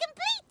success was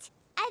complete,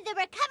 and the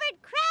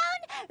recovered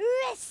crown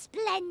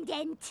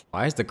resplendent.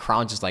 Why is the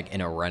crown just like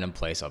in a random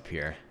place up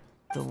here?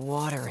 The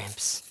water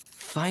imps,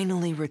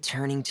 finally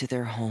returning to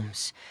their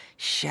homes,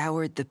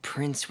 showered the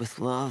prince with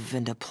love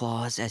and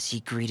applause as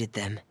he greeted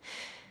them.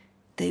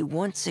 They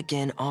once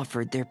again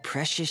offered their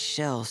precious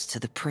shells to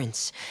the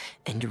prince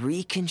and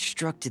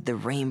reconstructed the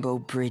rainbow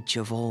bridge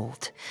of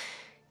old.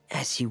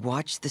 As he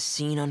watched the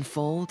scene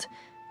unfold,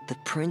 the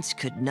prince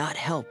could not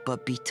help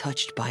but be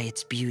touched by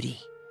its beauty.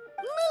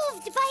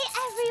 Moved by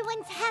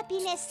everyone's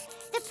happiness,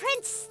 the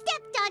prince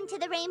stepped onto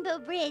the rainbow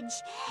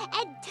bridge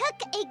and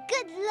took a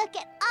good look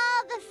at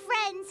all the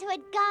friends who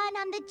had gone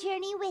on the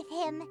journey with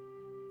him.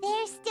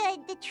 There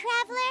stood the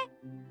traveler,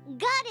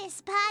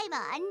 Goddess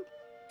Paimon,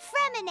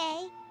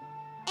 Fremine,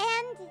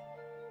 and...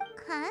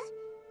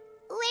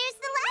 Where's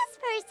the last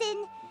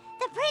person?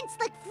 The prince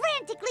looked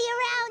frantically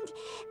around,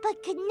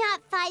 but could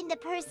not find the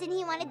person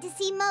he wanted to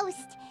see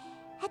most.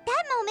 At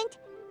that moment,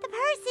 the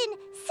person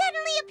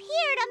suddenly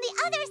appeared on the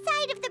other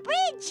side of the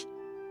bridge.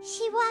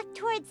 She walked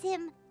towards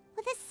him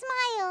with a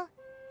smile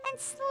and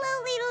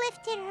slowly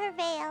lifted her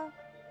veil.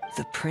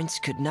 The prince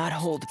could not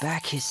hold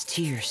back his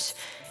tears.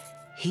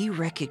 He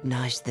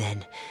recognized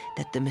then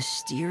that the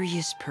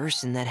mysterious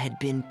person that had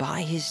been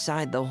by his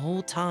side the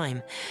whole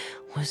time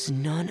was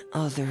none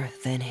other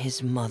than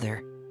his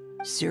mother.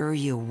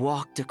 Zuria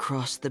walked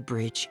across the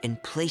bridge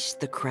and placed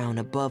the crown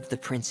above the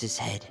prince's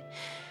head.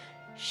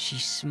 She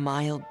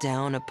smiled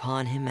down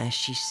upon him as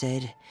she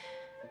said,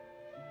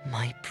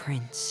 "My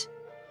prince,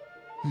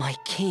 my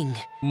king,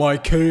 my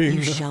king,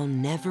 you shall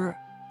never,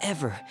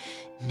 ever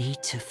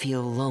need to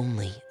feel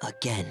lonely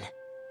again."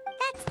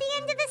 That's the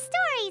end of the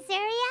story,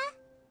 Zuria.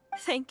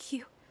 Thank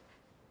you.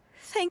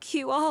 Thank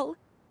you all.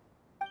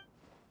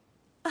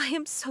 I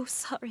am so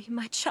sorry,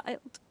 my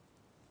child.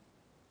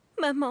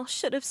 Maman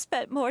should have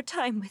spent more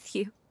time with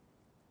you.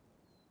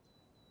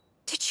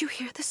 Did you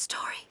hear the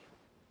story?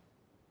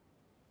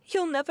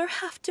 You'll never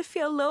have to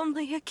feel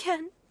lonely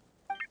again.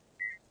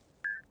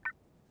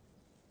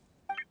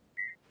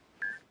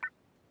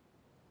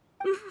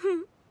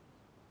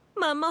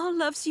 Maman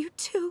loves you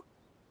too.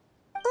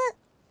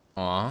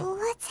 Aww.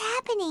 What's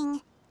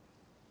happening?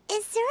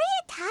 Is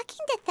Zuria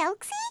talking to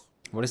Thelxie?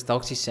 What is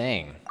Thelxie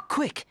saying?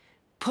 Quick,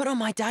 Put on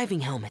my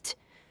diving helmet.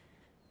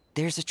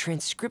 There's a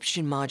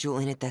transcription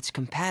module in it that's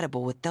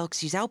compatible with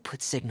Thelxie's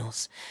output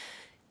signals.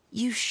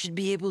 You should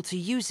be able to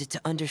use it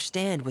to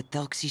understand what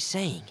Thelxie's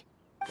saying.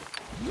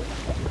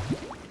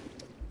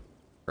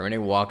 Rene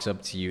walks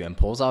up to you and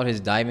pulls out his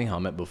diving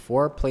helmet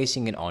before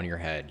placing it on your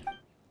head.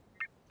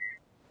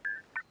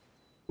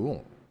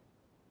 Cool.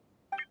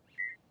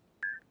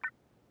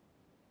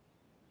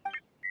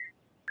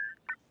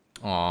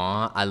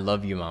 Aw, I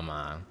love you,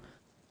 Mama.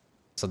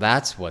 So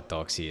that's what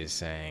Thelxie is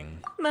saying.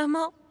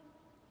 Mama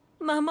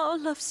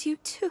loves you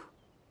too.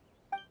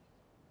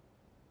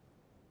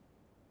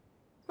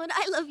 But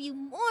I love you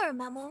more,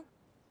 Mamo.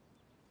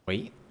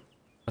 Wait,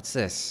 what's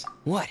this?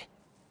 What?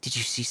 Did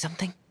you see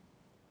something?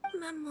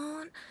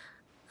 Maman,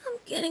 I'm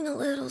getting a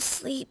little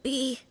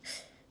sleepy.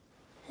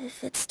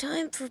 If it's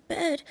time for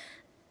bed,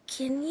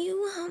 can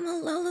you hum a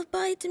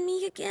lullaby to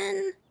me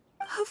again?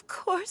 Of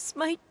course,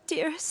 my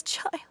dearest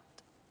child.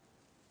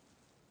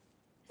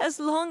 As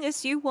long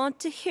as you want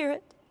to hear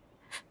it,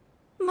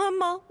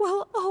 Mama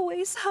will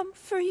always hum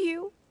for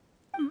you.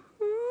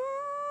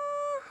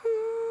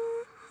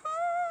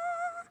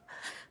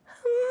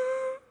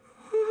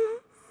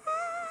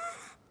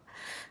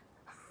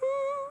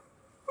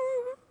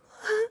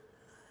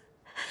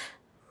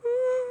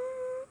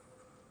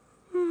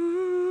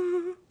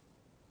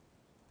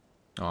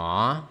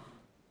 Aw.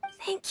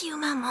 Thank you,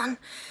 Maman.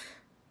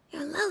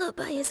 Your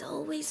lullaby has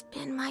always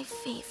been my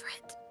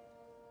favorite.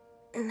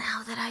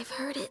 Now that I've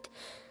heard it,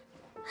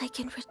 I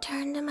can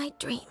return to my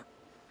dream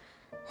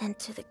and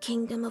to the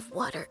kingdom of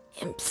water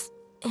imps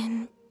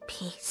in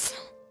peace.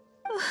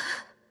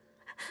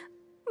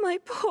 My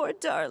poor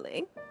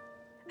darling.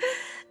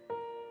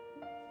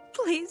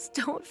 Please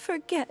don't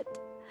forget.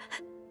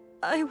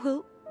 I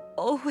will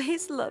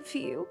always love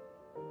you.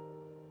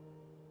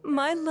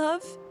 My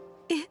love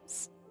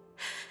is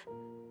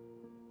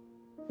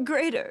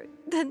greater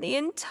than the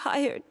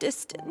entire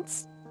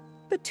distance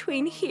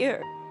between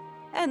here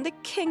and the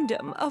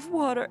kingdom of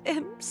water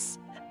imps.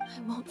 I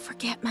won't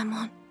forget,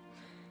 Maman.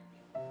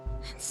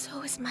 And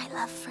so is my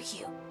love for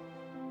you.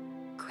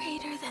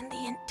 Greater than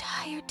the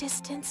entire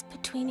distance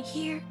between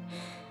here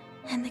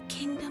and the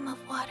kingdom of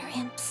water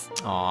imps.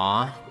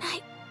 Aw. Good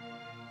night,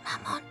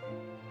 Maman.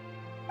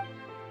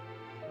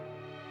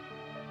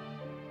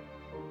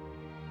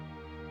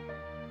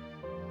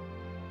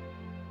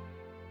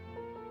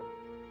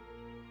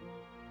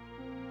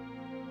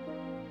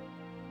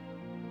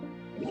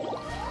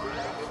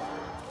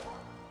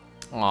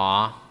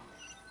 Aw.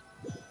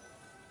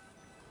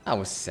 That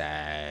was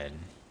sad.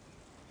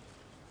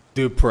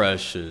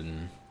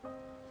 Depression.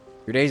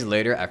 3 days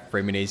later at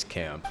Fremine's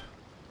camp.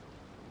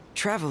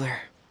 Traveler,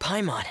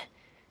 Paimon,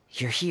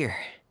 you're here.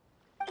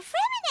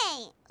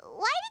 Fremine!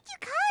 Why did you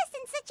call us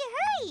in such a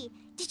hurry?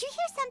 Did you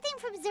hear something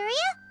from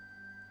Zuria?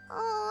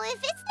 Oh,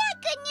 if it's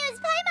not good news,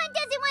 Paimon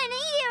doesn't want to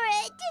hear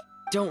it!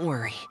 Don't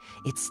worry,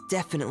 it's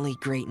definitely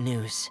great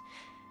news.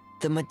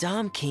 The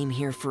Madame came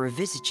here for a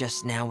visit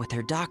just now with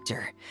her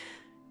doctor.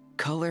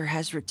 Color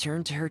has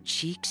returned to her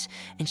cheeks,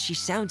 and she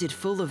sounded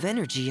full of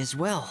energy as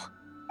well.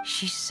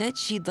 She said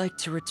she'd like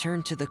to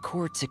return to the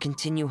court to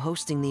continue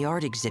hosting the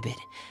art exhibit.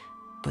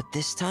 But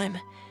this time,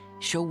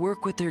 she'll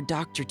work with her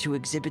doctor to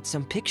exhibit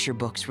some picture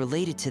books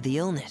related to the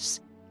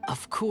illness.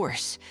 Of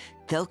course,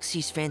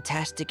 Thelxie's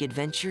fantastic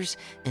adventures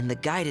and the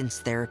guidance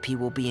therapy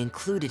will be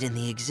included in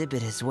the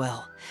exhibit as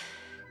well.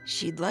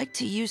 She'd like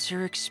to use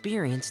her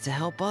experience to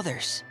help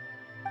others.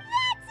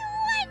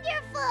 That's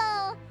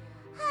wonderful!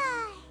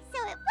 So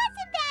it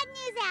wasn't bad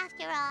news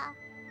after all.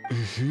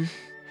 Mm-hmm.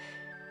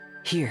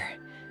 Here,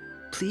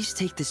 please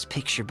take this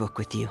picture book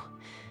with you.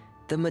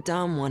 The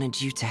Madame wanted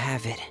you to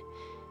have it.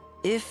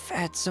 If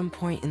at some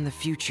point in the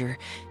future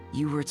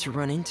you were to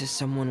run into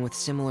someone with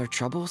similar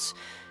troubles,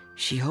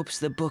 she hopes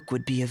the book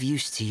would be of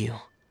use to you.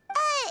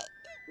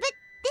 But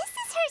this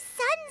is her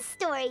son's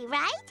story,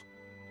 right?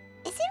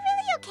 Is it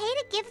really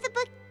okay to give the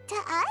book to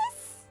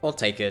us? I'll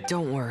take it.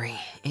 Don't worry,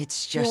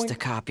 it's just a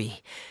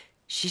copy.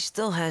 She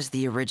still has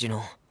the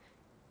original.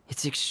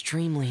 It's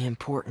extremely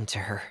important to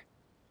her.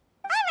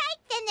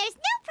 Alright, then there's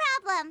no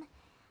problem.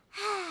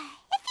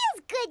 It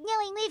feels good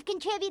knowing we've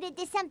contributed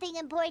to something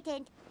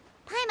important.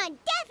 Paimon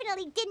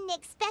definitely didn't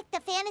expect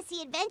the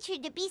fantasy adventure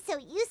to be so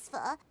useful.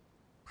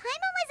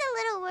 Paimon was a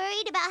little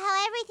worried about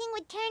how everything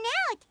would turn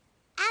out.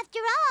 After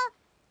all,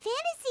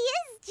 fantasy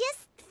is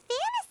just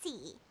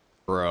fantasy.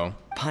 Bro.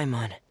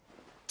 Paimon,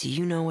 do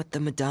you know what the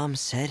Madame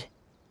said?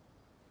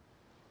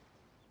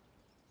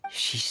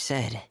 She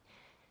said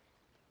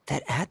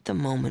that at the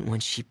moment when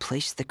she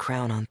placed the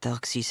crown on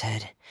Thelxie's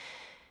head,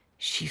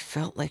 she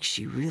felt like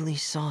she really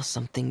saw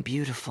something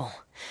beautiful.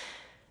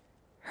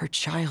 Her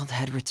child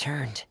had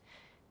returned,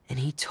 and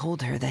he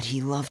told her that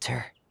he loved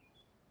her.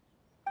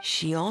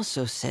 She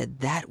also said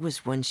that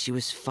was when she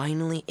was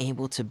finally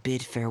able to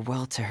bid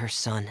farewell to her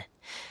son.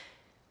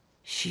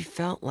 She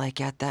felt like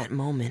at that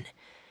moment,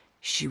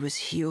 she was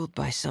healed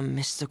by some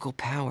mystical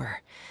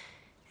power,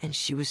 and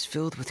she was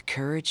filled with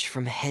courage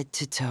from head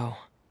to toe.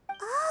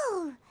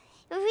 Oh,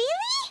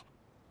 really?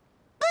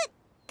 But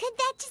could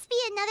that just be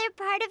another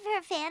part part of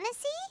her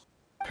fantasy?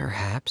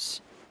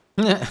 Perhaps.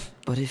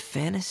 But if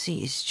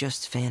fantasy is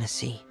just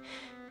fantasy,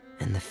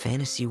 and the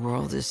fantasy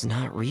world is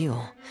not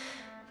real,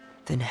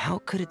 then how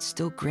could it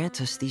still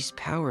grant us these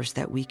powers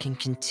that we can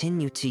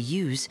continue to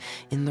use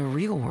in the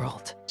real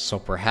world? So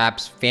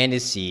perhaps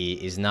fantasy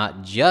is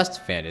not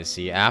just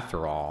fantasy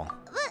after all.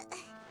 But what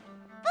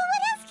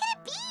else could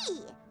it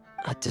be?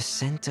 A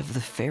descent of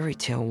the fairy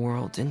tale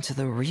world into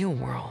the real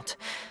world.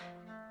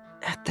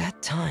 At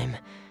that time,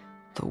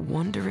 the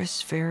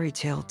wondrous fairy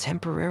tale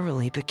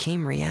temporarily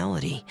became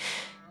reality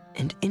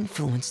and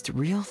influenced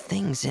real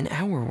things in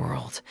our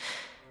world.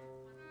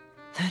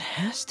 That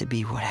has to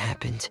be what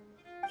happened.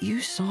 You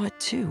saw it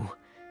too,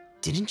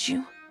 didn't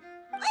you?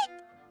 What?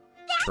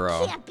 That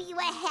Bro. can't be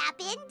what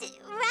happened,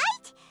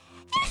 right?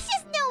 There's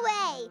just no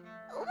way.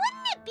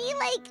 Wouldn't it be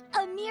like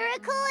a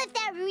miracle if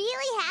that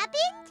really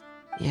happened?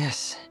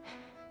 Yes,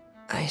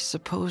 I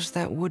suppose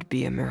that would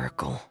be a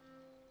miracle.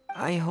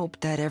 I hope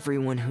that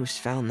everyone who's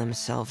found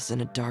themselves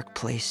in a dark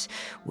place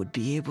would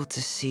be able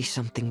to see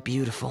something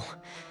beautiful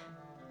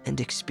and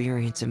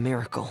experience a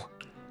miracle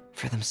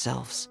for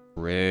themselves.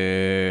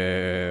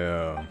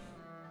 Real.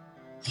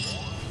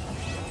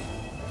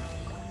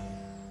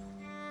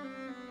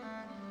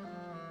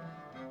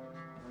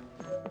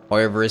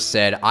 However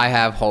said, I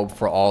have hope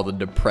for all the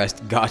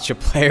depressed gacha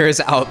players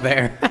out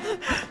there.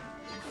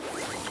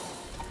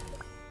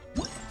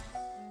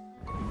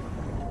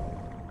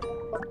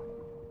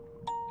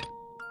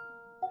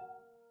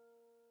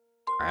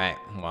 Alright,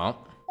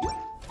 well.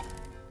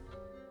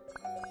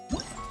 I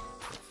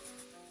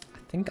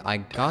think I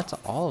got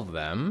all of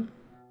them.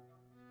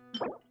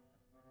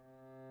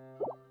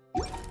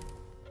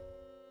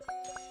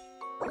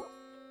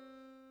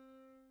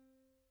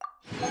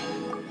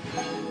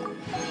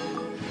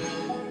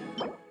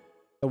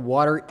 The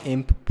water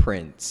imp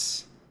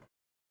prints.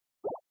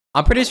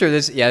 I'm pretty sure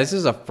this, yeah, this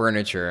is a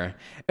furniture.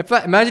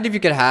 Imagine if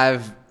you could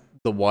have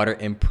the water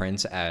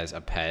imprints as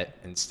a pet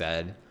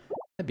instead.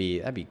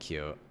 That'd be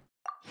cute.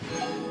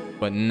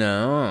 But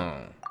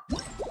no.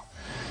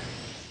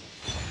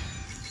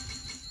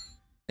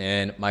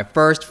 And my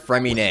first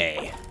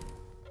Fremine.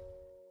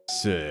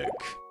 Sick.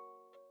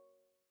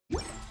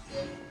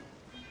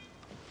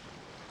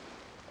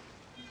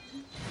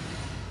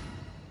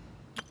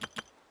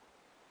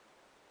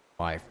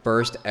 My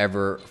first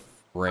ever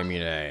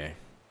Fremine.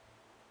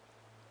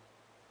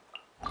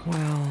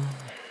 Well,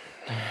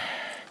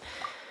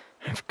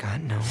 I've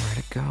got nowhere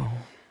to go.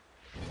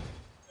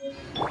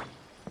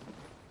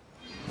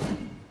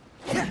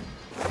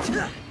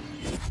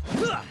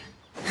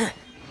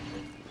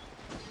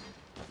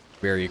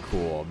 Very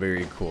cool,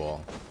 very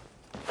cool.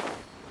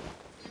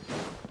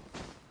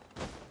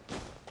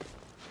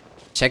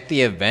 Check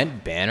the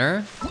event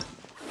banner.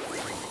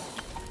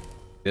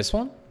 This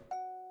one?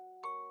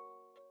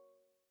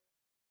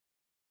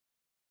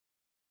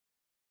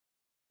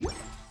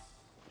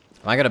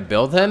 Am I gonna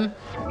build him?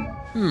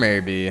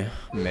 Maybe,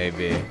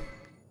 maybe.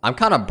 I'm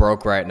kind of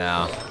broke right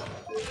now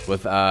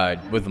with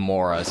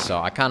Mora, so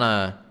I kind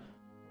of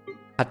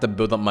have to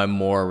build up my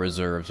Mora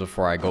reserves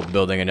before I go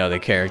building another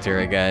character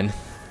again.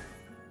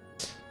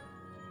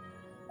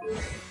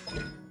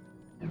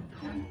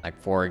 Like,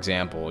 for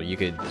example, you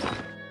could...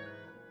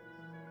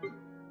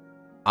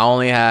 I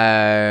only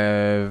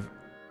have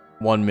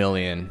 1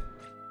 million,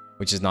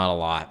 which is not a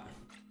lot.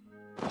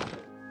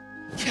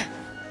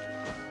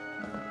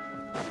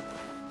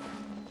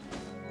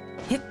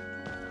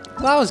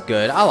 That was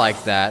good. I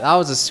like that. That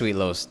was a sweet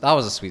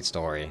sweet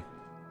story.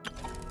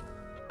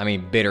 I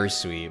mean,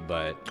 bittersweet,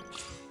 but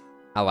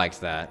I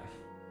liked that.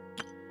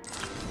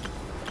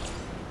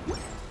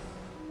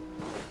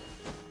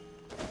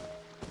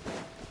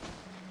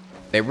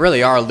 They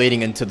really are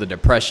leading into the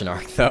depression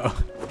arc, though.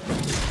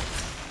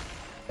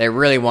 They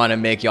really want to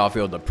make y'all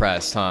feel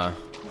depressed, huh?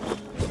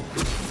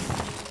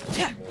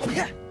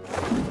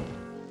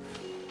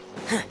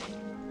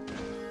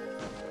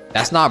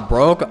 That's not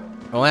broke. I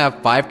only have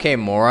 5k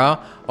Mora.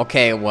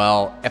 Okay,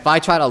 well, if I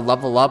try to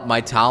level up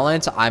my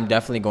talent, I'm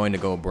definitely going to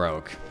go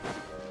broke.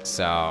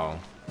 So,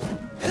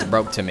 it's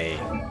broke to me.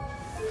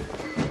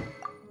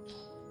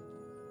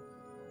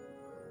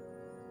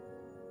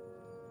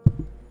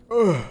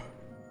 Alright.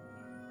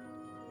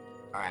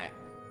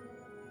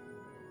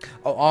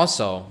 Oh,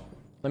 also,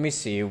 let me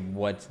see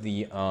what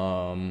the,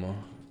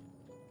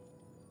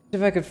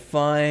 if I could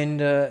find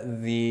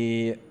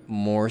the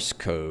Morse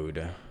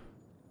code.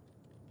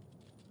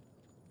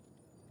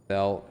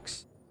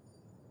 Thelxie.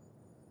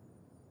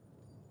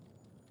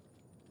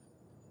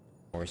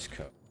 Morse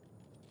code.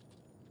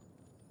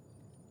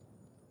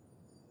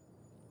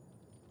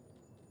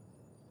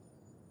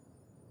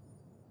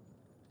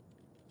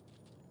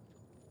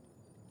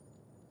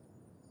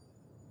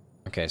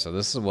 Okay, so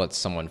this is what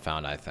someone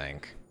found, I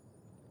think.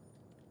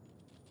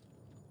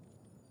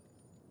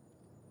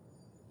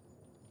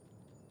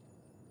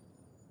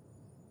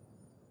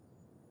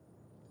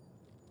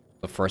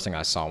 The first thing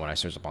I saw when I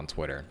searched up on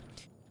Twitter.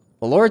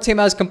 The lore team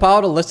has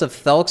compiled a list of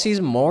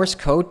Thelxie's Morse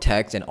code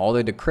text and all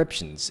their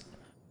decryptions.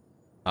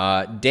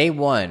 Day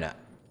 1,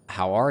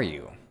 how are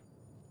you?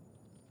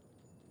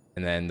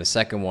 And then the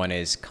second one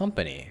is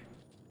company.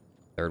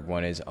 Third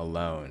one is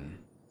alone.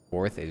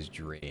 Fourth is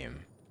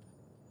dream.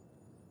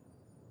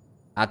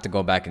 I have to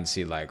go back and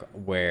see like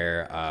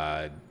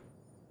where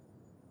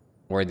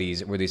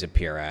these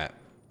appear at,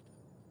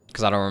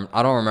 because I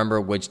don't remember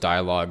which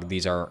dialogue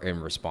these are in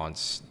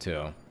response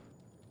to.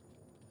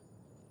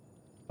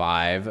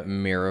 5,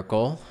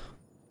 miracle.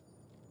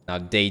 Now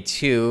day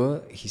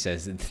 2, he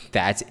says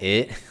that's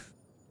it.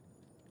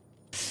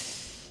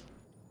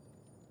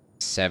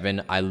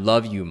 7, I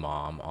love you,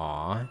 mom.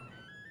 Aw.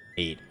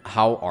 8,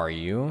 how are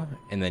you?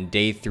 And then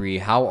day 3,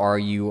 how are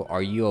you?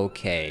 Are you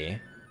okay?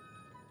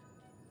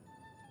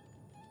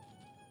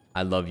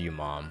 I love you,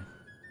 mom.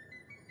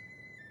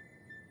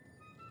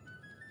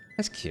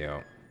 That's cute.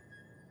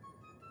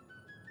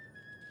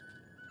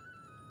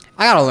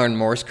 I gotta learn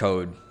Morse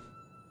code.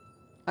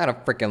 I gotta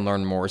freaking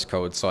learn Morse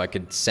code so I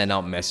could send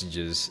out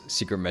messages,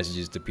 secret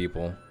messages to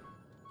people.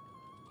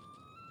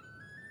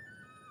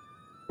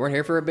 Weren't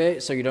here for a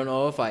bit, so you don't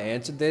know if I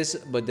answered this,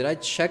 but did I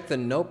check the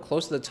note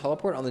close to the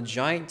teleport on the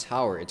giant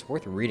tower? It's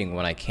worth reading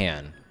when I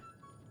can.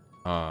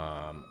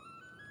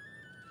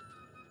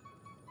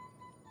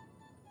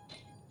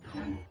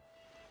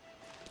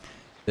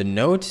 The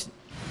note,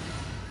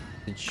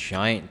 the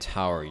giant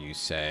tower, you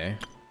say?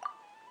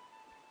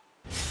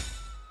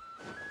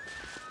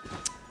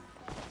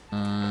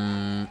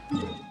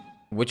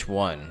 Which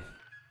one?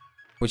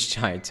 Which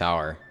giant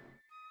tower?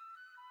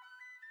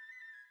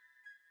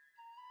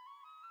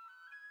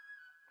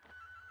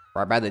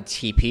 Right by the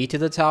TP to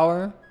the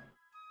tower?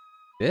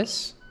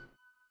 This?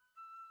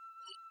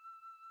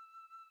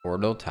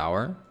 Ordo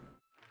Tower?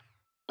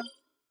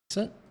 Is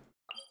it?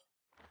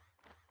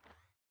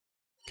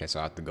 Okay, so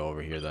I have to go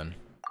over here then.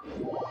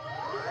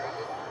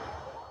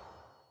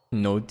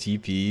 No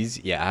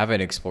TPs? Yeah, I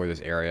haven't explored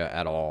this area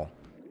at all.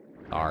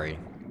 Sorry.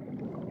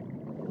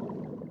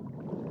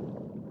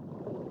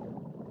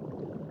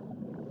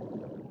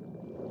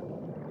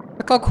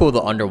 Look how cool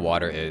the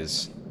underwater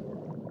is.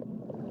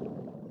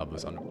 Love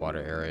this underwater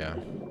area.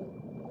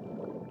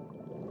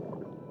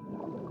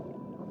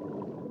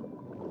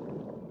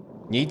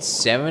 Need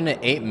 7 to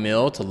 8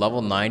 mil to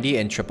level 90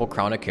 and triple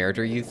crown a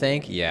character, you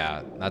think?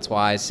 Yeah, that's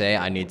why I say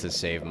I need to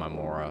save my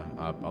Mora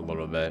up a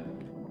little bit.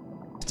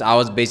 I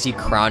was busy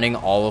crowning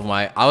all of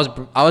my... I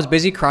was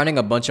busy crowning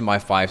a bunch of my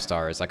 5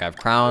 stars. Like, I've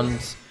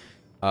crowned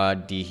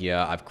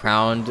Dihya, I've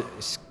crowned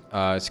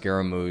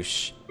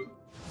Scaramouche,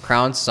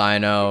 crowned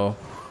Sino,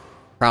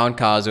 crowned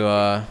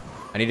Kazuha.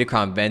 I need to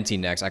crown Venti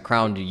next. I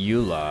crowned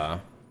Eula.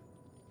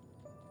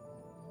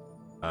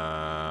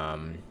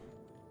 And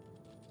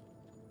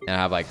I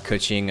have like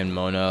Kuching and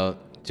Mona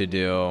to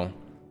do.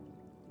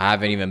 I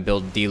haven't even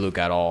built Diluc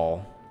at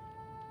all.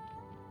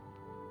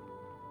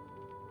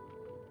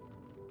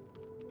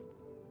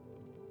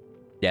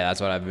 Yeah,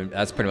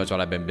 that's pretty much what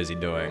I've been busy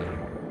doing.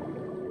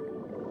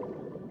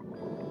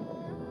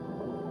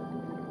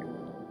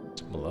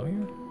 It's below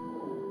here?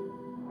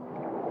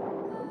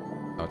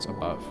 Oh, it's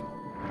above.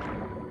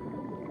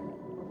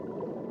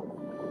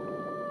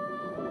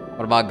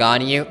 What about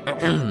Ganyu?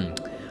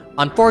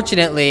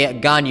 Unfortunately,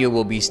 Ganyu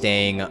will be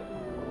staying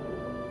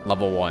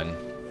level 1.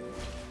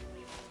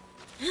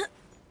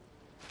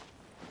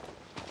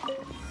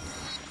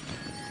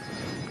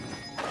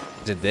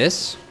 Is it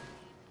this?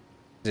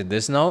 Is it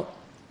this note?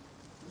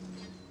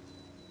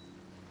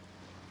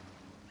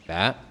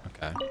 That?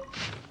 Okay.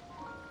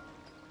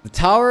 The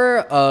Tower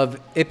of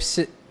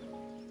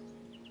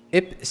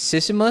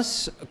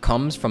Ipsissimus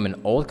comes from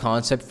an old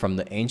concept from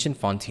the ancient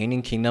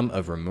Fontanian kingdom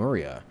of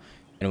Remuria,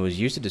 and it was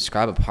used to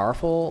describe a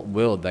powerful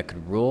will that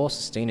could rule,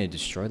 sustain, and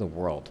destroy the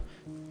world.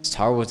 This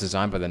tower was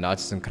designed by the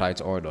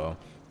Nachtzenkreuz Ordo,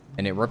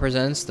 and it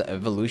represents the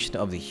evolution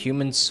of the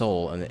human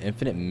soul and the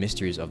infinite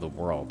mysteries of the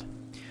world.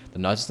 The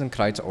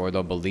Nachtzenkreuz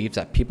Ordo believes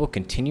that people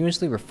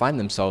continuously refine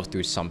themselves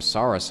through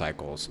samsara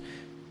cycles.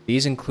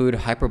 These include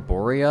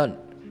Hyperborea,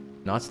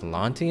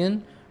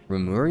 Natslantian,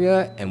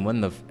 Remuria, and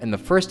in the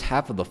first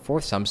half of the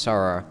 4th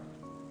samsara,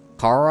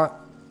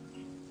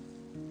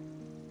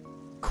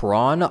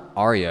 Karan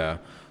Arya,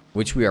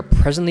 which we are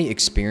presently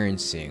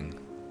experiencing.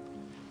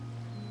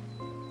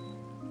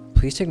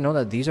 Please take note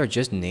that these are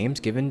just names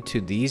given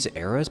to these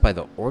eras by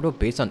the Ordo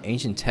based on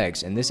ancient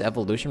texts, and this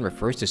evolution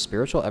refers to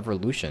spiritual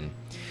evolution.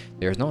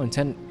 There is no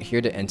intent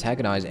here to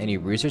antagonize any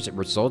research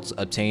results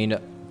obtained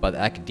by the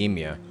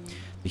academia.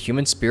 The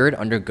human spirit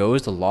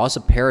undergoes the loss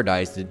of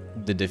paradise,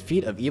 the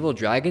defeat of evil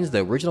dragons, the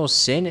original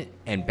sin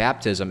and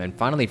baptism, and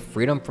finally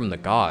freedom from the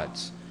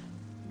gods.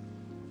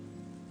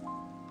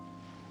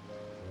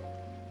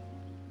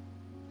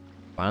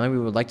 Finally, we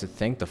would like to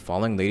thank the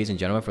following ladies and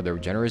gentlemen for their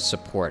generous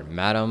support.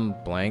 Madam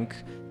Blank,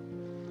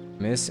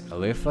 Miss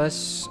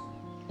Eliphas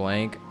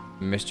Blank,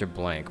 Mr.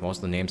 Blank. Most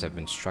of the names have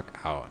been struck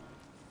out.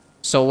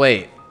 So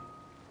wait.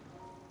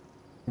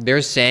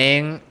 They're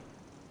saying...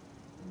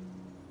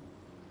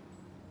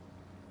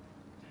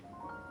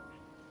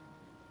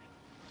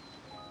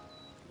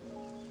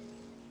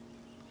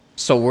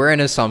 So we're in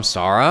a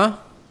samsara?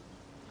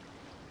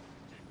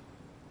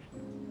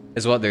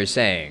 Is what they're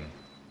saying.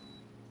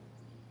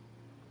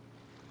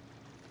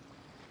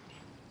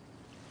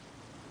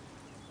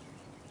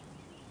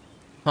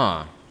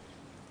 Huh.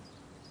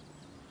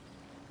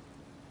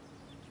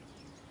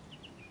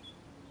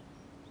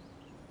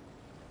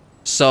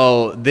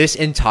 So this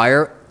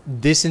entire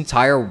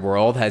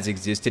world has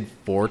existed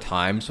 4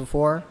 times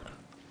before?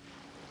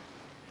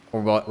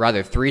 Or well,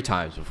 rather 3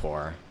 times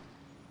before.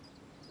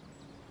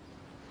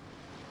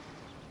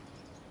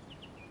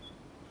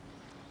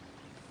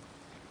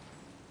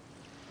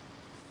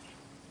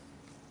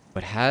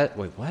 But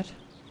wait, what?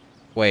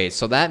 Wait,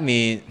 so that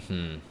means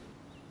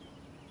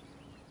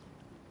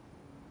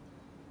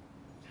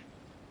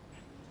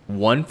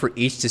one for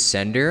each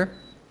descender?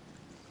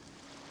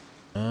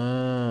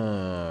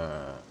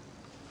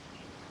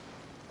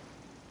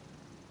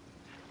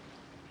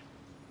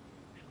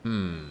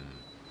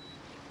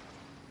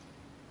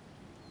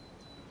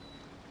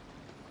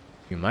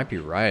 You might be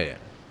right.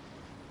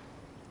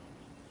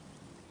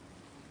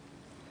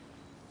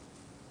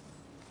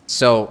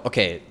 So,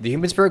 okay, the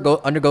human spirit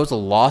undergoes the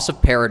loss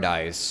of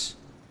paradise.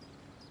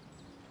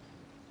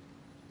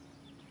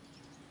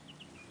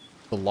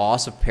 The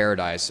loss of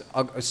paradise.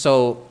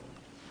 So,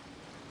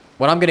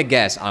 what I'm gonna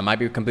guess, I might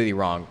be completely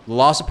wrong. The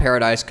loss of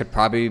paradise could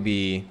probably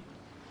be...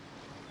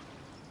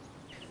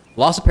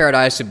 Loss of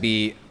paradise would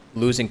be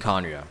losing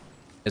Khaenri'ah,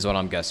 is what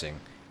I'm guessing.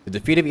 The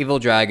defeat of evil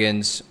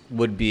dragons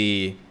would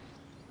be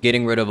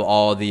getting rid of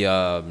all the,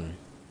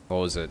 what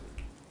was it?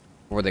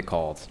 What were they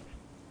called?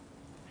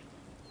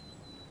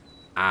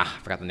 Ah,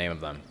 I forgot the name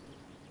of them.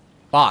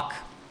 Fuck.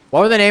 What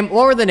were the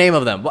name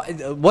of them?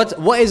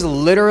 What is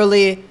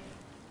literally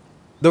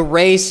the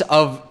race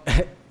of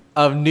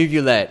of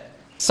Nuvulette?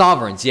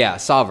 Sovereigns, yeah,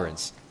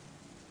 sovereigns.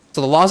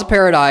 So the loss of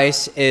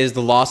paradise is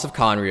the loss of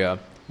Khaenri'ah.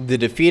 The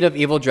defeat of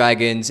evil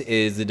dragons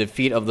is the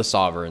defeat of the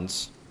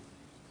sovereigns.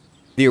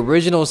 The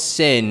original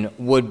sin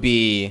would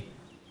be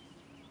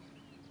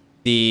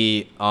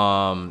the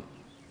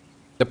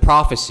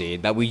prophecy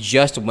that we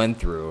just went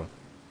through.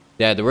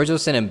 Yeah, the original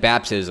sin and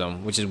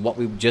baptism, which is what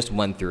we just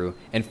went through.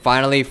 And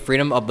finally,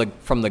 freedom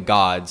from the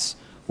gods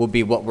will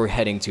be what we're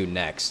heading to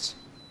next.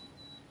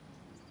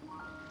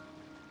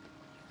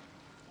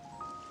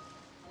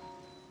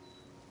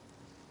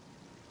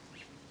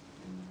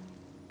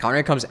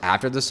 Khaenri'ah comes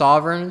after the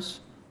sovereigns?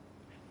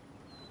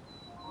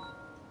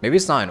 Maybe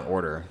it's not in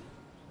order.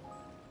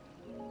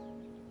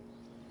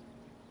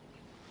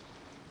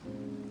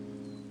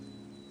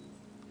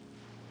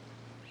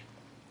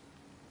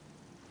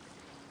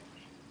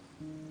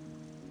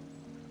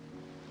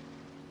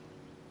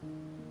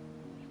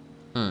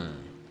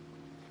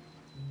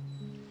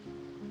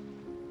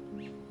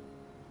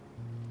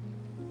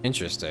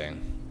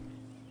 Interesting.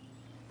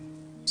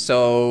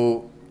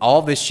 So,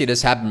 all this shit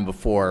has happened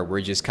before.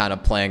 We're just kind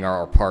of playing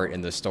our part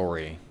in the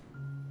story.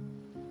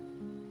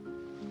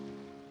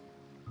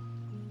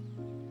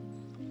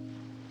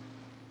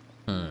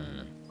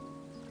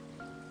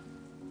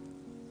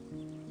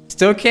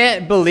 Still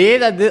can't believe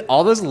that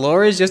all this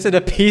lore is just in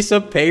a piece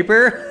of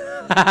paper?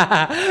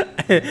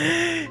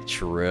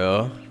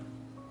 True.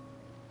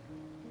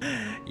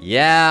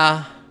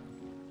 Yeah.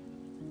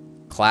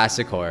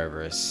 Classic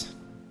Horrorverse.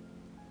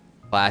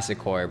 Classic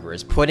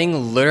Horrorverse.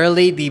 Putting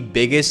literally the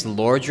biggest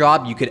lore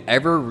drop you could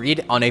ever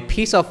read on a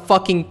piece of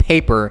fucking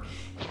paper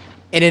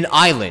in an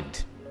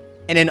island.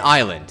 In an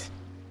island.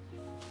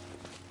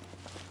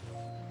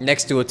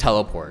 Next to a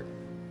teleport.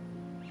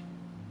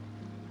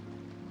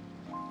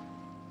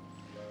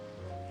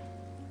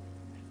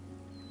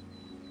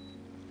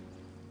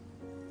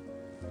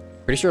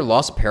 Pretty sure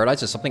Lost of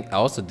Paradise is something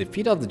else. The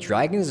defeat of the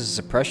dragons is a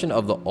suppression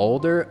of the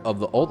old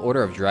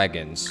order of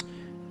dragons.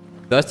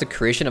 Thus, the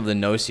creation of the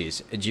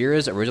Gnosis.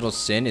 Ejira's original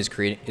sin is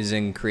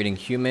in creating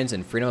humans,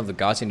 and freedom of the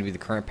gods seem to be the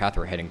current path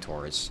we're heading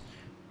towards.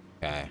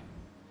 Okay.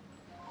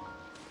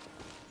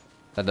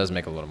 That does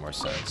make a little more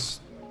sense.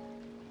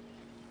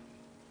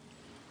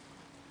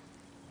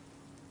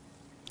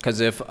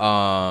 Because if the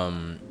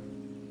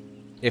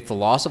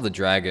loss of the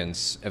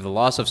dragons, if the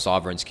loss of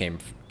sovereigns came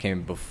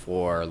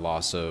before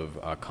loss of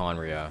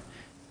Khaenri'ah,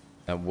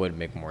 that would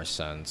make more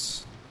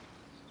sense.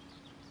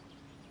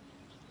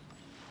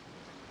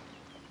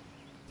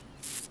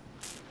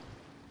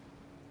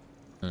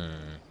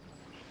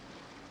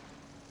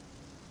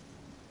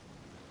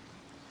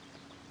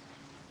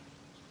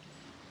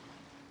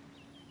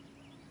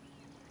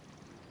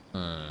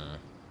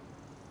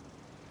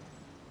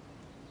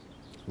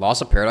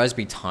 Loss of Paradise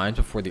be times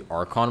before the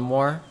Archon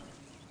War?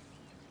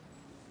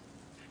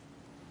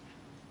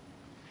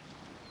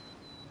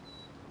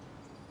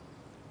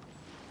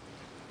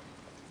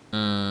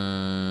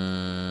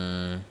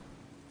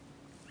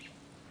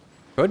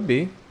 Could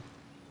be.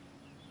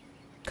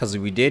 Because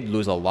we did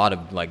lose a lot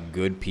of, like,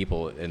 good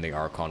people in the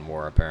Archon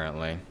War,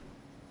 apparently.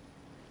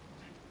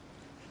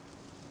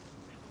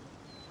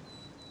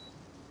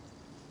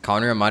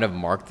 Khaenri'ah might have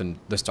marked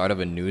the start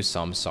of a new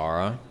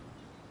Samsara.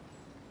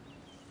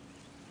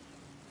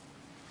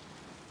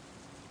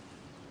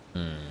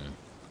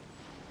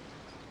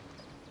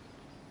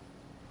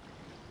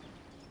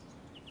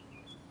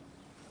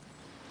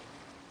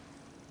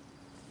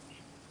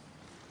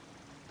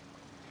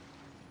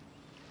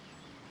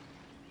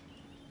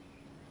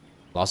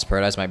 Lost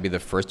Paradise might be the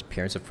first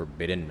appearance of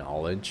forbidden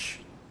knowledge.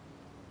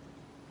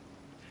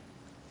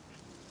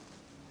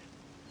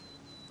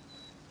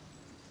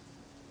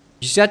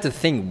 You just have to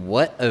think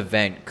what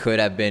event could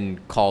have been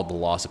called the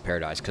Lost of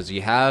Paradise, because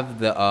you have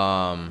the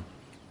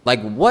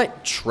like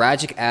what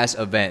tragic ass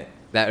event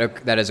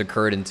that has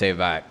occurred in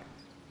Teyvat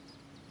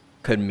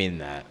could mean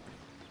that.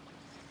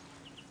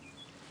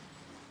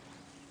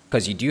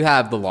 Because you do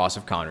have the loss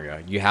of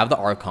Conria, you have the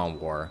Archon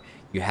War,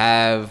 you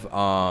have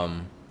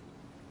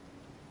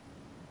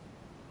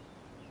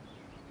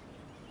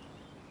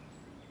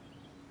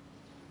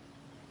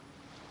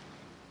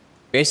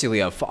basically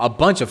a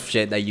bunch of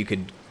shit that you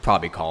could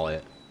probably call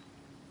it.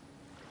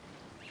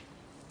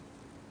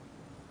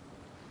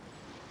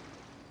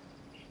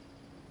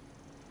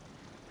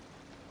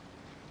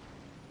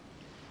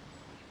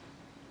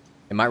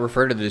 It might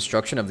refer to the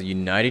destruction of the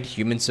united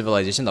human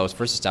civilization that was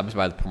first established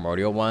by the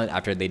Primordial One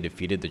after they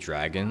defeated the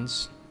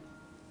dragons.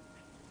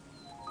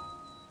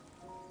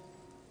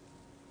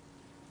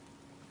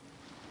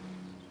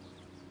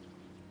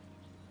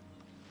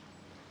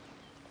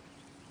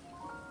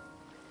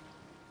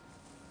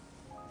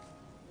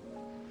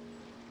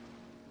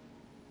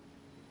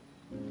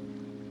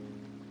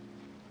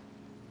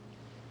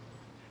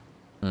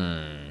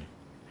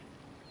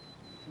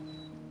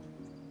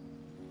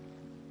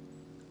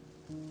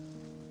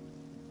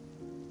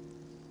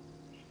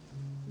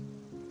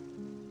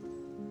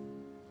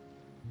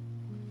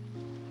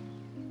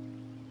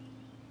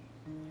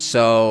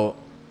 So,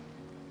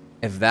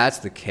 if that's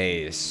the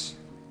case,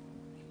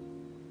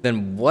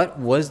 then what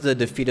was the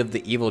defeat of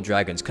the evil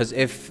dragons? Because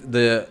if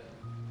the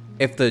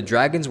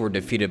dragons were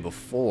defeated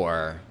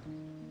before,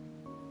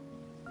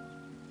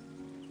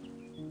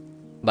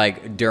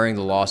 like during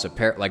the loss of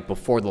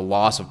before the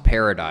loss of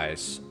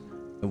paradise,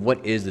 then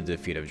what is the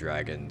defeat of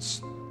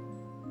dragons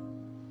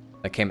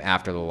that came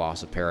after the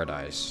loss of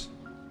paradise?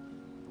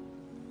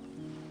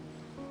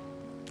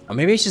 Or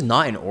maybe it's just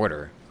not in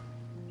order.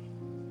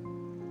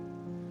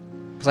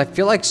 Because I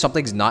feel like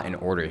something's not in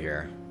order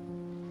here.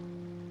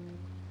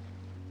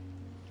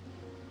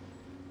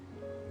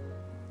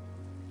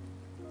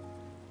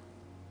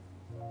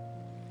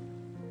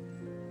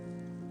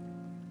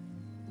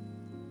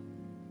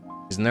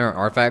 Isn't there an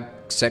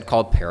artifact set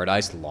called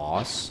Paradise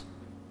Lost?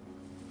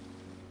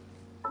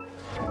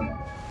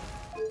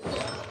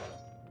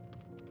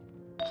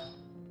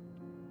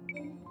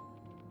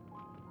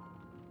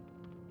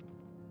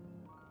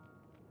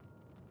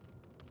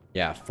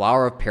 Yeah,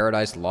 Flower of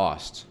Paradise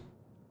Lost.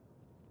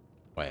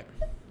 Wait.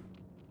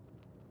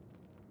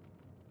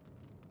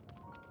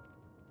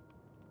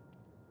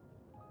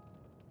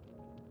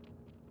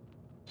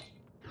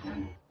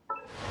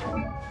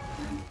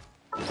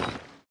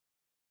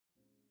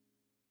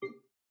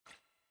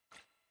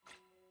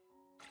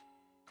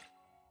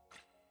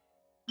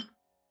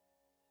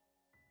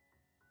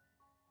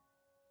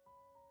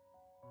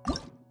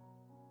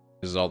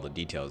 This is all the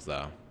details,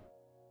 though.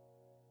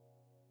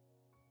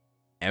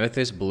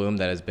 Amethyst bloom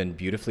that has been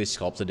beautifully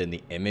sculpted in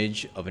the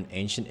image of an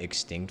ancient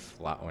extinct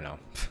flower. Oh no.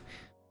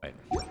 Wait.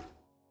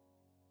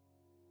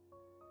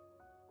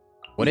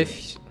 What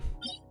if...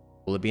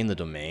 Will it be in the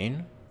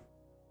domain?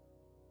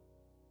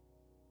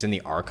 It's in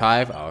the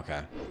archive? Oh,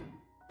 okay.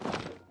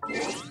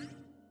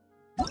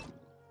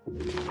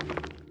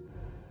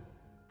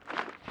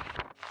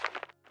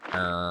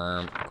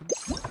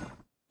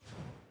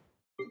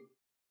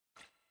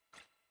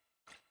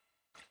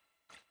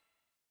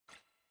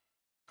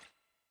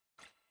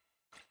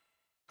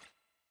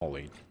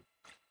 Holy. In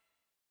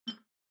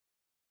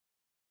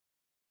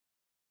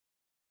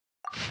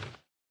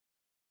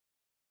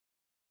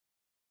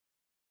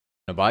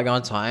a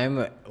bygone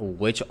time,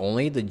 which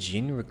only the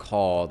Jinn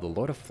recall, the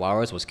Lord of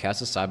Flowers was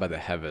cast aside by the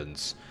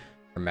heavens.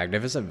 Her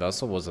magnificent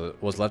vessel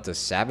was left a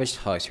savage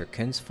husk, her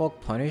kinsfolk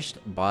punished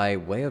by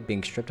way of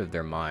being stripped of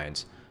their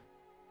minds.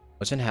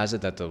 Legend has it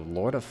that the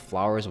Lord of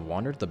Flowers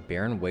wandered the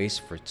barren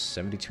waste for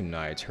 72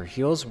 nights. Her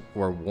heels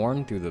were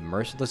worn through the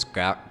merciless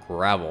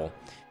gravel.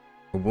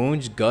 Her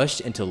wounds gushed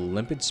into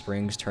limpid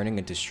springs, turning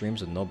into streams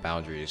with no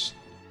boundaries.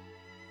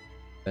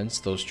 Thence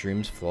those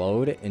streams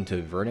flowed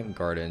into verdant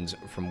gardens,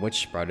 from which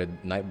sprouted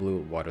night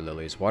blue water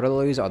lilies. Water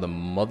lilies are the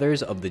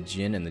mothers of the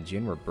Jinn, and the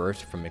Jinn were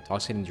birthed from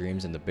intoxicating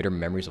dreams and the bitter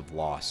memories of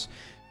loss.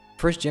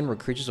 First Jinn were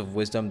creatures of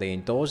wisdom. They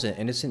indulged in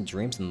innocent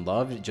dreams and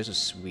loved just as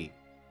sweet.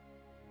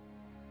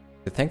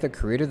 To thank the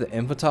creator, the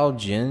infantile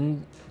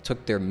Jinn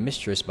took their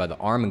mistress by the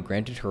arm and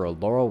granted her a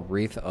laurel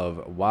wreath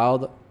of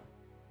wild...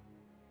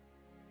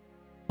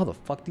 How the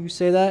fuck do you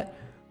say that?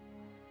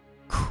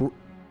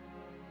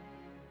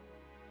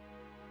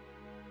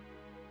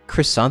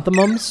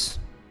 Chrysanthemums?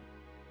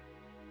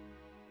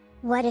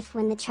 What if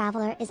when the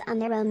traveler is on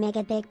their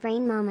omega big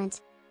brain moment,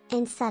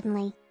 and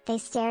suddenly, they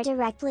stare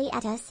directly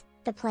at us,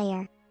 the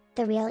player?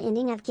 The real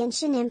ending of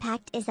Genshin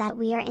Impact is that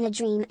we are in a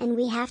dream and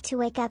we have to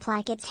wake up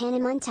like it's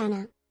Hannah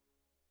Montana.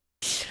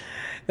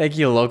 Thank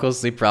you, Local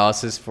Sleep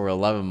Paralysis, for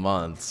 11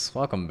 months.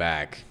 Welcome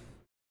back.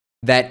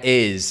 That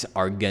is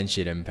our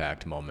Genshin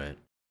Impact moment.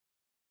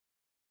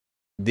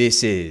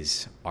 This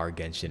is our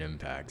Genshin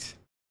Impact.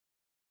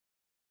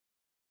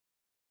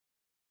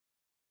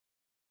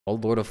 O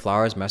Lord of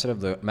Flowers, master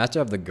of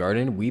the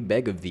garden, we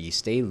beg of thee,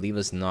 stay, leave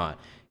us not.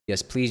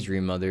 Yes, please,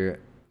 Dream Mother,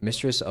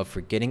 mistress of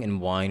forgetting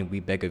and wine, we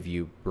beg of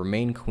you,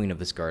 remain queen of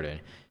this garden.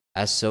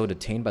 As so,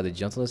 detained by the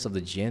gentleness of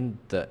the Jinn,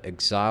 the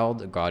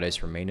exiled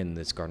goddess remained in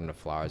this garden of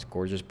flowers.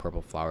 Gorgeous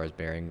purple flowers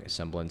bearing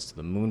semblance to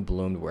the moon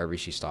bloomed wherever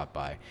she stopped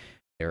by.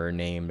 They were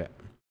named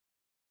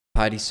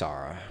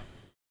Padisara.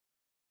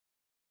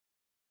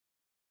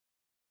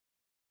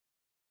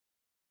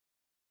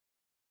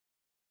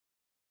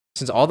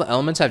 Since all the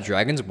elements have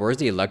dragons, where's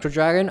the Electro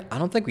Dragon? I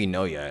don't think we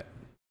know yet.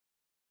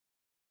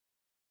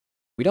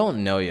 We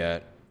don't know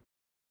yet.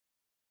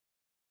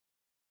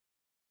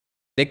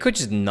 They could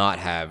just not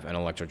have an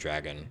Electro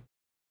Dragon.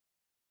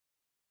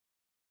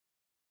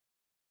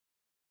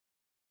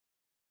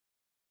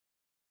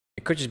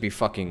 It could just be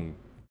fucking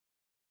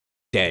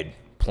dead,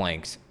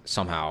 planked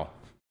somehow.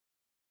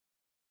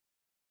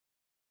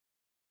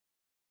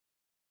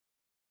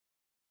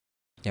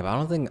 Yeah, but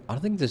I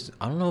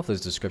don't know if this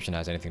description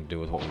has anything to do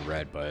with what we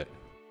read, but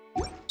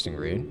interesting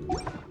read.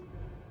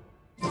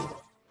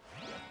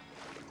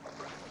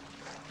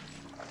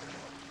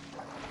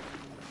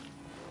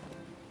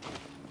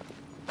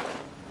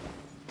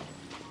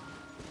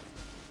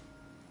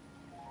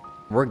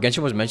 Word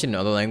Genshin was mentioned in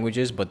other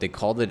languages, but they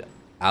called it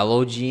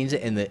allogenes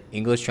in the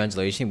English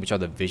translation, which are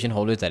the vision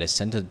holders that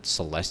ascend to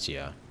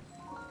Celestia.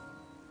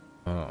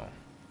 Oh.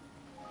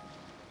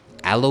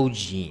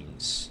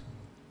 Allogenes.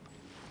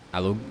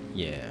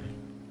 Yeah.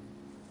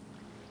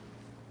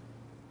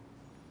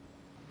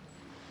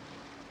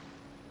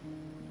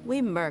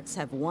 We mercs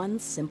have one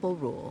simple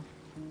rule.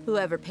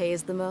 Whoever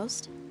pays the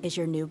most is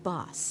your new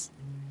boss.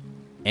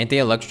 Ain't the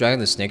Electro Dragon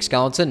the snake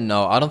skeleton?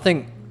 No, I don't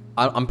think...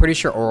 I'm pretty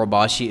sure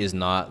Orobashi is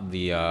not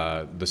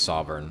the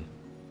Sovereign.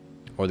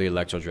 Or the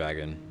Electro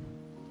Dragon.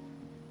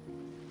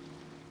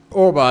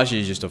 Orobashi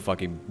is just a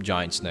fucking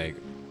giant snake.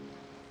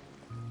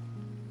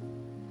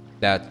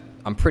 That,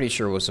 I'm pretty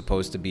sure was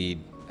supposed to be...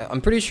 I'm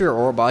pretty sure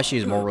Orobashi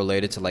is more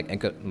related to like not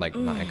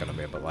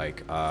Enkanome, but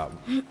like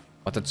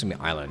Watatsumi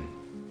Island.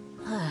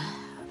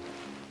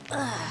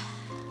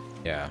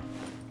 Yeah.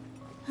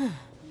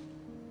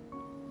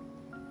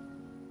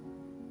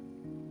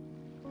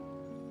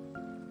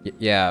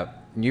 Yeah,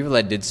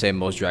 Uvula did say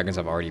most dragons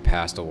have already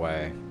passed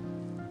away.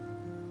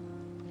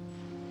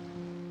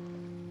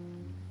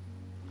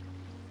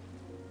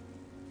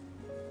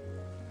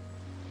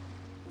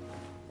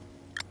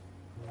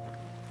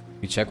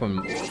 You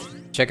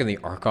checking the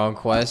Archon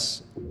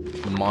quest,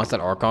 the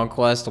Mondstadt Archon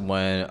quest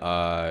when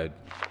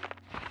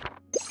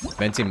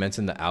Venti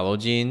mentioned the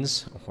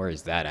allogenes. Where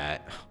is that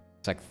at?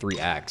 It's like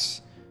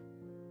 3x.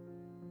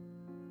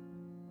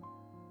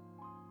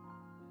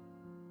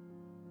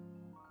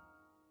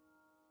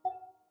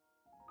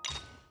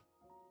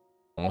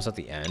 Almost at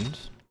the end.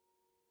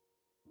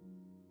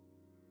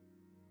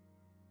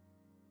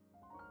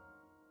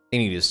 They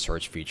need a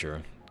search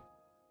feature.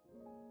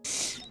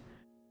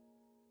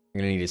 I'm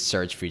gonna need a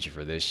search feature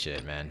for this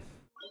shit, man.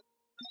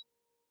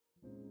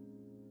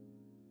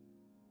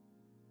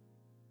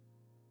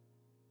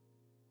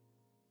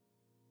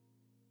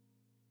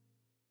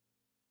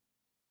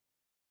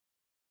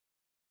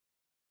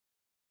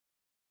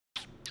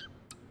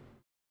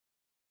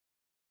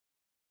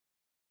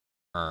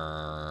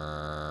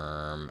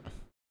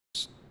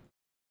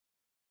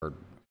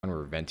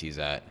 Where Venti's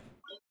at?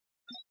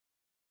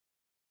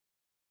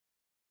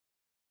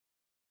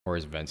 Where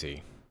is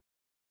Venti?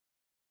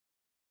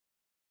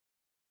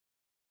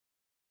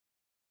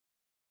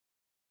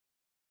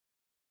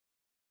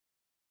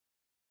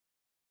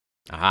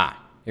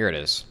 Aha, here it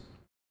is.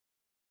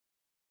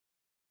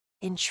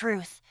 In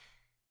truth,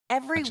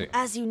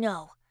 as you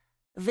know,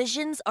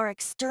 visions are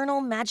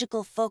external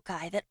magical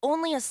foci that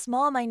only a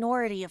small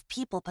minority of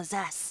people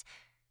possess.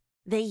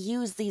 They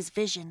use these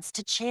visions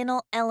to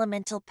channel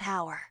elemental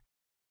power.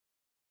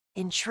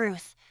 In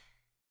truth,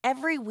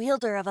 every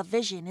wielder of a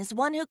vision is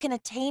one who can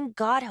attain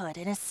godhood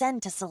and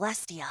ascend to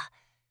Celestia.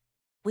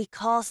 We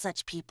call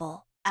such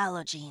people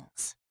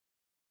allogenes.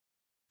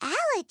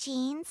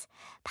 Allogenes?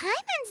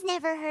 Paimon's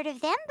never heard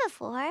of them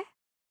before.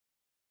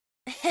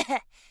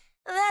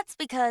 That's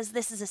because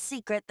this is a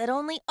secret that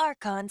only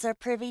Archons are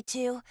privy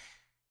to.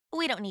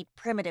 We don't need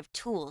primitive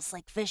tools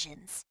like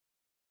visions.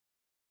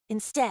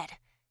 Instead,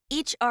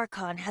 each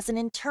Archon has an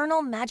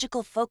internal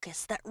magical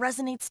focus that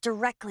resonates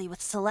directly with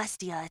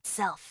Celestia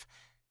itself,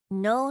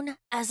 known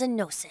as a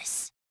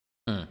gnosis.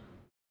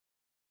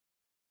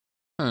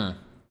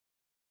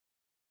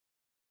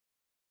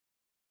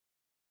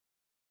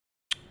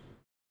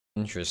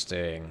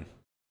 Interesting.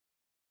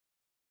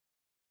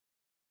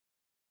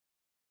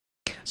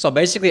 So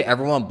basically,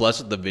 everyone blessed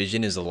with the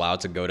vision is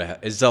allowed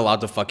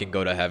to fucking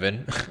go to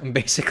heaven.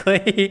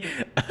 Basically,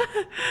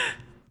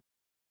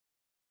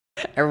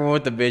 everyone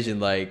with the vision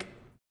like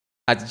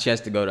has a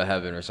chance to go to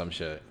heaven or some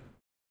shit,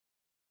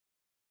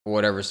 or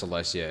whatever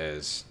Celestia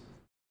is.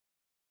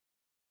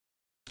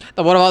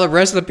 Then what about the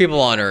rest of the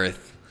people on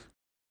Earth?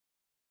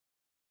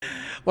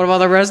 What about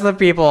the rest of the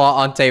people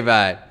on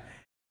Teyvat?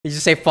 You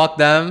just say fuck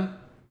them?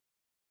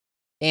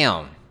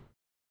 Damn.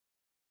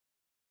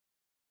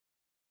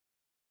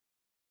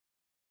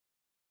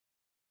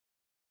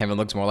 Heaven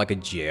looks more like a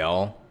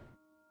jail.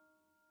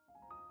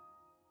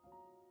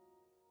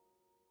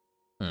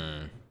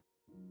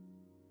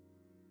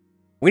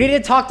 We need to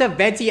talk to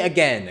Venti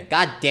again.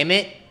 God damn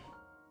it.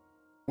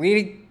 We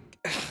need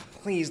to...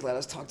 Please let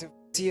us talk to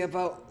Venti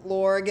about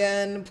lore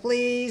again.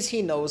 Please.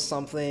 He knows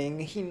something.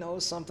 He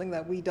knows something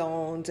that we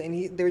don't.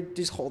 And they're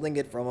just holding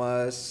it from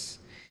us.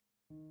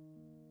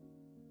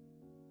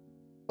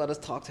 Let us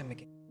talk to him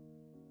again.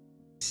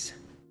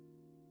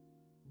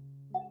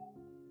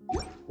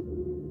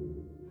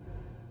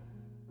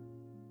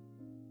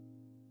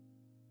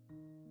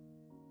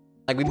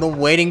 Like we've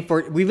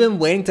been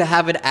waiting to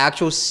have an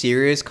actual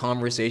serious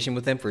conversation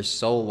with him for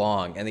so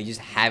long, and they just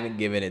haven't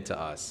given it to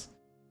us.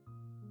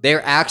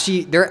 They're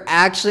actually,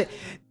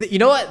 you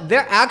know what?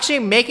 They're actually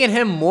making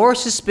him more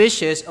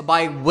suspicious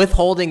by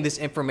withholding this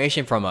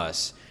information from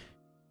us.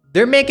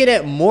 They're making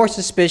it more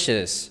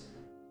suspicious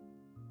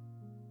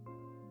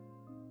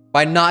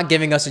by not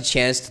giving us a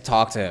chance to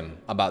talk to him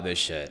about this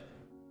shit.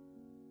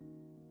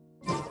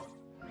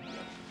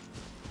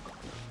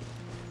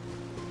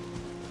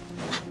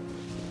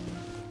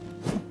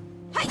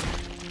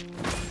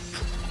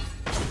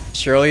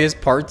 Surely his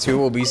part 2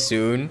 will be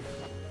soon.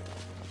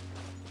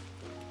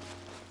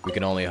 We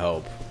can only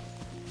hope.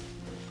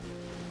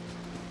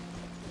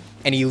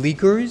 Any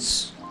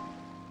leakers?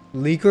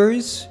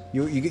 Leakers?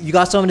 You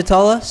got something to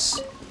tell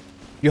us?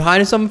 You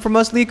hiding something from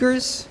us,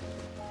 leakers?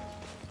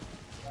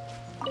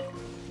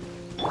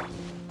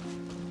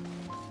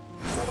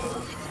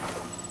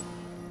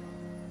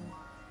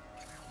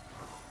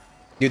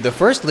 Dude, the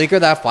first leaker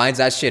that finds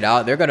that shit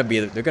out, they're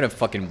gonna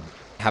fucking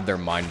have their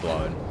mind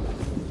blown.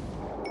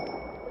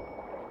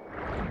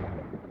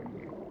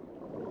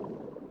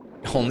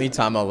 Only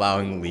time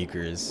allowing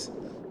leakers.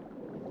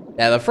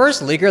 Yeah, the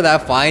first leaker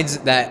that finds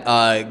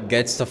that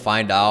gets to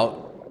find out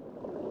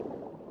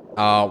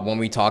when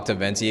we talk to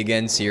Venti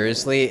again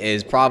seriously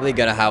is probably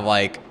gonna have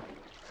like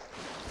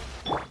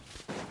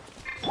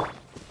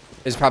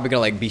is probably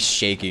gonna like be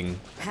shaking.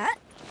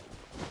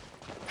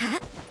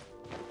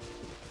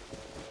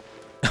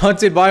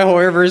 Hunted by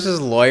horror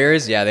versus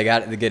lawyers. Yeah, they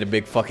get a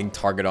big fucking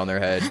target on their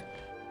head.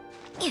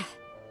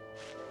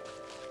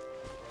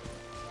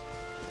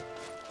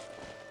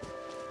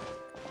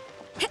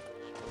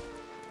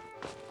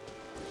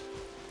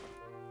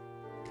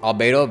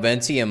 Albedo,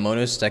 Venti, and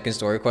Mono's second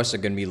story quests are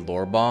gonna be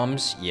lore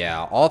bombs.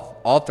 Yeah,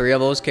 all three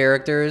of those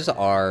characters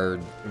are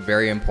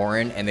very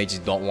important, and they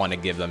just don't want to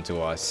give them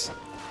to us.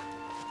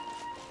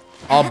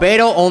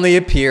 Albedo only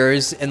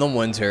appears in the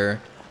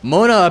winter.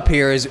 Mona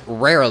appears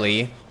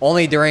rarely,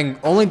 only during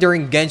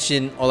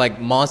Genshin or like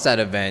Mondstadt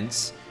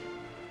events.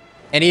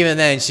 And even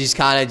then, she's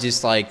kind of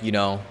just like, you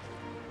know,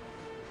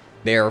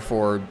 there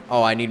for,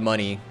 oh, I need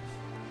money.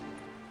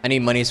 I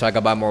need money so I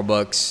can buy more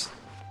books.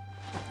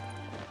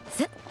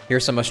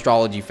 Here's some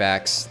astrology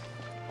facts.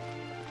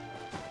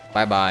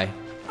 Bye-bye.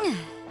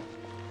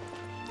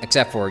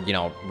 Except for, you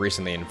know,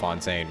 recently in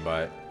Fontaine,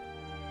 but...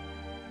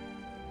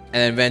 And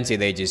then Venti,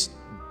 they just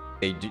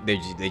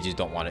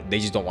don't want it. They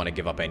just don't want to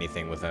give up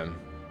anything with him.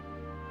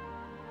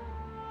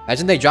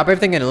 Imagine they drop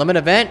everything in a limit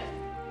event.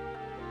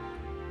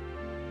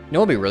 You know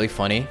what would be really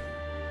funny?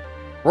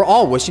 We're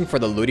all wishing for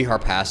the Ludi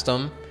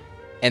Harpastum,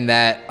 and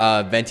that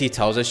Venti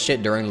tells us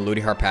shit during the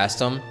Ludi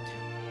Harpastum.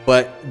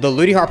 But the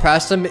Ludi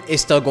Harpastum is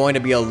still going to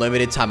be a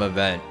limited time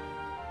event.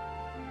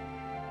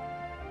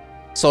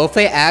 So if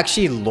they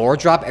actually lore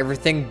drop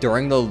everything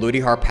during the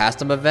Ludi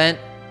Harpastum event,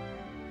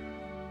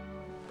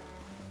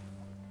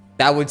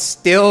 that would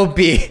still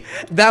be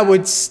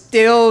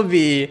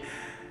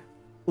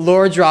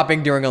lore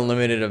dropping during a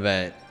limited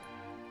event.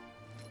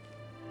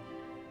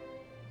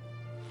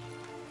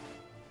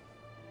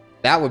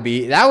 That would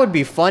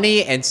be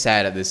funny and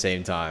sad at the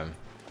same time.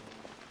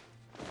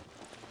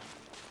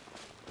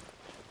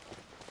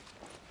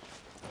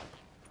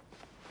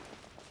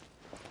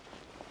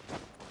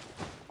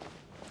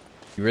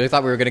 You really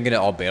thought we were gonna get an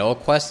Albedo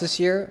quest this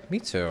year? Me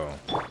too.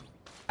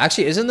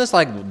 Actually, isn't this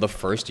like the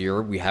first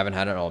year we haven't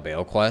had an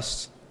Albedo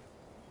quest?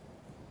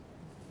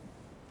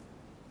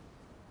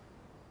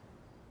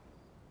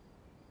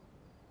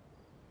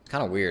 It's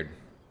kind of weird.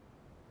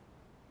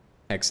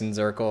 Hexen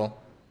Circle.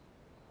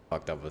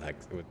 Fucked up with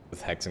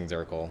Hexen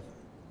Circle.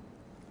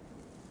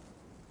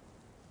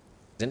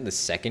 Isn't it the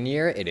second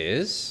year? It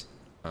is?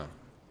 Huh.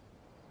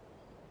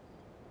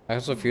 I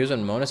was confused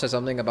when Mona said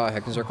something about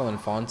Hexen Circle and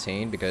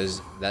Fontaine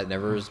because that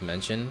never was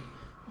mentioned.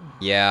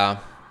 Yeah.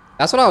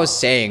 That's what I was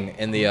saying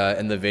in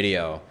the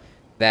video.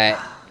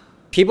 That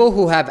people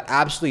who have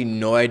absolutely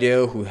no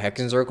idea who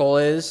Hexen Circle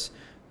is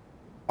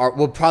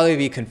will probably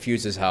be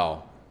confused as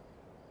hell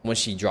when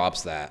she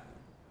drops that.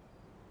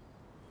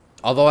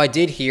 Although I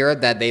did hear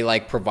that they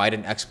like provide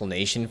an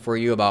explanation for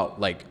you about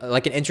like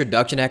an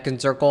introduction to Hexen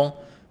Circle,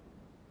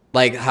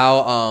 like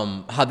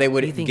how they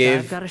would you think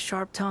give. I've got a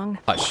sharp tongue?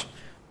 Hush.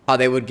 How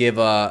they would give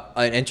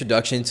an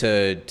introduction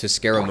to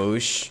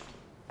Scaramouche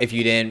if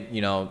you didn't,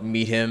 you know,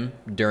 meet him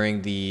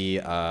during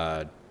the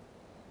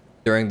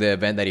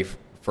event that he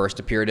first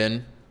appeared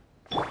in.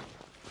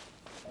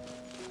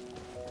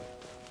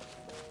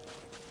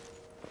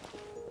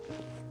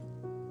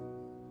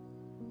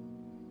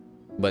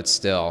 but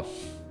still.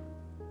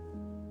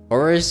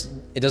 Horrors,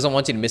 it doesn't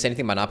want you to miss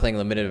anything by not playing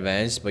limited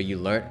events, but you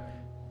learn,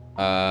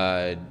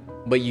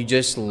 but you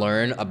just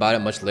learn about it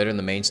much later in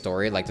the main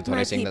story, like the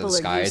Tony saying that the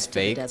sky is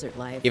fake.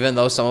 Even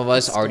though some of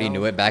us already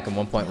knew it back in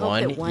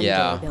 1.1,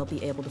 yeah. They'll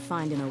be able to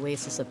find an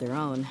oasis of their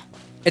own.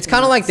 It's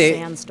kind of like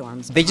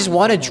they just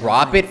want to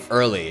drop it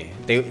early.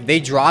 They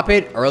drop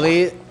it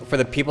early for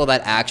the people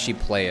that actually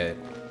play it,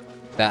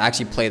 that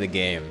actually play the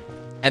game.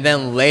 And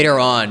then later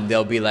on,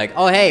 they'll be like,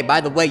 oh, hey,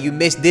 by the way, you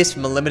missed this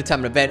from a limited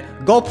time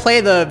event. Go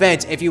play the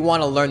event if you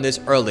want to learn this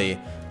early.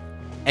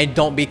 And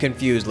don't be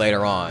confused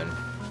later on.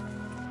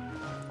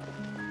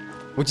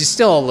 Which is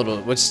still a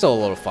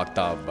little fucked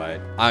up, but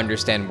I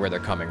understand where they're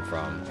coming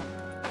from.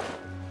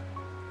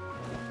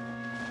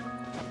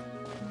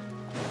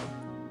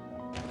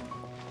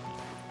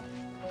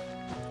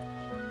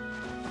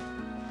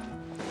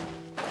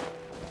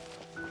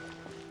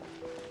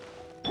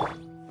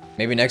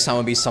 Maybe next time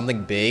will be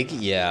something big?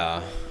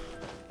 Yeah.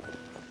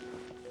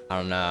 I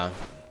don't know.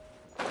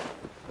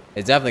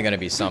 It's definitely gonna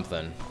be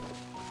something.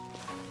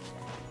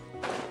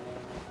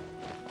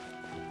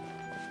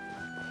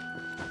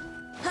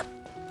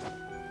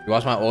 You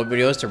watch my old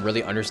videos to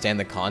really understand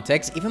the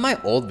context? Even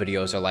my old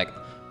videos are like,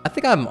 I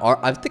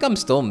think I'm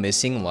still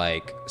missing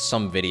like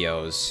some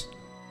videos.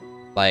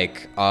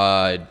 Like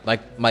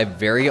my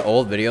very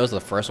old videos, the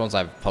first ones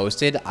I've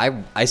posted,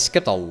 I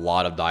skipped a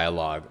lot of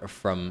dialogue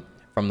from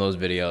those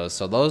videos,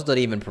 so those don't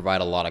even provide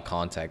a lot of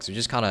context. They're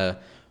just kind of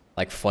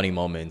like funny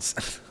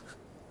moments.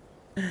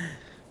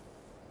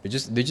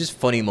 they're just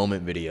funny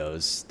moment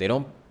videos. They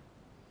don't.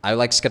 I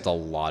like skipped a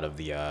lot of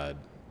the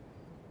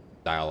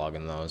dialogue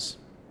in those.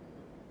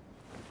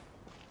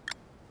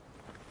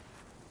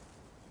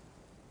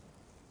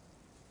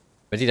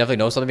 Venti definitely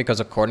knows something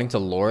because according to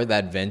lore,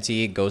 that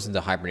Venti goes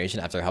into hibernation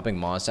after helping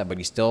Mondstadt, but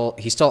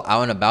he's still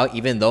out and about,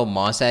 even though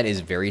Mondstadt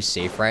is very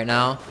safe right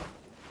now.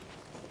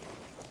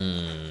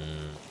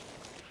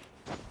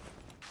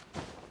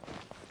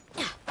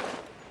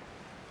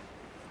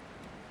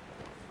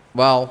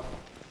 Well,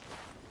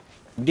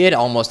 we did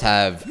almost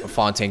have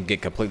Fontaine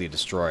get completely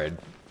destroyed.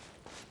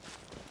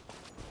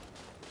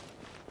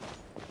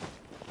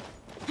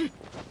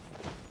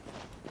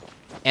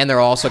 And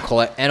they're also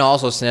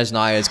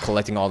Snezhnaya is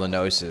collecting all the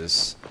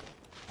gnosis.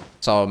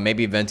 So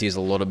maybe Venti is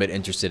a little bit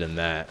interested in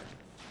that.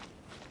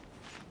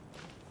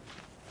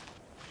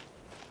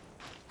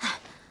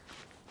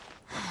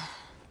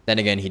 Then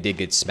again, he did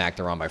get smacked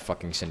around by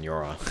fucking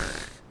Senora.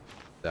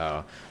 So,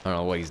 I don't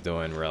know what he's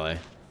doing, really.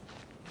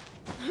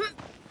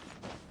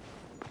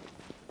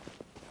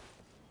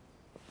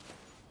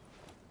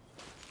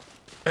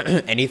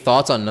 Any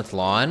thoughts on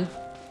Natlan?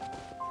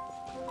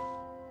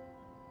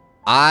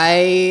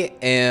 I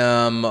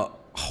am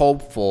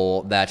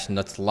hopeful that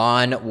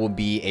Natlan will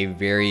be a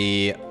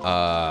very,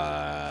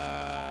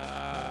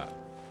 how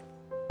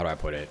do I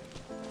put it?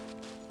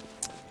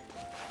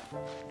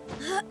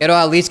 It'll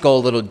at least go a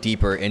little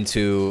deeper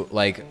into,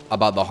 like,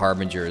 about the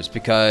Harbingers,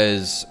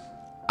 because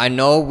I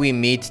know we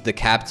meet the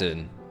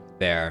captain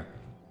there.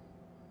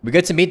 We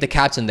get to meet the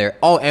captain there.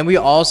 Oh, and we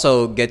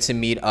also get to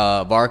meet,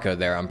 Varka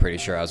there, I'm pretty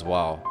sure, as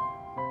well.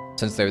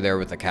 Since they're there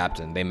with the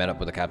captain. They met up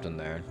with the captain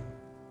there.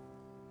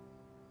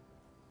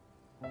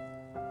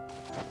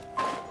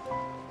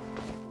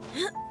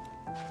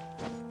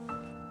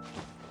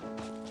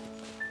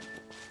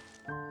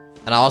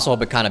 And I also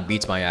hope it kind of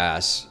beats my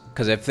ass.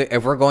 Because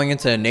if we're going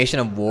into a nation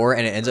of war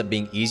and it ends up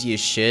being easy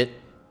as shit,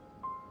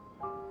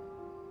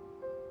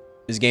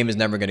 this game is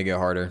never going to get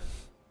harder.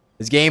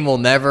 This game will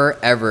never,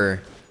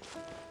 ever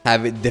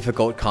have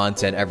difficult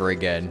content ever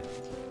again.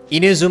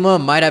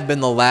 Inazuma might have been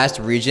the last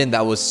region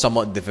that was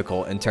somewhat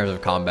difficult in terms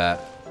of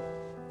combat.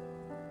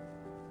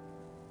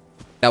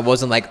 That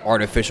wasn't like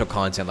artificial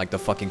content like the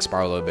fucking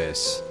Spiral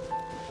Abyss.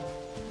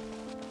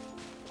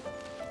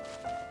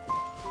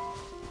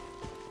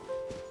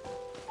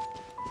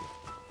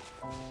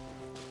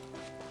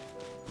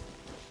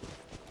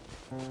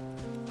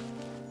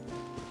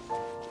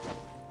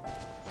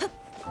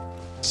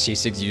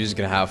 C6 users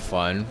gonna have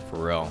fun,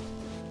 for real.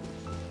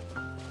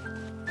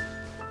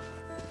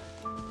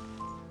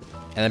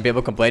 And then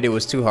people complained it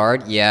was too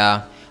hard.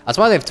 Yeah, that's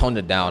why they've toned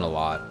it down a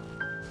lot.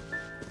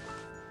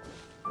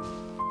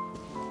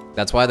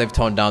 That's why they've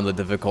toned down the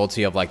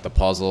difficulty of like the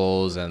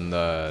puzzles and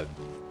the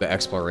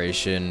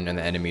exploration and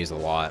the enemies a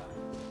lot.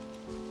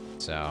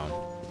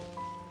 So,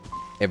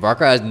 if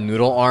Barker has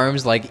noodle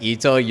arms like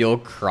Ito, you'll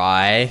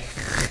cry.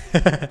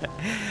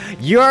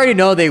 You already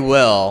know they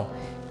will.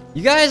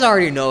 You guys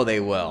already know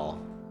they will.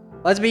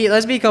 Let's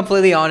be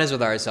completely honest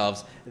with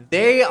ourselves.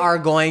 They are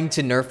going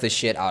to nerf the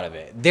shit out of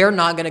it. They're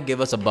not gonna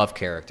give us a buff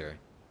character.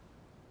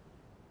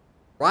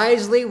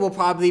 Wriothesley will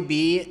probably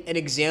be an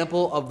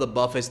example of the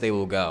buffest they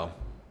will go.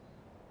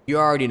 You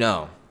already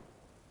know.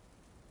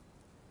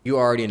 You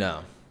already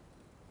know.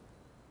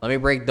 Let me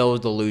break those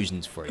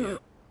delusions for you.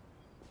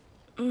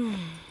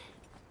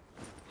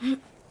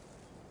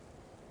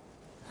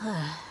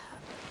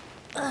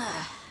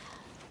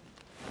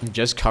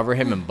 Just cover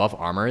him in buff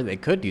armor? They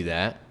could do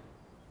that.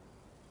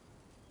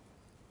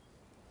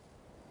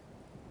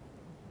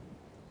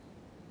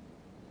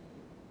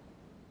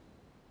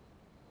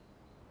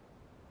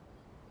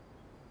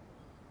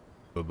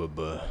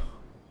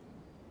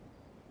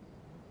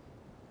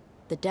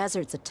 The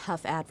desert's a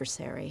tough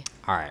adversary.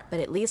 Alright. But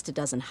at least it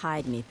doesn't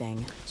hide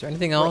anything. Is there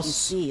anything What else you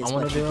see is I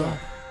want what to you do? get.